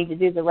the money to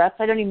do the rest.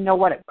 I don't even know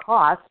what it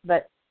costs.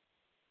 But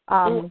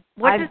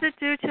what does it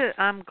do to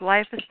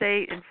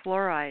glyphosate and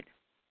fluoride?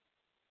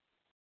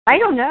 I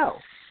don't know.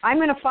 I'm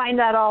going to find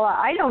that all out.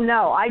 I don't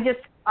know.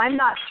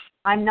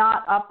 I'm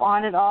not up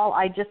on it all.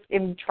 I just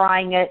am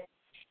trying it.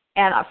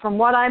 And from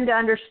what I'm to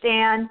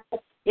understand,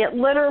 it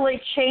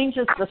literally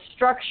changes the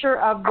structure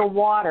of the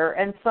water.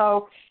 And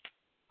so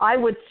I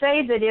would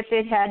say that if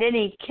it had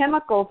any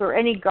chemicals or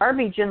any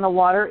garbage in the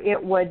water,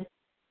 it would.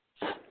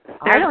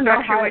 I don't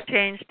know how it would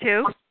change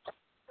too.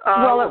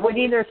 Well, it would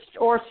either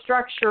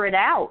structure it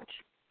out.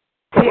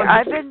 See,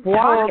 I've been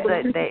told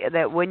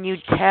that when you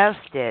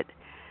test it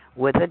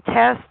with a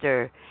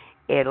tester,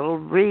 it'll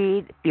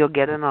read. You'll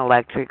get an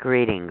electric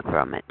reading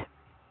from it.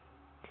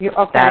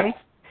 Okay.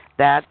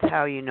 That's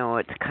how you know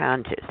it's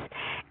conscious.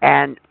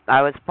 And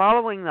I was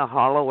following the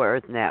Hollow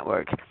Earth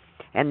Network,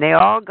 and they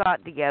all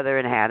got together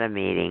and had a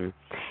meeting,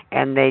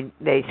 and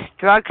they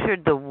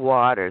structured the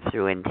water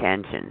through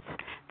intentions.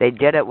 They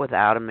did it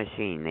without a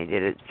machine. They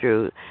did it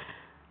through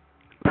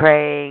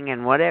praying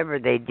and whatever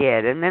they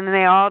did. And then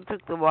they all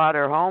took the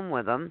water home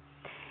with them,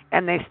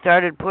 and they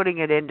started putting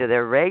it into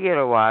their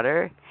regular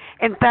water.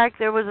 In fact,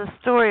 there was a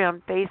story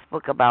on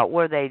Facebook about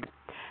where they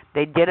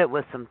did it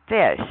with some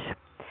fish.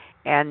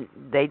 and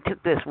they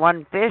took this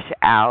one fish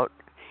out.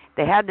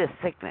 They had this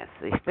sickness.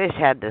 These fish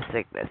had this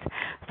sickness.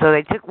 So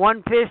they took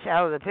one fish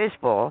out of the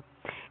fishbowl,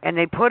 and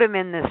they put him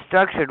in this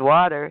structured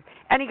water,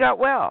 and he got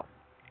well.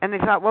 And they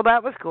thought, well,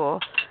 that was cool.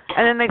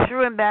 And then they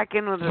threw him back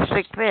in with a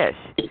sick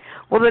fish.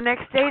 Well, the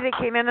next day they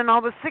came in, and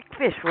all the sick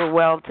fish were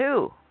well,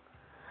 too.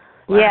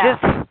 Yeah.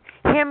 Just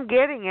him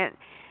getting it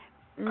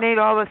made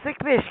all the sick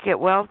fish get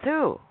well,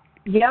 too.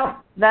 Yep,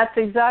 that's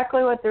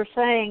exactly what they're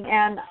saying.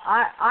 And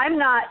I'm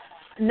not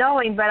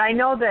knowing, but I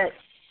know that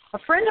a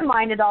friend of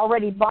mine had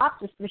already bought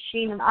this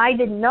machine, and I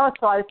didn't know,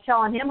 so I was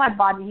telling him I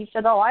bought it. He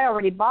said, oh, I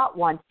already bought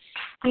one.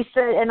 He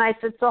said, and I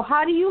said, so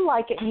how do you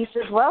like it? And he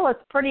says, well,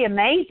 it's pretty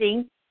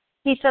amazing.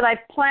 He said,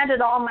 I've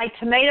planted all my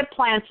tomato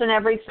plants and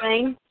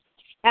everything.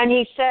 And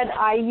he said,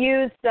 I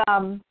used,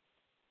 I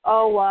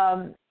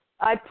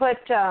put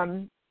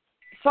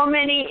so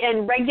many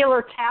in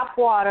regular tap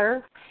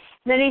water.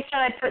 Then he said,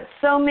 I put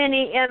so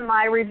many in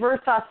my reverse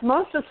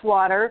osmosis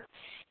water.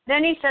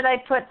 Then he said, I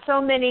put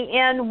so many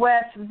in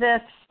with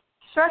this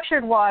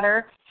structured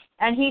water,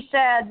 and he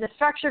said the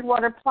structured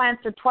water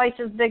plants are twice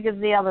as big as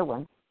the other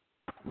ones.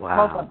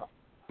 Wow. Both of them.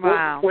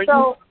 Wow.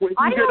 So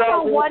I don't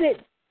know what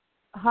it.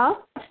 Huh?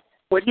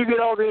 When you get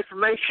all the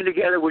information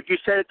together, would you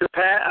send it to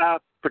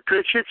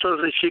Patricia so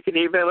that she can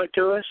email it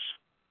to us?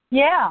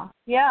 Yeah,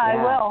 I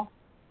will.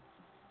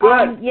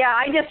 Good. Yeah,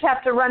 I just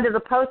have to run to the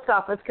post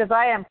office because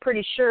I am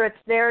pretty sure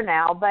it's there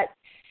now. But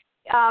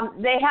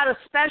they had a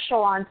special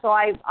on, so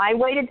I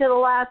waited to the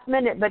last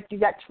minute. But you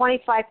got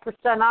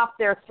 25% off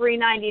there,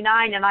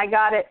 $3.99, and I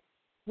got it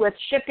with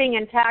shipping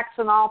and tax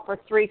and all for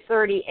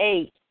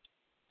 $3.38.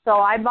 So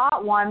I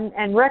bought one,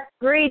 and Rick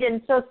agreed.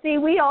 And so, see,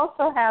 we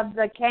also have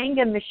the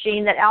Kangen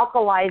machine that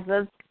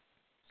alkalizes,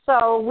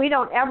 so we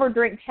don't ever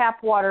drink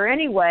tap water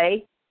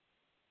anyway.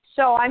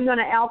 So I'm going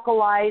to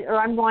alkalize, or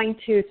I'm going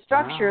to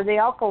structure the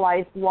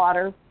alkalized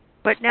water.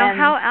 But now,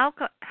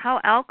 how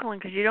alkaline?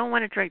 Because you don't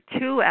want to drink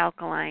too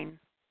alkaline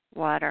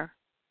water.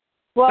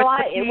 Well,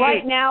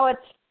 right now it's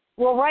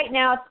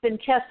been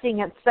testing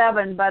at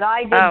 7, but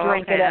I did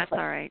drink it at. That's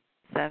all right.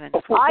 7.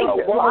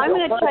 I'm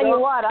going to tell you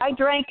what. I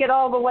drank it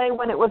all the way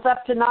when it was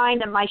up to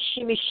 9, and my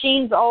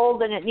machine's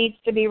old and it needs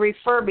to be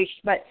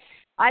refurbished. But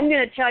I'm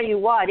going to tell you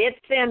what.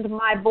 It thinned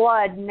my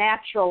blood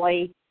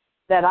naturally.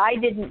 That I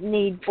didn't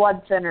need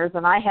blood thinners,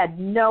 and I had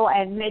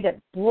and made it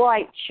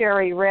bright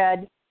cherry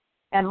red,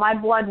 and my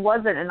blood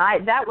wasn't, and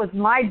that was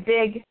my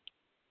big,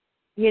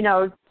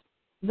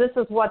 this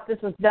is what this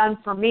has done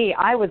for me.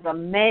 I was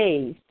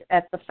amazed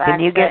at the fact.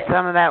 Can you get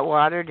some of that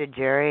water to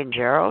Jerry and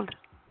Gerald?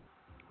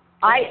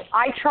 I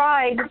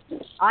tried.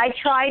 I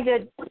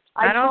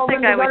don't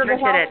think I would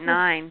drink it at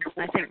 9.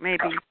 I think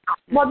maybe.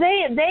 Well,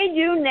 they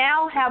do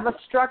now have a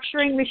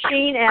structuring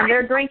machine, and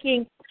they're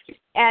drinking.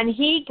 And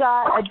he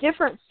got a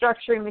different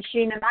structuring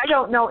machine, and I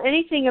don't know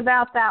anything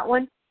about that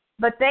one,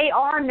 but they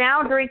are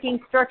now drinking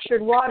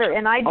structured water,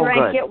 and I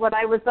drank it when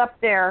I was up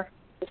there,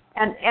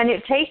 and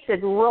it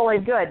tasted really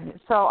good.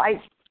 So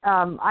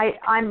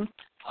I'm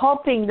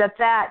hoping that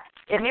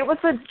and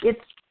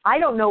I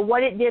don't know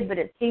what it did, but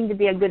it seemed to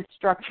be a good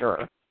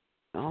structurer.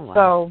 Oh, wow.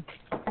 So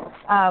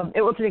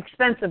it was an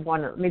expensive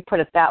one, let me put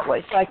it that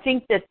way. So I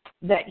think that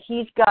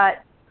he's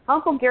got.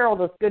 Uncle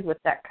Gerald is good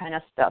with that kind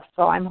of stuff,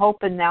 so I'm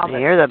hoping now that...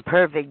 You're the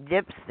perfect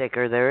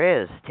dipsticker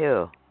there is,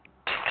 too.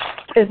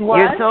 Is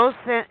what?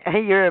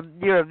 You're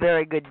a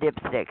very good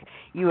dipstick.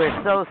 You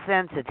are so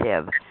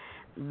sensitive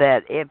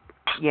that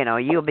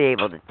you'll be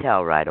able to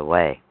tell right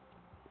away.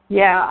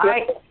 Yeah,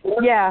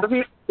 Let me ask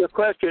you a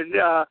question.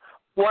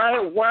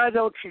 Why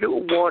don't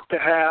you want to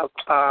have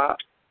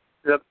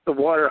the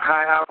water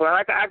high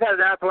alkaline? I got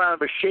an alkaline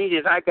machine,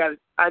 and I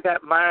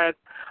got mine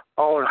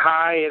on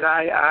high, and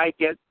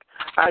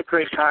I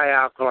drink high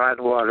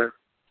alkaline water.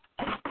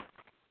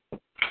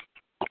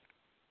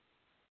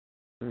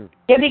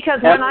 Yeah,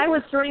 because when I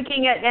was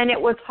drinking it and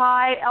it was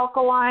high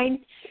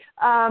alkaline,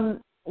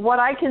 what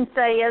I can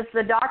say is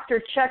the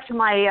doctor checked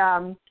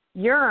my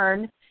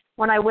urine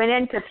when I went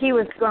in because he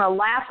was going to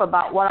laugh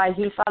about what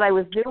he thought I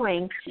was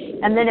doing,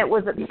 and then it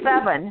was at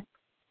 7,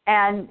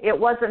 and it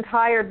wasn't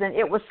higher than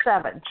it was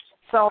 7.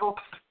 So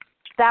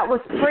that was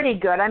pretty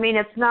good. I mean,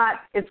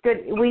 it's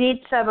good. We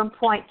need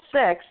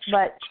 7.6,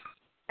 but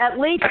at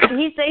least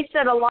they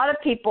said a lot of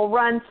people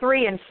run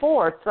 3 and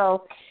 4,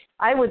 so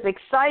I was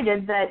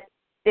excited that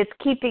it's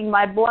keeping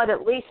my blood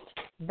at least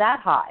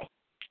that high.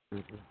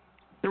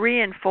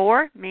 3 and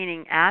 4,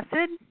 meaning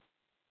acid?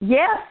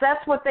 Yes,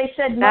 that's what they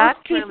said. That's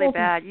most people, really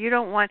bad. You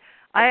don't want.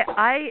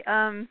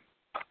 I'm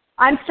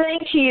saying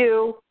to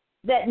you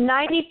that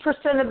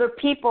 90% of the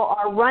people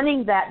are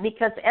running that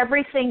because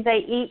everything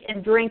they eat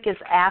and drink is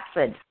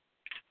acid.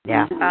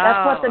 Yeah.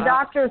 That's what the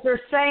doctors are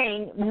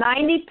saying.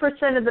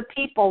 90% of the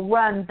people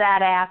run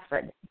that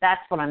acid.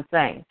 That's what I'm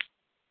saying.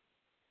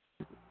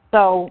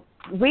 So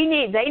we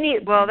need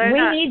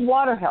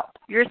water help.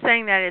 You're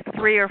saying that it's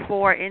 3 or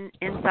 4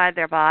 inside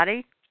their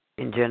body?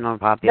 In general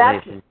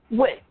population.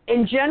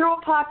 In general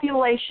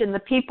population, the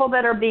people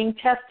that are being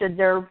tested,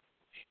 their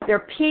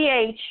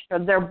pH, or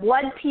their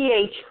blood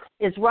pH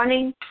is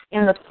running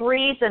in the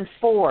 3s and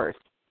 4s.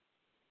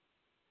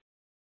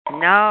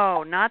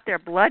 No, not their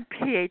blood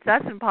pH.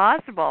 That's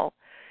impossible.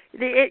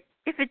 If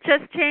it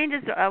just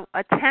changes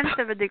a tenth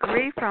of a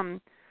degree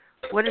from,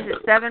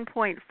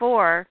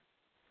 7.4,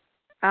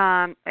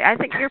 I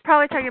think you're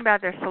probably talking about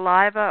their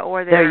saliva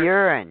or their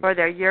urine. Or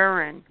their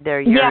urine.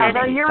 Their urine. Yeah,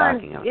 their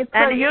urine. It's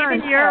and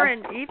even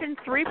urine, even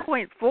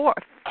 3.4,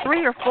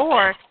 3 or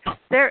 4.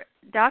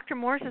 Dr.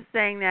 Morse is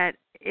saying that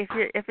if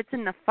it's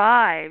in the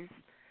 5s,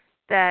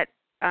 that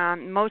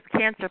most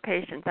cancer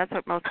patients, that's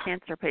what most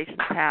cancer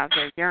patients have,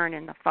 their urine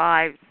in the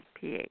 5s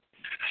pH.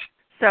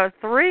 So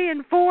 3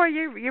 and 4,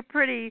 you're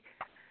pretty.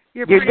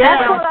 You're pretty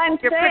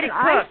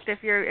cooked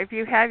if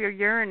you have your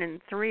urine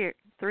in 3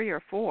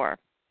 or 4.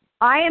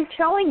 I am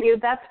telling you,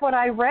 that's what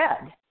I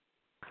read.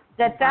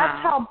 That's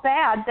how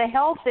bad the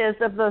health is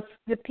of the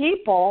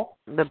people.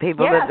 The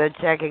people that they're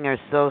checking are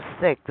so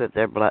sick that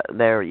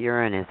their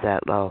urine is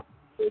that low.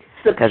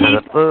 Because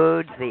of the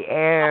foods, the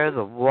air,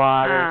 the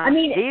water.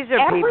 These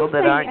are people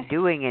that aren't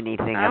doing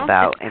anything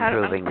about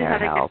improving their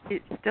health. They're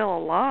still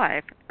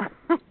alive.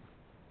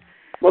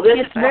 Well,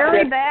 it's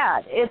very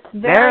bad. It's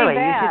very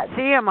bad. You should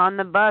see them on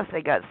the bus.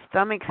 They got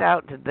stomachs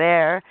out to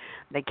there.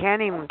 They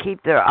can't even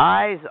keep their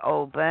eyes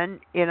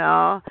open,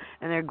 and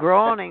they're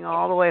groaning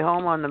all the way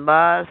home on the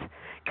bus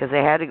because they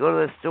had to go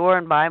to the store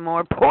and buy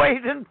more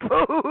poison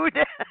food.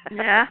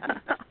 Yeah.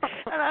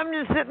 And I'm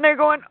just sitting there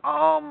going,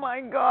 oh,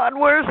 my God,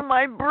 where's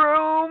my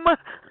broom?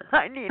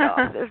 I need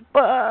off this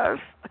bus.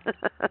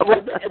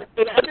 Well,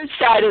 the other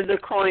side of the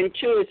coin,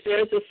 too, is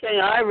there's this thing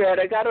I read.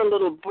 I got a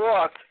little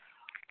book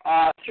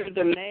through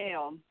the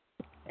mail,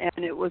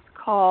 and it was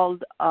called,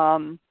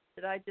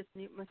 did I just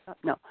mute myself?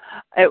 No.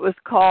 It was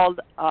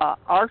called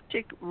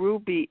Arctic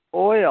Ruby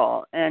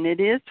Oil, and it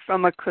is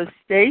from a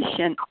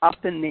crustacean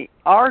up in the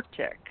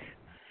Arctic.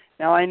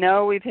 Now, I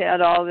know we've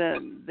had all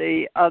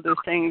the other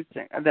things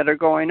that are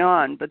going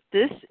on, but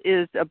this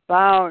is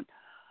about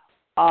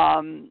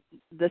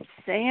the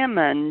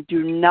salmon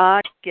do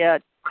not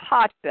get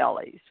pot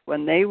bellies.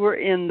 When they were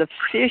in the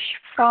fish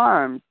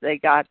farms, they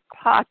got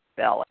pot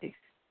bellies.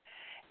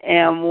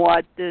 And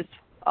what this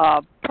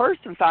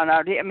person found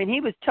out,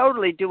 he was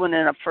totally doing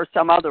it for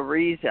some other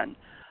reason,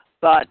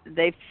 but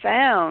they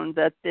found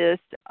that this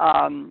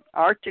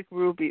Arctic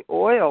Ruby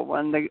Oil,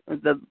 when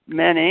the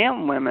men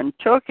and women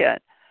took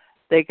it,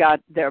 they got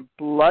their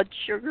blood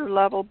sugar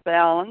level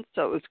balanced,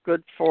 so it was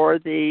good for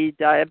the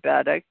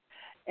diabetic,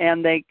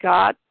 and they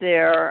got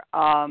their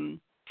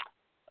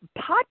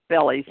pot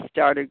bellies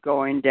started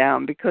going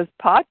down, because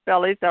pot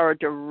bellies are a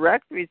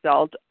direct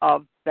result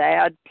of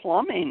bad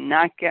plumbing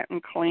not getting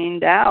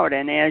cleaned out.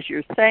 And as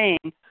you're saying,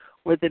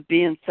 with it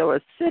being so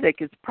acidic,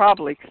 it's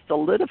probably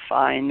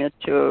solidifying it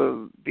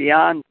to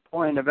beyond the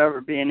point of ever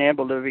being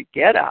able to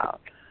get out.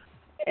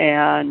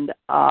 And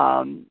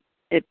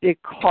it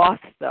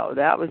costs, though.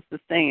 That was the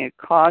thing. It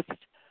cost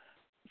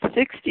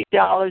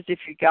 $60 if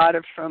you got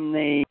it from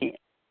the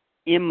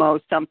IMO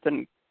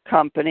something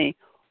company,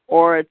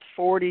 or it's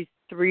 $43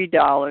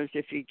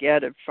 if you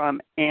get it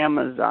from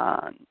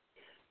Amazon.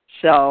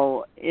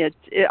 So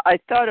I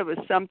thought it was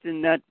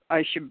something that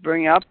I should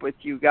bring up with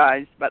you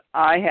guys, but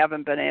I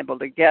haven't been able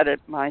to get it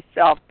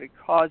myself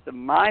because of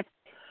my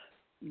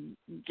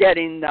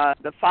getting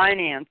the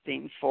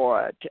financing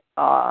for it.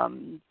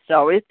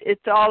 So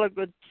it's all a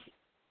good.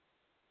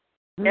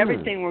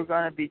 Everything we're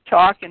going to be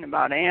talking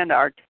about and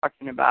are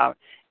talking about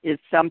is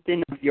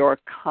something of your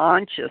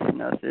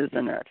consciousness,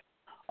 isn't it?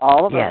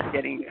 All of us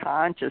getting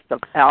conscious of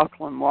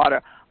alkaline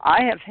water.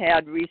 I have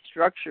had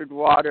restructured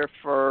water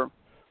for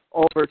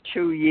over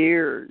 2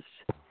 years.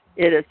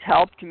 It has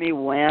helped me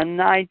when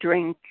I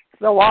drink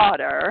the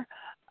water.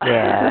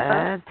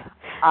 Yes.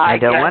 I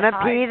don't want to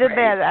pee the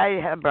bed.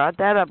 I brought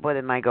that up with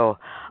him. I go,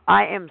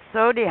 I am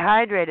so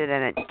dehydrated,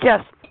 and it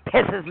just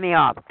pisses me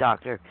off,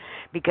 doctor,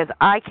 because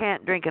I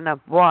can't drink enough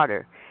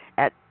water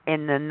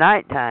in the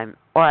nighttime,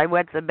 or I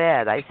wet the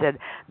bed. I said,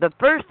 the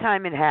first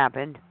time it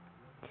happened,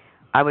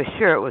 I was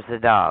sure it was the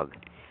dog.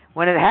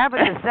 When it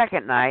happened the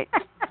second night,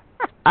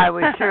 I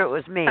was sure it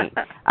was me.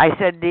 I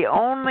said the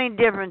only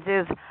difference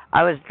is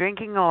I was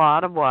drinking a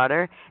lot of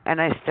water,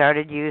 and I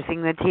started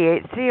using the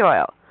THC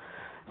oil.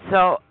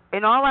 So,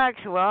 in all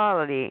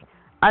actuality,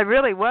 I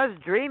really was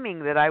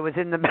dreaming that I was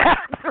in the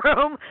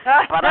bathroom,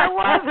 but I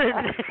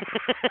wasn't.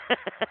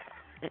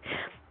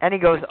 And he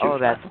goes, oh,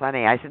 that's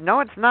funny. I said, no,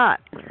 it's not.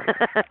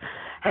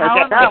 How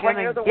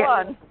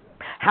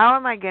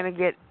am I going to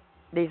get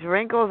these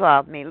wrinkles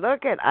off me?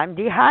 Look I'm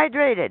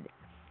dehydrated.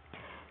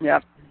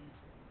 Yep.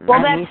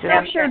 Well, that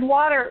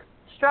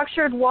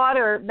structured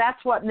water,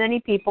 that's what many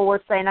people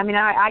were saying.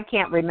 I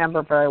can't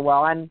remember very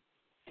well. I'm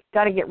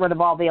got to get rid of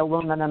all the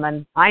aluminum,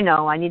 and I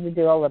know I need to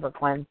do a liver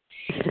cleanse.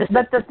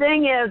 But the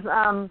thing is,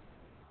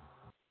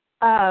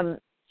 a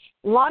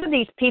lot of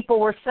these people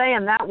were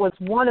saying that was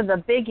one of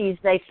the biggies.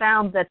 They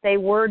found that they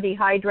were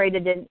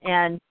dehydrated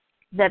and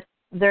that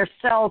their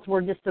cells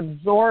were just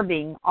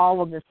absorbing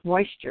all of this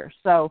moisture.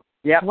 So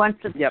once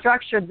it's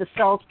structured, the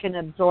cells can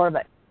absorb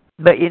it.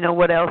 But you know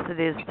what else it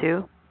is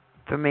too,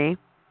 for me?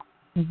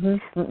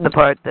 Mm-hmm. The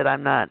part that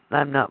I'm not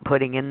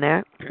putting in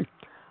there.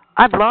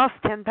 I've lost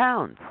 10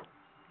 pounds.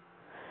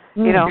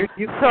 You know,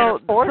 You so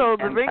can't afford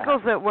the 10 wrinkles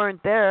pounds. that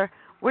weren't there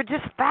were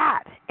just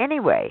fat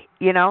anyway.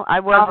 You know, I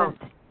wasn't.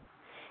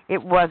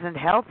 It wasn't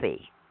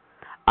healthy.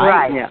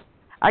 Right.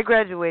 I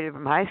graduated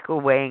from high school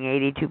weighing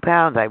 82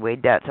 pounds. I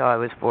weighed that till I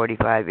was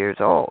 45 years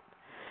old.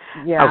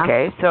 Yeah.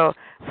 Okay, so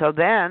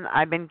then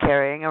I've been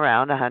carrying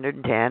around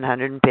 110,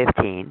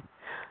 115,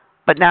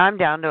 but now I'm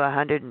down to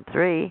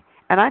 103,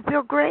 and I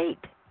feel great,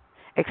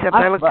 except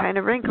I look kind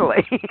of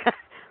wrinkly.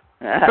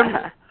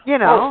 You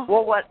know.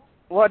 Well,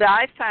 what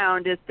I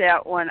found is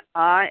that when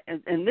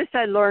and this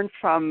I learned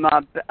from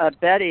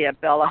Betty at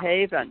Bella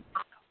Haven,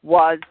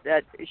 was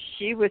that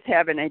she was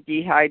having a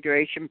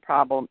dehydration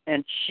problem,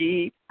 and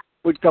she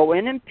would go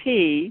in and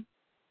pee.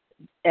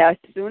 As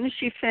soon as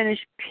she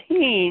finished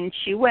peeing,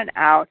 she went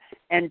out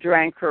and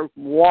drank her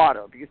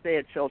water, because they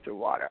had filtered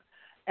water,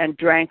 and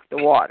drank the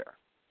water.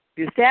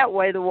 Because that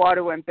way the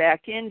water went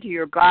back into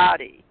your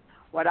body.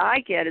 What I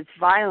get is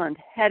violent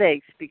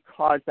headaches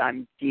because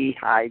I'm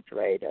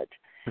dehydrated.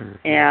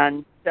 Mm-hmm.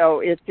 And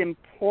so it's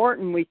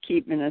important we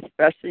keep, and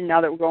especially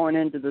now that we're going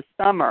into the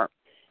summer,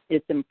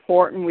 it's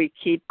important we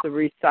keep the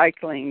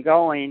recycling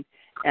going.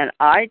 And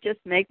I just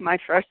make my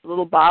fresh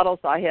little bottles.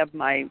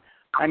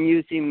 I'm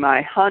using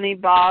my honey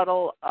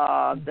bottle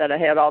that I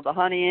had all the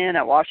honey in.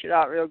 I wash it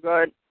out real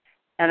good,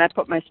 and I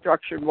put my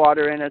structured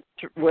water in it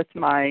with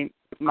my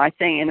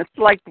thing. And it's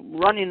like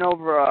running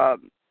over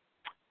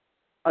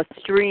a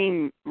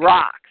stream,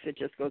 rocks. It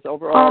just goes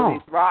over all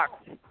these rocks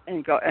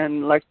and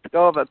lets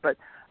go of it. But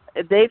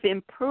they've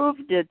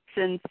improved it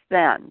since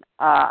then.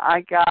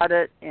 I got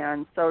it,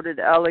 and so did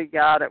Ellie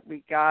got it.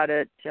 We got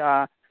it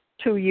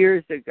 2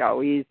 years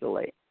ago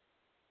easily.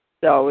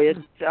 So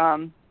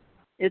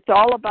it's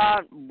all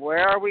about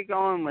where are we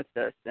going with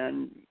this,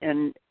 and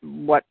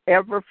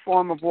whatever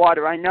form of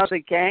water. I know the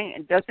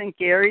gang, doesn't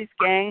Gary's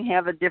gang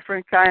have a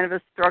different kind of a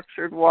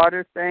structured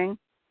water thing?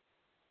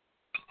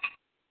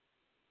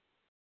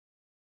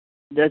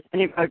 Does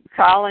anybody,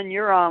 Colin,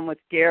 you're on with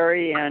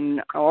Gary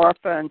and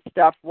Orpha and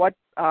stuff. What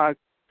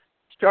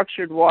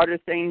structured water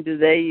thing do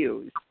they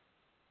use?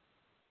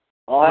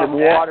 The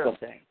water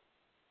thing.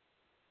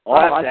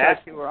 I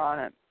thought you were on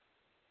it.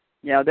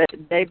 Yeah,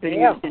 they've been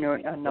using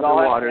another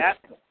water.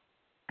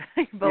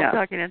 Both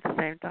talking at the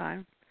same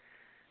time.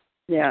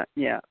 Yeah.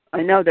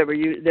 I know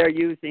they're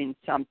using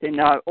something.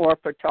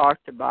 Orpha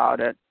talked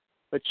about it,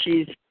 but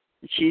she's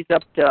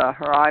up to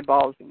her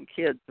eyeballs in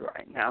kids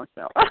right now,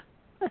 so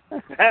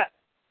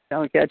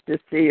don't get to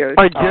see her.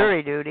 Or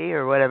jury duty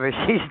or whatever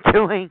she's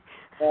doing.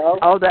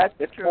 Oh, that's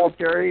true.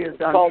 Jury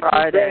is on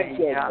Friday.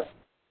 Yeah.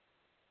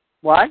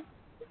 What?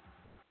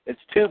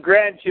 It's 2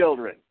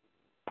 grandchildren.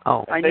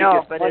 Oh, I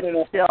know, but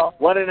it's still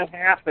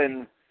 1.5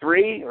 and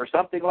 3 or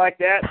something like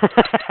that.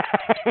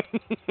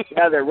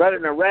 Yeah, they're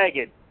running her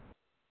ragged.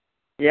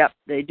 Yep,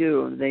 they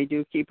do. They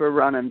do keep her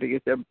running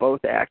because they're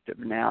both active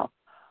now.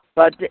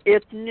 But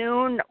it's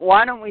noon.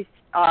 Why don't we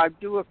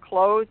do a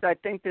close? I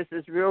think this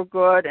is real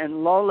good.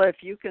 And Lola,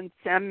 if you can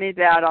send me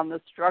that on the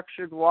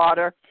structured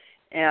water,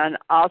 and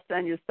I'll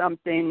send you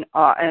something.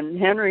 And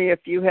Henry, if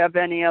you have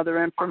any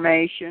other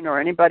information or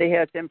anybody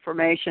has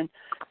information,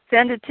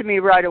 send it to me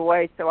right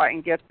away so I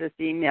can get this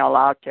email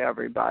out to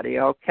everybody.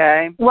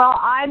 Okay? Well,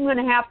 I'm going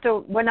to have to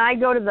when I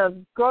go and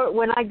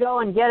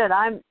get it.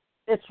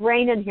 It's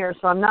raining here,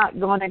 so I'm not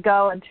going to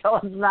go until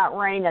it's not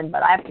raining.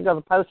 But I have to go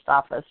to the post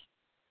office.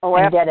 Oh,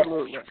 and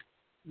absolutely. Get it.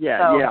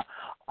 Yeah.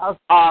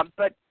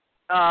 But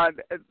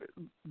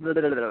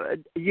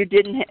you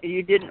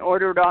didn't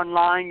order it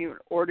online. You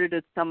ordered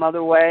it some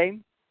other way.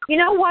 You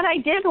know what? I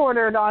did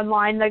order it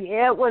online.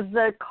 It was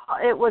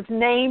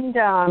named.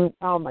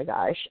 Oh my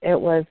gosh! It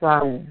was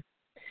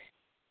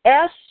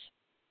S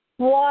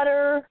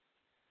Water.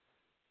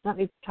 Let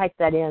me type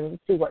that in and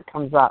see what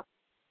comes up.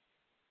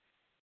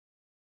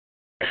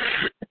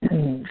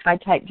 If I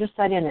type just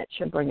that in, it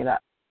should bring it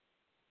up.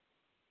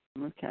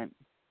 Okay.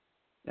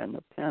 And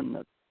the pen.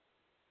 It's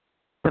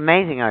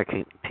amazing our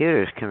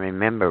computers can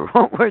remember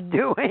what we're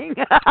doing.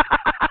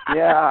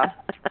 Yeah.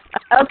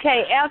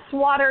 Okay,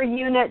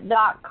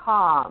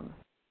 swaterunit.com.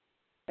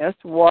 S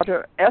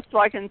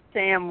like in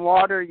Sam,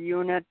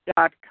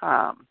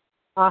 waterunit.com.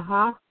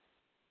 Uh-huh.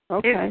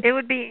 Okay. It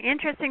would be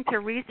interesting to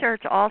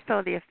research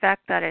also the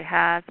effect that it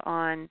has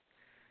on,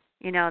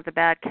 the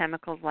bad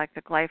chemicals like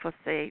the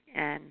glyphosate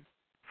and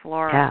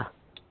fluoride.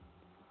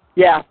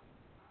 Yeah.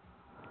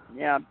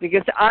 Yeah,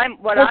 because This is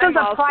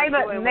a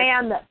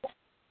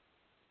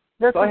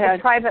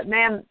private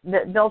man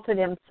that built it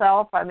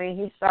himself. I mean,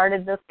 he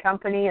started this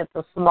company. It's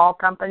a small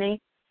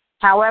company.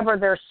 However,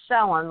 they're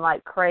selling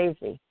like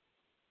crazy.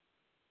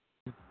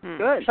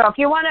 Good. So if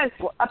you want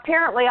to,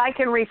 apparently I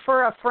can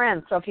refer a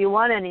friend. So if you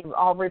want any,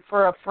 I'll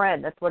refer a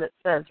friend. That's what it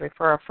says,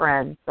 refer a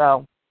friend.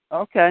 So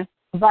okay.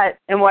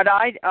 And what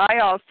I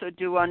also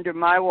do under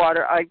my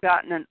water, I've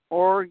gotten an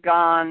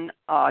Oregon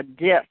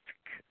disc,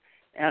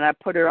 and I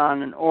put it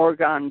on an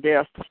Oregon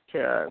disc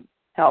to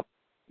help,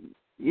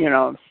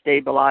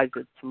 stabilize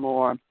it some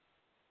more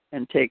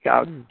and take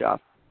out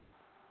stuff.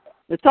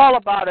 It's all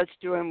about us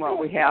doing what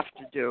we have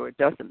to do. It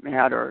doesn't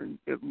matter.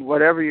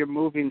 Whatever you're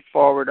moving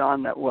forward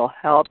on that will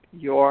help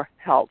your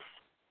health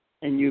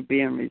and you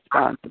being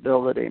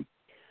responsibility.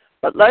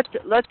 But let's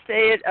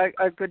say it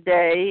a good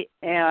day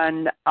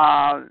and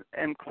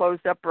close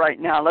up right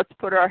now. Let's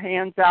put our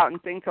hands out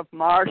and think of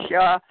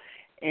Marcia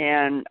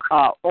and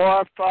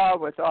Orpha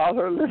with all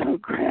her little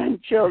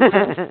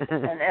grandchildren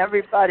and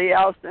everybody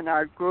else in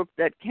our group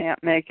that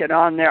can't make it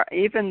on there.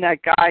 Even that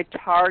guy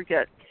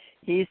Target,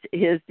 his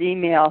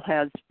email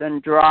has been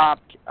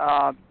dropped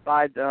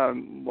by the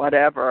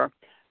whatever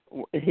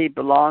he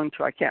belonged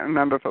to. I can't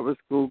remember if it was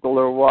Google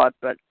or what,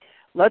 but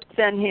let's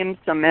send him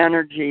some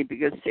energy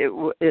because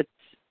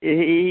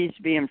he's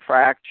being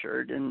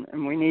fractured, and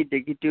we need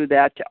to do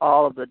that to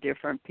all of the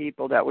different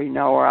people that we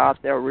know are out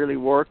there really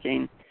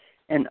working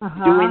and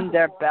doing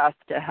their best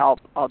to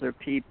help other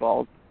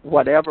people,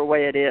 whatever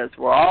way it is.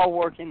 We're all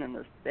working in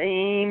the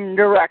same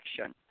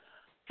direction.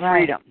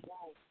 Freedom.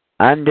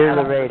 Under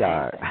the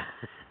radar.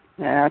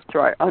 That's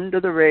right. Under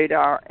the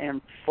radar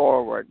and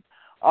forward.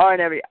 All right,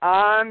 every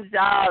arms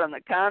out on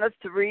the count of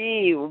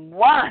 3.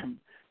 1,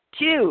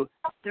 2,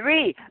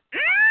 3.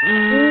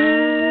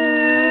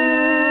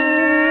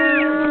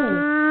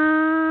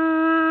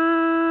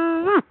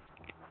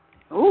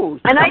 Ooh,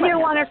 and I do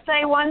want to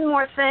say one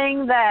more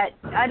thing that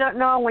I don't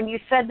know, when you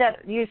said that,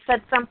 you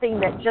said something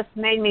that just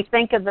made me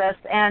think of this.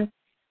 And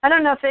I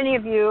don't know if any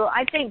of you,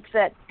 I think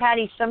that,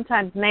 Patty,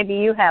 sometimes maybe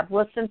you have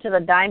listened to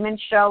the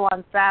Diamond Show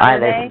on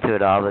Saturday. I listen to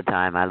it all the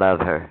time. I love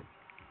her.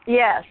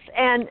 Yes.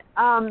 And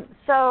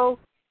so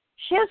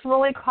she is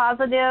really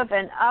positive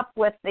and up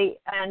with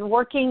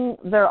working.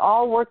 They're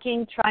all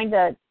working, trying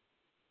to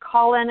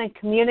call in and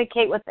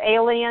communicate with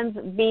aliens,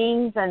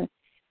 beings, and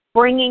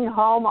bringing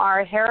home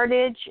our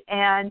heritage,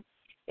 and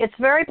it's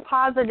very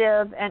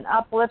positive and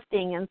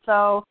uplifting. And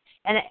so,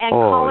 and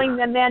calling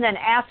them in and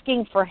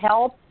asking for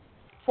help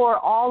for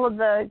all of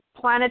the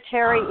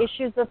planetary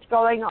issues that's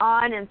going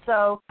on. And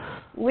so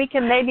we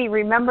can maybe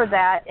remember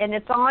that. And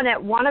it's on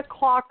at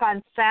 1:00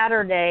 on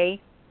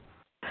Saturday.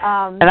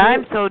 And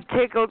I'm so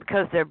tickled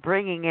because they're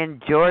bringing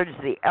in George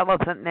the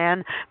Elephant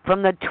Man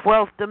from the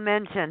 12th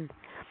dimension.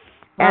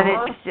 And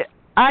it's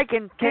I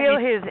can feel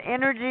his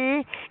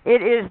energy.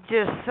 It is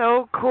just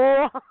so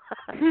cool.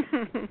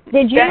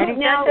 Did you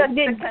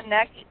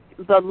connect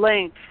the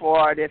link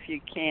for it if you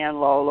can,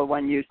 Lola,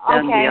 when you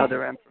send the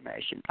other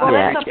information? Well,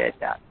 I appreciate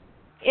that.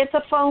 It's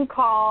a phone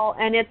call,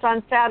 and it's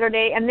on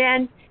Saturday. And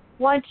then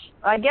once,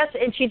 I guess,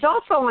 and she's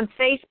also on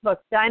Facebook,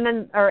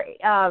 Diamond, or,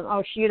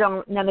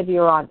 none of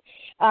you are on,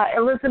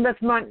 Elizabeth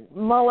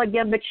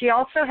Mulligan, but she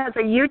also has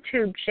a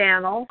YouTube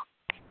channel.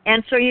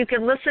 And so you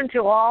can listen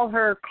to all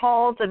her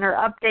calls and her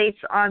updates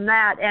on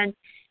that. And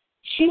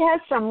she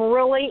has some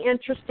really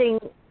interesting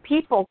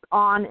people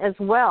on as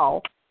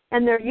well.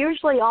 And they're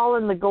usually all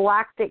in the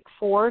galactic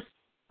force,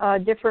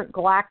 different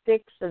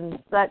galactics and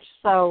such.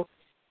 So,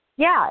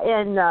 yeah,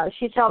 and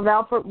she's had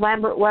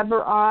Lambert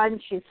Weber on.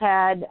 She's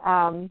had,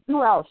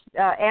 who else?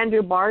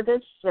 Andrew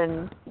Bardis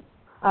and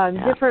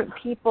different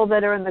people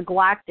that are in the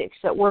galactics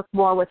that work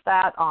more with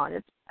that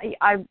on.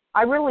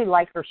 I really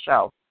like her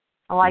show.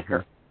 I like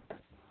her.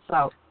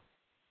 So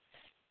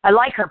I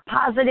like her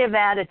positive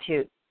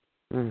attitude.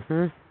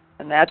 And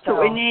that's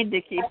what we need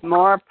to keep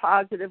more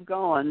positive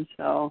going.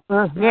 So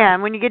yeah,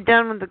 and when you get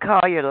done with the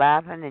call, you're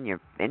laughing and you're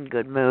in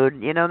good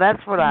mood. You know, that's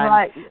what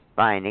I'm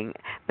finding.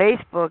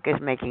 Facebook is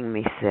making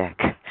me sick.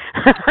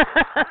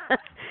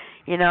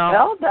 You know.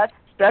 Well,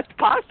 that's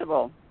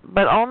possible.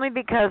 But only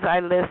because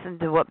I listen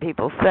to what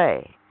people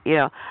say. You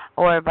know,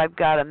 or if I've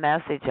got a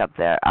message up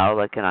there, I'll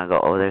look and I'll go,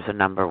 oh, there's a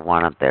number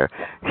 1 up there.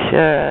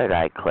 Should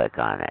I click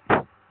on it?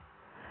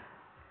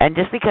 And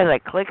just because I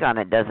click on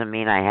it doesn't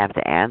mean I have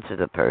to answer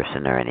the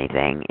person or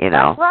anything, you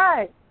know.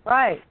 That's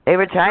right. They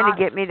were trying to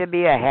get me to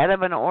be a head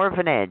of an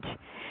orphanage.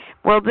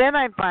 Well, then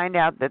I find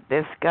out that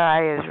this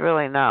guy is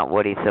really not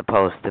what he's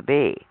supposed to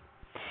be.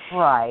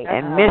 Right.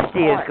 And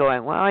Misty is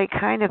going, well, he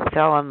kind of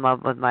fell in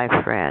love with my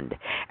friend.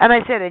 And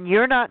I said, and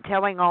you're not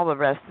telling all the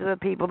rest of the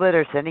people that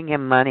are sending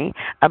him money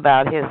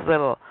about his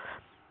little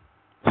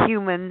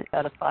human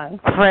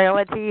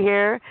frailty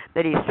here,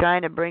 that he's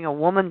trying to bring a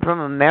woman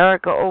from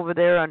America over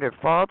there under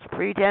false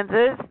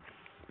pretenses?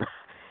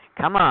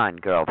 Come on,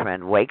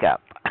 girlfriend, wake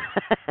up.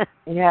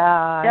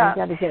 Yeah, you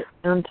got to get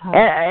on time.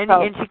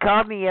 And she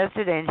called me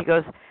yesterday, and she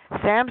goes,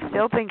 Sam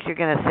still thinks you're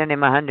going to send him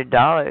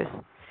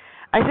 $100.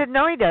 I said,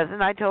 no, he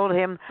doesn't. I told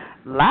him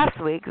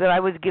last week that I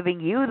was giving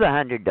you the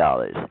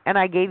 $100, and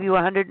I gave you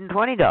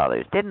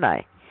 $120, didn't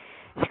I?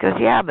 She goes,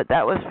 yeah, but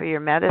that was for your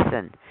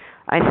medicine.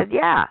 I said,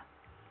 yeah.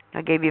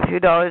 I gave you a few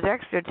dollars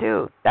extra,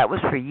 too. That was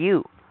for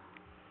you.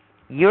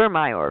 You're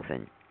my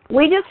orphan.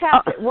 We just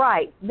have to,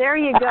 right, there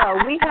you go.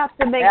 We have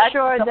to make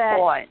sure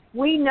that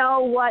we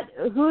know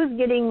who's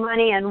getting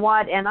money and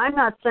what, and I'm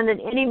not sending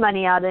any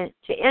money out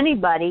to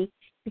anybody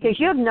because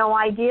you have no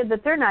idea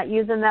that they're not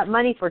using that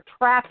money for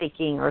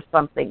trafficking or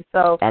something.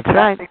 So that's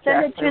right.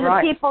 Send it to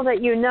the people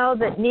that you know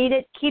that need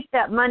it. Keep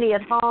that money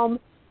at home.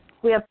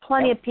 We have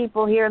plenty of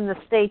people here in the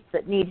States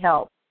that need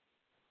help.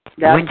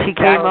 When she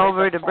came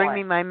over to bring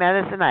me my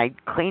medicine, I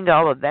cleaned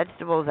all the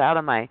vegetables out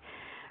of my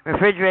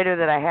refrigerator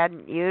that I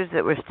hadn't used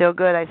that were still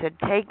good. I said,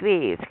 take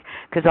these,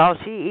 because all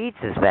she eats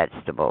is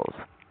vegetables.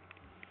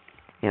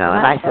 You know,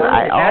 and I said,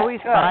 I always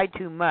buy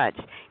too much.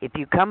 If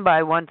you come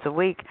by once a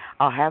week,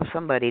 I'll have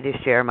somebody to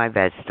share my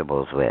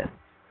vegetables with.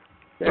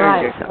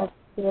 Right, that's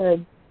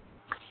good.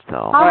 So.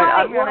 All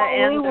right, I'm going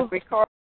to end the recording.